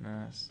really.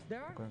 No, it's There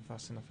not are going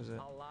fast enough, is it?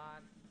 a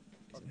lot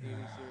of TV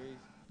series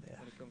Yeah.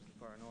 when it comes to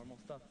paranormal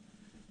stuff.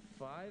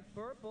 5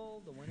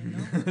 purple, the winning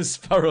number.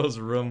 Sparrow's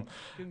rum.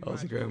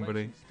 How's it going,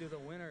 buddy? Congratulations to the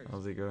winners.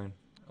 How's it going?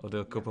 I'll do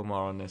a couple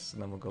more on this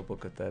and then we'll go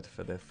Book of Dead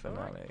for the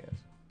finale, I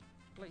guess.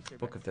 Place your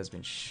Book bets. of Dead's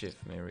been shit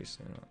for me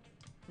recently.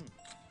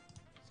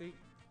 See,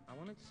 I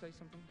wanted to say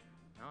something.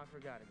 Now I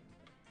forgot again.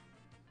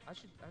 I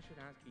should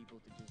ask people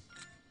to just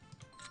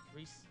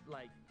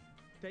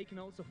take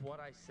notes of what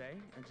I say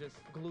and just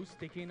glue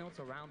sticky notes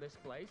around this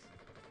place,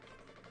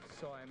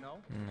 so I know.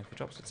 If he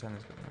drops a 10,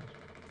 it's good.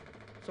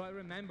 So I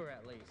remember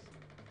at least.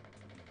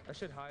 I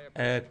should hire. a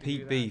person to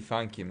do PB, that.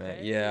 thank you, mate.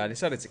 Hey, Yeah, I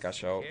decided to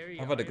cash out. Scary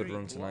I've had a good Irie,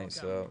 run tonight,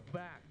 so welcome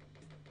back.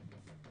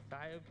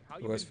 How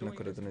the you worst been thing I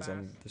could have done doing is this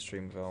end the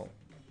stream without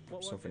What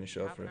was something it, to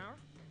show half for an it. hour?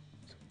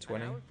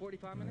 20. An hour,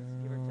 45 minutes,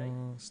 give or take.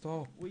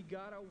 Stop. We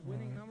got a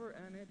winning number,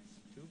 and it's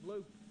 2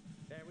 blue.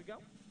 There we go.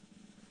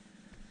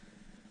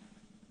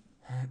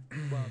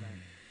 Well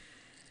then.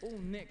 Oh,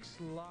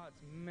 NickSlots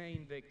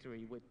main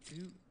victory with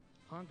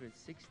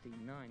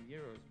 269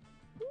 euros.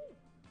 Woo!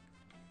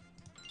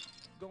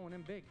 Going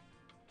in big.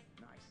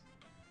 Nice.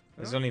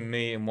 There's Alright, only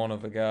me and one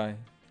other guy.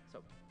 so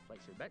place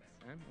your bets,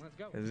 and let's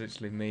go. There's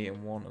literally me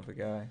and one other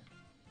guy.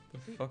 The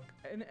See, fuck?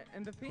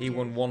 And the thing He is,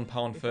 won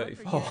 £1.34. if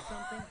I forget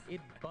something,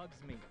 it bugs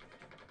me.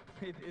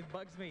 It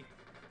bugs me.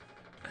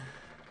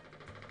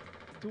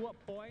 To a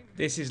point.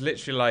 This is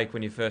literally like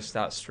when you first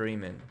start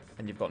streaming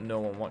and you've got no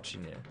one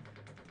watching you.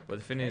 But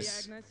the thing Hey,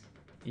 is, Agnes,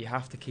 you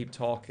have to keep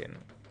talking.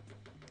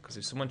 Because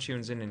if someone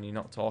tunes in and you're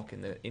not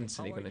talking, they're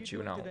instantly how are going to you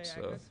tune doing out. today,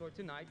 So, Agnes, or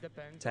tonight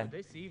depends. 10. Or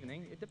this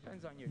evening, it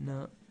depends on you.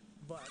 no.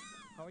 But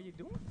how are you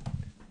doing?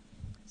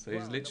 So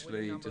he's Well, the winning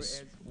literally number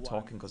just is one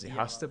talking because he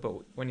has to. yellow.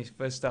 But when you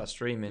first start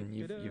streaming,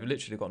 you've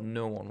literally got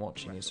no one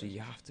watching you, so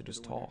you have to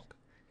just talk.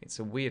 It's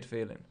a weird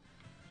feeling.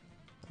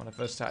 When I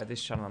first started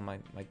this channel, my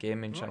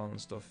gaming channel and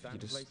stuff, Time you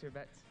to just place your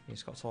bets.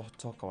 got to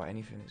talk about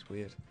anything. It's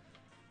weird.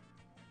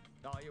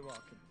 Oh, you're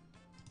welcome.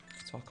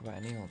 Talk about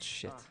any old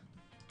shit.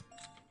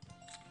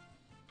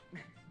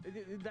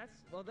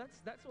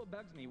 That's what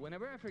bugs me.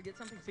 Whenever I forget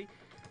something, see,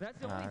 that's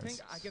the only thing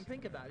I can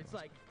think about. It's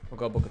like, We'll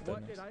go Book of Dead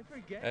what did next. I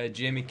forget?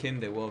 Jamie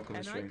Kinde, welcome to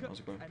And the I, stream. How's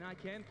it going? and I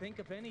can't think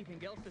of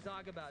anything else to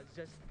talk about. It's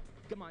just,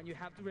 come on, you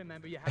have to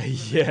remember. You have to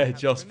remember. Yeah, you have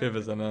to Joss remember.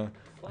 Pivers, I know.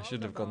 Well, I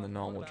should have gone the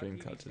normal all about TV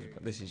Dreamcatchers, series.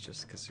 but this is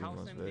just Kasumo's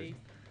House version. MD,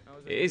 I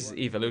was It is what,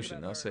 Evolution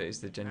think though, about so her. it's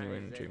the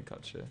genuine And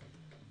Dreamcatcher.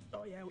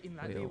 Oh yeah, in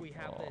Latvia we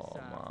have this. Oh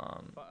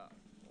man.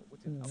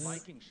 What's it? A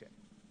Viking ship.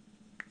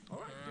 All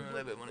right, A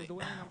little bit of money. the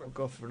winning number. We'll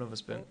go for another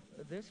spin.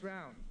 Well, this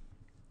round,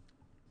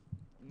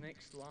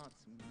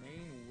 NickSlots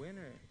main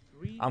winner.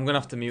 3. I'm gonna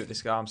have to mute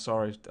this guy. I'm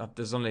sorry.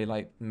 There's only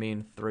like me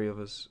and 3 of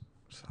us.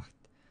 So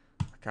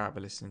I can't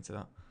be listening to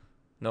that.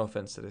 No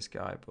offense to this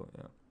guy, but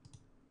yeah,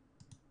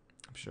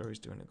 I'm sure he's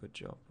doing a good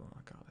job. But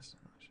I can't listen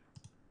to that shit.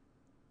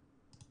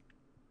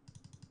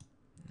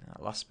 Yeah,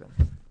 last spin.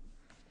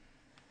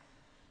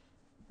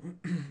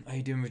 Are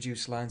you doing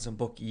reduced lines on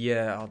book?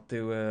 Yeah, I'll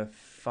do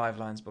 5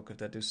 lines Book of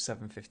Dead. Do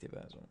 750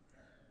 bears on.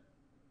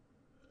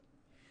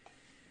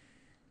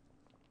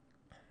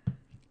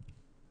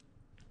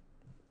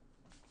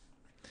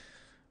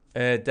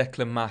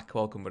 Declan Mack,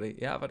 welcome, buddy.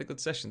 Yeah, I've had a good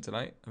session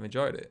tonight. I've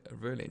enjoyed it.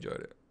 I've really enjoyed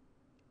it.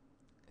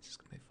 It's just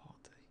gonna be 40.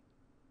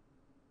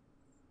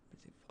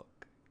 Busy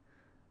fuck.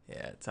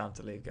 Yeah, time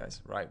to leave,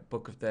 guys. Right,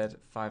 Book of Dead,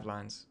 5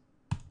 lines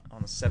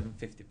on a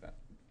 750 bet.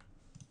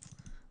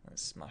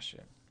 Let's smash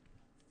it.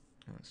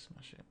 Let's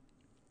smash it.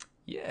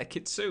 Yeah,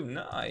 Kitsu,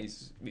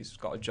 nice. He's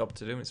got a job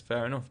to do. It's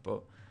fair enough,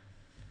 but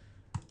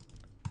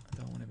I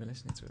don't want to be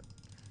listening to it.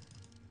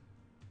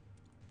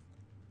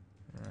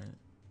 Right.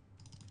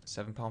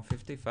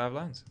 £7.50, 5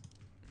 lines.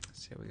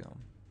 Let's see how we go.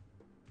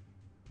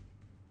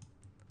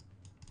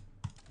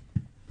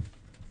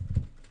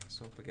 Let's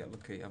hope I get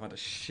lucky. I've had a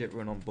shit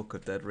run on Book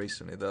of Dead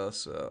recently though,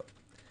 so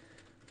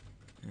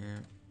yeah,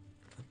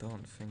 I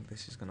don't think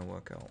this is gonna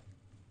work out.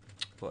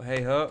 But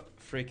hey ho,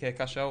 3k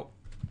cash out.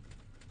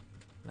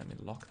 Let me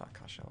lock that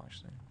cash out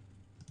actually.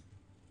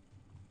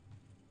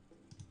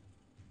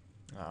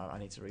 I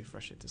need to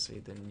refresh it to see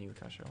the new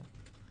cash out.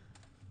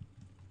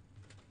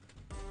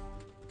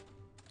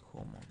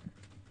 Come on.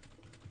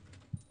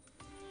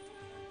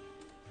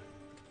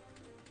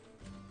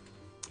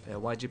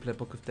 Why'd you play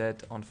Book of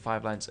Dead on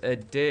 5 lines?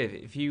 Dave,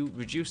 if you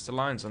reduce the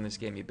lines on this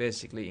game, you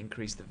basically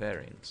increase the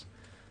variance.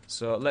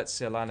 So let's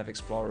say a line of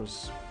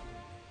Explorers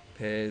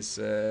pays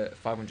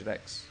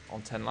 500x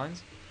on 10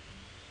 lines.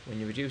 When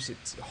you reduce it,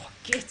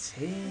 get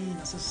in!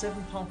 That's a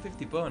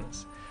 £7.50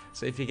 bonus.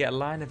 So if you get a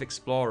line of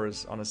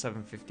explorers on a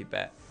 750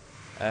 bet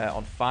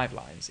on 5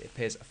 lines, it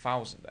pays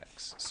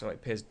 1000x. So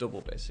it pays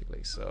double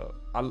basically. So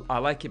I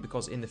like it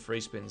because in the free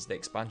spins, the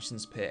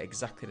expansions pay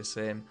exactly the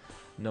same,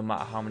 no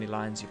matter how many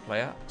lines you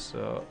play at.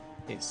 So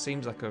it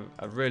seems like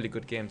a really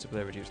good game to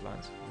play reduced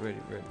lines. Really,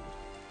 really good.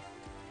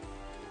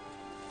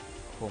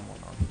 Come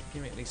on, now.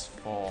 Give me at least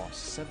 4.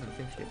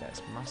 750,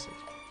 that's massive.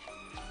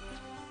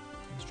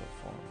 Let's drop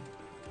 4.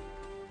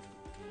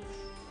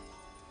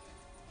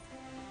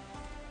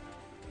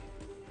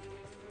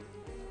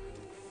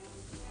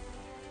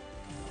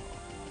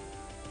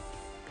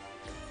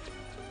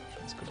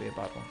 This could be a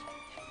bad one.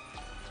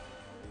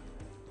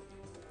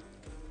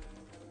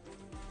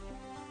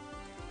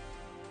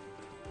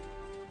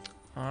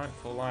 Alright,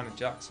 full line of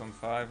jacks on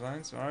 5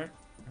 lines, alright.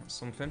 That's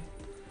something.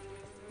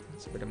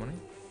 That's a bit of money.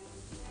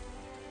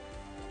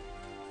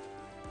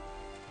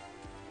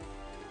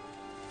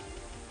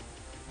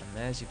 And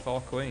there's your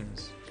 4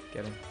 queens.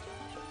 Get him.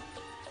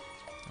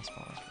 That's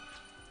fine.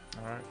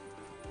 Alright.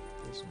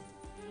 Decent.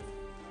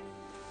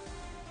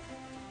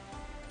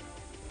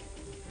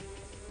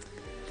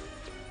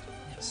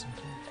 That's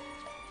something.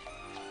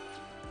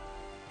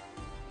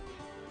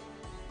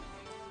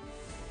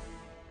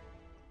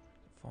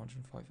 $445.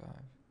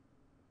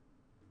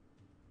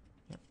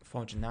 Yep,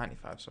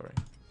 495, sorry.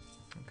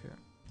 Okay.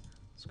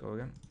 Let's go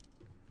again.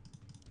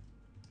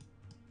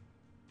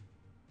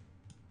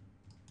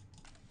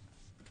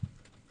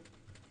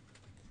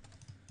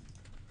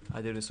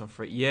 I do this on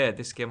free. Yeah,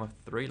 this game of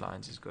 3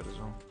 lines is good as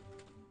well.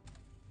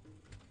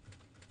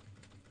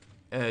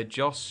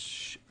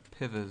 Josh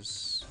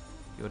Pivers,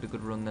 you had a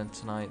good run then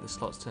tonight. The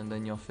slots turned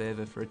in your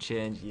favour for a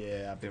change.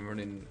 Yeah, I've been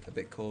running a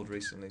bit cold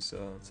recently,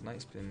 so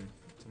tonight's been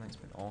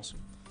awesome.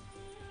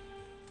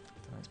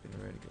 Tonight's been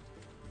really good.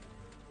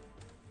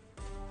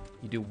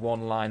 You do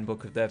 1 line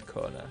Book of Dev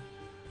corner.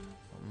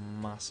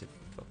 Massive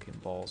fucking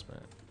balls, mate.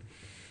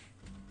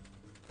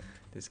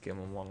 This game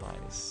on 1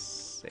 line is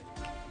sick.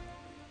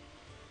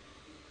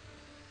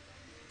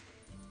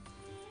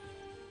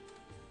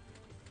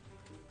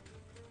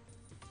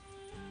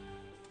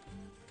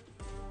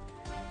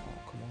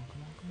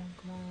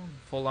 Come on.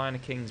 Full line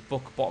of kings,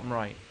 book bottom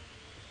right.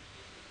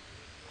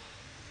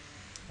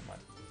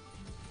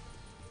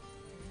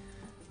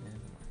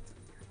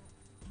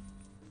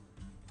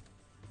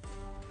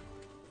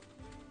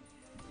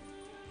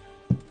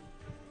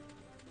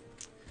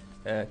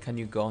 Can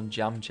you go on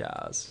jam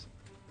jars?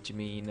 Do you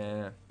mean,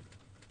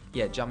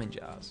 yeah, jamming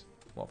jars?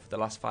 What, for the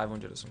last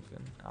 500 or something?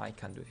 I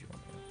can do if you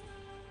want.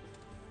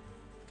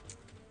 Yeah.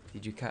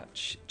 Did you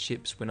catch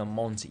Chip's win on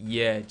Monty?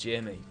 Yeah,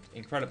 Jamie.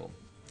 Incredible.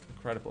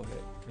 Incredible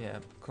hit. Yeah,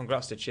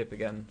 congrats to Chip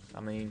again. I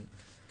mean,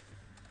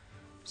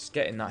 just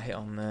getting that hit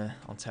on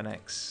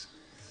 10x.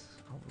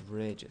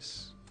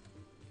 Outrageous.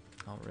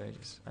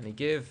 Outrageous. And he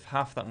gave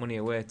half that money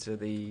away to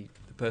the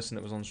person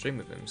that was on stream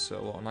with him,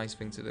 so what a nice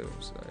thing to do.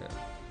 So, yeah.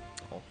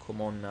 Oh,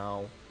 come on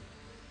now.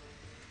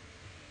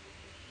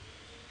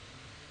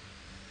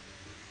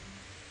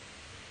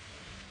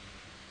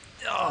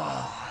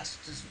 Oh,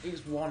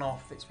 it's one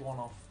off. It's one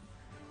off.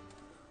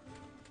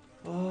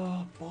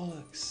 Oh,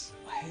 bollocks.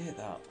 I hate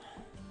that.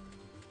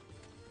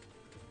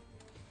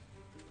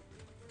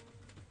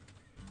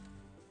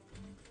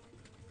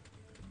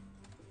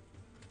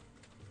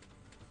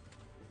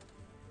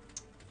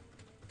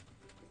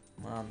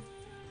 Man,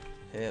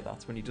 hate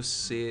that. When you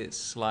just see it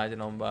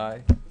sliding on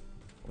by.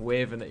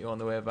 Waving at you on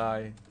the way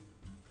by.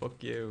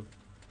 Fuck you.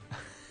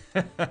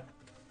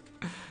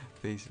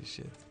 Piece of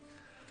shit.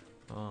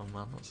 Oh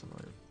man, that's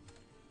annoying.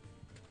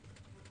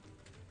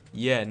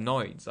 Yeah,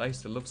 Noids. I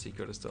used to love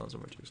Secret of Stones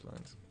on reduced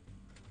lines.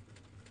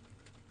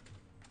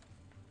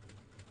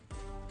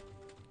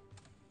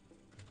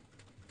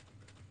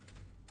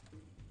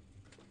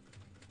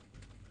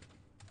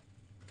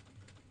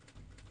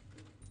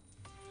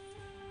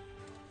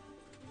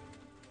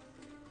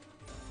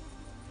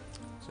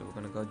 So we're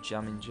gonna go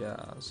jamming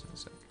jars in a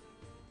sec.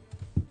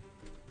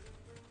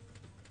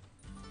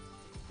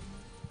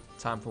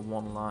 Time for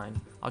 1 line.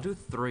 I'll do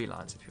 3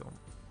 lines if you want.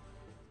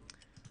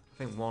 I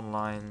think 1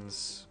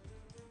 line's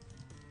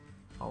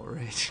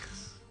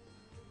outrageous.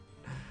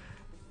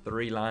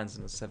 3 lines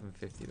and a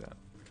 750 bet.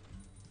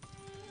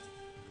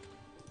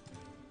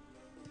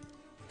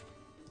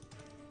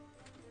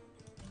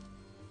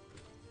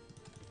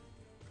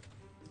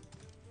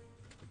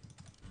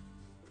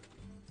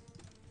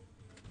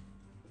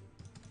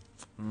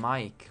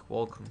 Mike,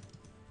 welcome.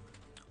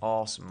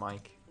 Awesome,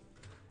 Mike.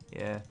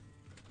 Yeah.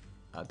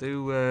 I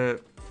do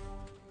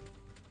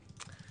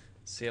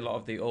see a lot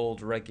of the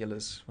old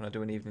regulars when I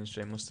do an evening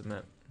stream, must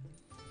admit.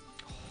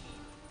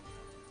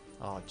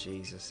 Oh,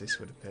 Jesus, this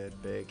would have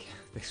paid big.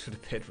 This would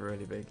have paid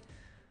really big.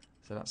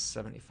 So that's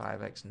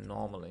 75x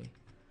normally.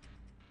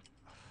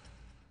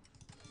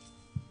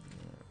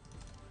 Yeah.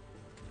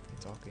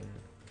 You're talking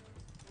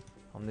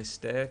on this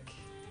stake,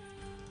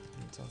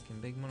 you're talking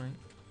big money.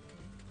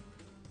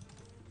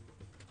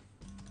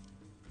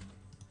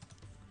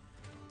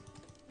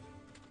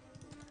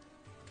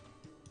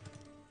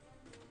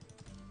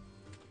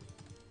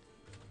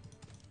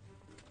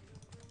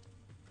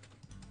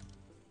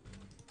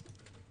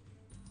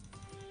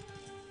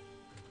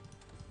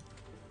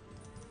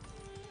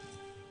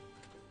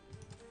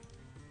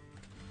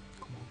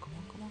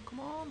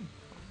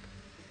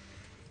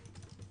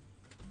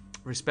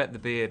 Respect the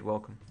beard,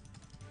 welcome.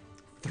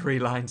 3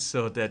 lines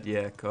so dead,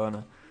 yeah,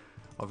 corner.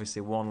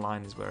 Obviously 1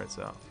 line is where it's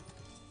at.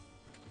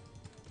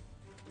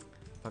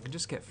 If I can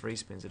just get free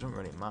spins, it doesn't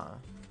really matter.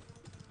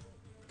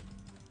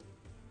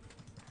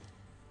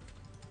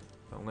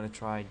 But I'm going to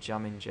try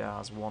jamming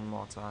jars 1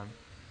 more time.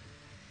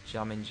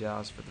 Jamming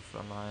jars for the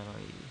front line.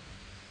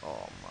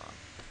 Oh man.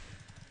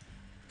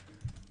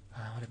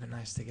 It would have been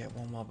nice to get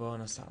 1 more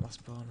bonus. That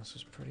last bonus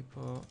was pretty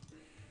poor.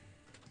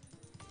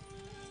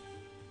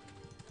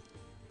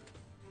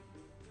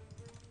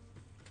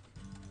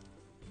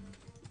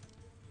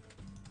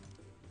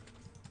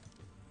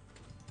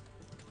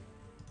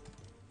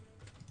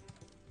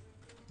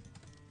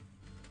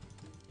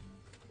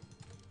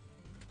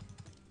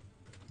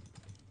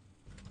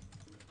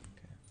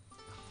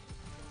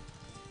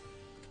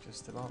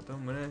 Just about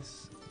done with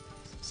this.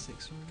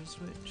 600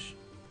 switch.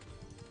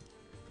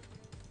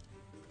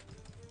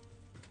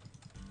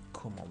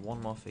 Come on,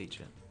 1 more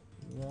feature.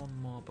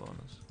 1 more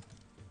bonus.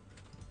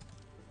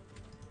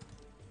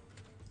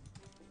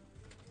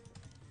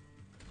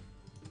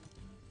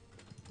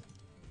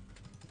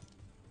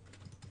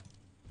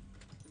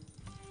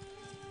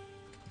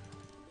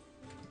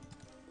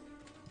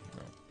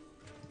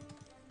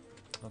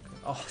 No. Okay.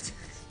 Oh,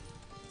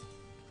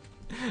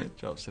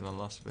 drops in on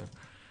last spin.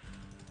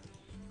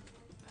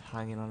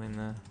 Hanging on in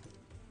there.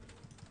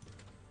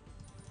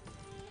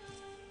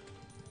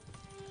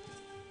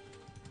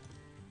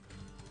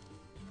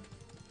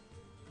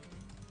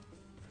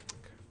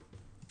 Okay.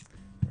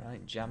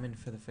 Right, jamming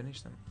for the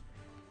finish then.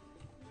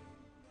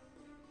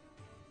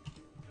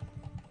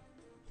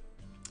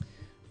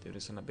 Do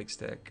this on a big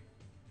stick.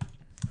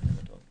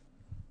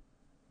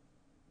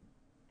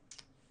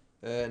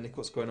 Nick,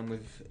 what's going on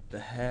with the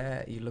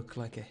hair? You look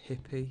like a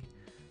hippie.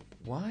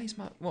 Why is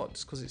my... What?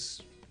 Just because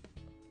it's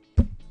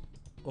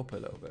up a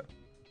little bit.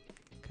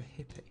 Like a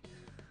hippie.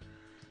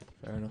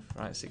 Fair enough.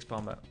 Right,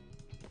 £6 bet.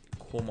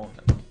 Come on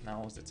then.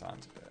 Now's the time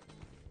to bet.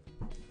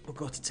 We'll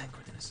go to 10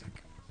 quid in a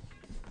sec.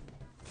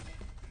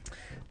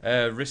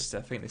 Rista,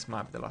 I think this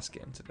might be the last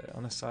game today.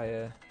 Unless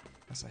I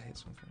hit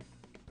something.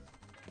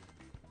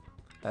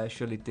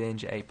 Surely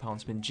Danger £8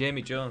 spin.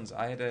 Jamie Jones,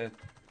 I had a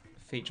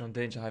feature on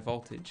Danger High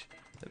Voltage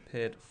that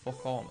paid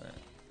fuck all, mate.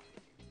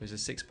 It was a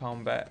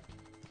 £6 bet,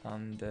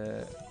 and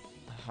I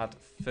had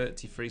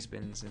 30 free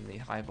spins in the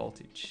high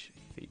voltage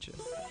feature,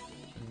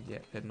 and yeah,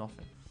 paid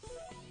nothing.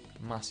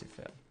 Massive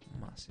fail,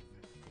 massive.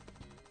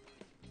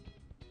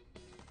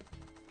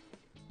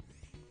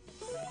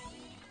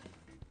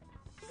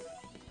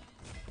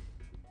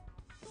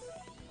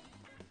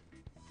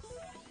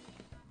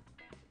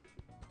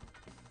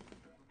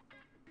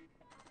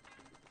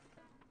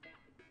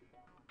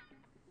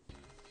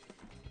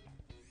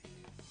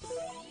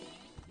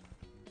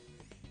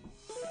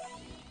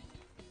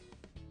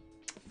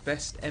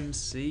 Best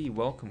MC,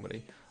 welcome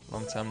buddy.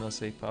 Long time no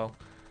see, pal.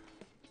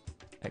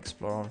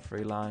 Explore on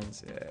 3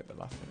 lines, yeah, but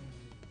laughing.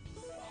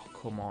 Oh,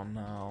 come on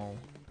now.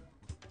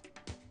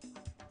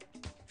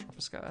 Drop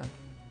a scatter.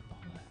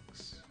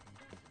 Bollocks.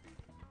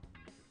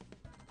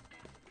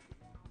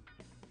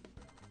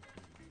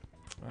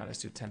 Right, let's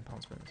do £10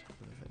 spins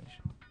for the finish.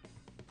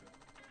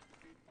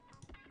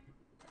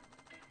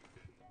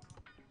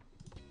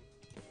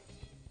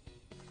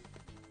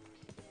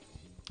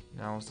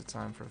 Now's the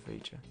time for a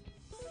feature.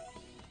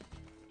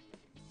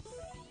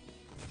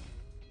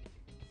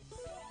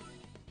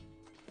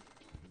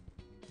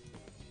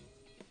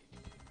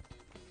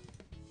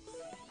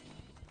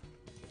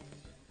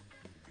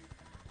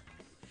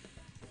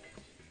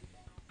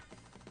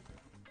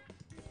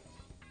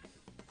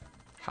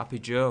 Happy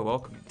Joe,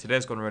 welcome.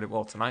 Today's gone really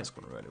well, tonight's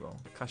gone really well.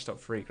 Cashed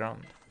up £3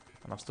 grand.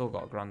 And I've still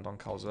got £1 on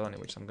Calzone,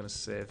 which I'm going to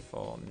save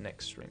for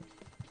next stream.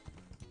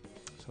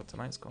 So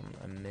tonight's gone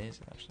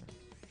amazing, actually.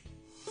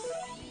 Oh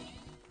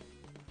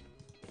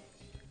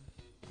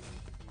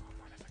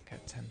man, if I can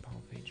get a £10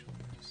 feature on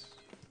this,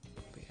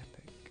 could be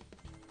epic.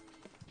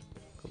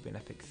 Could be an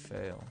epic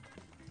fail.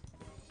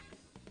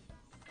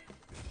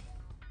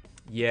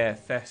 Yeah,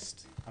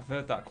 Fest. I've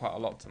heard that quite a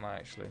lot tonight,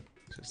 actually.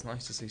 So it's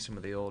nice to see some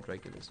of the old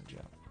regulars in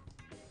chat.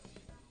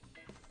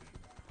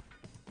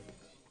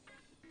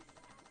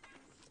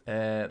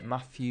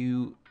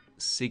 Matthew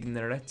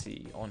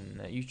Signoretti on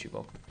YouTube,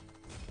 welcome.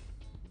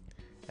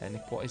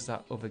 Nick, what is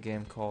that other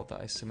game called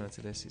that is similar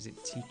to this? Is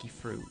it Tiki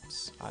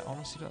Fruits? I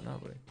honestly don't know,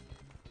 buddy.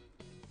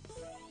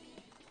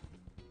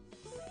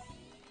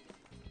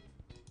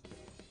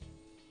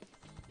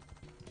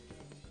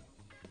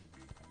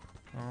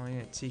 Oh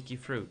yeah, Tiki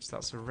Fruits.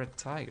 That's a red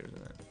tiger,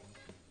 isn't it?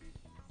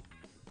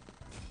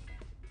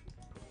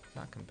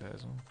 That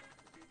compares well.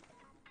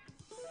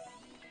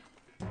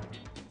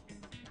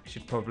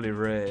 Should probably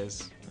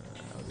raise.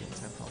 I'll do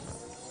 £10 bet.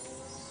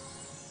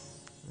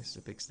 This is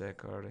a big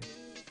stake already.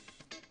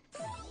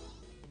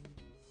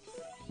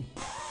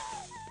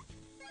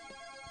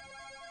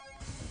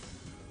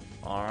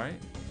 Alright.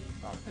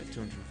 I'll pay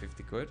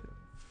 250 quid.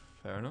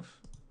 Fair enough.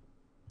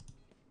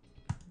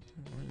 I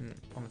mean,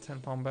 on a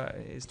 £10 bet,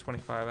 it is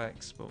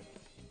 25x, but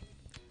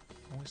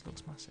always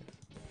looks massive.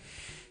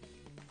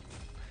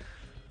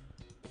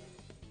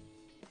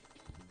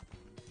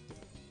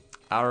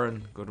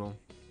 Aaron, good one.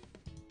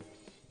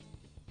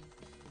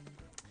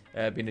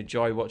 Been a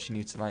joy watching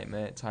you tonight,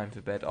 mate. Time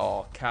for bed.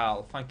 Oh,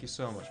 Carl, thank you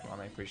so much, man.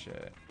 I appreciate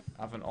it.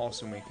 Have an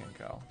awesome weekend,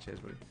 Carl. Cheers,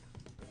 buddy.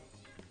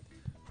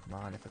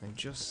 Man, if I can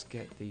just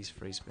get these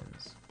free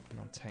spins. I'm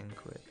on 10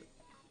 quid.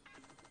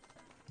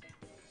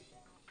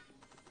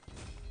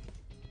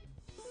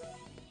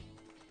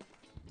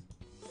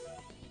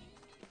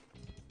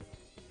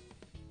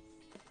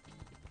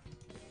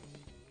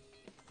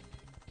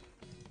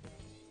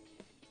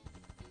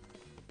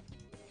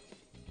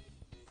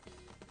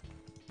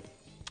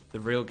 The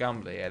Real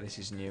Gambler, yeah, this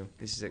is new.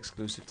 This is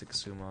exclusive to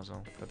Kasumo as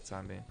well, for the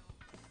time being.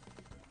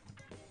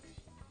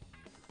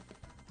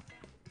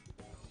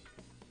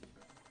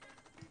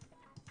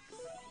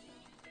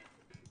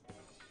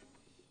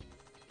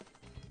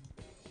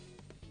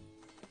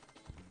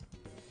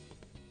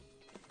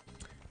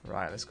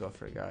 Right, let's go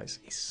for it, guys.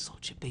 It's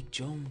such a big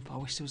jump. I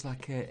wish there was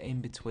like a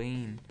in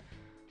between.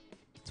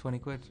 20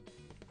 quid.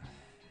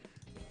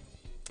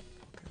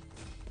 Okay.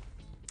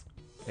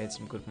 Made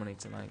some good money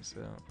tonight,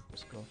 so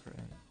let's go for it.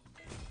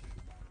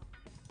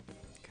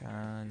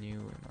 Can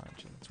you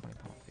imagine the £20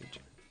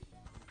 feature?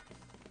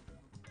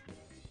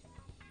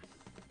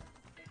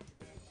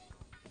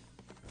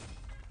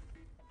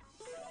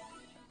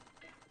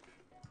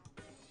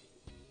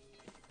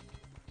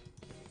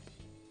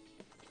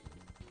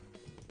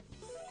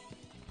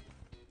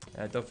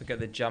 Don't forget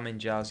the Jamming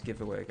Jars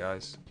giveaway,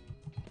 guys.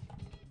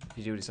 If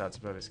you do decide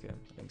to play this game,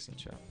 links in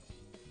chat.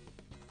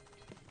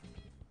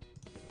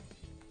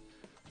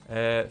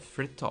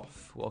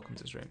 Frittoff, welcome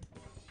to the stream.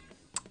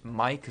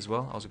 Mike as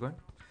well, how's it going?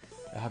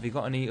 Have you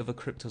got any other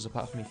cryptos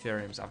apart from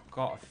Ethereums? I've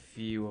got a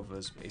few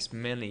others, but it's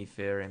mainly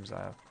Ethereums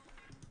I have.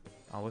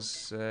 I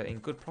was in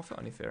good profit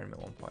on Ethereum at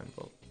one point,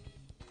 but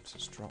it's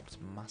just dropped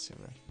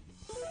massively.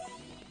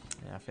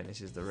 Yeah, I think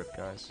this is the rip,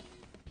 guys.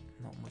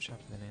 Not much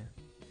happening here.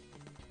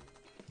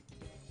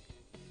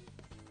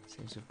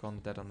 Seems to have gone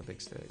dead on the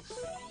big stakes.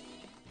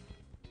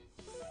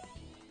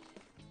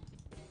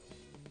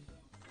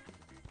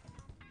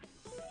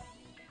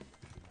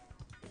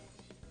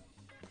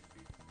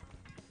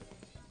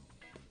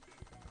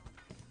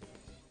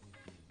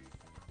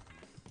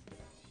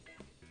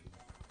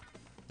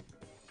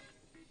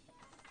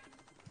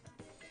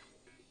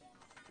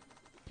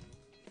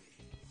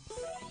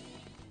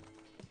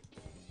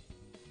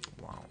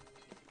 Wow.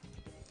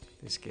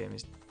 This game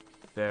is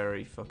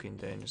very fucking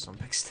dangerous on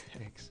big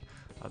stakes.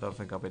 I don't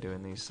think I'll be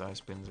doing these size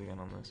spins again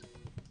on this.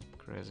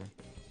 Crazy.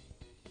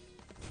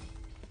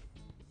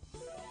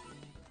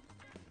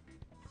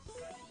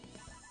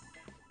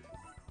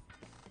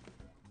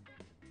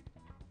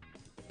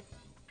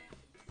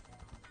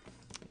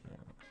 Yeah.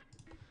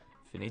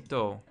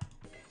 Finito.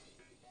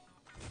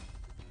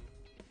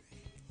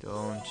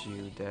 Don't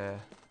you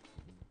dare.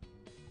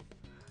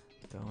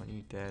 Don't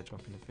you dare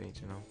drop in the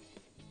feet, you know.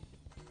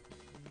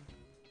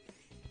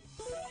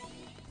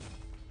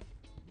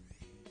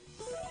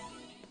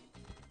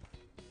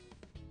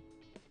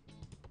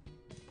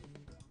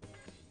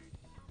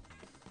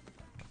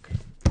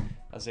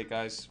 That's it,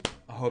 guys.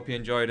 I hope you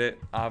enjoyed it.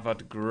 I've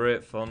had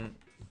great fun.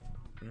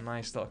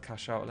 Nice little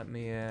cash out. Let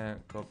me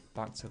go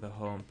back to the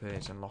home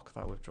page and lock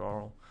that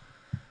withdrawal.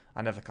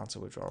 I never cancel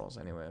withdrawals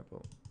anyway,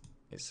 but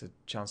it's a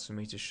chance for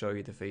me to show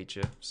you the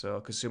feature. So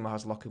Kasumo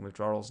has locking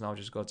withdrawals now.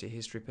 Just go to your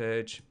history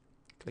page,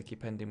 click your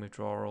pending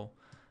withdrawal,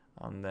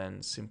 and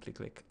then simply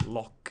click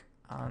lock,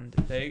 and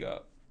there you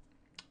go.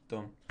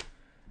 Done.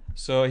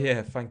 So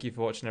yeah, thank you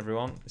for watching,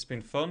 everyone. It's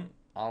been fun.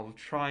 I'll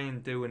try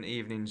and do an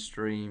evening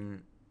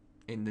stream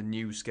in the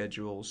new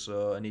schedule,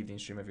 so an evening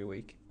stream every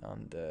week.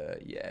 And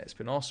yeah, it's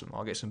been awesome.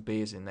 I'll get some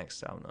beers in next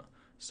time though.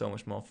 So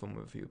much more fun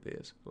with a few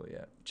beers. But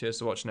yeah, cheers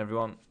for watching,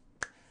 everyone.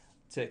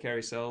 Take care of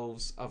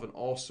yourselves. Have an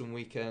awesome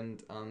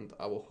weekend, and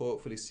I will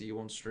hopefully see you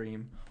on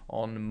stream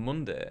on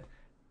Monday.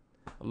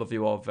 I love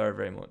you all very,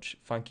 very much.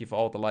 Thank you for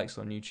all the likes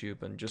on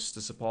YouTube and just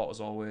the support as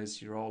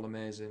always. You're all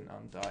amazing,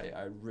 and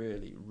I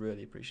really,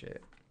 really appreciate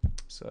it.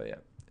 So yeah,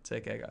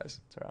 take care,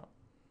 guys. Ta-ra.